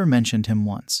had never mentioned him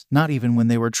once, not even when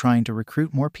they were trying to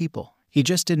recruit more people. He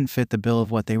just didn't fit the bill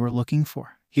of what they were looking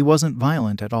for. He wasn't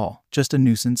violent at all, just a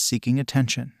nuisance seeking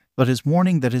attention. But his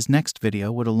warning that his next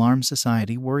video would alarm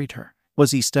society worried her.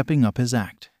 Was he stepping up his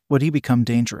act? Would he become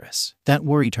dangerous? That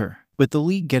worried her. With the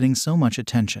league getting so much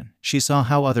attention, she saw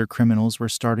how other criminals were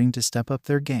starting to step up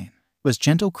their game. Was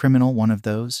𝗏𝗏 one of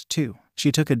those, too?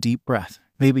 She took a deep breath.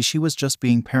 Maybe she was just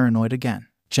being paranoid again.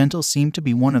 𝗏𝗏 seemed to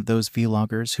be one of those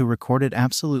vloggers who recorded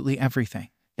absolutely everything.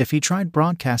 If he tried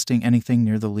broadcasting anything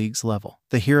near the league's level,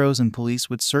 the heroes and police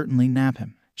would certainly nab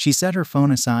him. She set her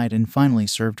phone aside and finally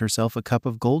served herself a cup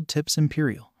of gold tips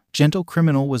imperial.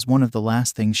 𝗏𝗏 was one of the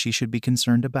last things she should be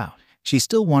concerned about. She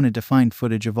still wanted to find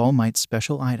footage of All Might's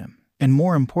special item. And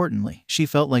more importantly, she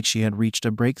felt like she had reached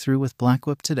a breakthrough with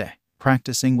𝗏𝗏 today.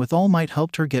 Practicing with All Might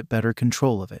helped her get better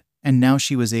control of it, and now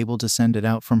she was able to send it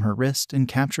out from her wrist and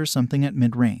capture something at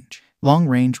mid-range. Long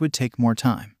range would take more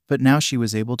time, but now she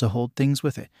was able to hold things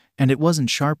with it, and it wasn't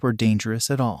sharp or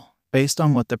dangerous at all. Based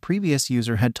on what the previous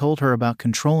user had told her about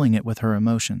controlling it with her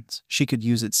emotions, she could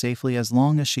use it safely as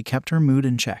long as she kept her mood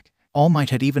in check. All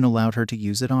Might had even allowed her to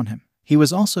use it on him. He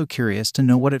was also curious to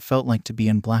know what it felt like to be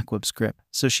in 𝗏𝗏's grip,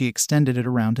 so she extended it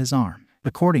around his arm.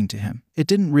 According to him, it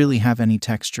didn't really have any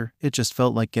texture, it just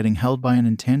felt like getting held by an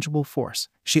intangible force.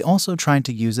 She also tried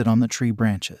to use it on the tree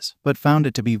branches, but found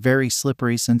it to be very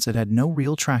slippery since it had no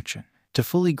real traction. To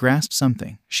fully grasp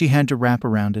something, she had to wrap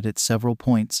around it at several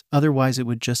points, otherwise it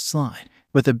would just slide.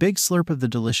 With a big slurp of the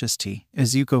delicious tea,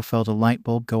 Izuku felt a light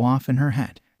bulb go off in her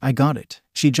head. I got it.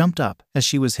 She jumped up as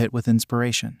she was hit with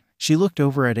inspiration. She looked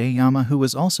over at 𝗂𝗏, who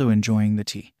was also enjoying the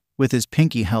tea, with his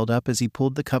pinky held up as he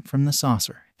pulled the cup from the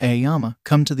saucer. 𝗂𝗏,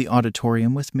 come to the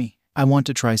auditorium with me. I want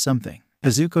to try something.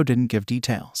 Izuku didn't give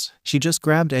details. She just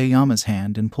grabbed 𝗂𝗏's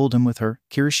hand and pulled him with her.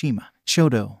 Kirishima.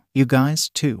 Shodo. You guys,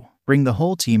 too. Bring the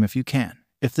whole team if you can.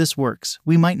 If this works,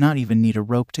 we might not even need a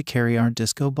rope to carry our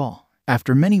disco ball.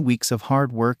 After many weeks of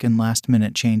hard work and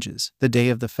last-minute changes, the day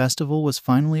of the festival was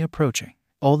finally approaching.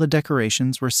 All the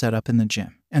decorations were set up in the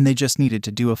gym, and they just needed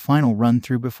to do a final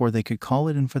run-through before they could call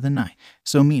it in for the night.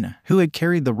 So Mina, who had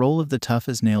carried the role of the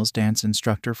tough-as-nails dance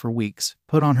instructor for weeks,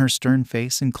 put on her stern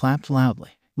face and clapped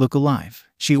loudly. Look alive.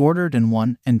 She ordered in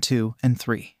 1 and 2 and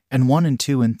 3, and 1 and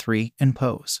 2 and 3, and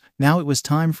pose. Now it was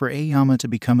time for 𝗂𝗏 to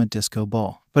become a disco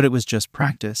ball, but it was just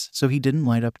practice, so he didn't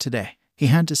light up today. He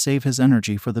had to save his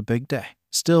energy for the big day.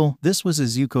 Still, this was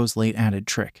Izuku's late added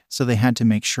trick, so they had to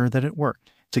make sure that it worked.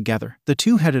 Together, the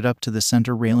two headed up to the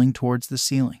center railing towards the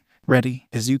ceiling. Ready?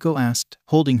 Izuku asked,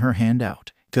 holding her hand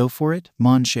out. Go for it,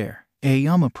 mon cher.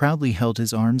 𝗂𴏗 proudly held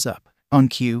his arms up. On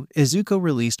cue, 𝗧𿗑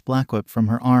 released 𝗵𝘃𝗏 from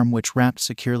her arm, which wrapped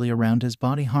securely around his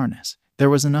body harness. There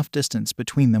was enough distance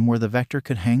between them where the vector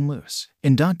could hang loose.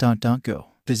 In .. go,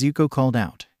 𝗧𿗑 called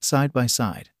out. Side by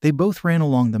side, they both ran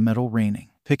along the metal railing,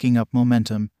 picking up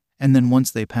momentum, and then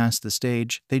once they passed the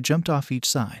stage, they jumped off each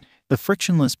side. The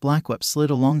frictionless 𝗵𝘃𝗏 slid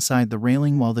alongside the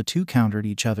railing while the two countered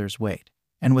each other's weight.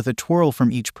 And with a twirl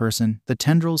from each person, the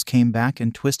tendrils came back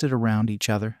and twisted around each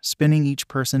other, spinning each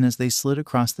person as they slid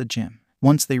across the gym.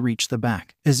 Once they reached the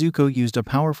back, 𝗧𿗑 used a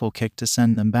powerful kick to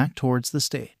send them back towards the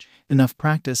stage. Enough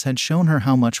practice had shown her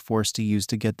how much force to use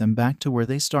to get them back to where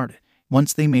they started.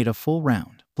 Once they made a full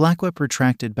round, 𝗵𝘃𝗏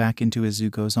retracted back into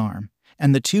𝗧𿗑's arm,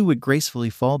 and the two would gracefully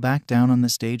fall back down on the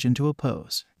stage into a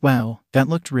pose. Wow, that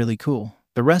looked really cool.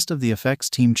 The rest of the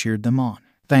effects team cheered them on.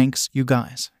 Thanks, you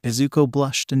guys. 𝗧𿗑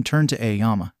 blushed and turned to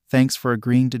𝗂𴏗. Thanks for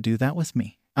agreeing to do that with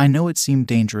me. I know it seemed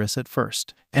dangerous at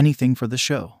first. Anything for the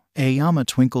show. 𝗂𴏗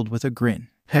 twinkled with a grin.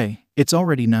 Hey, it's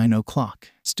already 9 o'clock.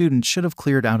 Students should have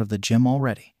cleared out of the gym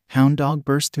already. Hound Dog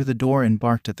burst through the door and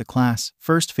barked at the class,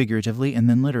 first figuratively and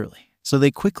then literally. So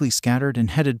they quickly scattered and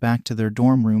headed back to their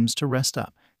dorm rooms to rest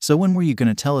up. So when were you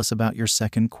going to tell us about your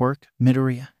second quirk,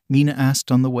 Midoriya? Mina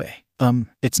asked on the way.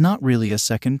 It's not really a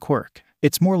second quirk.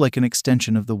 It's more like an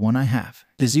extension of the one I have.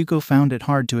 𝗧𿗑 found it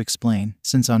hard to explain,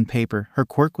 since on paper, her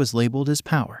quirk was labeled as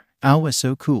power. Ow, is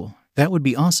so cool. That would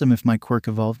be awesome if my quirk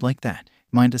evolved like that.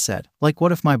 Minda said. Like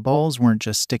what if my balls weren't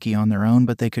just sticky on their own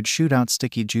but they could shoot out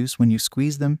sticky juice when you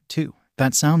squeeze them, too?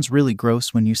 That sounds really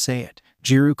gross when you say it.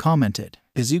 Jiru commented.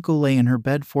 𝗧𿗑 lay in her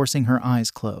bed forcing her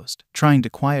eyes closed, trying to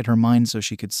quiet her mind so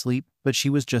she could sleep, but she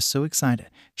was just so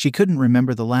excited. She couldn't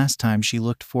remember the last time she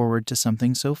looked forward to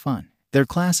something so fun. Their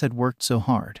class had worked so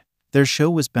hard. Their show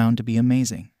was bound to be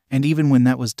amazing. And even when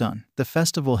that was done, the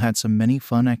festival had so many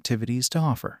fun activities to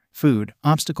offer. Food,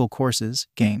 obstacle courses,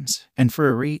 games, and for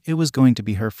Eri, it was going to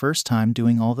be her first time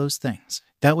doing all those things.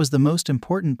 That was the most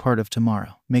important part of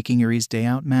tomorrow, making Eri's day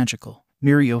out magical.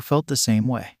 Mirio felt the same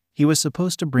way. He was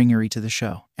supposed to bring Eri to the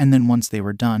show, and then once they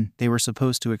were done, they were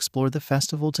supposed to explore the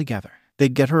festival together.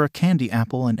 They'd get her a candy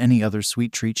apple and any other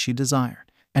sweet treat she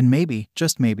desired. And maybe,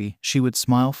 just maybe, she would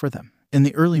smile for them. In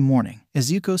the early morning,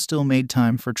 𝗧𿗑 still made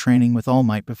time for training with All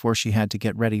Might before she had to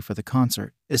get ready for the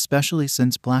concert, especially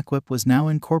since 𝗵𝘃𝗏 was now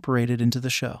incorporated into the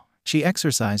show. She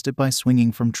exercised it by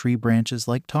swinging from tree branches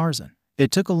like Tarzan. It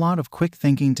took a lot of quick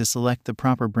thinking to select the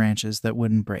proper branches that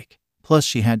wouldn't break. Plus,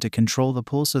 she had to control the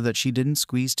pull so that she didn't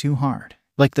squeeze too hard.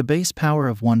 Like the base power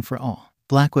of One for All,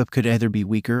 𝗵𝘃𝗏 could either be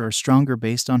weaker or stronger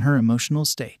based on her emotional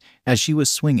state. As she was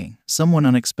swinging, someone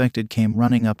unexpected came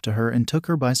running up to her and took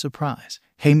her by surprise.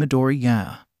 Hey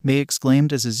Midoriya, May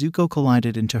exclaimed as 𝗧𿗑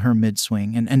 collided into her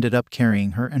mid-swing and ended up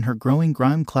carrying her and her growing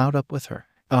grime cloud up with her.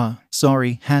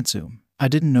 Sorry, 𝗧𝗵𝗲. I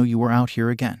didn't know you were out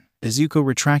here again. 𝗧𿗑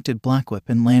 retracted 𝗵𝘃𝗏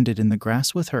and landed in the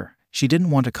grass with her. She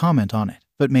didn't want to comment on it,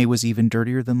 but May was even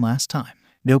dirtier than last time.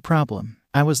 No problem.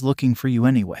 I was looking for you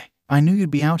anyway. I knew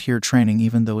you'd be out here training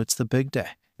even though it's the big day.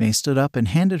 May stood up and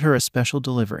handed her a special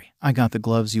delivery. I got the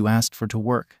gloves you asked for to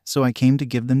work, so I came to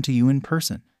give them to you in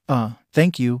person.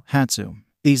 Thank you, 𝗧𝗵𝗲.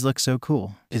 These look so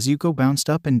cool. 𝗧𿗑 bounced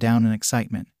up and down in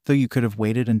excitement, though you could have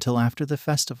waited until after the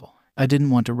festival. I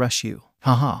didn't want to rush you.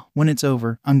 Haha, when it's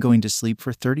over, I'm going to sleep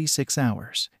for 36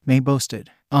 hours. May boasted.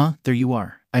 There you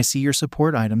are. I see your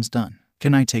support items done.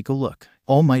 Can I take a look?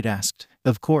 All Might asked.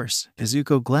 Of course,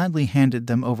 𝗧𿗑 gladly handed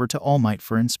them over to All Might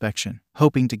for inspection,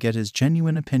 hoping to get his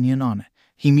genuine opinion on it.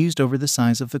 He mused over the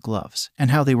size of the gloves,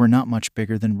 and how they were not much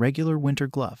bigger than regular winter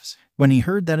gloves. When he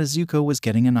heard that 𝗧𿗑 was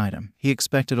getting an item, he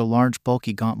expected a large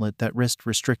bulky gauntlet that risked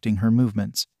restricting her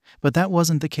movements. But that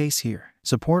wasn't the case here.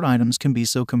 Support items can be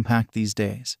so compact these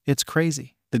days. It's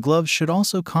crazy. The gloves should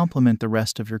also complement the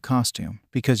rest of your costume,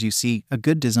 because you see, a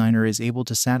good designer is able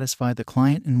to satisfy the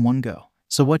client in one go.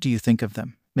 So what do you think of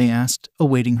them? May asked,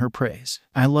 awaiting her praise.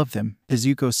 I love them.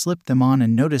 𝗧𿗑 slipped them on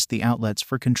and noticed the outlets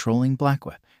for controlling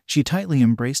𝗵𝘃𝗏. She tightly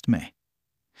embraced May,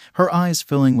 her eyes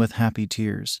filling with happy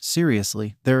tears.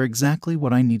 Seriously, they're exactly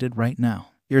what I needed right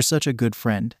now. You're such a good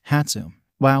friend, 𝗧𝗵𝗲.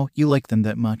 Wow, you like them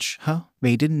that much, huh?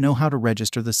 May didn't know how to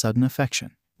register the sudden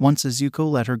affection. Once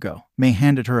𝗧𿗑 let her go, May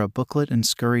handed her a booklet and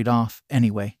scurried off.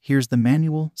 Anyway, here's the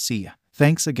manual, see ya.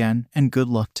 Thanks again, and good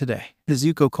luck today.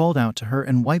 𝗧𿗑 called out to her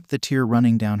and wiped the tear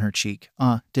running down her cheek.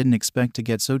 Didn't expect to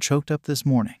get so choked up this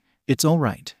morning. It's all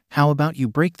right. How about you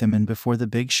break them in before the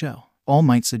big show? All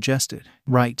Might suggested.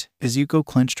 Right. 𝗧𿗑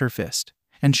 clenched her fist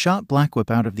and shot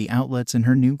𝗵𝘃𝗏 out of the outlets in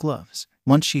her new gloves.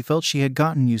 Once she felt she had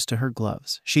gotten used to her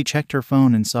gloves, she checked her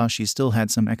phone and saw she still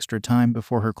had some extra time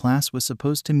before her class was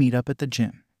supposed to meet up at the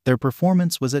gym. Their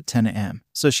performance was at 10 a.m.,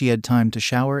 so she had time to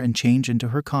shower and change into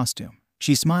her costume.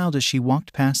 She smiled as she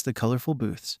walked past the colorful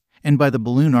booths, and by the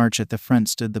balloon arch at the front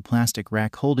stood the plastic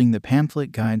rack holding the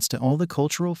pamphlet guides to all the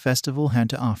cultural festival had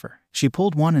to offer. She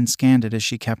pulled one and scanned it as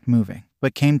she kept moving,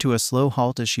 but came to a slow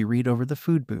halt as she read over the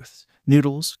food booths.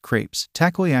 Noodles, crepes,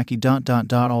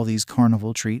 takoyaki ... all these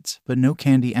carnival treats, but no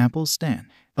candy apples stand.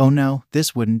 Oh no,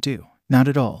 this wouldn't do. Not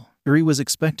at all. Uri was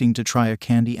expecting to try a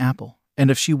candy apple, and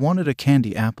if she wanted a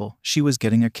candy apple, she was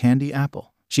getting a candy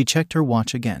apple. She checked her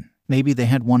watch again. Maybe they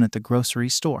had one at the grocery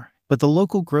store. But the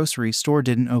local grocery store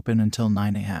didn't open until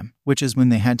 9 a.m., which is when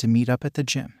they had to meet up at the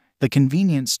gym. The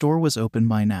convenience store was open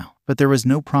by now, but there was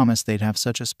no promise they'd have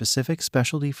such a specific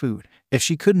specialty food. If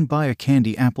she couldn't buy a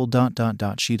candy apple ...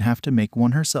 she'd have to make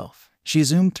one herself. She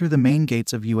zoomed through the main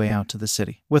gates of UA out to the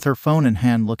city, with her phone in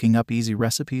hand looking up easy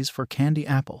recipes for candy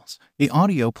apples. The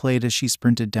audio played as she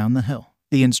sprinted down the hill.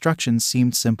 The instructions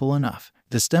seemed simple enough.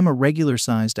 To stem a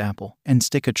regular-sized apple and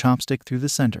stick a chopstick through the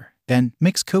center. Then,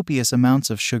 mix copious amounts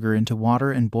of sugar into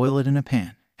water and boil it in a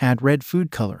pan. Add red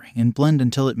food coloring and blend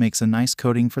until it makes a nice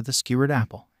coating for the skewered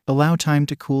apple. Allow time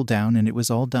to cool down and it was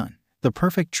all done. The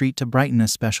perfect treat to brighten a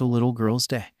special little girl's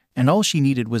day. And all she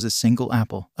needed was a single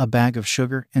apple, a bag of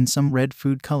sugar, and some red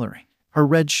food coloring. Her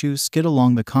red shoes skid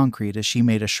along the concrete as she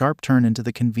made a sharp turn into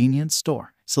the convenience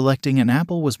store. Selecting an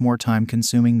apple was more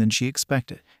time-consuming than she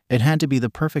expected. It had to be the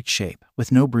perfect shape,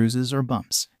 with no bruises or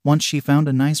bumps. Once she found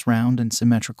a nice round and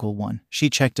symmetrical one, she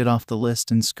checked it off the list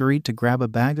and scurried to grab a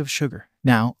bag of sugar.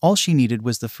 Now, all she needed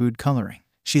was the food coloring.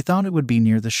 She thought it would be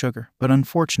near the sugar, but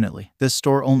unfortunately, this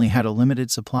store only had a limited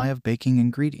supply of baking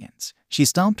ingredients. She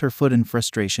stomped her foot in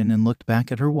frustration and looked back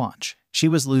at her watch. She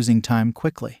was losing time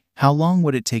quickly. How long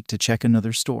would it take to check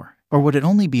another store? Or would it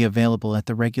only be available at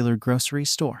the regular grocery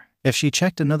store? If she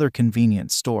checked another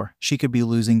convenience store, she could be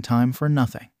losing time for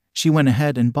nothing. She went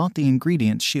ahead and bought the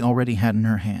ingredients she already had in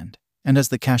her hand. And as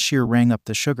the cashier rang up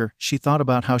the sugar, she thought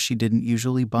about how she didn't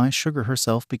usually buy sugar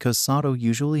herself because Sato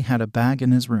usually had a bag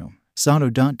in his room. Sato ...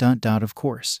 of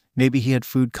course. Maybe he had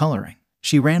food coloring.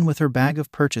 She ran with her bag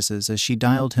of purchases as she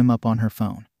dialed him up on her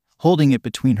phone, holding it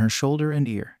between her shoulder and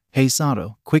ear. Hey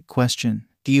Sato, quick question.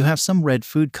 Do you have some red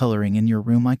food coloring in your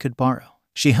room I could borrow?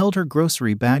 She held her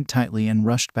grocery bag tightly and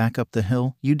rushed back up the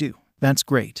hill. You do. That's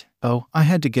great. Oh, I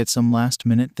had to get some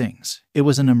last-minute things. It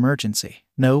was an emergency.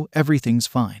 No, everything's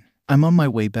fine. I'm on my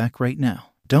way back right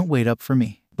now. Don't wait up for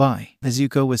me. Bye.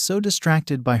 Nezuko was so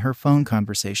distracted by her phone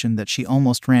conversation that she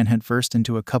almost ran headfirst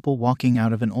into a couple walking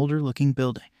out of an older-looking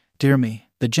building. Dear me,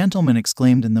 the gentleman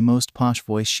exclaimed in the most posh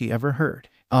voice she ever heard.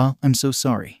 I'm so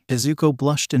sorry. Nezuko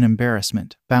blushed in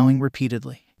embarrassment, bowing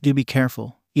repeatedly. Do be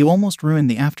careful. You almost ruined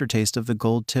the aftertaste of the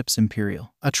𝗏𝗟,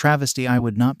 a travesty I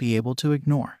would not be able to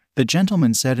ignore. The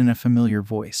gentleman said in a familiar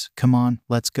voice, Come on,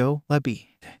 let's go, Lebby.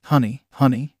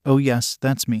 Honey, oh yes,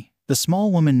 that's me. The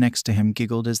small woman next to him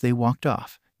giggled as they walked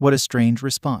off. What a strange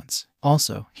response.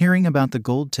 Also, hearing about the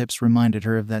𝗏𝗟s reminded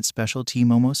her of that special tea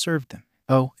Momo served them.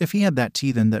 Oh, if he had that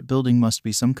tea then that building must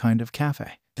be some kind of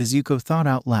cafe. Nezuko thought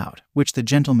out loud, which the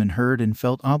gentleman heard and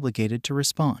felt obligated to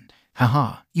respond.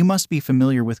 Haha, you must be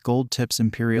familiar with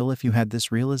𝗏𝗟 if you had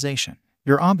this realization.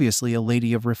 You're obviously a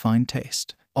lady of refined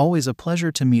taste. Always a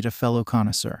pleasure to meet a fellow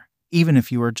connoisseur, even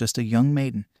if you are just a young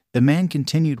maiden. The man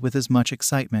continued with as much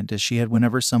excitement as she had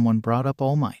whenever someone brought up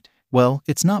All Might. Well,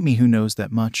 it's not me who knows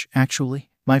that much, actually.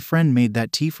 My friend made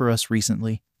that tea for us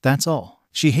recently, that's all.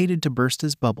 She hated to burst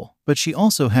his bubble, but she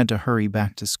also had to hurry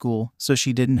back to school, so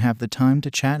she didn't have the time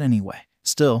to chat anyway.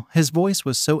 Still, his voice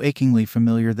was so achingly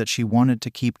familiar that she wanted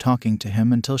to keep talking to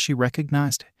him until she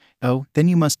recognized it. Oh, then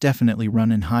you must definitely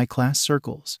run in high-class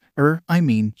circles.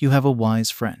 You have a wise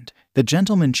friend. The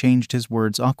gentleman changed his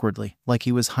words awkwardly, like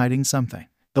he was hiding something.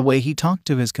 The way he talked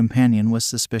to his companion was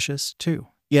suspicious, too.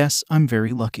 Yes, I'm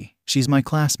very lucky. She's my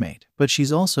classmate, but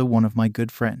she's also one of my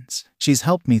good friends. She's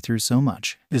helped me through so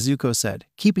much, Nezuko said,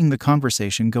 keeping the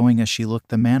conversation going as she looked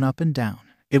the man up and down.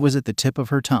 It was at the tip of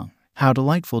her tongue. How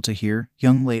delightful to hear,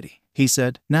 young lady, he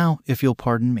said. Now, if you'll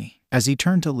pardon me. As he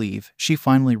turned to leave, she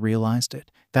finally realized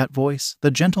it. That voice,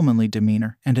 the gentlemanly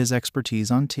demeanor, and his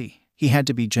expertise on tea. He had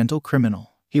to be gentle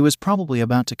criminal. He was probably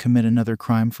about to commit another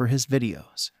crime for his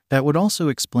videos. That would also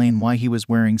explain why he was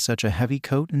wearing such a heavy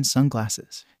coat and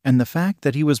sunglasses, and the fact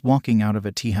that he was walking out of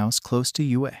a tea house close to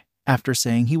UA, after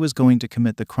saying he was going to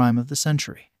commit the crime of the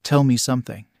century. Tell me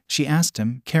something, she asked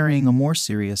him, carrying a more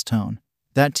serious tone.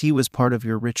 That tea was part of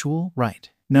your ritual, right?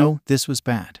 No, this was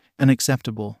bad.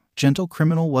 Unacceptable. Gentle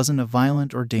criminal wasn't a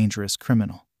violent or dangerous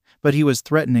criminal, but he was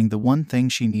threatening the one thing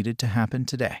she needed to happen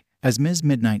today. As Ms.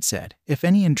 Midnight said, if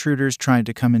any intruders tried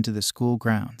to come into the school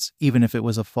grounds, even if it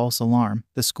was a false alarm,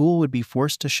 the school would be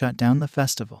forced to shut down the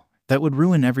festival. That would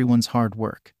ruin everyone's hard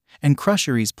work and crush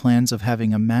Yuri's plans of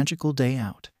having a magical day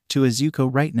out. to Izuku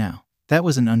right now. That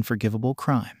was an unforgivable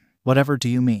crime. Whatever do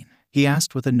you mean? He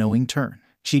asked with a knowing turn.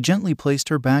 She gently placed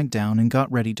her bag down and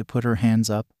got ready to put her hands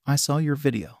up. I saw your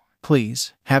video.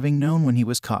 Please. Having known when he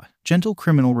was caught,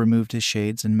 𝗏𝗏 removed his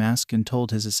shades and mask and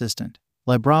told his assistant,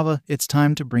 𝗏𝗏, it's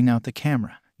time to bring out the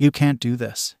camera. You can't do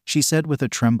this, she said with a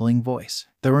trembling voice.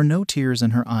 There were no tears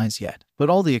in her eyes yet, but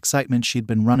all the excitement she'd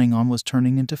been running on was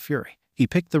turning into fury. He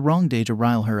picked the wrong day to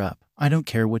rile her up. I don't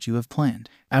care what you have planned.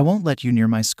 I won't let you near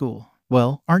my school.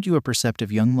 Well, aren't you a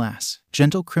perceptive young lass?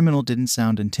 𝗏𝗏 didn't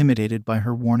sound intimidated by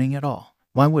her warning at all.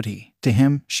 Why would he? To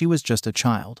him, she was just a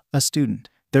child, a student.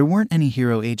 There weren't any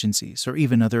hero agencies or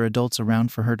even other adults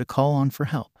around for her to call on for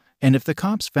help. And if the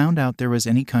cops found out there was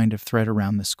any kind of threat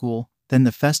around the school, then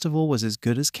the festival was as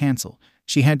good as canceled.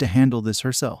 She had to handle this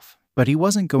herself. But he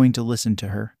wasn't going to listen to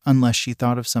her unless she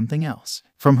thought of something else.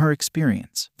 From her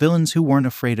experience, villains who weren't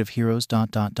afraid of heroes ...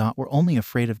 were only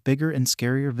afraid of bigger and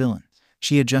scarier villains.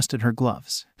 She adjusted her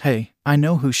gloves. Hey, I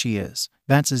know who she is.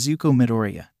 That's Izuku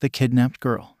Midoriya, the kidnapped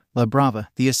girl. 𝗏𝗏,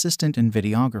 the assistant and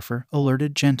videographer,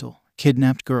 alerted 𝗏𝗏.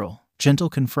 Kidnapped girl. 𝗏𝗏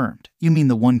confirmed. You mean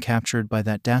the one captured by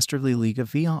that dastardly League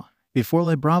of 𝗧𝗏? Before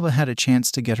𝗏𝗏 had a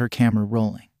chance to get her camera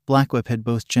rolling, Black Whip had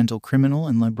both 𝗏𝗏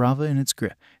and 𝗏𝗏 in its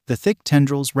grip. The thick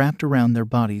tendrils wrapped around their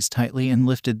bodies tightly and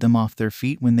lifted them off their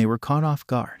feet when they were caught off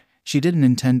guard. She didn't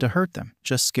intend to hurt them,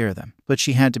 just scare them. But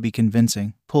she had to be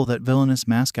convincing. Pull that villainous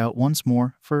mask out once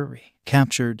more. Furry.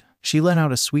 Captured. She let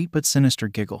out a sweet but sinister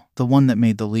giggle, the one that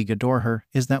made the League adore her.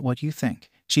 Is that what you think?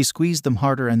 She squeezed them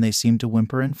harder and they seemed to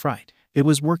whimper in fright. It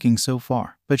was working so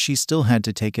far, but she still had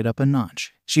to take it up a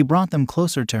notch. She brought them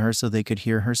closer to her so they could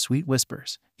hear her sweet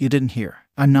whispers. You didn't hear.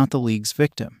 I'm not the League's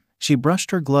victim. She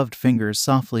brushed her gloved fingers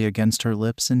softly against her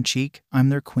lips and cheek. I'm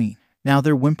their queen. Now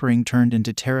their whimpering turned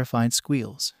into terrified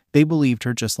squeals. They believed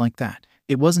her just like that.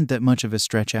 It wasn't that much of a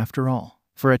stretch after all.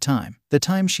 For a time, the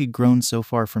time she'd grown so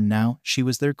far from now, she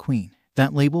was their queen.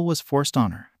 That label was forced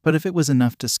on her. But if it was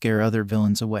enough to scare other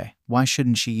villains away, why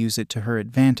shouldn't she use it to her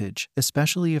advantage,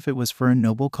 especially if it was for a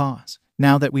noble cause?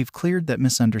 Now that we've cleared that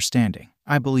misunderstanding,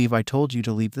 I believe I told you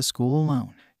to leave the school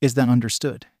alone. Is that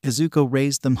understood? Izuku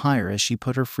raised them higher as she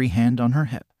put her free hand on her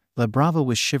hip. 𝗏𝗏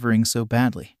was shivering so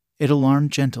badly. It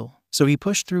alarmed 𝗏𝗏. So he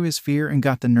pushed through his fear and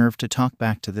got the nerve to talk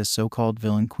back to this so-called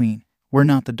villain queen. We're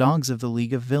not the dogs of the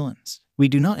League of Villains. We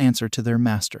do not answer to their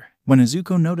master. When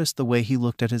Izuku noticed the way he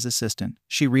looked at his assistant,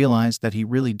 she realized that he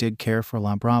really did care for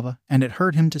𝗏𝗏, and it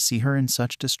hurt him to see her in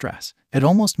such distress. It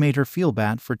almost made her feel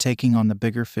bad for taking on the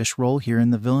bigger fish role here in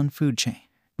the villain food chain.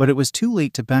 But it was too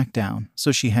late to back down,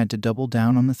 so she had to double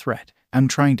down on the threat. I'm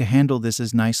trying to handle this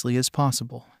as nicely as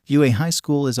possible. UA High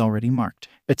School is already marked.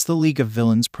 It's the League of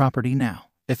Villains property now.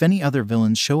 If any other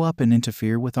villains show up and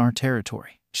interfere with our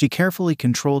territory. She carefully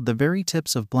controlled the very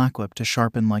tips of Black Whip to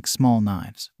sharpen like small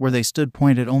knives, where they stood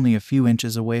pointed only a few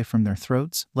inches away from their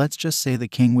throats. Let's just say the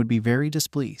king would be very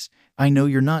displeased. I know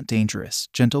you're not dangerous,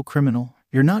 𝗏𝗏.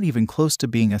 You're not even close to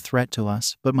being a threat to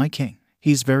us, but my king,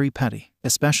 he's very petty,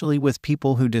 especially with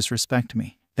people who disrespect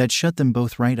me. That shut them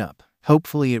both right up.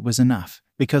 Hopefully it was enough.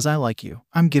 Because I like you,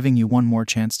 I'm giving you one more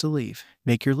chance to leave.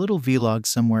 Make your little vlog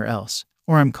somewhere else,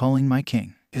 or I'm calling my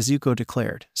king. Izuku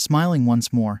declared, smiling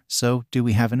once more. So, do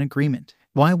we have an agreement?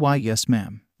 Why yes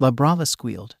ma'am. 𝗏𝗏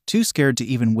squealed, too scared to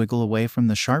even wiggle away from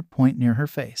the sharp point near her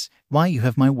face. Why, you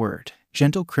have my word.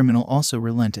 𝗏𝗏 also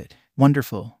relented.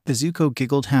 Wonderful. Izuku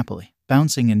giggled happily,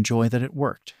 bouncing in joy that it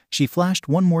worked. She flashed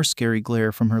one more scary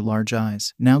glare from her large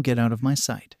eyes. Now get out of my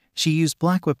sight. She used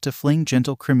Black Whip to fling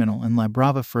𝗏𝗏 and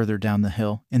𝗏𝗏 further down the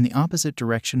hill, in the opposite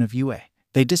direction of UA.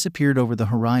 They disappeared over the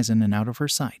horizon and out of her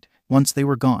sight. Once they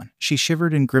were gone, she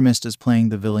shivered and grimaced as playing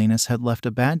the villainess had left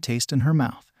a bad taste in her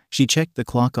mouth. She checked the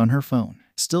clock on her phone.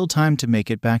 Still time to make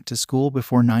it back to school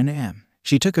before 9 a.m.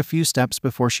 She took a few steps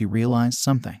before she realized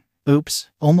something. Oops,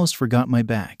 almost forgot my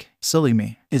bag. Silly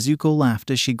me. Izuku laughed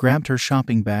as she grabbed her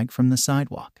shopping bag from the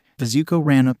sidewalk. Izuku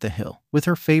ran up the hill, with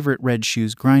her favorite red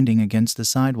shoes grinding against the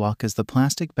sidewalk as the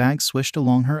plastic bag swished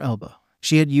along her elbow.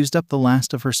 She had used up the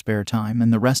last of her spare time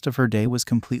and the rest of her day was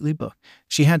completely booked.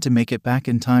 She had to make it back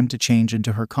in time to change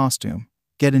into her costume,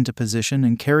 get into position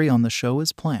and carry on the show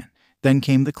as planned. Then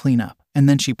came the cleanup, and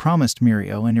then she promised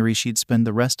Mirio and Iri she'd spend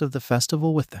the rest of the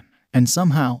festival with them. And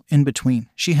somehow, in between,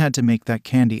 she had to make that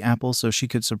candy apple so she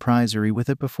could surprise Iri with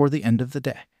it before the end of the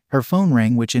day. Her phone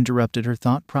rang, which interrupted her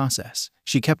thought process.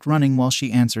 She kept running while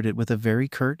she answered it with a very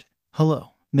curt,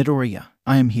 "Hello, Midoriya.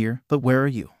 I am here, but where are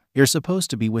you? You're supposed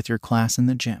to be with your class in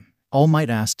the gym." All Might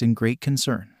asked in great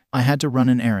concern. "I had to run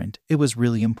an errand. It was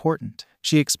really important,"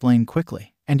 she explained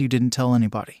quickly. "And you didn't tell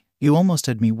anybody. You almost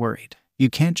had me worried. You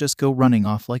can't just go running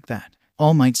off like that."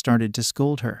 All Might started to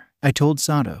scold her. "I told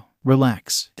Sato.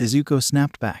 Relax, 𝗧𝗑𝗪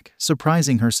snapped back,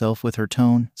 surprising herself with her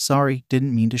tone. Sorry,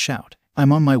 didn't mean to shout.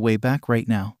 I'm on my way back right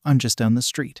now. I'm just down the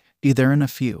street.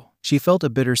 𝗱𴜏. She felt a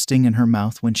bitter sting in her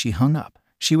mouth when she hung up.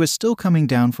 She was still coming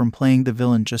down from playing the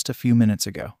villain just a few minutes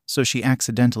ago, so she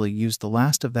accidentally used the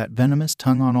last of that venomous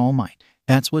tongue on All Might.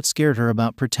 That's what scared her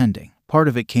about pretending. Part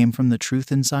of it came from the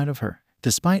truth inside of her.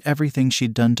 Despite everything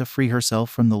she'd done to free herself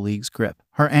from the League's grip,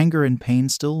 her anger and pain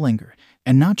still lingered,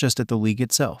 and not just at the League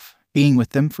itself. Being with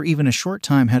them for even a short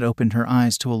time had opened her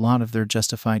eyes to a lot of their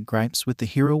justified gripes with the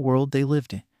hero world they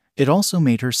lived in. It also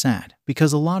made her sad,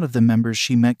 because a lot of the members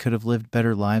she met could have lived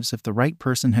better lives if the right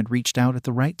person had reached out at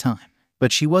the right time.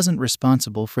 But she wasn't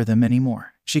responsible for them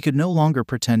anymore. She could no longer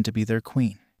pretend to be their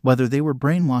queen. Whether they were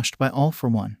brainwashed by All For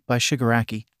One, by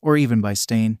Shigaraki, or even by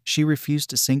Stain, she refused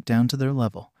to sink down to their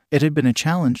level. It had been a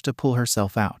challenge to pull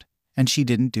herself out, and she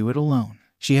didn't do it alone.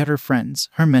 She had her friends,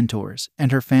 her mentors,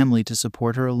 and her family to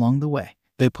support her along the way.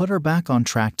 They put her back on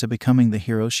track to becoming the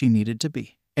hero she needed to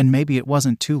be. And maybe it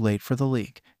wasn't too late for the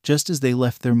League. Just as they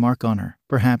left their mark on her,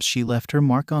 perhaps she left her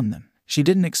mark on them. She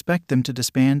didn't expect them to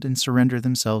disband and surrender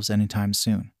themselves anytime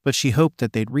soon, but she hoped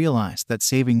that they'd realize that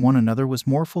saving one another was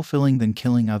more fulfilling than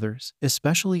killing others,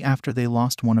 especially after they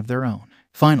lost one of their own.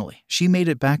 Finally, she made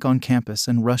it back on campus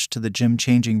and rushed to the gym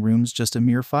changing rooms just a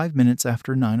mere 5 minutes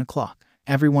after 9 o'clock.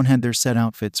 Everyone had their set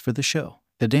outfits for the show.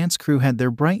 The dance crew had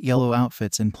their bright yellow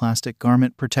outfits and plastic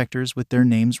garment protectors with their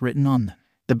names written on them.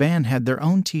 The band had their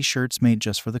own t-shirts made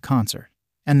just for the concert.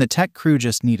 And the tech crew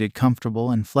just needed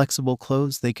comfortable and flexible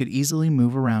clothes they could easily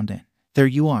move around in. There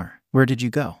you are. Where did you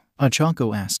go?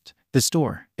 Ochako asked. The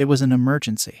store. It was an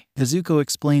emergency. 𝗧𝗑𝗪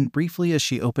explained briefly as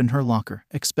she opened her locker,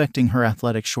 expecting her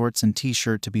athletic shorts and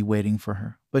t-shirt to be waiting for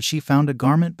her. But she found a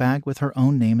garment bag with her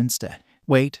own name instead.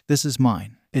 Wait, this is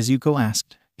mine, 𝗧𝗑𝗪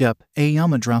asked. Yup,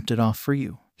 𝗂𴏜 dropped it off for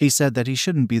you. He said that he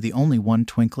shouldn't be the only one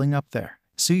twinkling up there.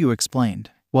 𝗬𝗠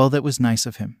explained. Well, that was nice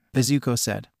of him, 𝗧𝗑𝗪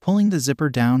said, pulling the zipper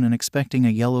down and expecting a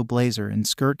yellow blazer and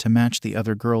skirt to match the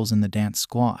other girls in the dance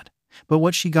squad. But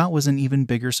what she got was an even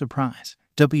bigger surprise.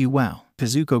 Wow,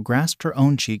 𝗧𝗑𝗪 grasped her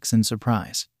own cheeks in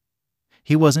surprise.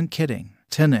 He wasn't kidding.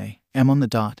 10 a.m. on the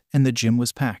dot, and the gym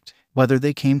was packed. Whether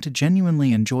they came to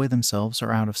genuinely enjoy themselves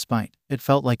or out of spite, it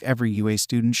felt like every UA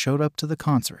student showed up to the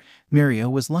concert. Miria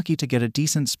was lucky to get a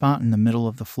decent spot in the middle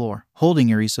of the floor, holding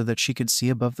Iri so that she could see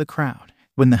above the crowd.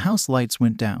 When the house lights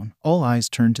went down, all eyes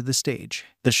turned to the stage.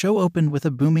 The show opened with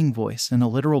a booming voice and a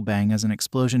literal bang as an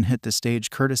explosion hit the stage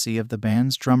courtesy of the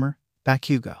band's drummer,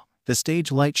 𝗵𝗃𝗪. The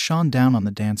stage light shone down on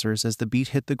the dancers as the beat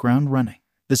hit the ground running.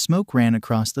 The smoke ran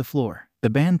across the floor. The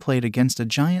band played against a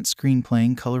giant screen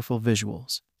playing colorful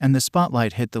visuals, and the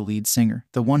spotlight hit the lead singer,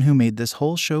 the one who made this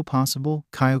whole show possible,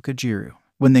 𝗂𝗪.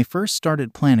 When they first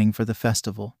started planning for the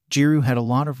festival, 𝗔𝗪 had a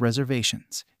lot of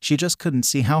reservations. She just couldn't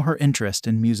see how her interest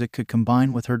in music could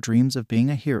combine with her dreams of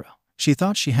being a hero. She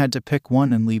thought she had to pick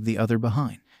one and leave the other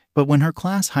behind. But when her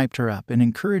class hyped her up and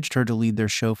encouraged her to lead their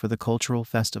show for the cultural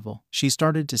festival, she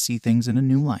started to see things in a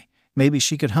new light. Maybe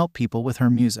she could help people with her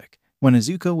music. When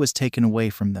𝗧𝗑𝗪 was taken away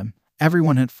from them,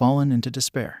 everyone had fallen into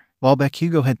despair. While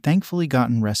𝗵𝗃𝗪 had thankfully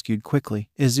gotten rescued quickly,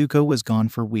 𝗧𝗑𝗪 was gone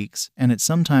for weeks, and it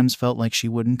sometimes felt like she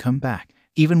wouldn't come back.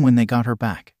 Even when they got her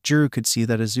back, 𝗔𝗪 could see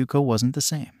that 𝗧𝗑𝗪 wasn't the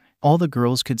same. All the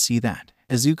girls could see that.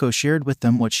 𝗧𝗑𝗪 shared with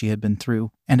them what she had been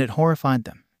through, and it horrified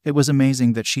them. It was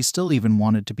amazing that she still even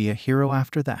wanted to be a hero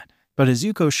after that. But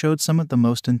𝗧𝗑𝗪 showed some of the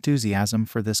most enthusiasm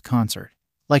for this concert.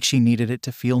 Like she needed it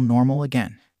to feel normal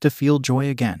again, to feel joy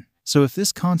again. So if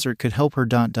this concert could help her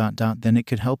then it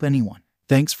could help anyone.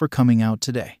 Thanks for coming out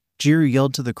today, 𝗔𝗪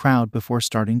yelled to the crowd before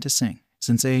starting to sing.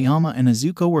 Since 𝗂𝗏 and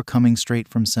𝗧𝗑𝗪 were coming straight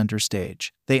from center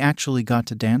stage, they actually got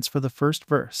to dance for the first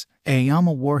verse.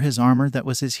 𝗂𝗏 wore his armor that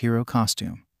was his hero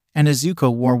costume, and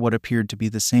𝗧𝗑𝗪 wore what appeared to be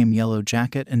the same yellow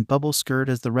jacket and bubble skirt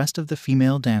as the rest of the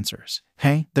female dancers.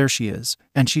 Hey, there she is,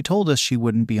 and she told us she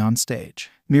wouldn't be on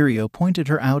stage. Mirio pointed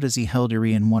her out as he held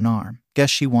Iri in one arm. Guess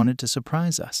she wanted to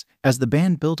surprise us. As the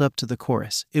band built up to the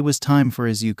chorus, it was time for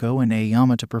𝗧𝗑𝗪 and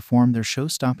𝗂𝗏 to perform their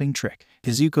show-stopping trick.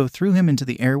 𝗧𝗑𝗪 threw him into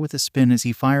the air with a spin as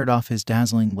he fired off his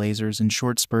dazzling lasers in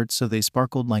short spurts so they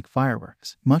sparkled like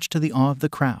fireworks, much to the awe of the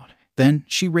crowd. Then,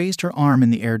 she raised her arm in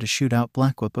the air to shoot out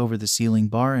Black Whip over the ceiling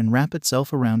bar and wrap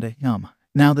itself around 𝗂𝗏.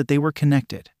 Now that they were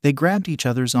connected, they grabbed each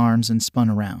other's arms and spun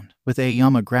around, with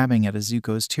𝗂𝗏 grabbing at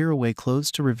𝗧𝗑𝗪's tear-away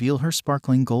clothes to reveal her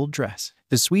sparkling gold dress.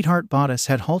 The sweetheart bodice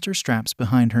had halter straps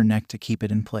behind her neck to keep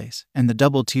it in place, and the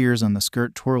double tiers on the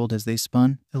skirt twirled as they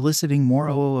spun, eliciting more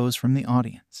OOOs from the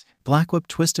audience. 𝗵𝘃𝗟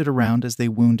twisted around as they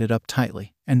wound it up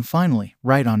tightly, and finally,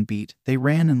 right on beat, they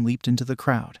ran and leaped into the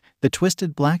crowd. The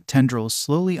twisted black tendrils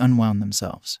slowly unwound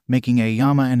themselves, making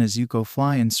𝗂𝗏 and 𝗧𝗑𝗏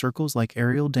fly in circles like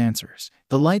aerial dancers.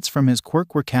 The lights from his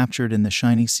quirk were captured in the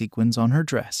shiny sequins on her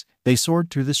dress. They soared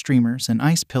through the streamers and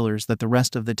ice pillars that the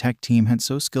rest of the tech team had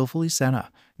so skillfully set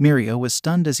up. Ⴘⴘ was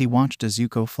stunned as he watched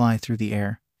𝗧𝗑𝗏 fly through the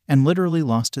air, and literally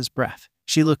lost his breath.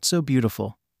 She looked so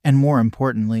beautiful, and more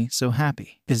importantly, so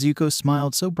happy. 𝗧𝗑𝗏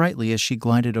smiled so brightly as she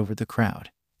glided over the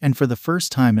crowd, and for the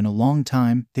first time in a long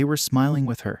time, they were smiling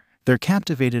with her. Their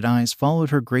captivated eyes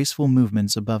followed her graceful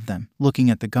movements above them, looking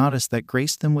at the goddess that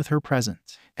graced them with her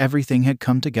presence. Everything had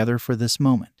come together for this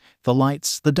moment. The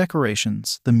lights, the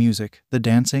decorations, the music, the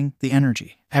dancing, the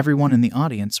energy. Everyone in the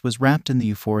audience was wrapped in the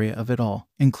euphoria of it all,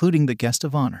 including the guest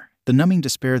of honor. The numbing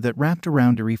despair that wrapped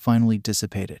around ⴘ finally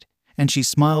dissipated, and she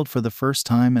smiled for the first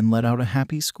time and let out a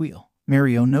happy squeal.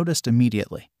 ⴘ noticed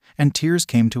immediately, and tears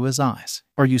came to his eyes.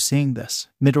 "Are you seeing this,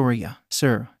 Midoriya,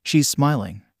 sir?" She's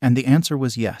smiling, and the answer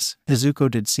was yes. 𝗧𝗑𝗏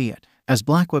did see it. As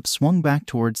𝗵𝘃𝗟 swung back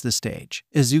towards the stage,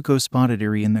 𝗧𝗑𝗏 spotted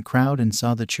ⴘ in the crowd and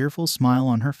saw the cheerful smile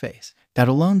on her face. That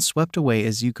alone swept away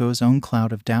𝗧𝗑𝗏's own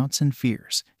cloud of doubts and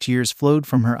fears. Tears flowed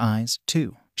from her eyes,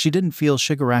 too. She didn't feel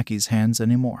Shigaraki's hands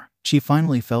anymore. She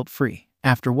finally felt free.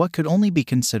 After what could only be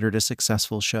considered a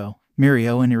successful show,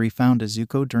 ⴘ and ⴘ found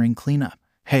𝗧𝗑𝗏 during cleanup.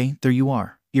 "Hey, there you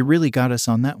are. You really got us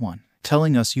on that one,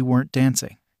 telling us you weren't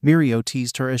dancing." ⴘ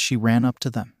teased her as she ran up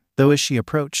to them. Though as she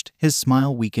approached, his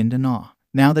smile weakened in awe.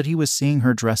 Now that he was seeing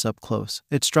her dress up close,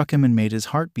 it struck him and made his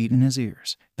heart beat in his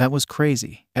ears. That was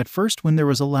crazy. At first, when there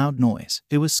was a loud noise,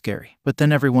 it was scary. But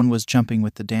then everyone was jumping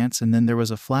with the dance, and then there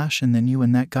was a flash, and then you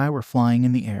and that guy were flying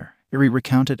in the air. ⴘ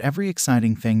recounted every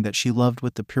exciting thing that she loved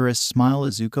with the purest smile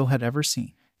𝗧𝗑𝗏 had ever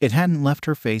seen. It hadn't left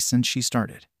her face since she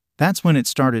started. "That's when it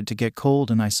started to get cold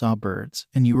and I saw birds,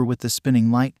 and you were with the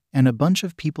spinning light, and a bunch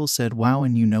of people said wow,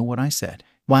 and you know what I said?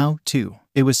 Wow, too.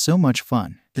 It was so much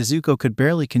fun." 𝗧𝗑𝗏 could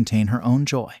barely contain her own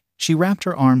joy. She wrapped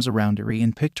her arms around ⴘ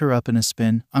and picked her up in a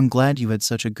spin. "I'm glad you had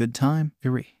such a good time,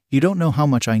 ⴘ. You don't know how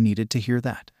much I needed to hear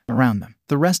that." Around them,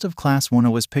 the rest of Class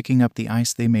 1 was picking up the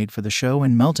ice they made for the show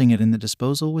and melting it in the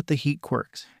disposal with the heat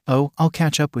quirks. "Oh, I'll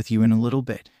catch up with you in a little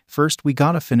bit. First, we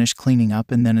gotta finish cleaning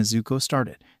up," and then 𝗧𝗑𝗏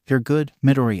started. "You're good,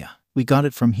 Midoriya. We got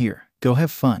it from here. Go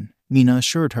have fun," Mina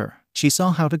assured her. She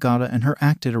saw how ⴬⴬ and her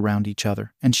acted around each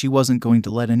other, and she wasn't going to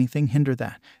let anything hinder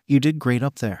that. "You did great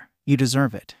up there. You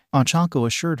deserve it," Ochako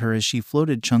assured her as she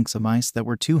floated chunks of ice that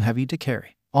were too heavy to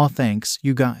carry. "Aw, thanks,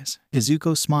 you guys."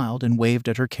 𝗧𝗑𝗏 smiled and waved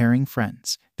at her caring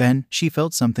friends. Then, she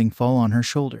felt something fall on her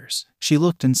shoulders. She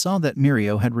looked and saw that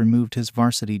ⴘ had removed his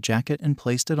varsity jacket and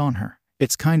placed it on her.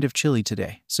 "It's kind of chilly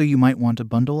today, so you might want to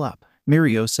bundle up,"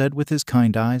 ⴘ said with his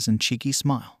kind eyes and cheeky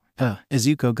smile.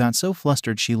 𝗧𝗑𝗏 got so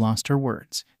flustered she lost her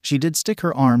words. She did stick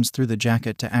her arms through the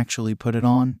jacket to actually put it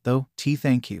on, though.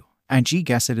 Thank you. I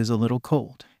guess it is a little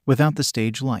cold. Without the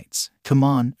stage lights. "Come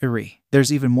on, ⴘ.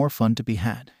 There's even more fun to be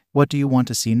had. What do you want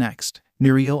to see next?"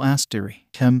 ⴘ asked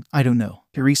ⴘ. I don't know,"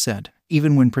 ⴘ said.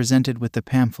 Even when presented with the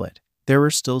pamphlet, there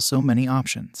are still so many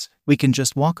options. "We can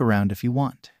just walk around if you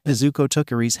want." 𝗧𝗑𝗏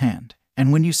took ⴘ's hand.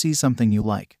 "And when you see something you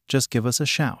like, just give us a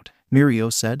shout,"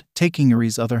 ⴘ said, taking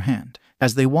ⴘ's other hand.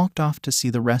 As they walked off to see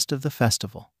the rest of the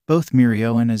festival, both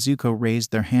ⴘ and 𝗧𝗑𝗏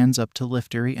raised their hands up to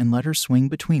lift ⴘ and let her swing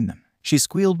between them. She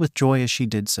squealed with joy as she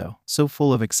did so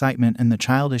full of excitement and the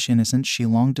childish innocence she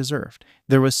long deserved.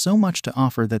 There was so much to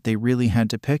offer that they really had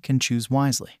to pick and choose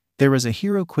wisely. There was a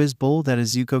hero quiz bowl that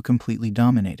𝗧𝗑𝗏 completely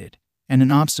dominated, and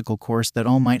an obstacle course that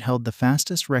All Might held the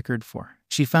fastest record for.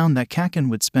 She found that Kaken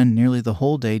would spend nearly the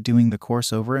whole day doing the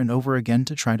course over and over again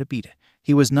to try to beat it.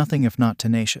 He was nothing if not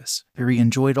tenacious. ⴘ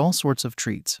enjoyed all sorts of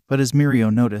treats, but as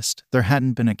ⴘ noticed, there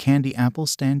hadn't been a candy apple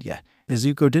stand yet.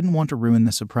 𝗧𝗑𝗏 didn't want to ruin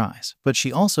the surprise, but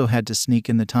she also had to sneak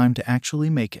in the time to actually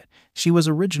make it. She was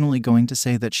originally going to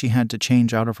say that she had to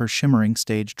change out of her shimmering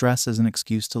stage dress as an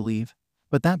excuse to leave,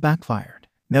 but that backfired.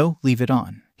 "No, leave it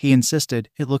on," he insisted.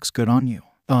 "It looks good on you."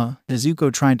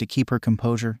 𝗧𝗑𝗏 tried to keep her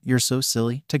composure. "You're so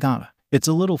silly, Tagata. It's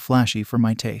a little flashy for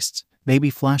my tastes." "Maybe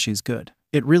flashy's good.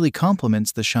 It really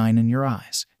complements the shine in your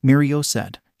eyes," ⴘ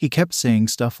said. He kept saying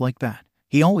stuff like that.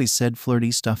 He always said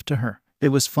flirty stuff to her. It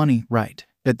was funny, right,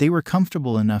 that they were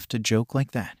comfortable enough to joke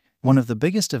like that. One of the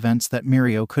biggest events that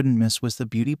ⴘ couldn't miss was the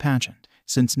beauty pageant.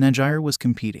 Since Nejiire was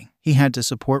competing, he had to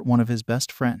support one of his best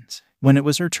friends. When it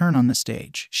was her turn on the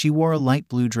stage, she wore a light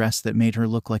blue dress that made her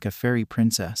look like a fairy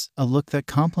princess, a look that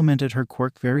complemented her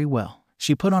quirk very well.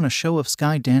 She put on a show of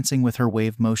sky dancing with her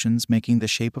wave motions making the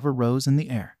shape of a rose in the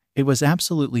air. It was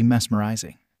absolutely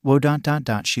mesmerizing. "Whoa,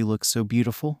 she looks so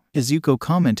beautiful," 𝗧𝗑𝗏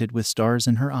commented with stars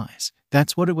in her eyes.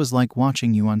 "That's what it was like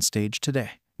watching you on stage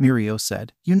today." Mirio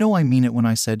said. You know I mean it when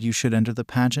I said you should enter the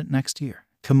pageant next year.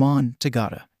 Come on,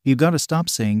 Tagata. You gotta stop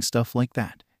saying stuff like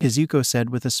that, Izuko said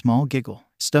with a small giggle.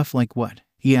 Stuff like what?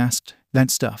 He asked. That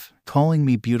stuff. Calling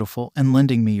me beautiful and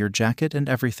lending me your jacket and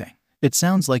everything. It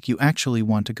sounds like you actually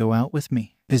want to go out with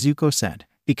me, Izuko said.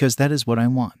 Because that is what I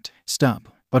want.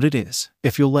 Stop. But it is.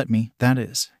 If you'll let me, that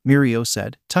is, Mirio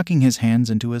said, tucking his hands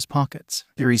into his pockets.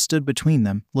 Iri stood between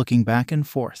them, looking back and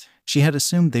forth. She had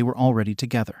assumed they were already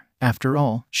together. After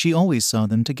all, she always saw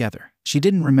them together. She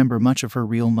didn't remember much of her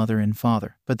real mother and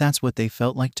father, but that's what they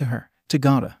felt like to her.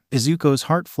 Tagata. Izuko's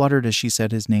heart fluttered as she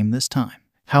said his name this time.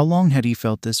 How long had he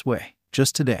felt this way?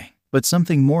 Just today. But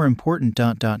something more important.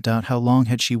 How long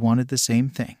had she wanted the same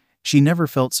thing? She never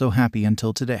felt so happy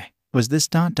until today. Was this ...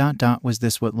 Was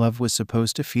this what love was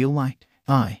supposed to feel like?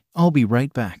 I'll be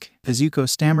right back, Izuko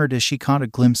stammered as she caught a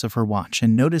glimpse of her watch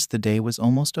and noticed the day was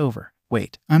almost over.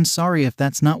 Wait, I'm sorry if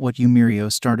that's not what you. Mirio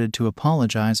started to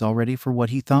apologize already for what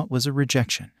he thought was a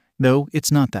rejection. No,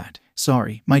 it's not that.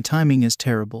 Sorry, my timing is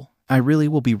terrible. I really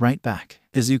will be right back,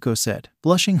 Izuko said,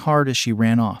 blushing hard as she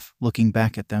ran off, looking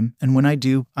back at them. And when I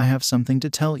do, I have something to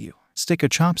tell you. Stick a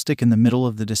chopstick in the middle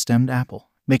of the destemmed apple.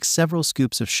 Mix several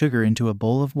scoops of sugar into a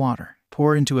bowl of water.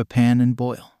 Pour into a pan and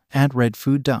boil. Add red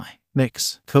food dye.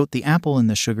 Mix. Coat the apple in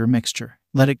the sugar mixture.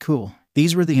 Let it cool.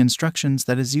 These were the instructions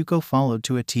that Izuko followed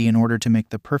to a T in order to make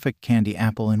the perfect candy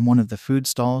apple in one of the food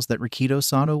stalls that Rikido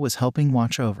Sato was helping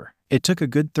watch over. It took a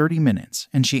good 30 minutes,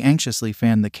 and she anxiously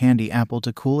fanned the candy apple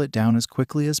to cool it down as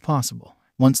quickly as possible.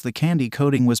 Once the candy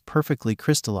coating was perfectly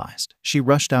crystallized, she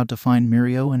rushed out to find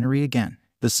Mirio and Iri again.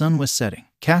 The sun was setting,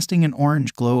 casting an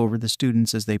orange glow over the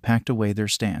students as they packed away their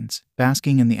stands,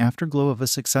 basking in the afterglow of a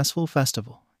successful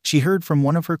festival. She heard from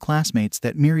one of her classmates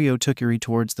that Mirio took Iri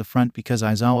towards the front because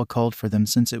Aizawa called for them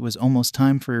since it was almost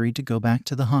time for Iri to go back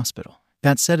to the hospital.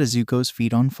 That set Izuko's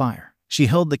feet on fire. She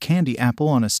held the candy apple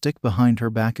on a stick behind her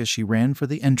back as she ran for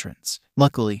the entrance.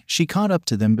 Luckily, she caught up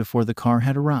to them before the car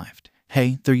had arrived.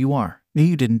 Hey, there you are.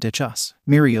 You didn't ditch us,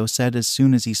 Mirio said as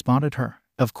soon as he spotted her.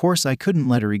 Of course I couldn't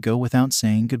let Iri go without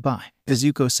saying goodbye,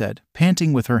 Izuko said,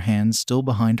 panting with her hands still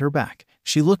behind her back.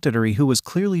 She looked at Iri, who was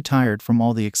clearly tired from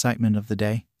all the excitement of the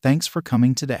day. Thanks for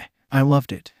coming today. I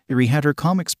loved it. Iri had her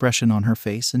calm expression on her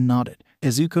face and nodded.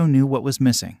 Izuko knew what was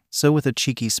missing, so with a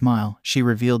cheeky smile, she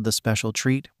revealed the special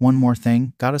treat. One more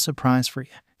thing, got a surprise for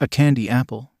you. A candy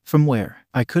apple. From where?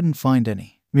 I couldn't find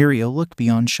any. Mirio looked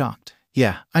beyond shocked.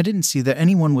 Yeah, I didn't see that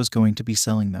anyone was going to be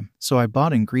selling them, so I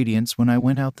bought ingredients when I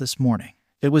went out this morning.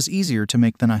 It was easier to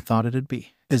make than I thought it'd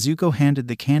be. Izuko handed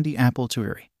the candy apple to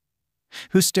Iri,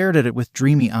 who stared at it with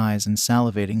dreamy eyes and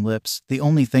salivating lips. The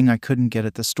only thing I couldn't get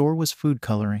at the store was food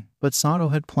coloring, but Sato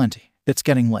had plenty. It's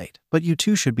getting late, but you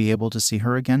two should be able to see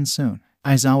her again soon,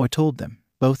 Aizawa told them.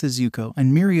 Both Izuko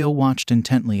and Mirio watched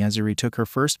intently as Iri took her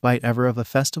first bite ever of a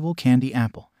festival candy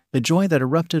apple. The joy that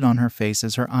erupted on her face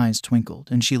as her eyes twinkled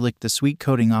and she licked the sweet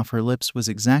coating off her lips was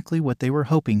exactly what they were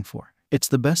hoping for. It's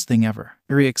the best thing ever,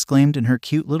 Iri exclaimed in her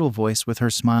cute little voice with her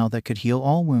smile that could heal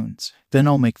all wounds. Then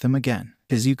I'll make them again,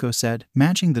 Izuko said,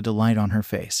 matching the delight on her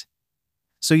face.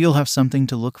 So you'll have something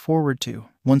to look forward to.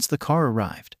 Once the car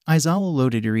arrived, Aizawa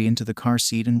loaded Iri into the car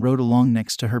seat and rode along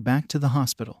next to her back to the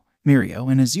hospital.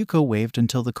 Mirio and Izuko waved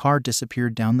until the car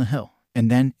disappeared down the hill. And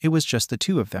then, it was just the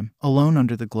two of them, alone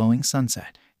under the glowing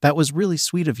sunset. That was really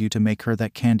sweet of you to make her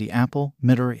that candy apple,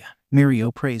 Midoriya.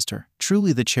 Mirio praised her.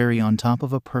 Truly the cherry on top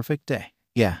of a perfect day.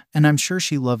 Yeah, and I'm sure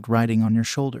she loved riding on your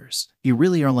shoulders. You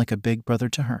really are like a big brother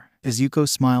to her. Izuko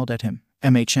smiled at him.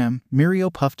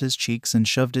 Mirio puffed his cheeks and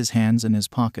shoved his hands in his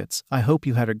pockets. I hope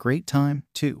you had a great time,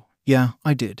 too. Yeah,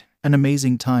 I did. An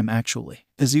amazing time, actually.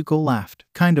 Izuko laughed.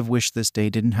 Kind of wish this day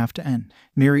didn't have to end.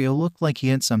 Mirio looked like he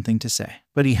had something to say,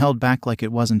 but he held back like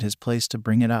it wasn't his place to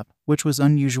bring it up, which was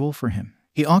unusual for him.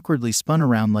 He awkwardly spun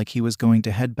around like he was going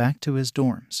to head back to his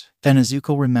dorms. Then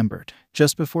Izuko remembered.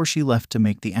 Just before she left to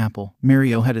make the apple,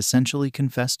 Mirio had essentially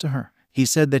confessed to her. He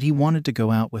said that he wanted to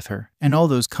go out with her, and all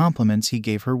those compliments he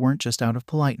gave her weren't just out of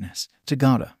politeness.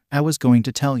 Tagata, I was going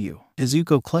to tell you.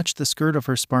 Izuko clutched the skirt of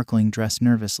her sparkling dress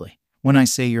nervously. When I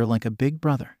say you're like a big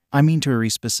brother, I mean to Iri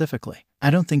specifically. I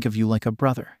don't think of you like a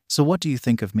brother. So what do you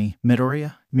think of me,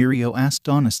 Midoriya? Mirio asked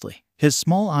honestly. His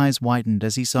small eyes widened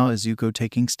as he saw Izuko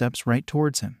taking steps right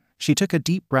towards him. She took a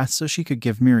deep breath so she could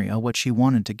give Mirio what she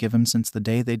wanted to give him since the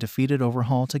day they defeated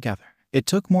Overhaul together. It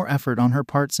took more effort on her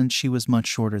part since she was much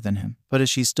shorter than him, but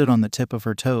as she stood on the tip of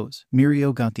her toes,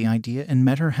 Mirio got the idea and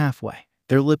met her halfway.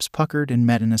 Their lips puckered and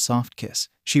met in a soft kiss.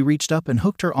 She reached up and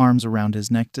hooked her arms around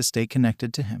his neck to stay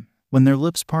connected to him. When their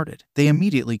lips parted, they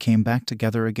immediately came back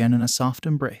together again in a soft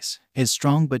embrace. His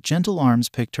strong but gentle arms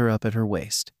picked her up at her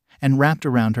waist and wrapped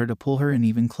around her to pull her in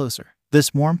even closer.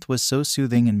 This warmth was so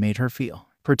soothing and made her feel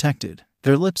protected.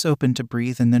 Their lips opened to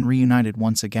breathe and then reunited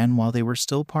once again while they were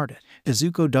still parted.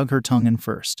 Izuko dug her tongue in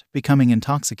first, becoming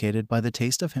intoxicated by the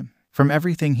taste of him. From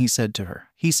everything he said to her,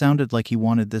 he sounded like he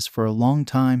wanted this for a long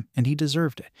time and he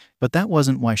deserved it. But that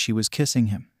wasn't why she was kissing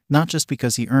him. Not just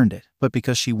because he earned it, but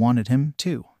because she wanted him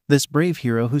too. This brave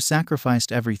hero who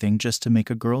sacrificed everything just to make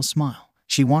a girl smile.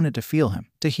 She wanted to feel him,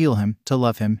 to heal him, to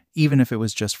love him, even if it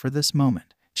was just for this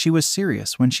moment. She was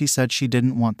serious when she said she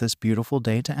didn't want this beautiful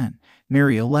day to end.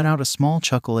 𝗵𝗃 let out a small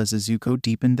chuckle as Izuko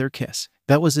deepened their kiss.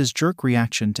 That was his jerk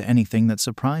reaction to anything that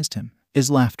surprised him. His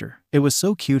laughter. It was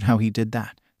so cute how he did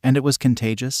that. And it was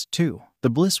contagious, too. The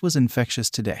bliss was infectious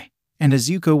today. And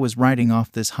Izuko was riding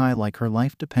off this high like her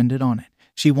life depended on it.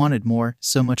 She wanted more,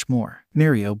 so much more.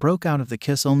 𝗵𝗃 broke out of the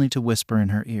kiss only to whisper in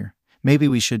her ear, "Maybe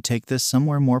we should take this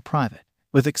somewhere more private."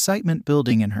 With excitement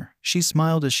building in her, she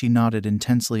smiled as she nodded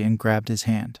intensely and grabbed his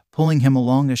hand, pulling him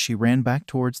along as she ran back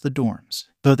towards the dorms.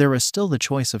 Though there was still the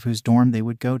choice of whose dorm they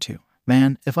would go to.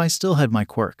 "Man, if I still had my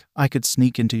quirk, I could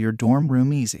sneak into your dorm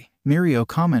room easy," 𝗵𝗃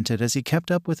commented as he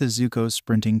kept up with Izuko's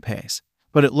sprinting pace.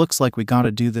 "But it looks like we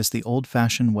gotta do this the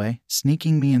old-fashioned way,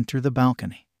 sneaking me in through the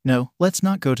balcony. No, let's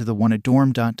not go to the one at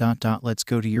dorm ... let's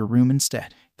go to your room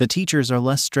instead. The teachers are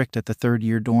less strict at the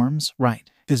third-year dorms,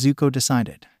 right?" Izuko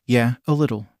decided. "Yeah, a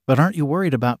little. But aren't you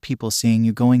worried about people seeing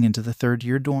you going into the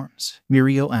third-year dorms?"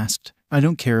 𝗵𝗃 asked. "I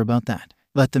don't care about that.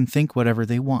 Let them think whatever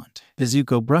they want."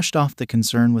 Izuko brushed off the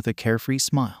concern with a carefree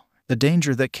smile. The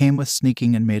danger that came with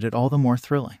sneaking and made it all the more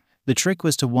thrilling. The trick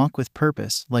was to walk with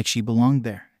purpose, like she belonged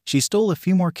there. She stole a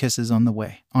few more kisses on the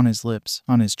way, on his lips,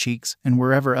 on his cheeks, and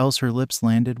wherever else her lips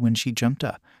landed when she jumped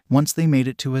up. Once they made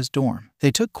it to his dorm,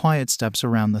 they took quiet steps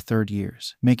around the third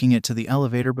years, making it to the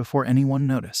elevator before anyone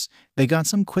noticed. They got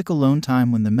some quick alone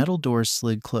time when the metal doors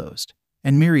slid closed,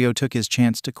 and 𝗵𝗃 took his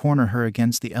chance to corner her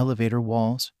against the elevator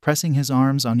walls, pressing his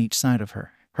arms on each side of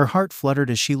her. Her heart fluttered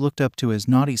as she looked up to his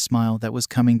naughty smile that was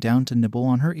coming down to nibble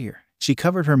on her ear. She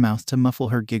covered her mouth to muffle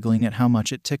her giggling at how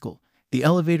much it tickled. The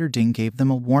elevator ding gave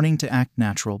them a warning to act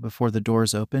natural before the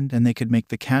doors opened and they could make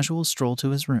the casual stroll to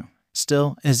his room.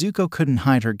 Still, Izuko couldn't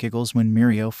hide her giggles when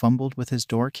𝗵𝗃 fumbled with his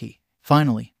door key.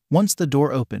 Finally, once the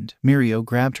door opened, 𝗵𝗃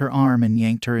grabbed her arm and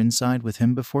yanked her inside with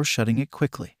him before shutting it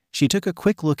quickly. She took a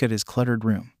quick look at his cluttered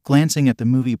room, glancing at the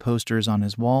movie posters on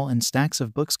his wall and stacks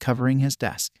of books covering his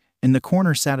desk. In the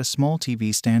corner sat a small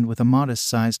TV stand with a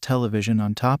modest-sized television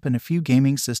on top and a few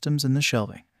gaming systems in the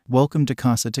shelving. "Welcome to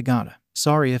Casa Tagada.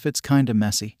 Sorry if it's kinda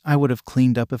messy. I would have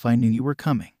cleaned up if I knew you were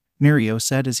coming," 𝗵𝗃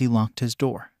said as he locked his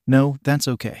door. "No, that's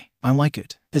okay. I like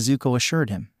it," Izuko assured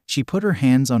him. She put her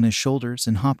hands on his shoulders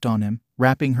and hopped on him,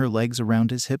 wrapping her legs around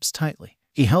his hips tightly.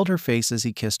 He held her face as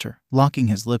he kissed her, locking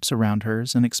his lips around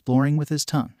hers and exploring with his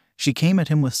tongue. She came at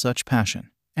him with such passion,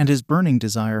 and his burning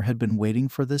desire had been waiting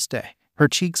for this day. Her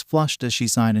cheeks flushed as she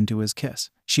sighed into his kiss.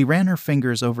 She ran her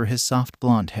fingers over his soft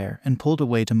blonde hair and pulled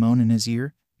away to moan in his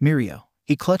ear, "𝗵𝗃."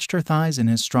 He clutched her thighs in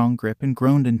his strong grip and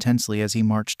groaned intensely as he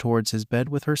marched towards his bed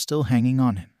with her still hanging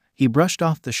on him. He brushed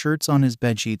off the shirts on his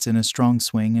bedsheets in a strong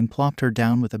swing and plopped her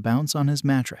down with a bounce on his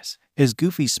mattress. His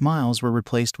goofy smiles were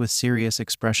replaced with serious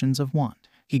expressions of want.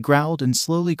 He growled and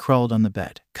slowly crawled on the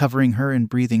bed, covering her and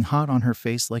breathing hot on her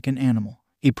face like an animal.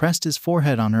 He pressed his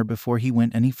forehead on her before he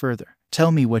went any further.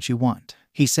 "Tell me what you want,"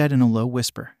 he said in a low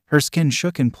whisper. Her skin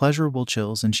shook in pleasurable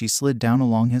chills and she slid down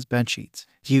along his bedsheets.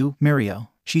 "You, 𝗵𝗃,"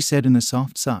 she said in a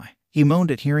soft sigh. He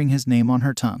moaned at hearing his name on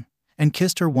her tongue, and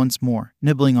kissed her once more,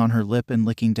 nibbling on her lip and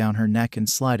licking down her neck and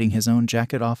sliding his own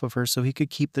jacket off of her so he could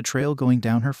keep the trail going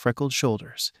down her freckled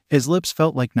shoulders. His lips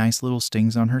felt like nice little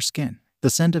stings on her skin.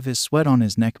 The scent of his sweat on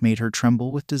his neck made her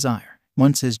tremble with desire.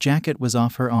 Once his jacket was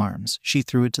off her arms, she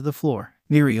threw it to the floor.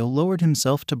 𝗵𝗃 lowered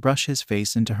himself to brush his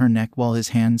face into her neck while his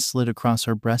hands slid across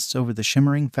her breasts over the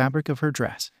shimmering fabric of her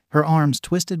dress. Her arms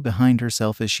twisted behind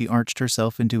herself as she arched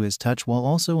herself into his touch while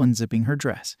also unzipping her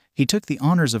dress. He took the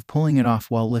honors of pulling it off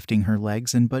while lifting her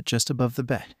legs and butt just above the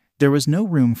bed. There was no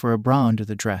room for a bra under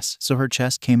the dress, so her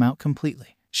chest came out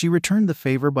completely. She returned the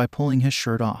favor by pulling his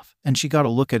shirt off, and she got a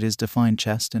look at his defined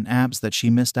chest and abs that she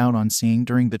missed out on seeing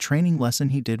during the training lesson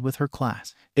he did with her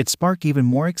class. It sparked even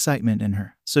more excitement in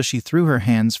her, so she threw her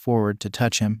hands forward to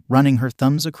touch him, running her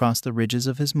thumbs across the ridges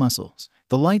of his muscles.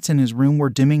 The lights in his room were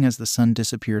dimming as the sun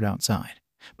disappeared outside,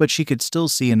 but she could still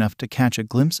see enough to catch a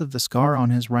glimpse of the scar on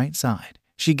his right side.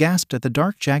 She gasped at the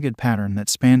dark, jagged pattern that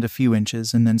spanned a few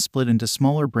inches and then split into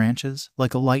smaller branches,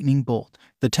 like a lightning bolt,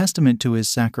 the testament to his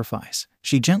sacrifice.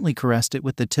 She gently caressed it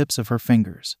with the tips of her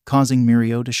fingers, causing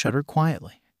𝗵𝗃 to shudder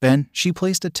quietly. Then, she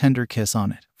placed a tender kiss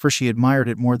on it, for she admired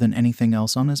it more than anything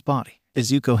else on his body.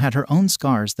 Izuko had her own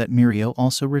scars that 𝗵𝗃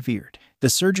also revered. The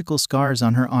surgical scars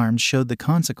on her arms showed the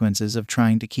consequences of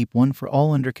trying to keep one for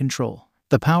all under control,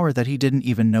 the power that he didn't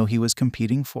even know he was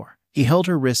competing for. He held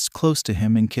her wrists close to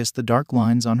him and kissed the dark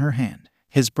lines on her hand.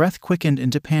 His breath quickened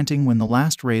into panting when the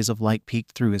last rays of light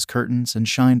peeked through his curtains and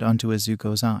shined onto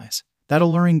Izuku's eyes, that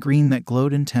alluring green that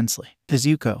glowed intensely.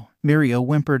 𝗧𝗵𝗲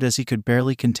whimpered as he could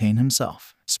barely contain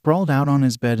himself. Sprawled out on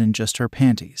his bed in just her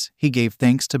panties, he gave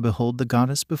thanks to behold the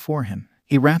goddess before him.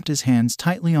 He wrapped his hands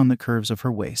tightly on the curves of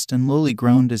her waist and lowly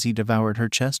groaned as he devoured her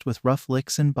chest with rough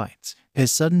licks and bites.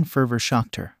 His sudden fervor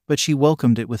shocked her, but she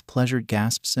welcomed it with pleasured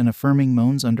gasps and affirming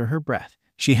moans under her breath.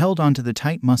 She held onto the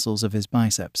tight muscles of his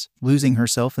biceps, losing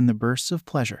herself in the bursts of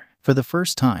pleasure. For the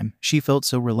first time, she felt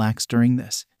so relaxed during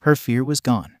this. Her fear was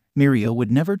gone. 𝗵𝗃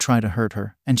would never try to hurt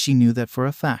her, and she knew that for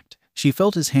a fact. She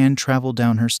felt his hand travel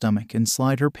down her stomach and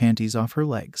slide her panties off her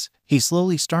legs. He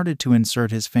slowly started to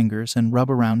insert his fingers and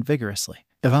rub around vigorously.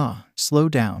 Slow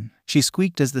down, she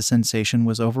squeaked as the sensation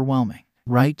was overwhelming.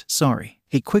 Right, sorry.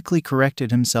 He quickly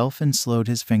corrected himself and slowed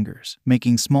his fingers,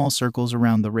 making small circles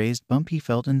around the raised bump he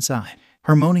felt inside.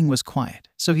 Her moaning was quiet,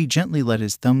 so he gently let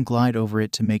his thumb glide over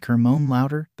it to make her moan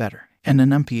louder, better.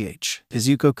 ⴤ.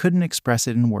 Izuku couldn't express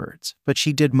it in words, but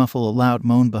she did muffle a loud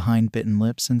moan behind bitten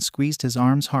lips and squeezed his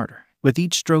arms harder. With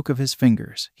each stroke of his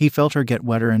fingers, he felt her get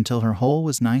wetter until her hole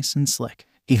was nice and slick.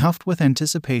 He huffed with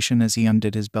anticipation as he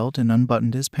undid his belt and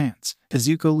unbuttoned his pants.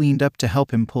 Izuku leaned up to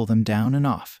help him pull them down and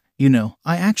off. You know,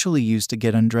 I actually used to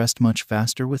get undressed much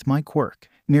faster with my quirk,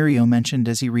 ⴵ mentioned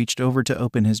as he reached over to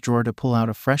open his drawer to pull out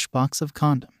a fresh box of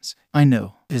condoms. I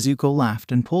know. Izuku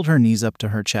laughed and pulled her knees up to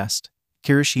her chest.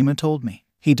 Kirishima told me.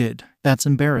 He did. That's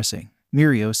embarrassing,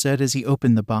 ⴵ said as he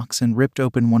opened the box and ripped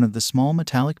open one of the small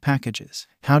metallic packages.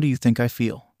 How do you think I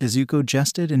feel? Izuku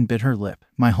jested and bit her lip.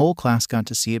 My whole class got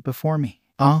to see it before me.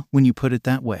 When you put it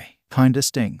that way. Kinda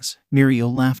stings. ⴵ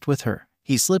laughed with her.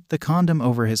 He slipped the condom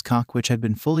over his cock, which had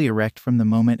been fully erect from the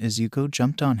moment Izuku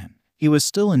jumped on him. He was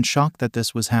still in shock that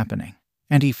this was happening,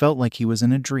 and he felt like he was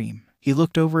in a dream. He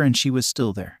looked over and she was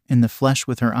still there, in the flesh,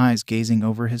 with her eyes gazing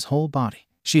over his whole body.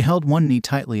 She held one knee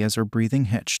tightly as her breathing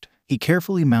hitched. He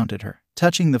carefully mounted her,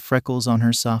 touching the freckles on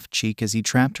her soft cheek as he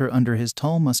trapped her under his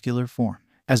tall, muscular form.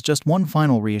 As just one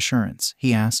final reassurance,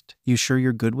 he asked, You sure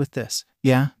you're good with this?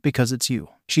 Yeah, because it's you,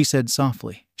 she said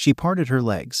softly. She parted her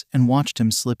legs and watched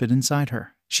him slip it inside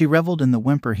her. She reveled in the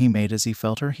whimper he made as he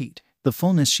felt her heat. The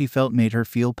fullness she felt made her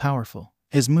feel powerful.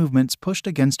 His movements pushed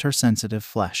against her sensitive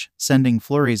flesh, sending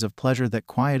flurries of pleasure that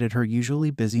quieted her usually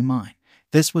busy mind.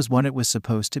 This was what it was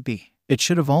supposed to be. It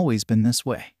should have always been this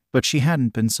way, but she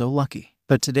hadn't been so lucky.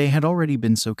 But today had already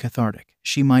been so cathartic,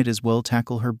 she might as well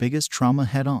tackle her biggest trauma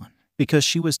head on. Because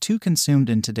she was too consumed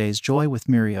in today's joy with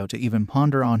ⴵ to even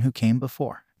ponder on who came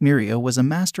before. ⴵ was a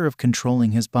master of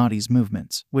controlling his body's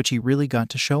movements, which he really got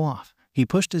to show off. He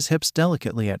pushed his hips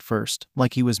delicately at first,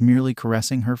 like he was merely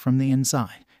caressing her from the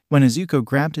inside. When Izuku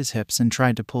grabbed his hips and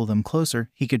tried to pull them closer,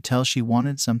 he could tell she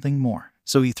wanted something more.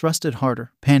 So he thrusted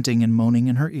harder, panting and moaning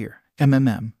in her ear.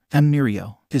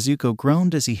 ⴵ. Izuku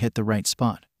groaned as he hit the right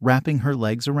spot, wrapping her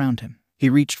legs around him. He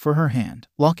reached for her hand,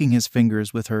 locking his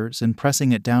fingers with hers and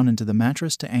pressing it down into the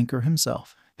mattress to anchor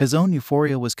himself. His own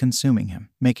euphoria was consuming him,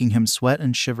 making him sweat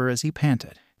and shiver as he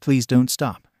panted. Please don't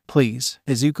stop. Please,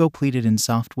 Izuku pleaded in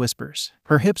soft whispers.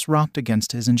 Her hips rocked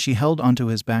against his and she held onto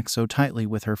his back so tightly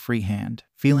with her free hand,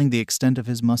 feeling the extent of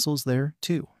his muscles there,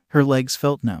 too. Her legs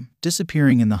felt numb,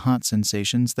 disappearing in the hot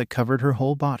sensations that covered her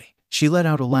whole body. She let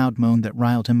out a loud moan that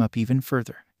riled him up even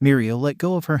further. ⴵ let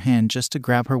go of her hand just to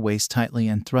grab her waist tightly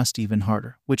and thrust even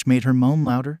harder, which made her moan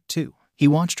louder, too. He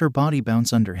watched her body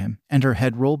bounce under him, and her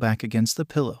head roll back against the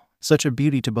pillow. Such a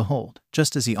beauty to behold,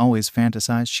 just as he always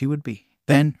fantasized she would be.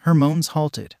 Then, her moans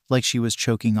halted, like she was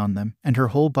choking on them, and her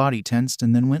whole body tensed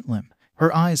and then went limp.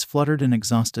 Her eyes fluttered in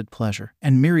exhausted pleasure,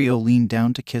 and ⴵ leaned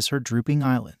down to kiss her drooping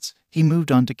eyelids. He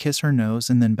moved on to kiss her nose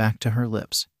and then back to her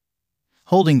lips,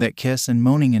 holding that kiss and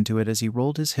moaning into it as he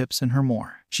rolled his hips in her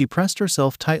more. She pressed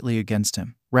herself tightly against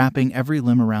him, wrapping every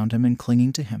limb around him and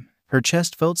clinging to him. Her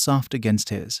chest felt soft against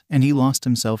his, and he lost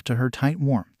himself to her tight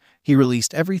warmth. He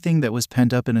released everything that was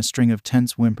pent up in a string of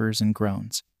tense whimpers and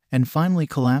groans, and finally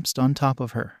collapsed on top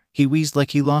of her. He wheezed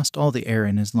like he lost all the air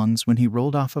in his lungs when he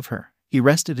rolled off of her. He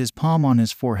rested his palm on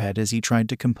his forehead as he tried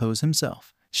to compose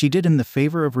himself. She did him the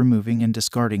favor of removing and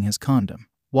discarding his condom,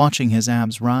 watching his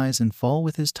abs rise and fall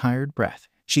with his tired breath.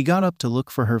 She got up to look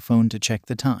for her phone to check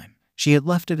the time. She had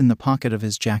left it in the pocket of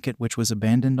his jacket, which was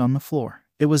abandoned on the floor.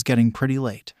 It was getting pretty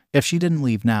late. If she didn't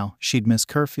leave now, she'd miss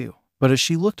curfew. But as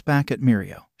she looked back at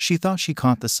ⴵ, she thought she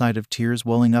caught the sight of tears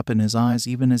welling up in his eyes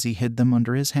even as he hid them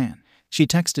under his hand. She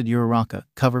texted ⴘ,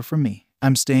 cover for me.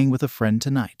 I'm staying with a friend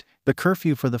tonight. The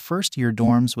curfew for the first-year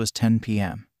dorms was 10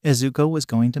 p.m., 𝗧𿗑 was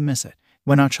going to miss it.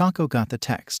 When 𝗀𴨶𝗪 got the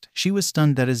text, she was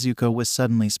stunned that 𝗧𿗑 was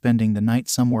suddenly spending the night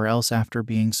somewhere else after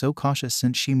being so cautious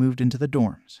since she moved into the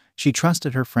dorms. She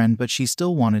trusted her friend, but she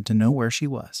still wanted to know where she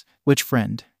was. Which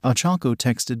friend? 𝗀𴨶𴪅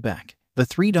 texted back. The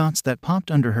three dots that popped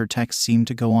under her text seemed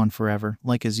to go on forever,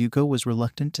 like 𝗧𿗑 was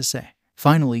reluctant to say.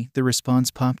 Finally, the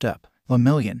response popped up.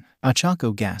 1,000,000.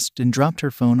 𝗀𴨶𴪅 gasped and dropped her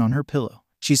phone on her pillow.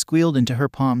 She squealed into her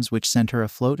palms, which sent her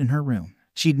afloat in her room.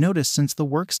 She'd noticed since the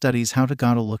work studies how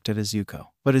Ʞ looked at 𝗧𿗑,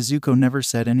 but 𝗧𿗑 never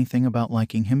said anything about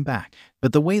liking him back.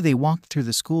 But the way they walked through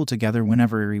the school together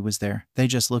whenever he was there, they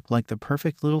just looked like the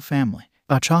perfect little family.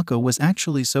 𝗀𴨶𴪅 was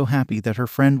actually so happy that her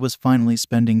friend was finally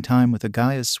spending time with a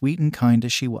guy as sweet and kind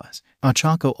as she was.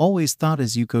 𝗀𴨶𴪅 always thought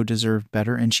𝗧𿗑 deserved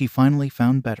better, and she finally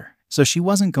found better. So she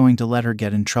wasn't going to let her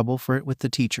get in trouble for it with the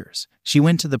teachers. She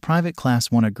went to the private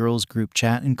class, won a girls' group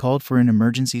chat, and called for an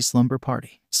emergency slumber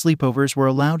party. Sleepovers were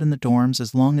allowed in the dorms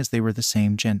as long as they were the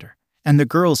same gender. And the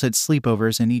girls had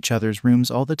sleepovers in each other's rooms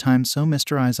all the time, so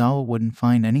Mr. Aizawa wouldn't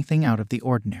find anything out of the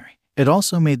ordinary. It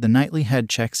also made the nightly head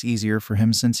checks easier for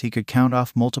him since he could count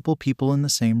off multiple people in the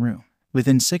same room.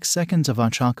 Within 6 seconds of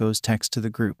𝗀𴨶𝗪's text to the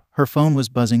group, her phone was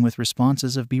buzzing with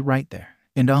responses of "Be right there"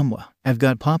 and "I've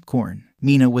got popcorn."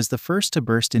 Mina was the first to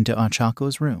burst into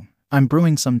𝗀𴨶𝗪's room. "I'm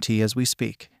brewing some tea as we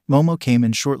speak." Momo came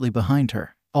in shortly behind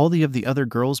her. All the other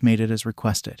girls made it as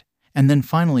requested. And then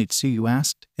finally Tsuyu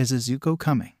asked, "Is 𝗧𿗑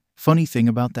 coming?" "Funny thing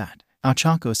about that,"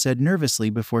 𝗀𴨶𝗪 said nervously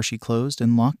before she closed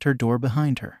and locked her door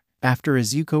behind her. After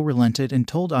𝗧𿗑 relented and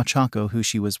told 𝗀𴨶𝗪 who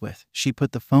she was with, she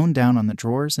put the phone down on the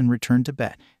drawers and returned to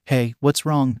bed. "Hey, what's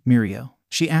wrong, Mirio?"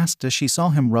 she asked as she saw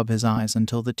him rub his eyes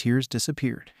until the tears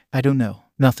disappeared. "I don't know.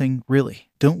 Nothing, really.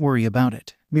 Don't worry about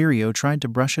it." Mirio tried to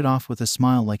brush it off with a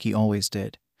smile like he always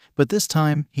did. But this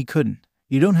time, he couldn't.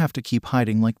 "You don't have to keep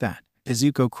hiding like that."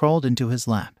 𝗧𿗑 crawled into his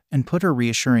lap and put her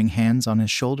reassuring hands on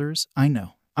his shoulders. I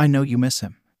know you miss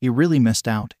him. You really missed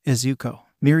out, 𝗧𿗑."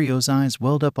 Mirio's eyes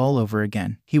welled up all over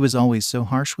again. "He was always so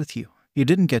harsh with you. You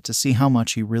didn't get to see how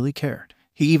much he really cared.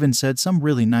 He even said some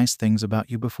really nice things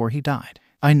about you before he died."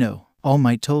 "I know. All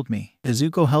Might told me."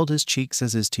 𝗧𿗑 held his cheeks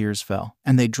as his tears fell,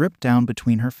 and they dripped down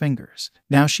between her fingers.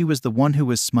 Now she was the one who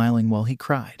was smiling while he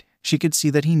cried. She could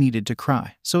see that he needed to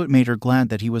cry, so it made her glad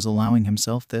that he was allowing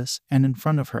himself this, and in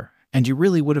front of her. "And you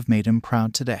really would have made him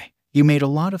proud today. You made a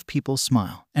lot of people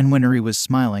smile, and when he was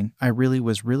smiling, I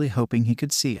was really hoping he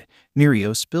could see it."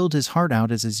 Mirio spilled his heart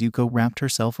out as 𝗧𿗑 wrapped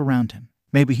herself around him.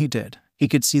 "Maybe he did. He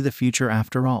could see the future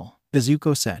after all,"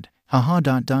 𝗧𿗑 said. "Haha ...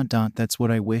 That's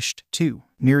what I wished, too,"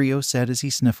 Mirio said as he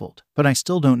sniffled. "But I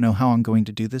still don't know how I'm going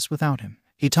to do this without him.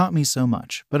 He taught me so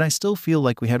much, but I still feel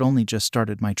like we had only just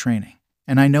started my training.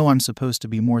 And I know I'm supposed to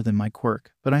be more than my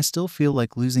quirk, but I still feel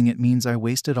like losing it means I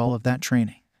wasted all of that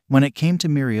training." When it came to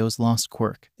Mirio's lost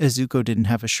quirk, 𝗧𿗑 didn't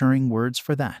have assuring words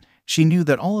for that. She knew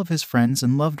that all of his friends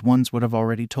and loved ones would have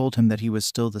already told him that he was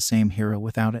still the same hero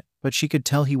without it, but she could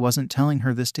tell he wasn't telling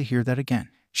her this to hear that again.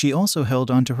 She also held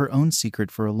on to her own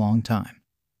secret for a long time.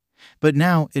 But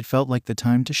now it felt like the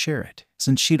time to share it,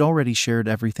 since she'd already shared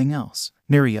everything else.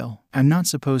 "Mirio, I'm not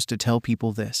supposed to tell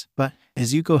people this, but..."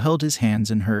 𝗧𿗑 held his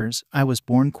hands in hers. "I was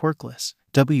born quirkless."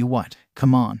 What?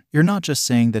 Come on, you're not just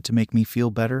saying that to make me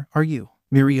feel better, are you?"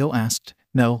 Mirio asked.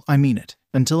 "No, I mean it.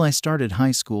 Until I started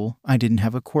high school, I didn't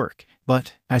have a quirk.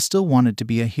 But I still wanted to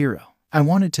be a hero. I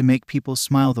wanted to make people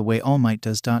smile the way All Might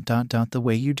does ... the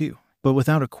way you do. But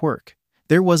without a quirk,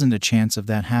 there wasn't a chance of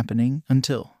that happening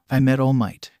until I met All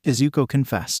Might," 𝗧𿗑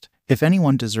 confessed. "If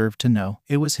anyone deserved to know,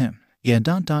 it was him. Yeah ...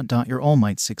 you're All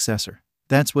Might's successor.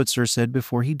 That's what Sir said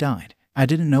before he died. I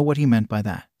didn't know what he meant by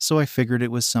that, so I figured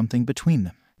it was something between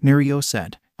them." Mirio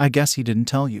said. "I guess he didn't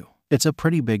tell you. It's a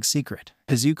pretty big secret."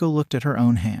 𝗧𿗑 looked at her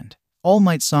own hand. "All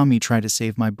Might saw me try to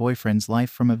save my boyfriend's life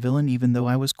from a villain even though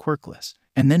I was quirkless.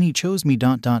 And then he chose me ...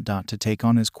 to take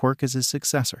on his quirk as his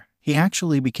successor. He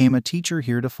actually became a teacher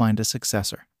here to find a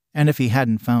successor. And if he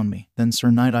hadn't found me, then Sir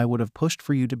𝗏𝗏 would have pushed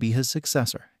for you to be his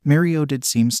successor." Mirio did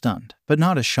seem stunned, but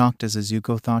not as shocked as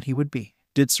𝗧𿗑 thought he would be.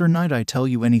 "Did Sir 𝗏𝗏 tell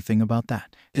you anything about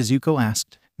that?" 𝗧𿗑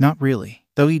 asked. "Not really,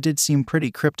 though he did seem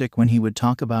pretty cryptic when he would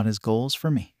talk about his goals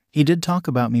for me. He did talk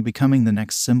about me becoming the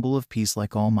next symbol of peace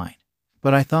like All Might.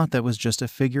 But I thought that was just a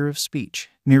figure of speech,"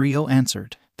 Mirio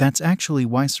answered. "That's actually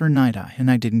why Sir 𝗏𝗏 and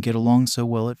I didn't get along so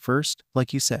well at first,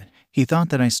 like you said. He thought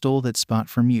that I stole that spot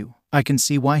from you. I can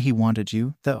see why he wanted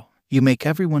you, though. You make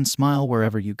everyone smile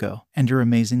wherever you go, and you're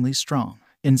amazingly strong.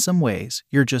 In some ways,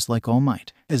 you're just like All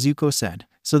Might," 𝗧𿗑 said.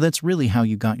 "So that's really how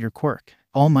you got your quirk.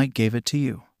 All Might gave it to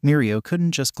you." Mirio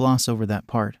couldn't just gloss over that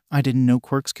part. "I didn't know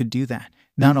quirks could do that."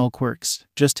 "Not all quirks,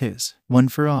 just his. One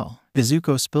for all."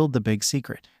 𝗧𿗑 spilled the big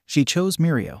secret. She chose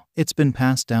Mirio. It's been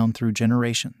passed down through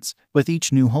generations. With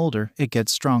each new holder, it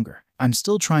gets stronger. I'm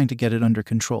still trying to get it under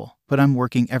control, but I'm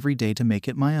working every day to make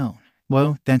it my own.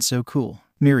 Whoa, that's so cool.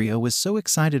 𝗵𝗃 was so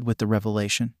excited with the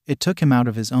revelation, it took him out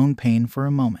of his own pain for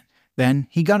a moment. Then,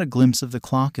 he got a glimpse of the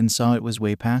clock and saw it was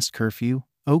way past curfew.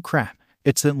 Oh crap,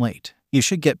 it's late. You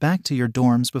should get back to your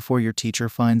dorms before your teacher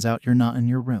finds out you're not in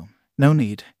your room. No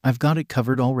need, I've got it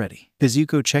covered already.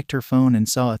 𝗍𝗂 checked her phone and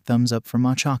saw a thumbs up from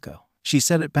𝗧𝗏. She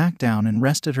set it back down and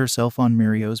rested herself on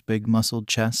𝗵𝗃's big muscled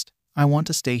chest. I want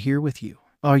to stay here with you.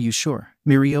 Are you sure?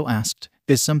 𝗵𝗃 asked.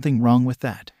 Is something wrong with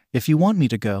that? If you want me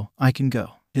to go, I can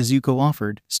go, 𝗍𝗂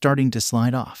offered, starting to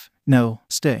slide off. No,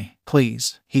 stay,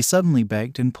 please, he suddenly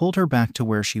begged and pulled her back to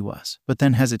where she was, but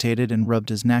then hesitated and rubbed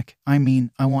his neck. I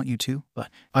want you to, but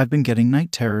I've been getting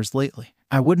night terrors lately.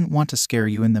 I wouldn't want to scare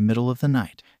you in the middle of the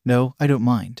night. No, I don't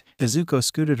mind. 𝗍𝗂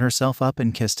scooted herself up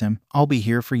and kissed him. I'll be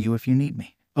here for you if you need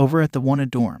me. Over at the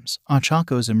wanted dorms,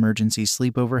 𝗧𝗏's emergency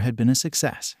sleepover had been a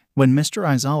success. When Mr.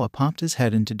 Aizawa popped his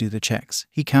head in to do the checks,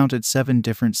 he counted 7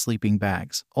 different sleeping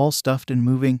bags, all stuffed and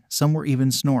moving, some were even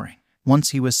snoring. Once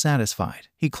he was satisfied,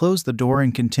 he closed the door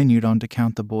and continued on to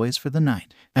count the boys for the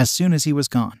night. As soon as he was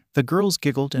gone, the girls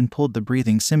giggled and pulled the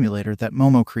breathing simulator that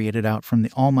Momo created out from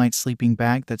the all-night sleeping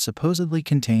bag that supposedly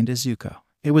contained 𝗍𝗂.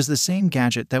 It was the same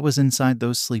gadget that was inside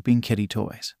those sleeping kitty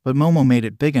toys, but Momo made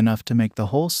it big enough to make the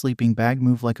whole sleeping bag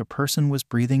move like a person was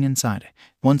breathing inside it.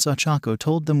 Once 𝗧𝗏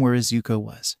told them where 𝗍𝗂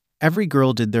was. Every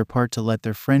girl did their part to let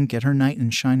their friend get her knight in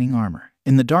shining armor.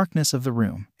 In the darkness of the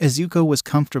room, 𝗍𝗂 was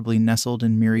comfortably nestled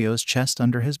in 𝗵𝗃's chest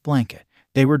under his blanket.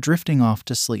 They were drifting off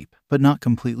to sleep, but not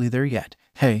completely there yet.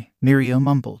 Hey, 𝗵𝗃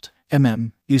mumbled.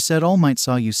 You said All Might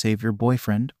saw you save your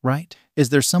boyfriend, right? Is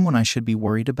there someone I should be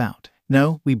worried about?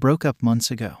 No, we broke up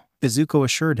months ago, 𝗍𝗂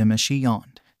assured him as she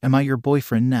yawned. Am I your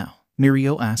boyfriend now?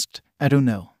 𝗵𝗃 asked. I don't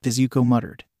know, 𝗍𝗂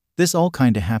muttered. This all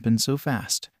kinda happened so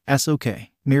fast. That's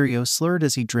okay, 𝗵𝗃 slurred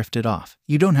as he drifted off.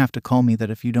 You don't have to call me that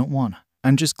if you don't wanna.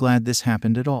 I'm just glad this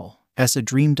happened at all. As a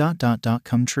dream ...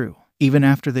 come true. Even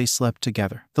after they slept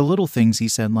together, the little things he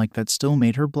said like that still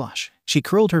made her blush. She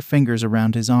curled her fingers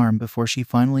around his arm before she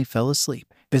finally fell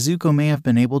asleep. 𝗍𝗂 may have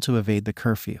been able to evade the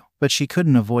curfew, but she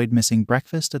couldn't avoid missing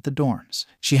breakfast at the dorms.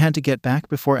 She had to get back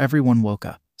before everyone woke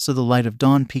up, so the light of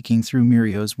dawn peeking through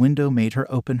𝗵𝗃's window made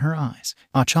her open her eyes.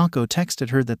 𝗧𝗏 texted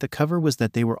her that the cover was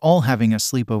that they were all having a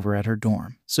sleepover at her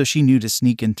dorm, so she knew to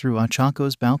sneak in through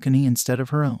𝗧𝗏's balcony instead of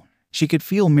her own. She could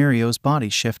feel 𝗵𝗃's body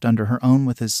shift under her own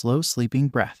with his slow sleeping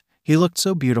breath. He looked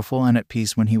so beautiful and at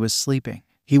peace when he was sleeping.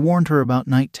 He warned her about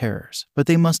night terrors, but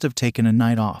they must have taken a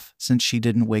night off since she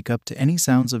didn't wake up to any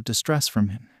sounds of distress from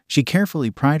him. She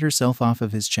carefully pried herself off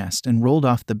of his chest and rolled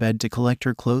off the bed to collect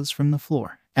her clothes from the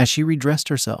floor. As she redressed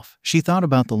herself, she thought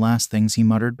about the last things he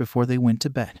muttered before they went to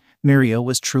bed. 𝗵𝗃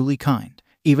was truly kind.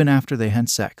 Even after they had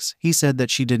sex, he said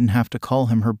that she didn't have to call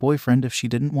him her boyfriend if she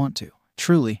didn't want to.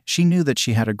 Truly, she knew that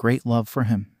she had a great love for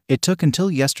him. It took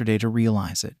until yesterday to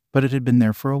realize it, but it had been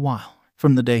there for a while.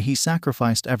 From the day he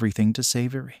sacrificed everything to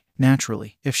save 𝗍𝗑.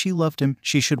 Naturally, if she loved him,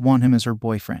 she should want him as her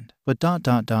boyfriend. But ...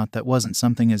 that wasn't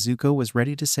something 𝗍𝗂 was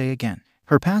ready to say again.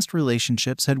 Her past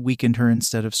relationships had weakened her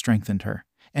instead of strengthened her.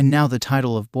 And now the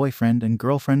title of boyfriend and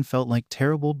girlfriend felt like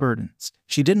terrible burdens.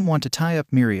 She didn't want to tie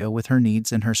up 𝗵𝗃 with her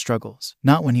needs and her struggles,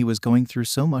 not when he was going through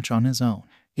so much on his own.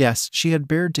 Yes, she had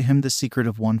bared to him the secret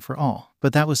of one for all,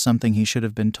 but that was something he should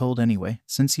have been told anyway,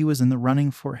 since he was in the running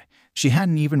for it. She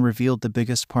hadn't even revealed the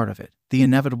biggest part of it, the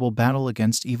inevitable battle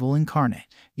against evil incarnate.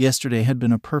 Yesterday had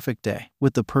been a perfect day,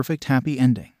 with the perfect happy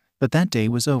ending. But that day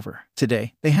was over.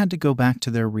 Today, they had to go back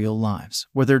to their real lives,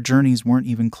 where their journeys weren't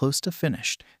even close to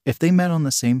finished. If they met on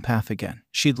the same path again,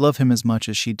 she'd love him as much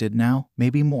as she did now,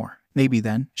 maybe more. Maybe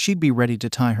then, she'd be ready to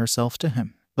tie herself to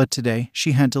him. But today,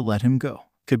 she had to let him go.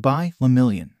 Goodbye,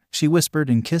 𝗵𝗡, she whispered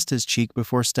and kissed his cheek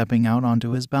before stepping out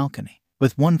onto his balcony.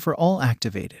 With One for All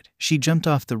activated, she jumped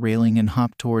off the railing and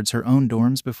hopped towards her own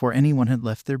dorms before anyone had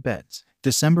left their beds.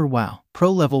 December wow,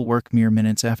 pro-level work mere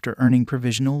minutes after earning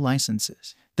provisional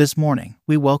licenses. This morning,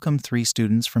 we welcomed 3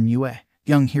 students from UA.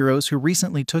 Young heroes who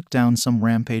recently took down some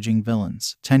rampaging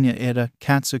villains, 𝗀𝗟,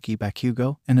 Katsuki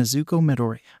Bakugo, and Izuku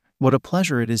Midoriya. What a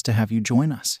pleasure it is to have you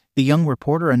join us, the young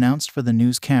reporter announced for the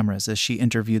news cameras as she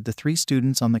interviewed the 3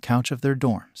 students on the couch of their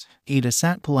dorms. Ida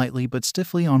sat politely but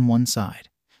stiffly on one side.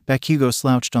 Bakugo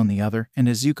slouched on the other, and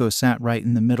Izuku sat right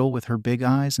in the middle with her big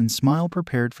eyes and smile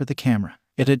prepared for the camera.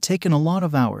 It had taken a lot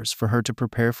of hours for her to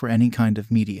prepare for any kind of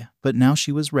media, but now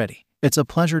she was ready. It's a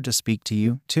pleasure to speak to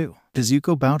you, too.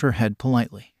 Izuku bowed her head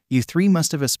politely. You 3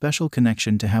 must have a special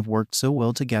connection to have worked so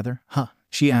well together, huh?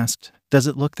 She asked. Does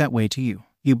it look that way to you?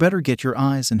 You better get your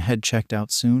eyes and head checked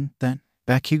out soon, then,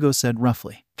 Bakugo said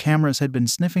roughly. Cameras had been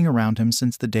sniffing around him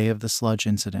since the day of the sludge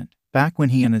incident, back when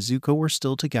he and Izuku were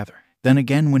still together. Then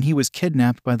again when he was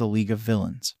kidnapped by the League of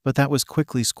Villains, but that was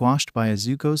quickly squashed by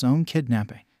Izuku's own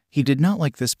kidnapping. He did not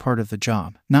like this part of the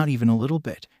job, not even a little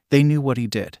bit. They knew what he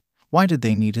did. Why did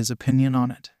they need his opinion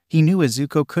on it? He knew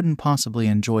Izuku couldn't possibly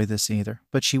enjoy this either,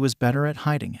 but she was better at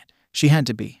hiding it. She had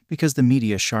to be, because the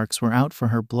media sharks were out for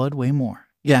her blood way more.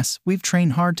 Yes, we've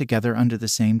trained hard together under the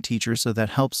same teacher, so that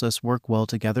helps us work well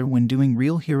together when doing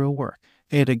real hero work.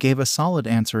 Eda gave a solid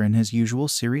answer in his usual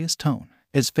serious tone.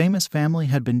 His famous family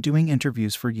had been doing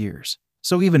interviews for years.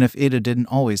 So even if Eda didn't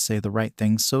always say the right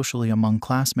things socially among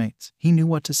classmates, he knew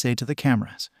what to say to the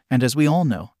cameras. And as we all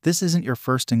know, this isn't your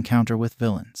first encounter with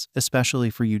villains, especially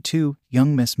for you two,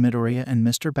 young Miss Midoriya and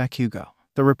Mr. Bakugo.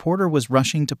 The reporter was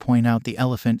rushing to point out the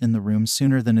elephant in the room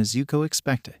sooner than Izuku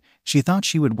expected. She thought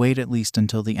she would wait at least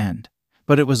until the end.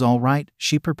 But it was all right,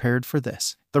 she prepared for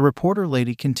this. The reporter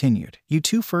lady continued, "You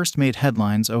two first made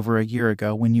headlines over a year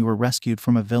ago when you were rescued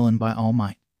from a villain by All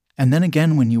Might. And then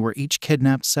again when you were each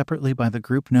kidnapped separately by the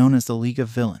group known as the League of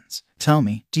Villains. Tell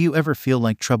me, do you ever feel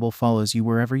like trouble follows you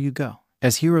wherever you go?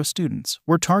 As hero students,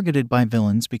 we're targeted by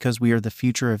villains because we are the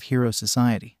future of hero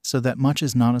society, so that much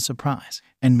is not a surprise.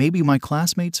 And maybe my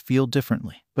classmates feel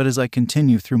differently, but as I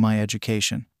continue through my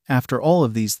education, after all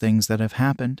of these things that have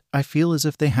happened, I feel as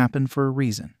if they happened for a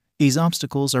reason. These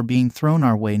obstacles are being thrown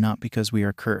our way not because we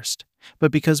are cursed,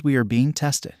 but because we are being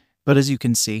tested. But as you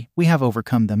can see, we have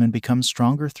overcome them and become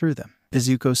stronger through them,"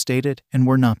 Izuku stated, "and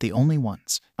we're not the only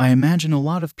ones. I imagine a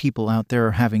lot of people out there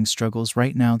are having struggles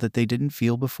right now that they didn't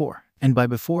feel before." "And by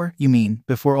before, you mean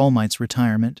before All Might's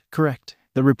retirement, correct?"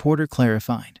 the reporter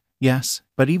clarified. "Yes,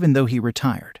 but even though he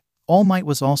retired, All Might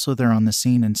was also there on the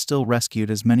scene and still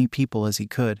rescued as many people as he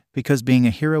could, because being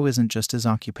a hero isn't just his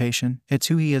occupation, it's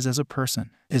who he is as a person."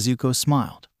 Izuku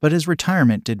smiled. "But his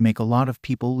retirement did make a lot of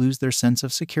people lose their sense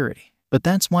of security. But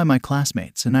that's why my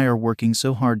classmates and I are working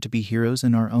so hard to be heroes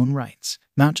in our own rights,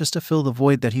 not just to fill the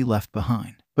void that he left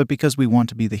behind, but because we want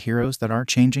to be the heroes that our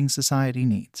changing society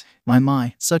needs."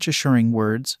 My, such assuring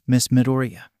words, Miss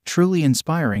Midoriya. "Truly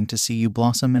inspiring to see you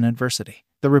blossom in adversity,"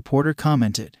 the reporter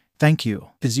commented. "Thank you."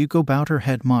 Izuku bowed her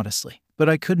head modestly. "But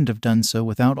I couldn't have done so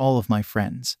without all of my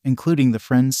friends, including the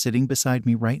friends sitting beside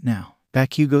me right now."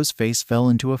 Bakugo's face fell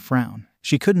into a frown.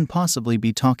 She couldn't possibly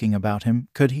be talking about him,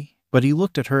 could he? But he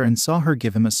looked at her and saw her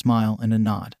give him a smile and a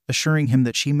nod, assuring him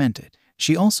that she meant it.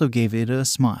 She also gave Ida a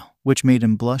smile, which made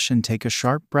him blush and take a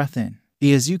sharp breath in.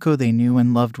 The Izuku they knew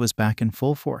and loved was back in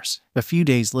full force. A few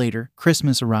days later,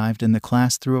 Christmas arrived and the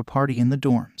class threw a party in the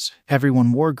dorms.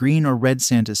 Everyone wore green or red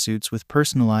Santa suits with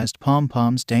personalized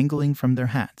pom-poms dangling from their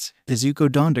hats.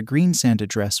 Izuku donned a green Santa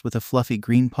dress with a fluffy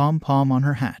green pom-pom on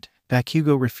her hat.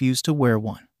 Bakugo refused to wear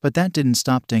one, but that didn't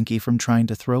stop Denki from trying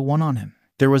to throw one on him.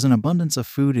 There was an abundance of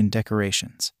food and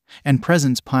decorations, and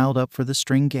presents piled up for the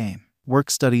string game. Work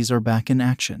studies are back in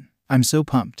action. "I'm so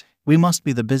pumped. We must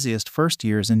be the busiest first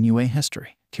years in UA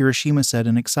history," Kirishima said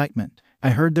in excitement.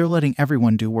 "I heard they're letting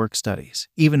everyone do work studies,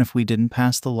 even if we didn't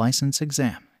pass the license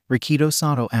exam." Rikido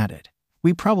Sato added,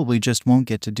 "We probably just won't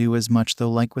get to do as much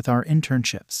though, like with our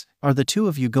internships." "Are the two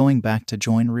of you going back to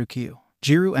join Ryukyu?"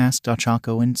 Jiru asked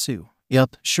Ochako and Tsu.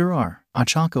 "Yup, sure are,"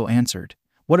 Ochako answered.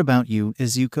 "What about you,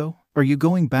 Izuku? Are you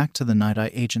going back to the Night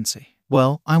Eye Agency?"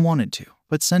 "Well, I wanted to,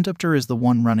 but Sentouptor is the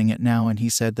one running it now and he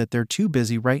said that they're too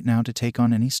busy right now to take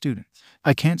on any students.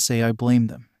 I can't say I blame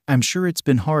them. I'm sure it's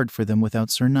been hard for them without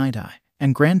Sir Night Eye.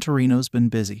 And Gran Torino's been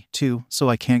busy, too, so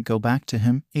I can't go back to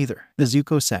him, either,"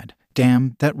 Izuku said.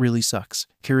 "Damn, that really sucks,"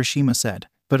 Kirishima said.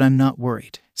 "But I'm not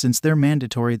worried. Since they're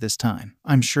mandatory this time,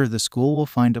 I'm sure the school will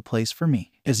find a place for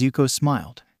me." Izuku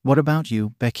smiled. "What about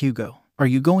you, Bakugo? Are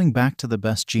you going back to the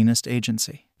Best Jeanist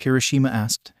Agency?" Kirishima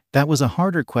asked. That was a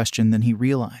harder question than he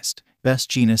realized. Best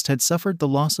Jeanist had suffered the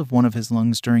loss of one of his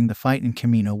lungs during the fight in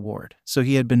Kamino Ward, so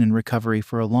he had been in recovery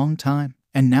for a long time,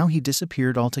 and now he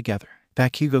disappeared altogether.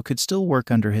 Bakugo could still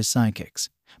work under his sidekicks,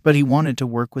 but he wanted to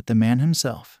work with the man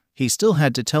himself. He still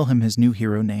had to tell him his new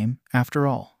hero name, after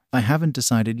all. "I haven't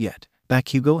decided yet,"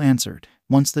 Bakugo answered.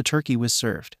 Once the turkey was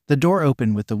served, the door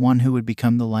opened with the one who would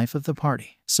become the life of the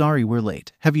party. "Sorry we're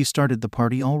late. Have you started the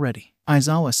party already?"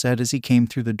 Aizawa said as he came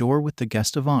through the door with the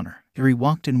guest of honor. Iri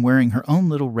walked in wearing her own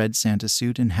little red Santa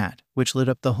suit and hat, which lit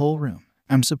up the whole room.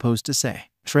 "I'm supposed to say,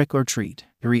 trick or treat?"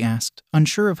 Iri asked,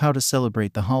 unsure of how to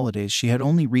celebrate the holidays she had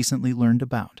only recently learned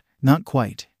about. "Not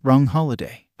quite. Wrong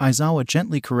holiday." Aizawa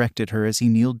gently corrected her as he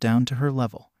kneeled down to her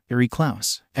level. "Iri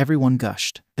Klaus." Everyone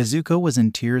gushed. Izuku was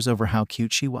in tears over how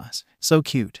cute she was. "So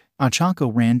cute."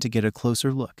 Ochako ran to get a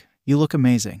closer look. "You look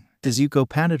amazing." Izuku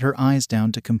patted her eyes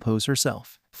down to compose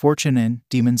herself. "Fortune in,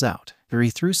 demons out." Iri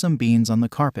threw some beans on the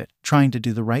carpet, trying to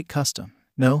do the right custom.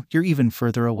 "No, you're even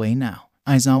further away now,"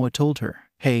 Aizawa told her.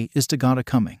 "Hey, is Tagata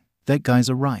coming?" "That guy's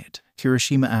a riot."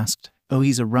 Kirishima asked. Oh,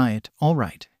 he's a riot. All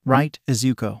right. Right,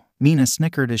 Izuku. Mina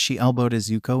snickered as she elbowed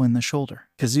Izuku in the shoulder.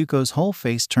 Izuku's whole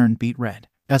face turned beet red.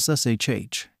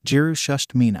 SSHH. Jiru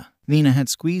shushed Mina. Mina had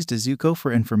squeezed Izuku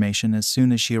for information as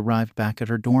soon as she arrived back at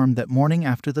her dorm that morning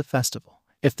after the festival.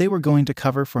 If they were going to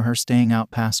cover for her staying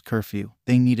out past curfew,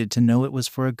 they needed to know it was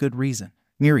for a good reason.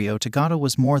 𴑘𴗏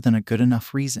 was more than a good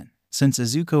enough reason. Since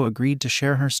Izuku agreed to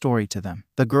share her story to them,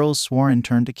 the girls swore in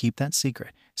turn to keep that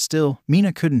secret. Still,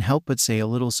 Mina couldn't help but say a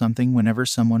little something whenever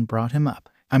someone brought him up.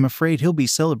 I'm afraid he'll be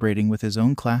celebrating with his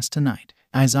own class tonight.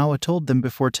 Aizawa told them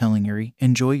before telling Iri,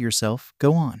 enjoy yourself,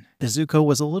 go on. Izuku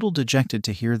was a little dejected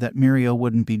to hear that 𝗵𝗏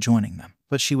wouldn't be joining them,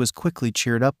 but she was quickly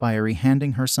cheered up by Iri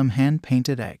handing her some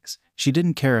hand-painted eggs. She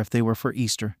didn't care if they were for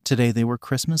Easter, today they were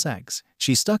Christmas eggs.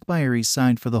 She stuck by Iri's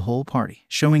side for the whole party,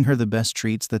 showing her the best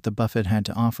treats that the buffet had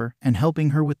to offer and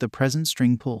helping her with the present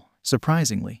string pull.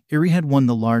 Surprisingly, Iri had won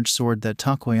the large sword that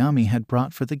Tokoyami had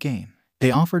brought for the game.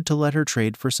 They offered to let her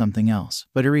trade for something else,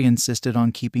 but Iri insisted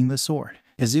on keeping the sword.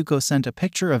 Izuku sent a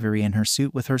picture of Iri in her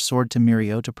suit with her sword to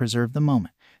𝗵𝗏 to preserve the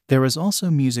moment. There was also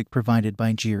music provided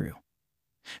by Jiru,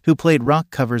 who played rock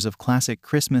covers of classic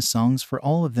Christmas songs for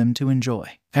all of them to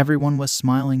enjoy. Everyone was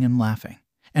smiling and laughing.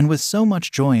 And with so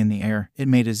much joy in the air, it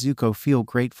made Izuku feel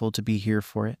grateful to be here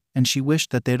for it, and she wished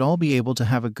that they'd all be able to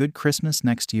have a good Christmas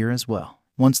next year as well.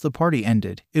 Once the party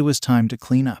ended, it was time to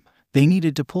clean up. They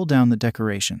needed to pull down the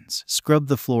decorations, scrub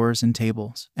the floors and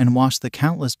tables, and wash the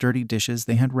countless dirty dishes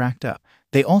they had racked up.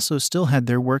 They also still had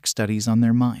their work studies on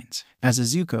their minds. As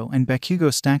Izuku and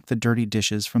Bakugo stacked the dirty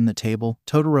dishes from the table,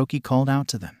 Todoroki called out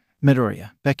to them.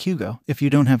 Midoriya, Bakugo, if you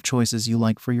don't have choices you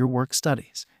like for your work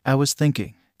studies. I was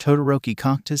thinking. Todoroki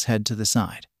cocked his head to the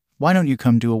side. Why don't you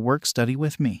come do a work study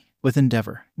with me? With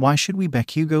Endeavor. Why should we?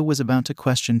 Bakugo was about to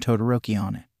question Todoroki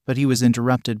on it, but he was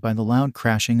interrupted by the loud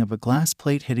crashing of a glass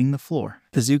plate hitting the floor.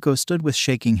 Izuku stood with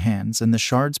shaking hands and the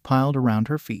shards piled around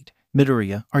her feet.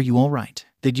 Midoriya, are you all right?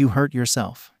 Did you hurt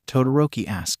yourself? Todoroki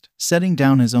asked, setting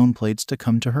down his own plates to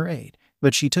come to her aid,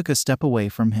 but she took a step away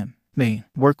from him. May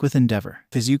work with Endeavor.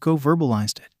 Izuku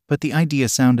verbalized it, but the idea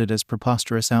sounded as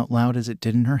preposterous out loud as it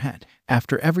did in her head.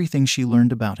 After everything she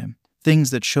learned about him, things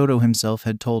that Shoto himself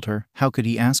had told her, how could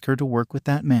he ask her to work with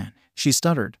that man? She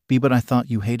stuttered, but I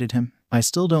thought you hated him. I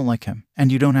still don't like him,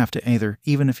 and you don't have to either,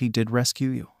 even if he did rescue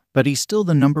you. But he's still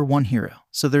the #1 hero,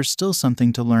 so there's still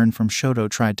something to learn from. Shoto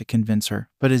tried to convince her,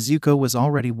 but Izuku was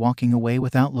already walking away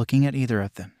without looking at either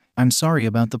of them. I'm sorry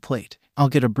about the plate. I'll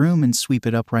get a broom and sweep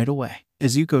it up right away,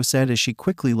 Izuku said as she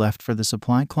quickly left for the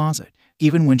supply closet.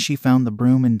 Even when she found the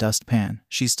broom and dustpan,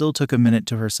 she still took a minute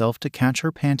to herself to catch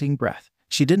her panting breath.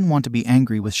 She didn't want to be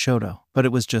angry with Shoto, but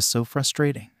it was just so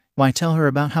frustrating. Why tell her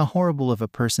about how horrible of a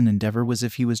person Endeavor was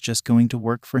if he was just going to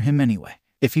work for him anyway?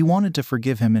 If he wanted to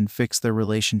forgive him and fix their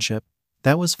relationship,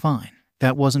 that was fine.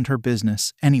 That wasn't her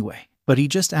business, anyway. But he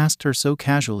just asked her so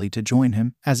casually to join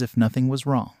him, as if nothing was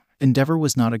wrong. Endeavor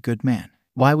was not a good man.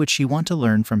 Why would she want to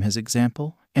learn from his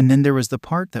example? And then there was the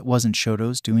part that wasn't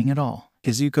Shoto's doing at all.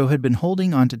 Izuku had been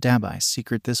holding on to 𝗬𝗏's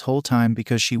secret this whole time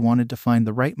because she wanted to find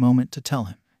the right moment to tell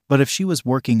him. But if she was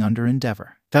working under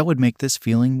Endeavor, that would make this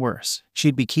feeling worse.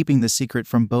 She'd be keeping the secret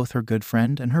from both her good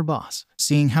friend and her boss.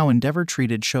 Seeing how Endeavor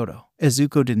treated Shoto,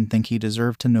 Izuku didn't think he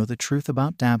deserved to know the truth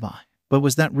about 𝗬𝗏. But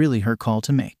was that really her call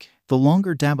to make? The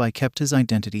longer 𝗬𝗏 kept his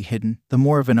identity hidden, the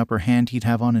more of an upper hand he'd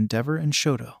have on Endeavor and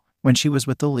Shoto. When she was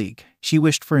with the League, she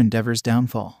wished for Endeavor's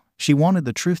downfall. She wanted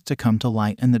the truth to come to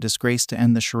light and the disgrace to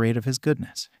end the charade of his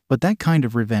goodness. But that kind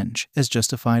of revenge, as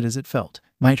justified as it felt,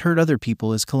 might hurt other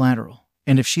people as collateral.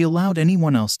 And if she allowed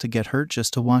anyone else to get hurt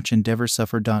just to watch Endeavor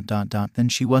suffer ... then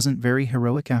she wasn't very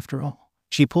heroic after all.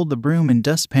 She pulled the broom and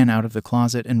dustpan out of the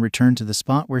closet and returned to the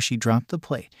spot where she dropped the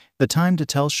plate. The time to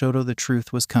tell Shoto the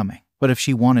truth was coming. But if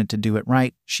she wanted to do it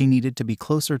right, she needed to be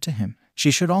closer to him. She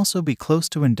should also be close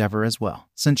to Endeavor as well,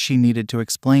 since she needed to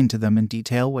explain to them in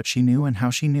detail what she knew and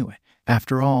how she knew it.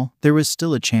 After all, there was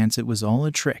still a chance it was all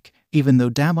a trick. Even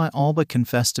though 𝗬𝗏 all but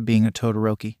confessed to being a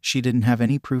Todoroki, she didn't have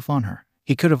any proof on her.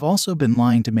 He could have also been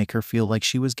lying to make her feel like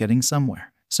she was getting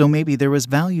somewhere. So maybe there was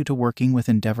value to working with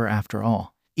Endeavor after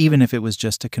all, even if it was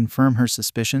just to confirm her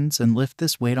suspicions and lift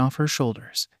this weight off her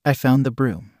shoulders. I found the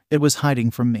broom. It was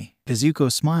hiding from me.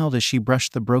 Izuku smiled as she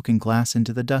brushed the broken glass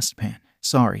into the dustpan.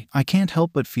 Sorry, I can't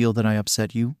help but feel that I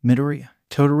upset you, Midoriya.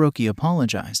 Todoroki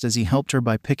apologized as he helped her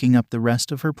by picking up the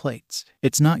rest of her plates.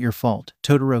 It's not your fault,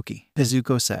 Todoroki,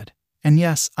 Izuku said. And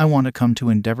yes, I want to come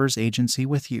to Endeavor's agency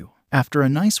with you. After a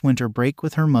nice winter break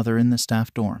with her mother in the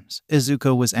staff dorms,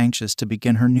 Izuku was anxious to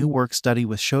begin her new work study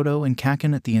with Shoto and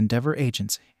Kaken at the Endeavor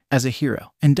agency. As a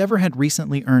hero, Endeavor had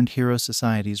recently earned Hero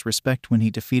Society's respect when he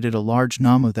defeated a large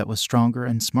Namu that was stronger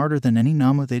and smarter than any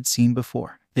Namu they'd seen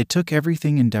before. It took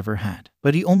everything 𝗫𝗏 had,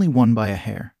 but he only won by a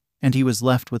hair, and he was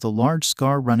left with a large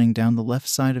scar running down the left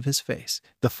side of his face.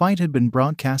 The fight had been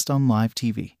broadcast on live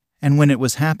TV, and when it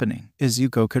was happening,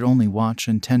 Izuku could only watch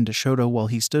and tend to Shoto while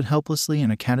he stood helplessly in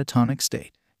a catatonic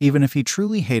state. Even if he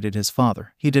truly hated his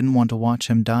father, he didn't want to watch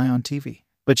him die on TV.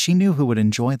 But she knew who would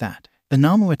enjoy that. The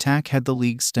Namu attack had the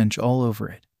League's stench all over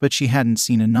it, but she hadn't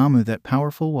seen a Namu that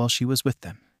powerful while she was with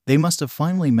them. They must have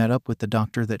finally met up with the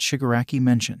doctor that Shigaraki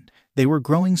mentioned. They were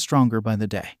growing stronger by the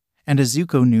day, and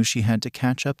Izuku knew she had to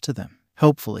catch up to them.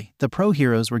 Hopefully, the pro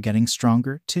heroes were getting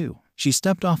stronger, too. She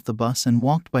stepped off the bus and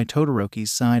walked by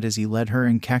Todoroki's side as he led her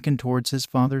and Kaken towards his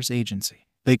father's agency.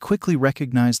 They quickly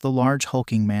recognized the large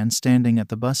hulking man standing at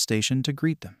the bus station to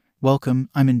greet them. "Welcome,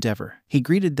 I'm 𝗫𝗏." He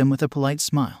greeted them with a polite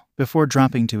smile, before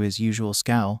dropping to his usual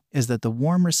scowl. "Is that the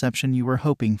warm reception you were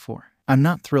hoping for? I'm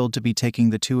not thrilled to be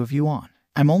taking the two of you on.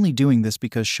 I'm only doing this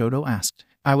because Shoto asked.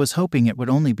 I was hoping it would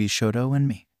only be Shoto and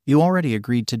me. You already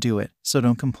agreed to do it, so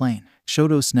don't complain."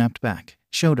 Shoto snapped back.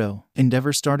 "Shoto,"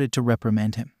 𝗫𝗏 started to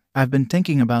reprimand him. "I've been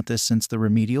thinking about this since the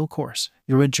remedial course."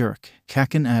 "You're a jerk,"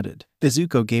 Kaken added.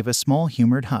 Izuku gave a small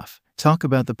humored huff. "Talk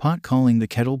about the pot calling the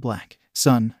kettle black.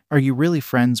 Son, are you really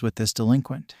friends with this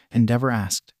delinquent?" 𝗫𝗏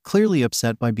asked, clearly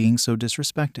upset by being so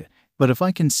disrespected. "But if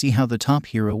I can see how the top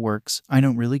hero works, I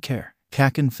don't really care."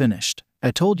 Kaken finished.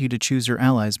 "I told you to choose your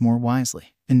allies more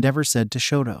wisely," 𝗫𝗏 said to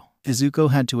Shoto. Izuku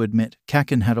had to admit,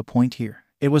 Kaken had a point here.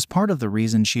 It was part of the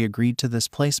reason she agreed to this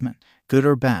placement. Good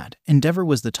or bad, 𝗫𝗏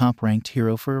was the top-ranked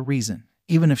hero for a reason.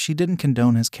 Even if she didn't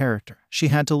condone his character, she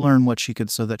had to learn what she could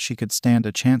so that she could stand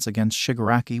a chance against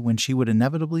Shigaraki when she would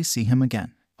inevitably see him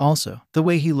again. Also, the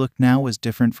way he looked now was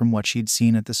different from what she'd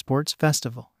seen at the sports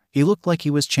festival. He looked like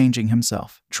he was changing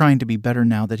himself, trying to be better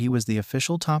now that he was the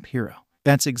official top hero.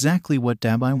 That's exactly what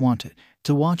𝗬𝗲 wanted,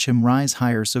 to watch him rise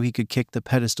higher so he could kick the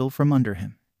pedestal from under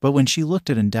him. But when she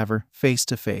looked at 𝗫𝗏 face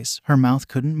to face, her mouth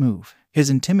couldn't move. His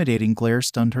intimidating glare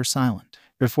stunned her silent.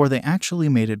 Before they actually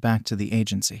made it back to the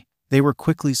agency, they were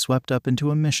quickly swept up into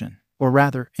a mission. Or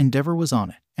rather, 𝗫𝗏 was on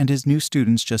it, and his new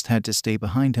students just had to stay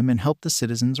behind him and help the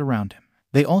citizens around him.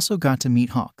 They also got to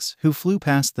meet 𝗲𝗄, who flew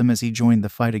past them as he joined the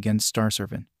fight against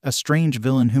𝗬𝗏, a strange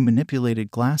villain who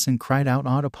manipulated glass and cried out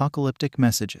odd apocalyptic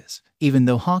messages. Even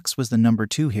though 𝗲𝗄 was the number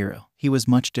 2 hero, he was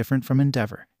much different from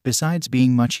𝗫𝗏. Besides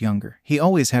being much younger, he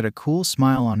always had a cool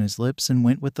smile on his lips and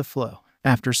went with the flow.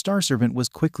 After 𝗬𝗏 was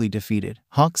quickly defeated,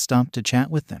 𝗲𝗄 stopped to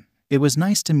chat with them. It was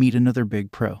nice to meet another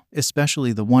big pro,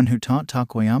 especially the one who taught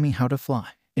Tokoyami how to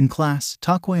fly. In class,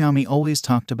 Tokoyami always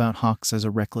talked about 𝗲𝗄 as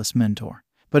a reckless mentor,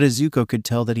 but Izuku could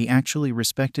tell that he actually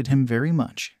respected him very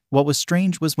much. What was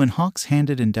strange was when 𝗲𝗄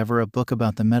handed 𝗫𝗏 a book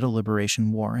about the Meta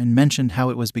Liberation War and mentioned how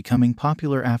it was becoming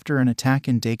popular after an attack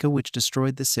in Deku which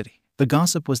destroyed the city. The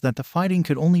gossip was that the fighting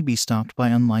could only be stopped by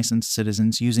unlicensed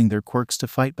citizens using their quirks to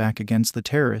fight back against the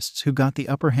terrorists who got the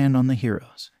upper hand on the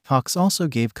heroes. 𝗲𝗄 also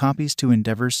gave copies to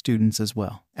𝗫𝗏's students as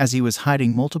well, as he was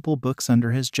hiding multiple books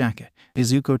under his jacket.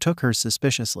 Izuku took her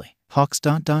suspiciously.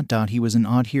 𝗲𝗄 ... He was an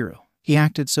odd hero. He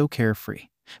acted so carefree.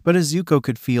 But Izuku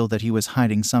could feel that he was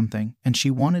hiding something, and she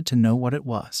wanted to know what it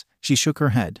was. She shook her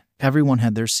head. Everyone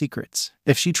had their secrets.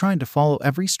 If she tried to follow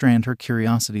every strand her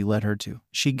curiosity led her to,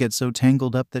 she'd get so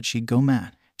tangled up that she'd go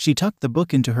mad. She tucked the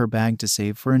book into her bag to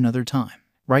save for another time.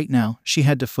 Right now, she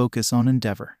had to focus on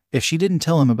𝗫𝗏. If she didn't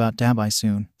tell him about 𝗬𝗲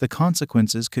soon, the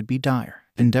consequences could be dire.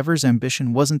 𝗫𝗏's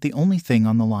ambition wasn't the only thing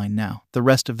on the line now. The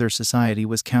rest of their society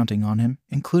was counting on him,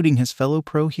 including his fellow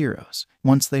pro heroes.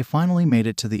 Once they finally made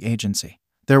it to the agency,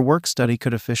 their work study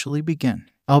could officially begin.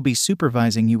 "I'll be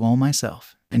supervising you all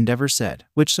myself," 𝗫𝗏 said,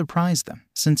 which surprised them,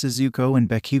 since Izuku and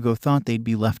Bakugo thought they'd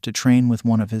be left to train with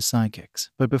one of his sidekicks.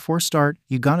 "But before start,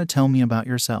 you gotta tell me about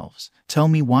yourselves. Tell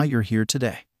me why you're here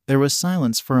today." There was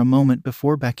silence for a moment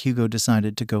before Bakugo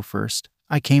decided to go first.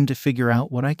 "I came to figure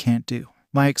out what I can't do.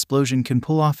 My explosion can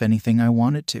pull off anything I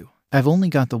want it to. I've only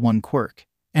got the one quirk,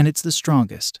 and it's the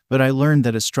strongest, but I learned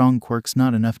that a strong quirk's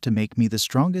not enough to make me the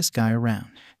strongest guy around.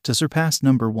 To surpass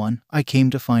number 1, I came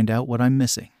to find out what I'm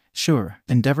missing." "Sure,"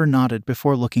 𝗫𝗏 nodded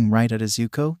before looking right at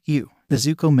Izuku.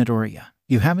 Izuku Midoriya,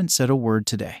 you haven't said a word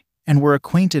today, and we're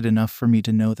acquainted enough for me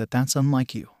to know that that's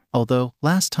unlike you. Although,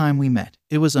 last time we met,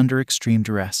 it was under extreme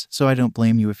duress, so I don't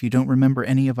blame you if you don't remember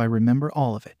any of I remember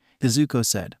all of it," Izuku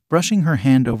said, brushing her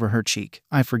hand over her cheek.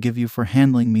 "I forgive you for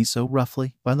handling me so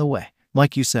roughly, by the way.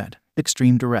 Like you said,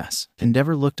 extreme duress."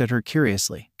 𝗫𝗏 looked at her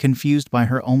curiously, confused by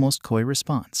her almost coy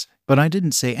response. "But I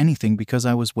didn't say anything because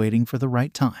I was waiting for the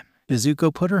right time."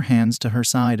 Izuku put her hands to her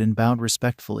side and bowed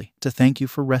respectfully, "To thank you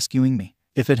for rescuing me.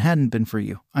 If it hadn't been for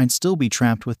you, I'd still be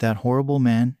trapped with that horrible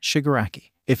man,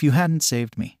 Shigaraki. If you hadn't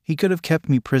saved me, he could have kept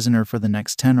me prisoner for the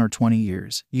next 10 or 20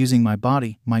 years, using my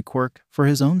body, my quirk, for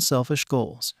his own selfish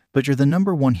goals. But you're the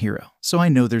 #1 hero, so I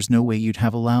know there's no way you'd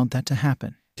have allowed that to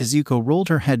happen. ⴬⴬ rolled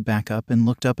her head back up and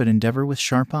looked up at Endeavor with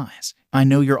sharp eyes. I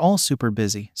know you're all super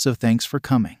busy, so thanks for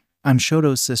coming. I'm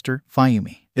Shoto's sister,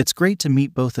 𝗵𝗟. It's great to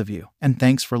meet both of you, and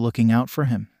thanks for looking out for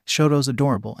him. Shoto's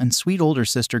adorable and sweet older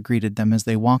sister greeted them as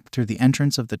they walked through the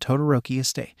entrance of the Todoroki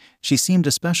estate. She seemed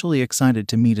especially excited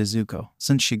to meet 𝗬𴬑,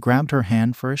 since she grabbed her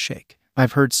hand for a shake.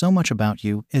 I've heard so much about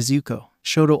you, 𝗬𴬑.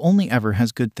 Shoto only ever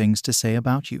has good things to say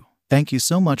about you. Thank you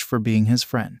so much for being his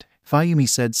friend, 𝗵𝗟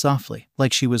said softly,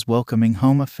 like she was welcoming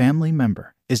home a family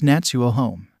member. Is Natsuo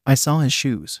home? I saw his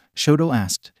shoes, Shoto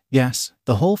asked. Yes,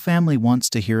 the whole family wants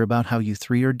to hear about how you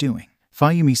three are doing,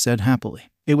 𝗵𝗟 said happily.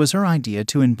 It was her idea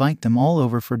to invite them all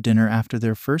over for dinner after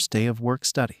their first day of work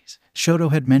studies.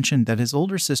 Shoto had mentioned that his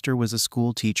older sister was a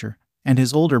school teacher, and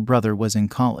his older brother was in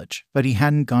college, but he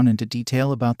hadn't gone into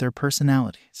detail about their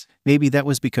personalities. Maybe that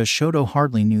was because Shoto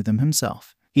hardly knew them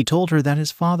himself. He told her that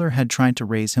his father had tried to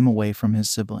raise him away from his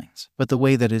siblings, but the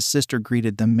way that his sister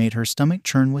greeted them made her stomach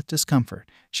churn with discomfort.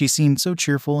 She seemed so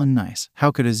cheerful and nice.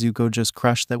 How could 𝗬𴬑 just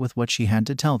crush that with what she had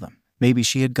to tell them? Maybe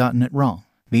she had gotten it wrong.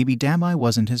 Maybe 𝗬𝗍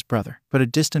wasn't his brother, but a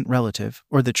distant relative,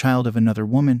 or the child of another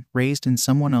woman raised in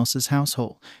someone else's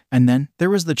household. And then, there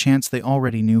was the chance they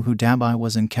already knew who 𝗬𝗍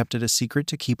was and kept it a secret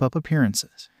to keep up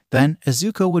appearances. Then,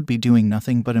 𝗬𴬑 would be doing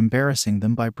nothing but embarrassing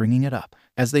them by bringing it up.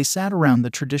 As they sat around the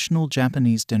traditional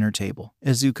Japanese dinner table,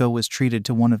 𝗬𴬑 was treated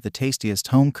to one of the tastiest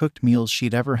home-cooked meals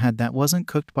she'd ever had that wasn't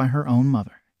cooked by her own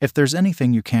mother. If there's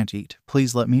anything you can't eat,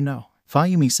 please let me know,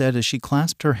 𝗵𝗟 said as she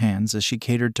clasped her hands as she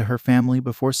catered to her family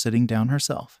before sitting down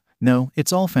herself. No,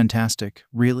 it's all fantastic,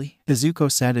 really,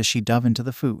 𝗬𴬑 said as she dove into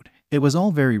the food. It was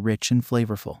all very rich and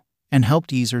flavorful, and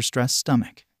helped ease her stressed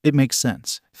stomach. It makes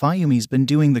sense. 𝗵𝗟's been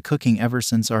doing the cooking ever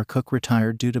since our cook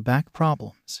retired due to back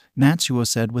problems, Natsuo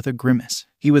said with a grimace.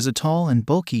 He was a tall and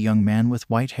bulky young man with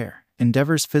white hair.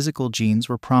 Endeavor's physical genes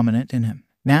were prominent in him.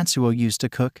 Natsuo used to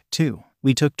cook, too.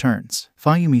 We took turns,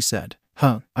 𝗵𝗟 said.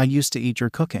 Huh, I used to eat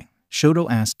your cooking, Shoto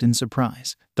asked in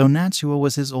surprise. Though Natsuo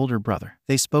was his older brother,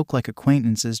 they spoke like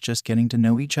acquaintances just getting to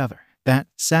know each other. That,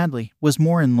 sadly, was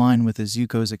more in line with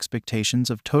𝗬𴬑's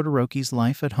expectations of Todoroki's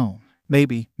life at home.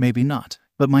 Maybe, maybe not.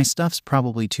 But my stuff's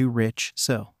probably too rich,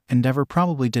 so Endeavor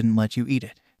probably didn't let you eat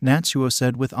it, Natsuo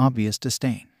said with obvious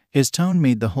disdain. His tone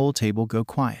made the whole table go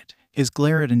quiet. His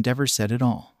glare at Endeavor said it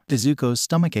all. 𝗬𴬑's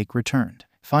stomachache returned.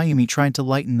 𝗵𝗟 tried to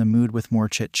lighten the mood with more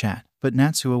chit-chat, but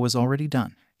Natsuo was already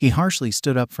done. He harshly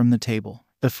stood up from the table.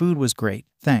 The food was great,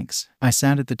 thanks. I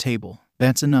sat at the table.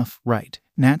 That's enough, right?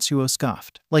 Natsuo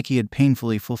scoffed, like he had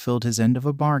painfully fulfilled his end of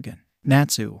a bargain.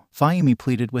 Natsuo, 𝗵𝗟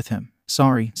pleaded with him.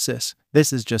 Sorry, sis,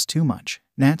 this is just too much,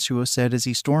 Natsuo said as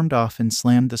he stormed off and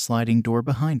slammed the sliding door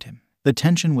behind him. The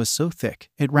tension was so thick,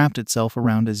 it wrapped itself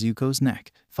around 𝗬𴬑's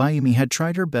neck. 𝗵𝗟 had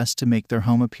tried her best to make their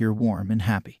home appear warm and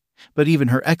happy, but even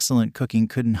her excellent cooking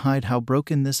couldn't hide how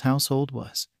broken this household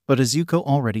was. But 𝗬𴬑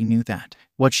 already knew that.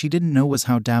 What she didn't know was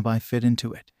how 𝗬𝗍 fit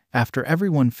into it. After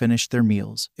everyone finished their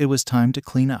meals, it was time to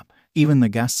clean up. Even the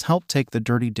guests helped take the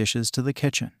dirty dishes to the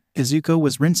kitchen. 𝗬𴬑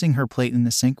 was rinsing her plate in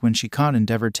the sink when she caught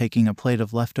Endeavor taking a plate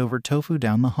of leftover tofu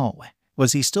down the hallway.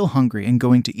 Was he still hungry and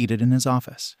going to eat it in his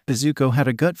office? 𝗬𴬑 had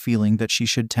a gut feeling that she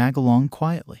should tag along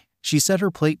quietly. She set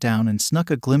her plate down and snuck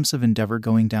a glimpse of Endeavor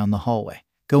going down the hallway,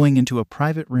 going into a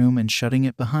private room and shutting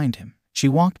it behind him. She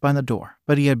walked by the door,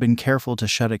 but he had been careful to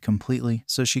shut it completely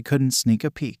so she couldn't sneak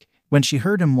a peek. When she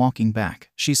heard him walking back,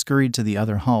 she scurried to the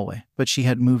other hallway, but she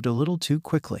had moved a little too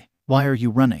quickly. Why are you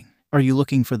running? Are you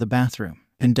looking for the bathroom?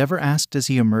 Endeavor asked as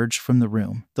he emerged from the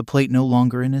room, the plate no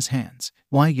longer in his hands.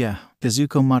 Why yeah,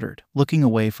 𝗬𴬑 muttered, looking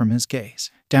away from his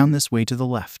gaze. Down this way to the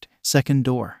left. Second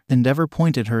door. Endeavor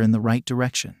pointed her in the right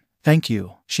direction. Thank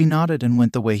you. She nodded and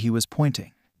went the way he was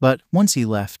pointing. But, once he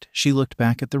left, she looked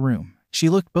back at the room. She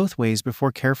looked both ways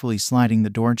before carefully sliding the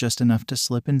door just enough to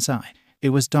slip inside. It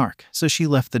was dark, so she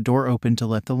left the door open to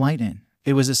let the light in.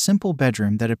 It was a simple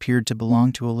bedroom that appeared to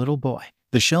belong to a little boy.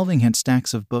 The shelving had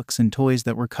stacks of books and toys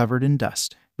that were covered in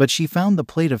dust. But she found the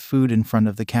plate of food in front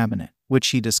of the cabinet, which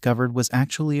she discovered was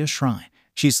actually a shrine.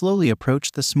 She slowly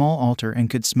approached the small altar and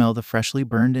could smell the freshly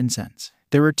burned incense.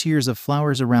 There were tiers of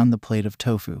flowers around the plate of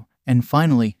tofu, and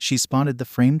finally she spotted the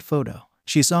framed photo.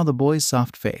 She saw the boy's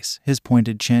soft face, his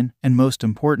pointed chin, and most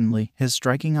importantly, his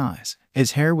striking eyes.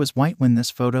 His hair was white when this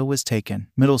photo was taken,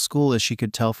 middle school as she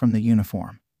could tell from the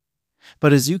uniform.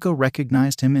 But 𝗬𴬑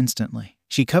 recognized him instantly.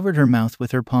 She covered her mouth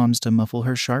with her palms to muffle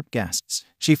her sharp gasps.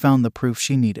 She found the proof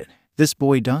she needed. This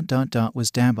boy ...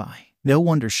 was 𝗬𝗍. No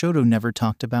wonder Shoto never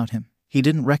talked about him. He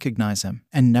didn't recognize him,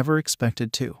 and never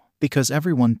expected to. because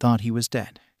everyone thought he was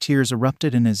dead. Tears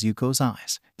erupted in Izuku's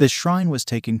eyes. This shrine was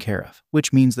taken care of,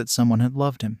 which means that someone had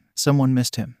loved him, someone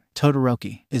missed him.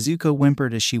 Todoroki. Izuku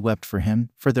whimpered as she wept for him,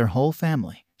 for their whole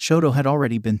family. Shoto had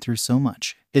already been through so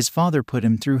much. His father put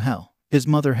him through hell. His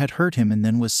mother had hurt him and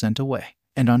then was sent away.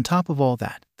 And on top of all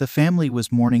that, the family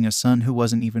was mourning a son who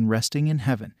wasn't even resting in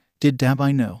heaven. Did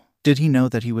Dabai know? Did he know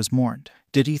that he was mourned?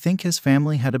 Did he think his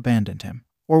family had abandoned him?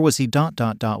 Or was he ...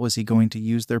 was he going to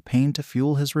use their pain to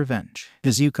fuel his revenge?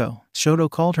 Izuku. Shoto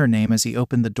called her name as he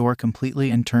opened the door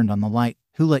completely and turned on the light.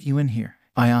 Who let you in here?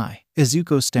 I.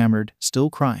 Izuku stammered, still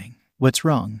crying. What's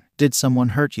wrong? Did someone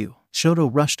hurt you? Shoto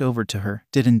rushed over to her.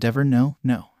 Did Endeavor know?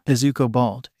 No. Izuku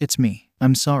bawled. It's me.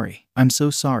 I'm sorry. I'm so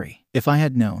sorry. If I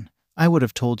had known, I would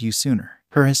have told you sooner.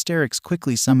 Her hysterics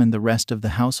quickly summoned the rest of the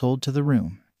household to the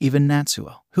room. Even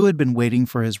Natsuo, who had been waiting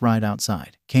for his ride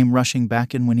outside, came rushing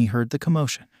back in when he heard the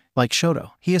commotion. Like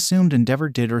Shoto, he assumed Endeavor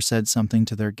did or said something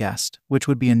to their guest, which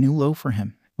would be a new low for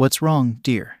him. What's wrong,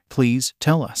 dear? Please,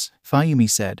 tell us, Fayumi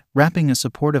said, wrapping a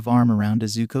supportive arm around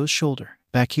Izuku's shoulder.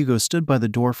 Bakugo stood by the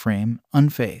door frame,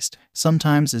 unfazed.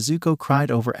 Sometimes Izuku cried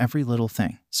over every little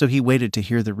thing, so he waited to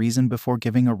hear the reason before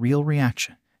giving a real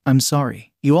reaction. I'm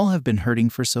sorry, you all have been hurting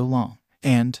for so long,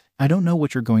 and I don't know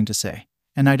what you're going to say.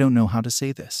 And I don't know how to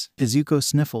say this. Izuku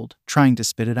sniffled, trying to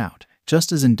spit it out.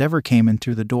 Just as Endeavor came in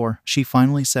through the door, she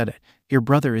finally said it. Your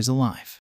brother is alive.